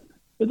about it.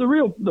 But the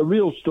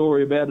real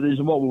story about it is,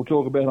 and what we'll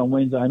talk about on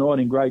Wednesday night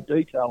in great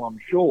detail, I'm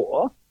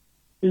sure,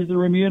 is the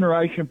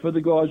remuneration for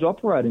the guys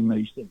operating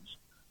these things.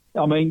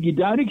 I mean, you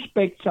don't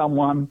expect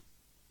someone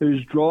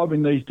who's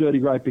driving these dirty,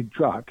 great big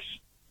trucks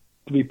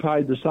to be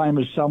paid the same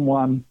as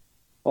someone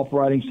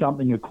operating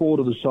something a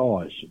quarter the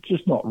size. It's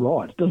just not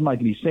right. It doesn't make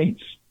any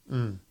sense.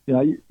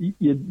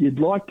 You'd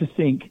like to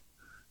think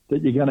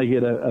that you're going to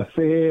get a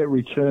fair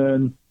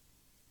return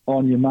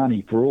on your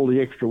money for all the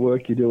extra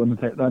work you do.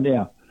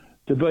 Now,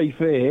 to be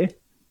fair,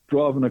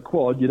 driving a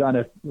quad, you don't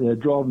have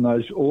driving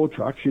those ore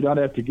trucks. You don't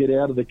have to get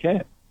out of the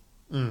cab.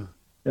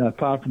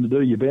 Apart from to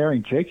do your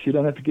bearing checks, you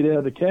don't have to get out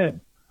of the cab.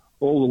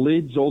 All the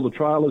lids, all the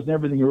trailers, and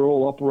everything are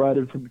all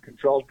operated from the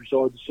controls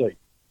beside the seat.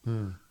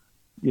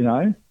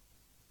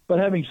 But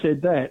having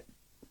said that,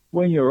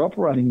 when you're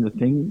operating the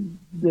thing,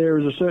 there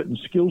is a certain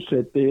skill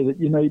set there that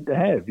you need to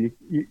have. If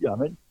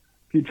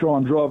you try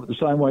and drive it the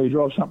same way you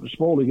drive something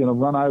small, you're going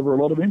to run over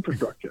a lot of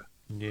infrastructure.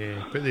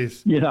 Yeah, but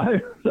there's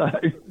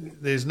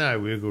there's no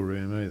wiggle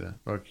room either.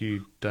 Like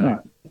you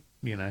don't,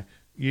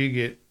 you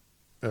get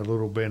a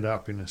little bend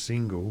up in a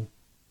single,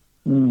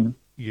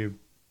 you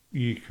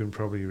can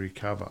probably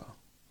recover,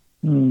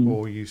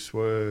 or you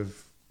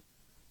swerve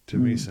to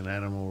miss an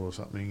animal or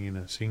something in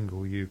a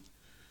single, you'll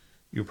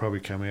probably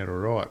come out all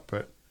right.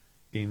 But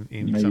in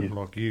something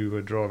like you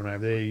were driving over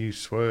there, you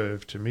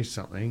swerve to miss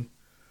something,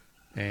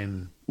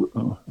 and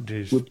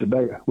with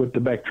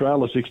the back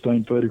trailer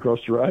 16 feet across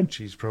the road.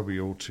 She's probably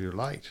all too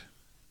late.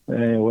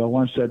 Yeah, well,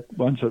 once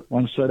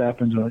that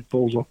happens and it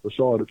falls off the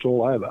side, it's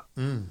all over.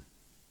 Mm.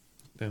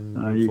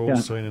 And we've all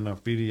seen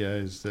enough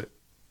videos that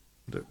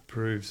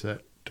proves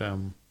that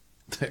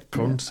that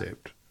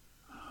concept.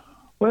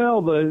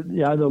 Well, the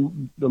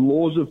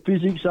laws of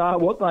physics are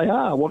what they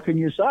are. What can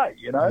you say?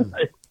 You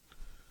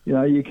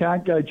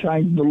can't go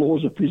changing the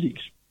laws of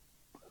physics.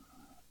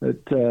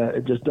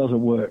 It just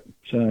doesn't work.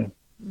 So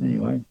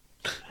anyway,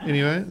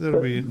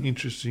 that'll be an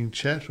interesting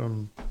chat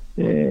on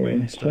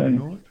Wednesday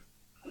night.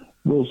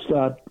 We'll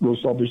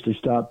obviously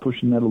start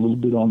pushing that a little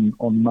bit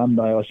on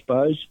Monday, I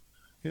suppose.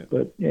 Yeah.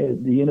 But the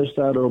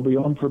Interstarter will be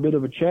on for a bit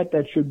of a chat.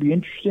 That should be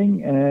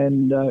interesting.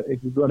 And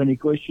if you've got any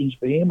questions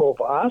for him or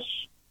for us,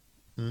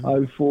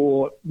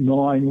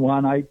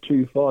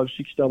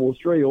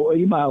 0491825633, or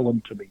email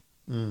them to me.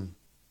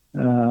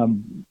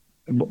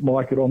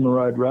 Mike at On the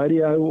Road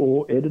Radio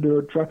or editor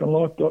at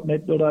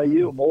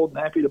truckandlife.net.au. I'm more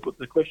than happy to put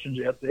the questions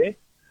out there.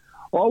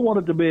 I want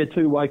it to be a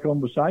two-way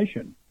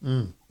conversation.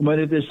 I mean,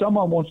 if there's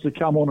someone wants to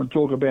come on and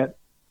talk about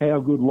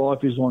how good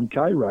life is on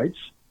K rates,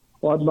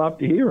 I'd love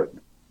to hear it,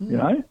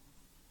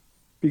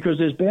 because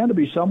there's bound to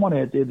be someone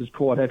out there that's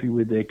quite happy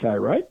with their K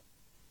rate.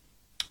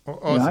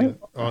 I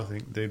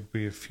think there'd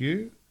be a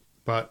few,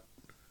 but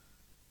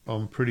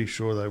I'm pretty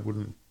sure they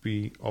wouldn't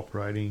be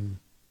operating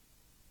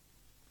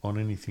on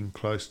anything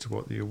close to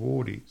what the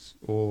award is.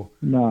 Or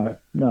no.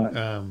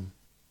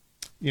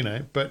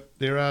 But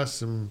there are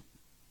some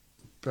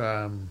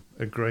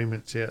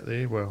agreements out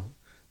there. Well,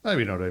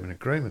 maybe not even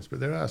agreements, but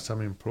there are some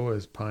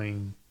employers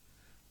paying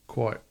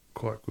quite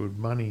good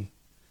money,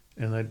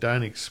 and they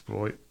don't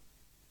exploit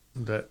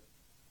the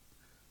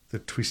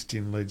twist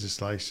in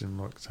legislation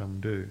like some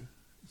do.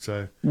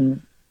 So,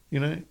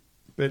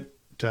 but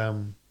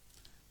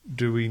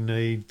do we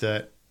need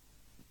that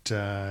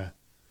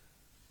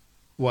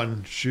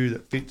one shoe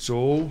that fits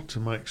all to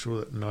make sure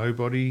that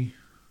nobody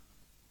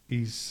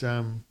is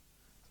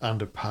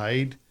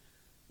underpaid?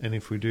 And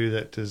if we do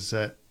that, does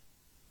that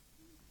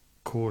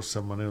cause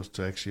someone else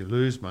to actually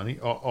lose money?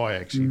 I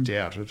actually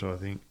doubt it. I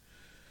think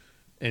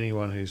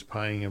anyone who's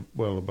paying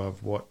well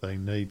above what they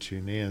need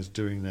to now is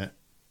doing that,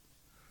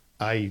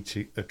 A,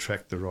 to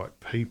attract the right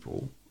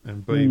people,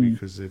 and B,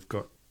 because they've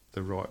got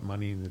the right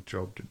money in the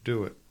job to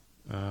do it.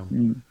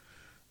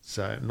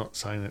 So I'm not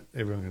saying that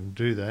everyone can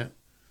do that,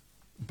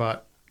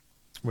 but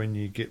when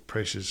you get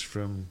pressures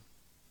from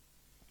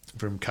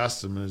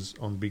customers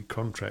on big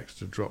contracts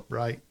to drop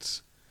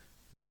rates,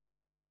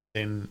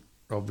 then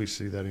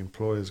obviously that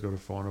employer's got to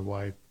find a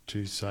way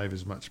to save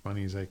as much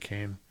money as they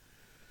can,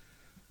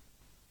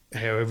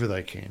 however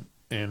they can.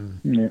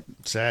 And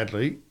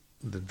sadly,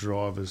 the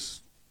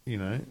driver's,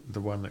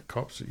 the one that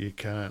cops it, you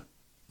can't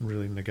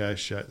really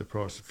negotiate the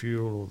price of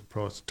fuel or the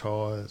price of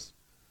tyres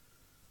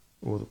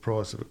or the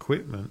price of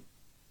equipment.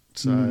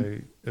 So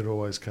it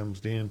always comes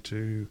down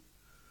to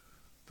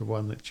the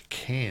one that you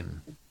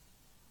can.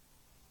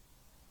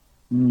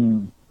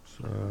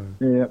 So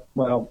yeah,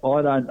 well,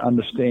 I don't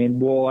understand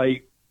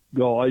why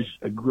guys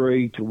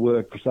agree to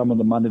work for some of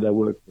the money they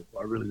work for.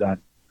 I really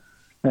don't.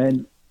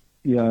 And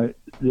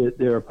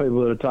there are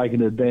people that are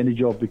taken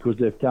advantage of because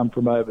they've come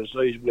from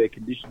overseas where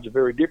conditions are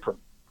very different,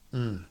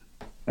 and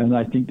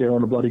they think they're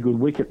on a bloody good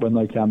wicket when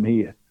they come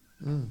here.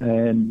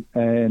 And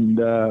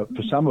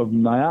for some of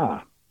them they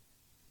are,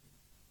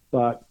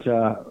 but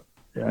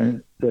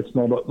that's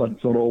not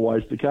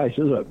always the case,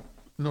 is it?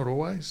 Not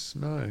always,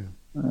 no.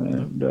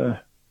 And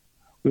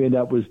we end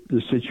up with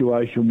the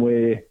situation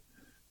where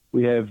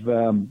we have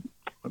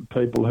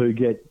people who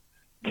get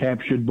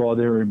captured by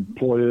their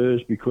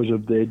employers because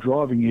of their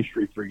driving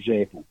history, for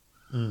example.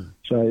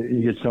 So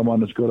you get someone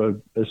that's got a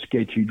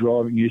sketchy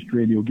driving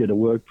history, and you'll get to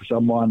work for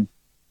someone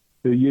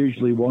who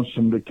usually wants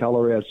them to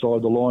colour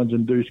outside the lines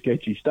and do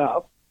sketchy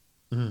stuff,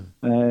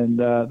 and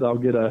they'll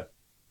get a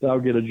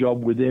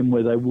job with them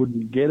where they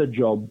wouldn't get a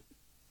job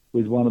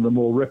with one of the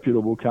more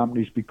reputable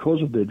companies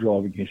because of their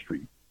driving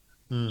history.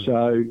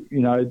 So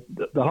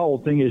the whole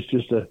thing is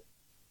just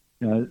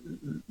the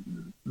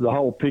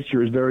whole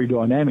picture is very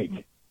dynamic,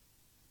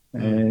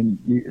 and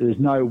there's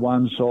no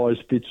one size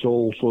fits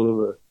all sort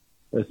of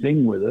a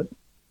thing with it.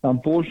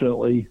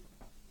 Unfortunately,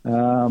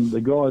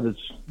 the guy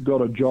that's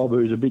got a job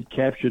who's a bit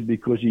captured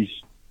because he's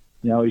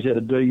had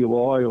a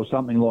DUI or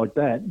something like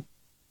that,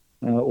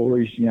 or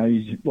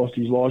he's lost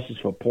his license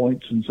for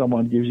points and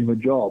someone gives him a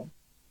job,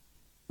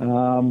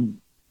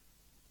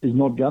 is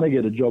not going to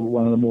get a job at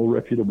one of the more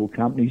reputable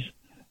companies.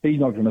 He's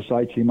not going to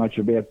say too much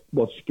about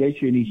what's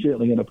sketchy, and he's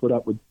certainly going to put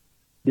up with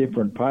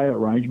different pay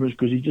arrangements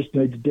because he just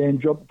needs a damn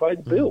job to pay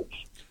the bills.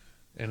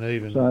 And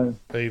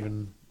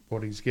even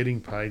what he's getting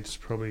paid is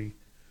probably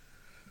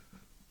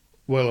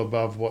well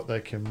above what they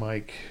can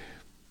make,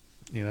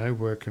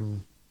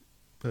 working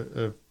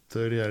a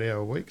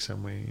 38-hour week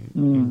somewhere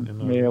in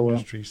another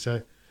industry.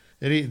 So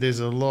there's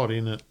a lot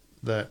in it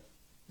that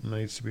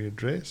needs to be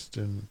addressed,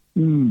 and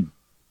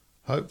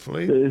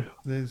hopefully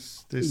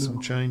there's some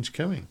change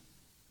coming.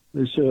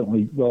 There's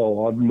certainly,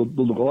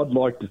 I'd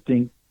like to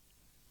think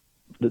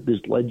that this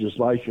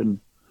legislation,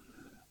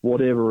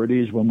 whatever it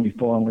is, when we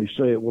finally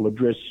see it, will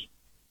address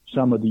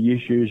some of the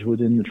issues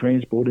within the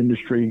transport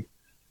industry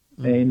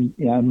and,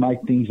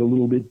 make things a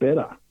little bit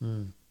better.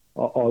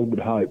 I would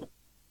hope.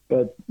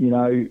 But,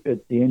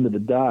 at the end of the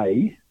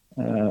day,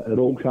 it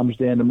all comes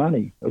down to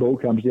money. It all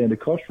comes down to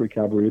cost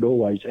recovery. It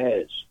always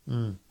has.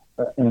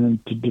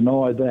 And to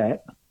deny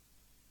that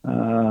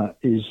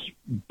is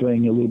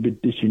being a little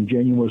bit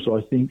disingenuous,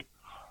 I think.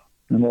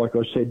 And like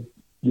I said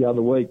the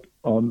other week,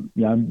 I'm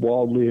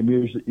wildly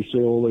amused that you see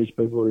all these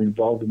people who are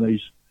involved in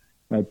these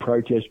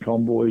protest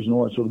convoys and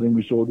all that sort of thing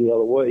we saw the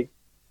other week.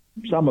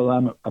 Some of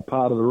them are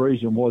part of the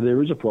reason why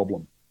there is a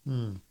problem,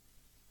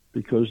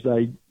 because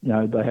they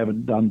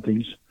haven't done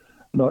things.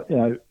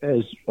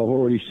 As I've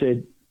already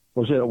said,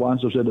 I've said it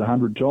once, I've said it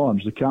 100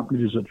 times. The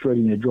companies that are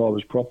treating their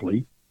drivers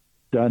properly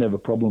don't have a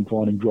problem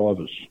finding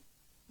drivers.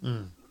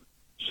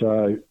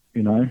 So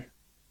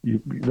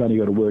you've only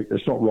got to work.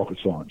 It's not rocket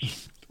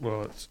science.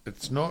 Well,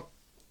 it's not,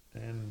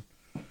 and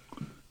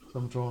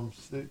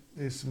sometimes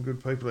there's some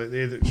good people out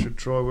there that should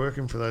try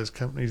working for those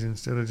companies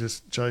instead of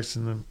just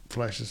chasing the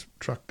flashes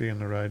truck down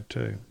the road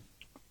too.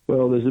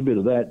 Well, there's a bit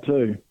of that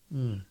too.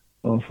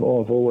 I've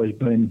always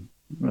been,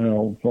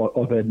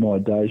 I've had my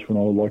days when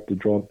I like to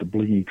drive the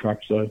blingy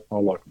truck, so I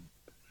like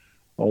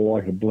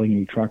a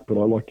blingy truck,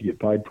 but I like to get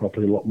paid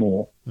properly a lot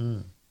more.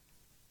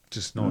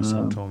 Just nice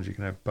sometimes you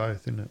can have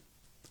both, isn't it?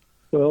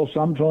 Well,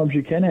 sometimes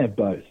you can have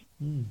both.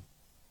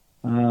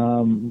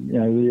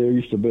 There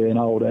used to be an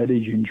old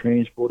adage in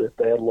transport: if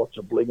they had lots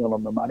of bling on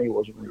them, the money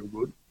wasn't real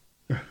good,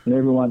 and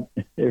everyone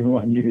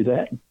knew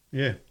that.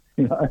 Yeah,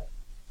 it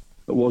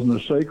wasn't a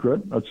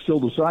secret. It's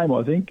still the same,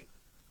 I think.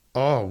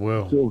 Oh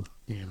well,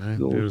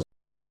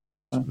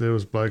 there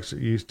was blokes that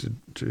used to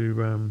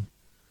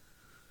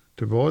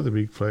buy the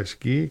big flash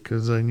gear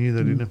because they knew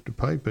they didn't have to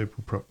pay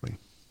people properly.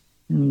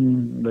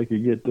 They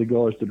could get the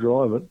guys to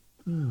drive it.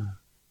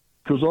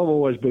 Because I've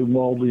always been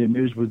wildly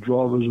amused with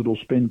drivers that'll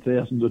spend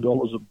thousands of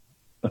dollars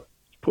to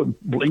put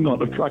bling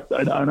on a truck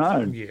they don't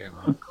own. Yeah.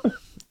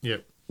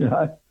 Yep.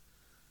 That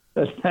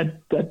just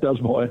does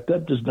my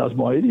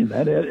head in.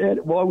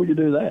 That why would you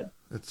do that?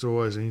 It's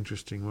always an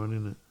interesting one,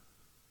 isn't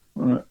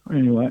it?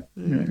 Anyway.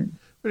 Yeah.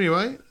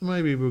 Anyway,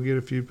 maybe we'll get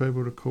a few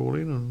people to call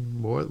in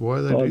on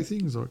why they do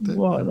things like that.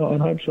 Well, I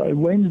hope so.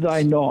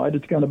 Wednesday night,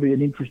 it's going to be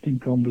an interesting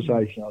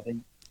conversation, I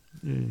think.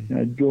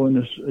 Yeah. Join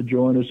us.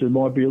 It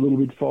might be a little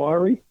bit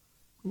fiery.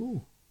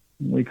 Ooh.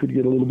 We could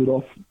get a little bit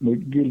off. We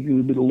could get a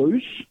little bit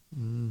loose.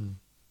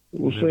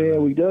 We'll see how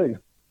we do.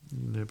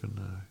 You never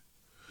know.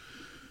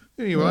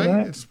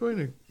 Anyway, it's been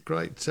a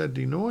great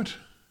Saturday night.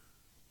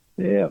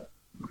 Yeah.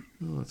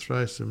 I'll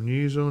throw some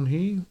news on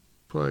here.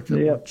 Play a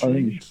couple of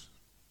tunes.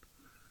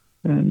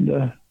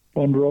 And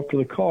wander off to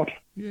the cot.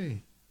 Yeah.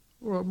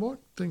 All right, Mike.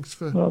 Thanks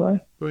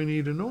for being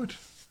here tonight.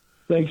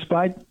 Thanks,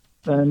 mate.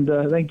 And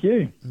thank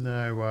you.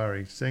 No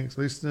worries. Thanks,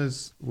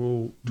 listeners.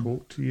 We'll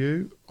talk to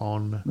you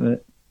on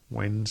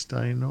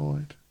Wednesday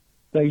night.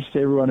 Thanks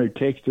to everyone who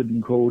texted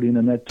and called in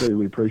and that too.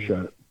 We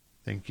appreciate it.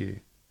 Thank you.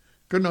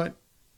 Good night.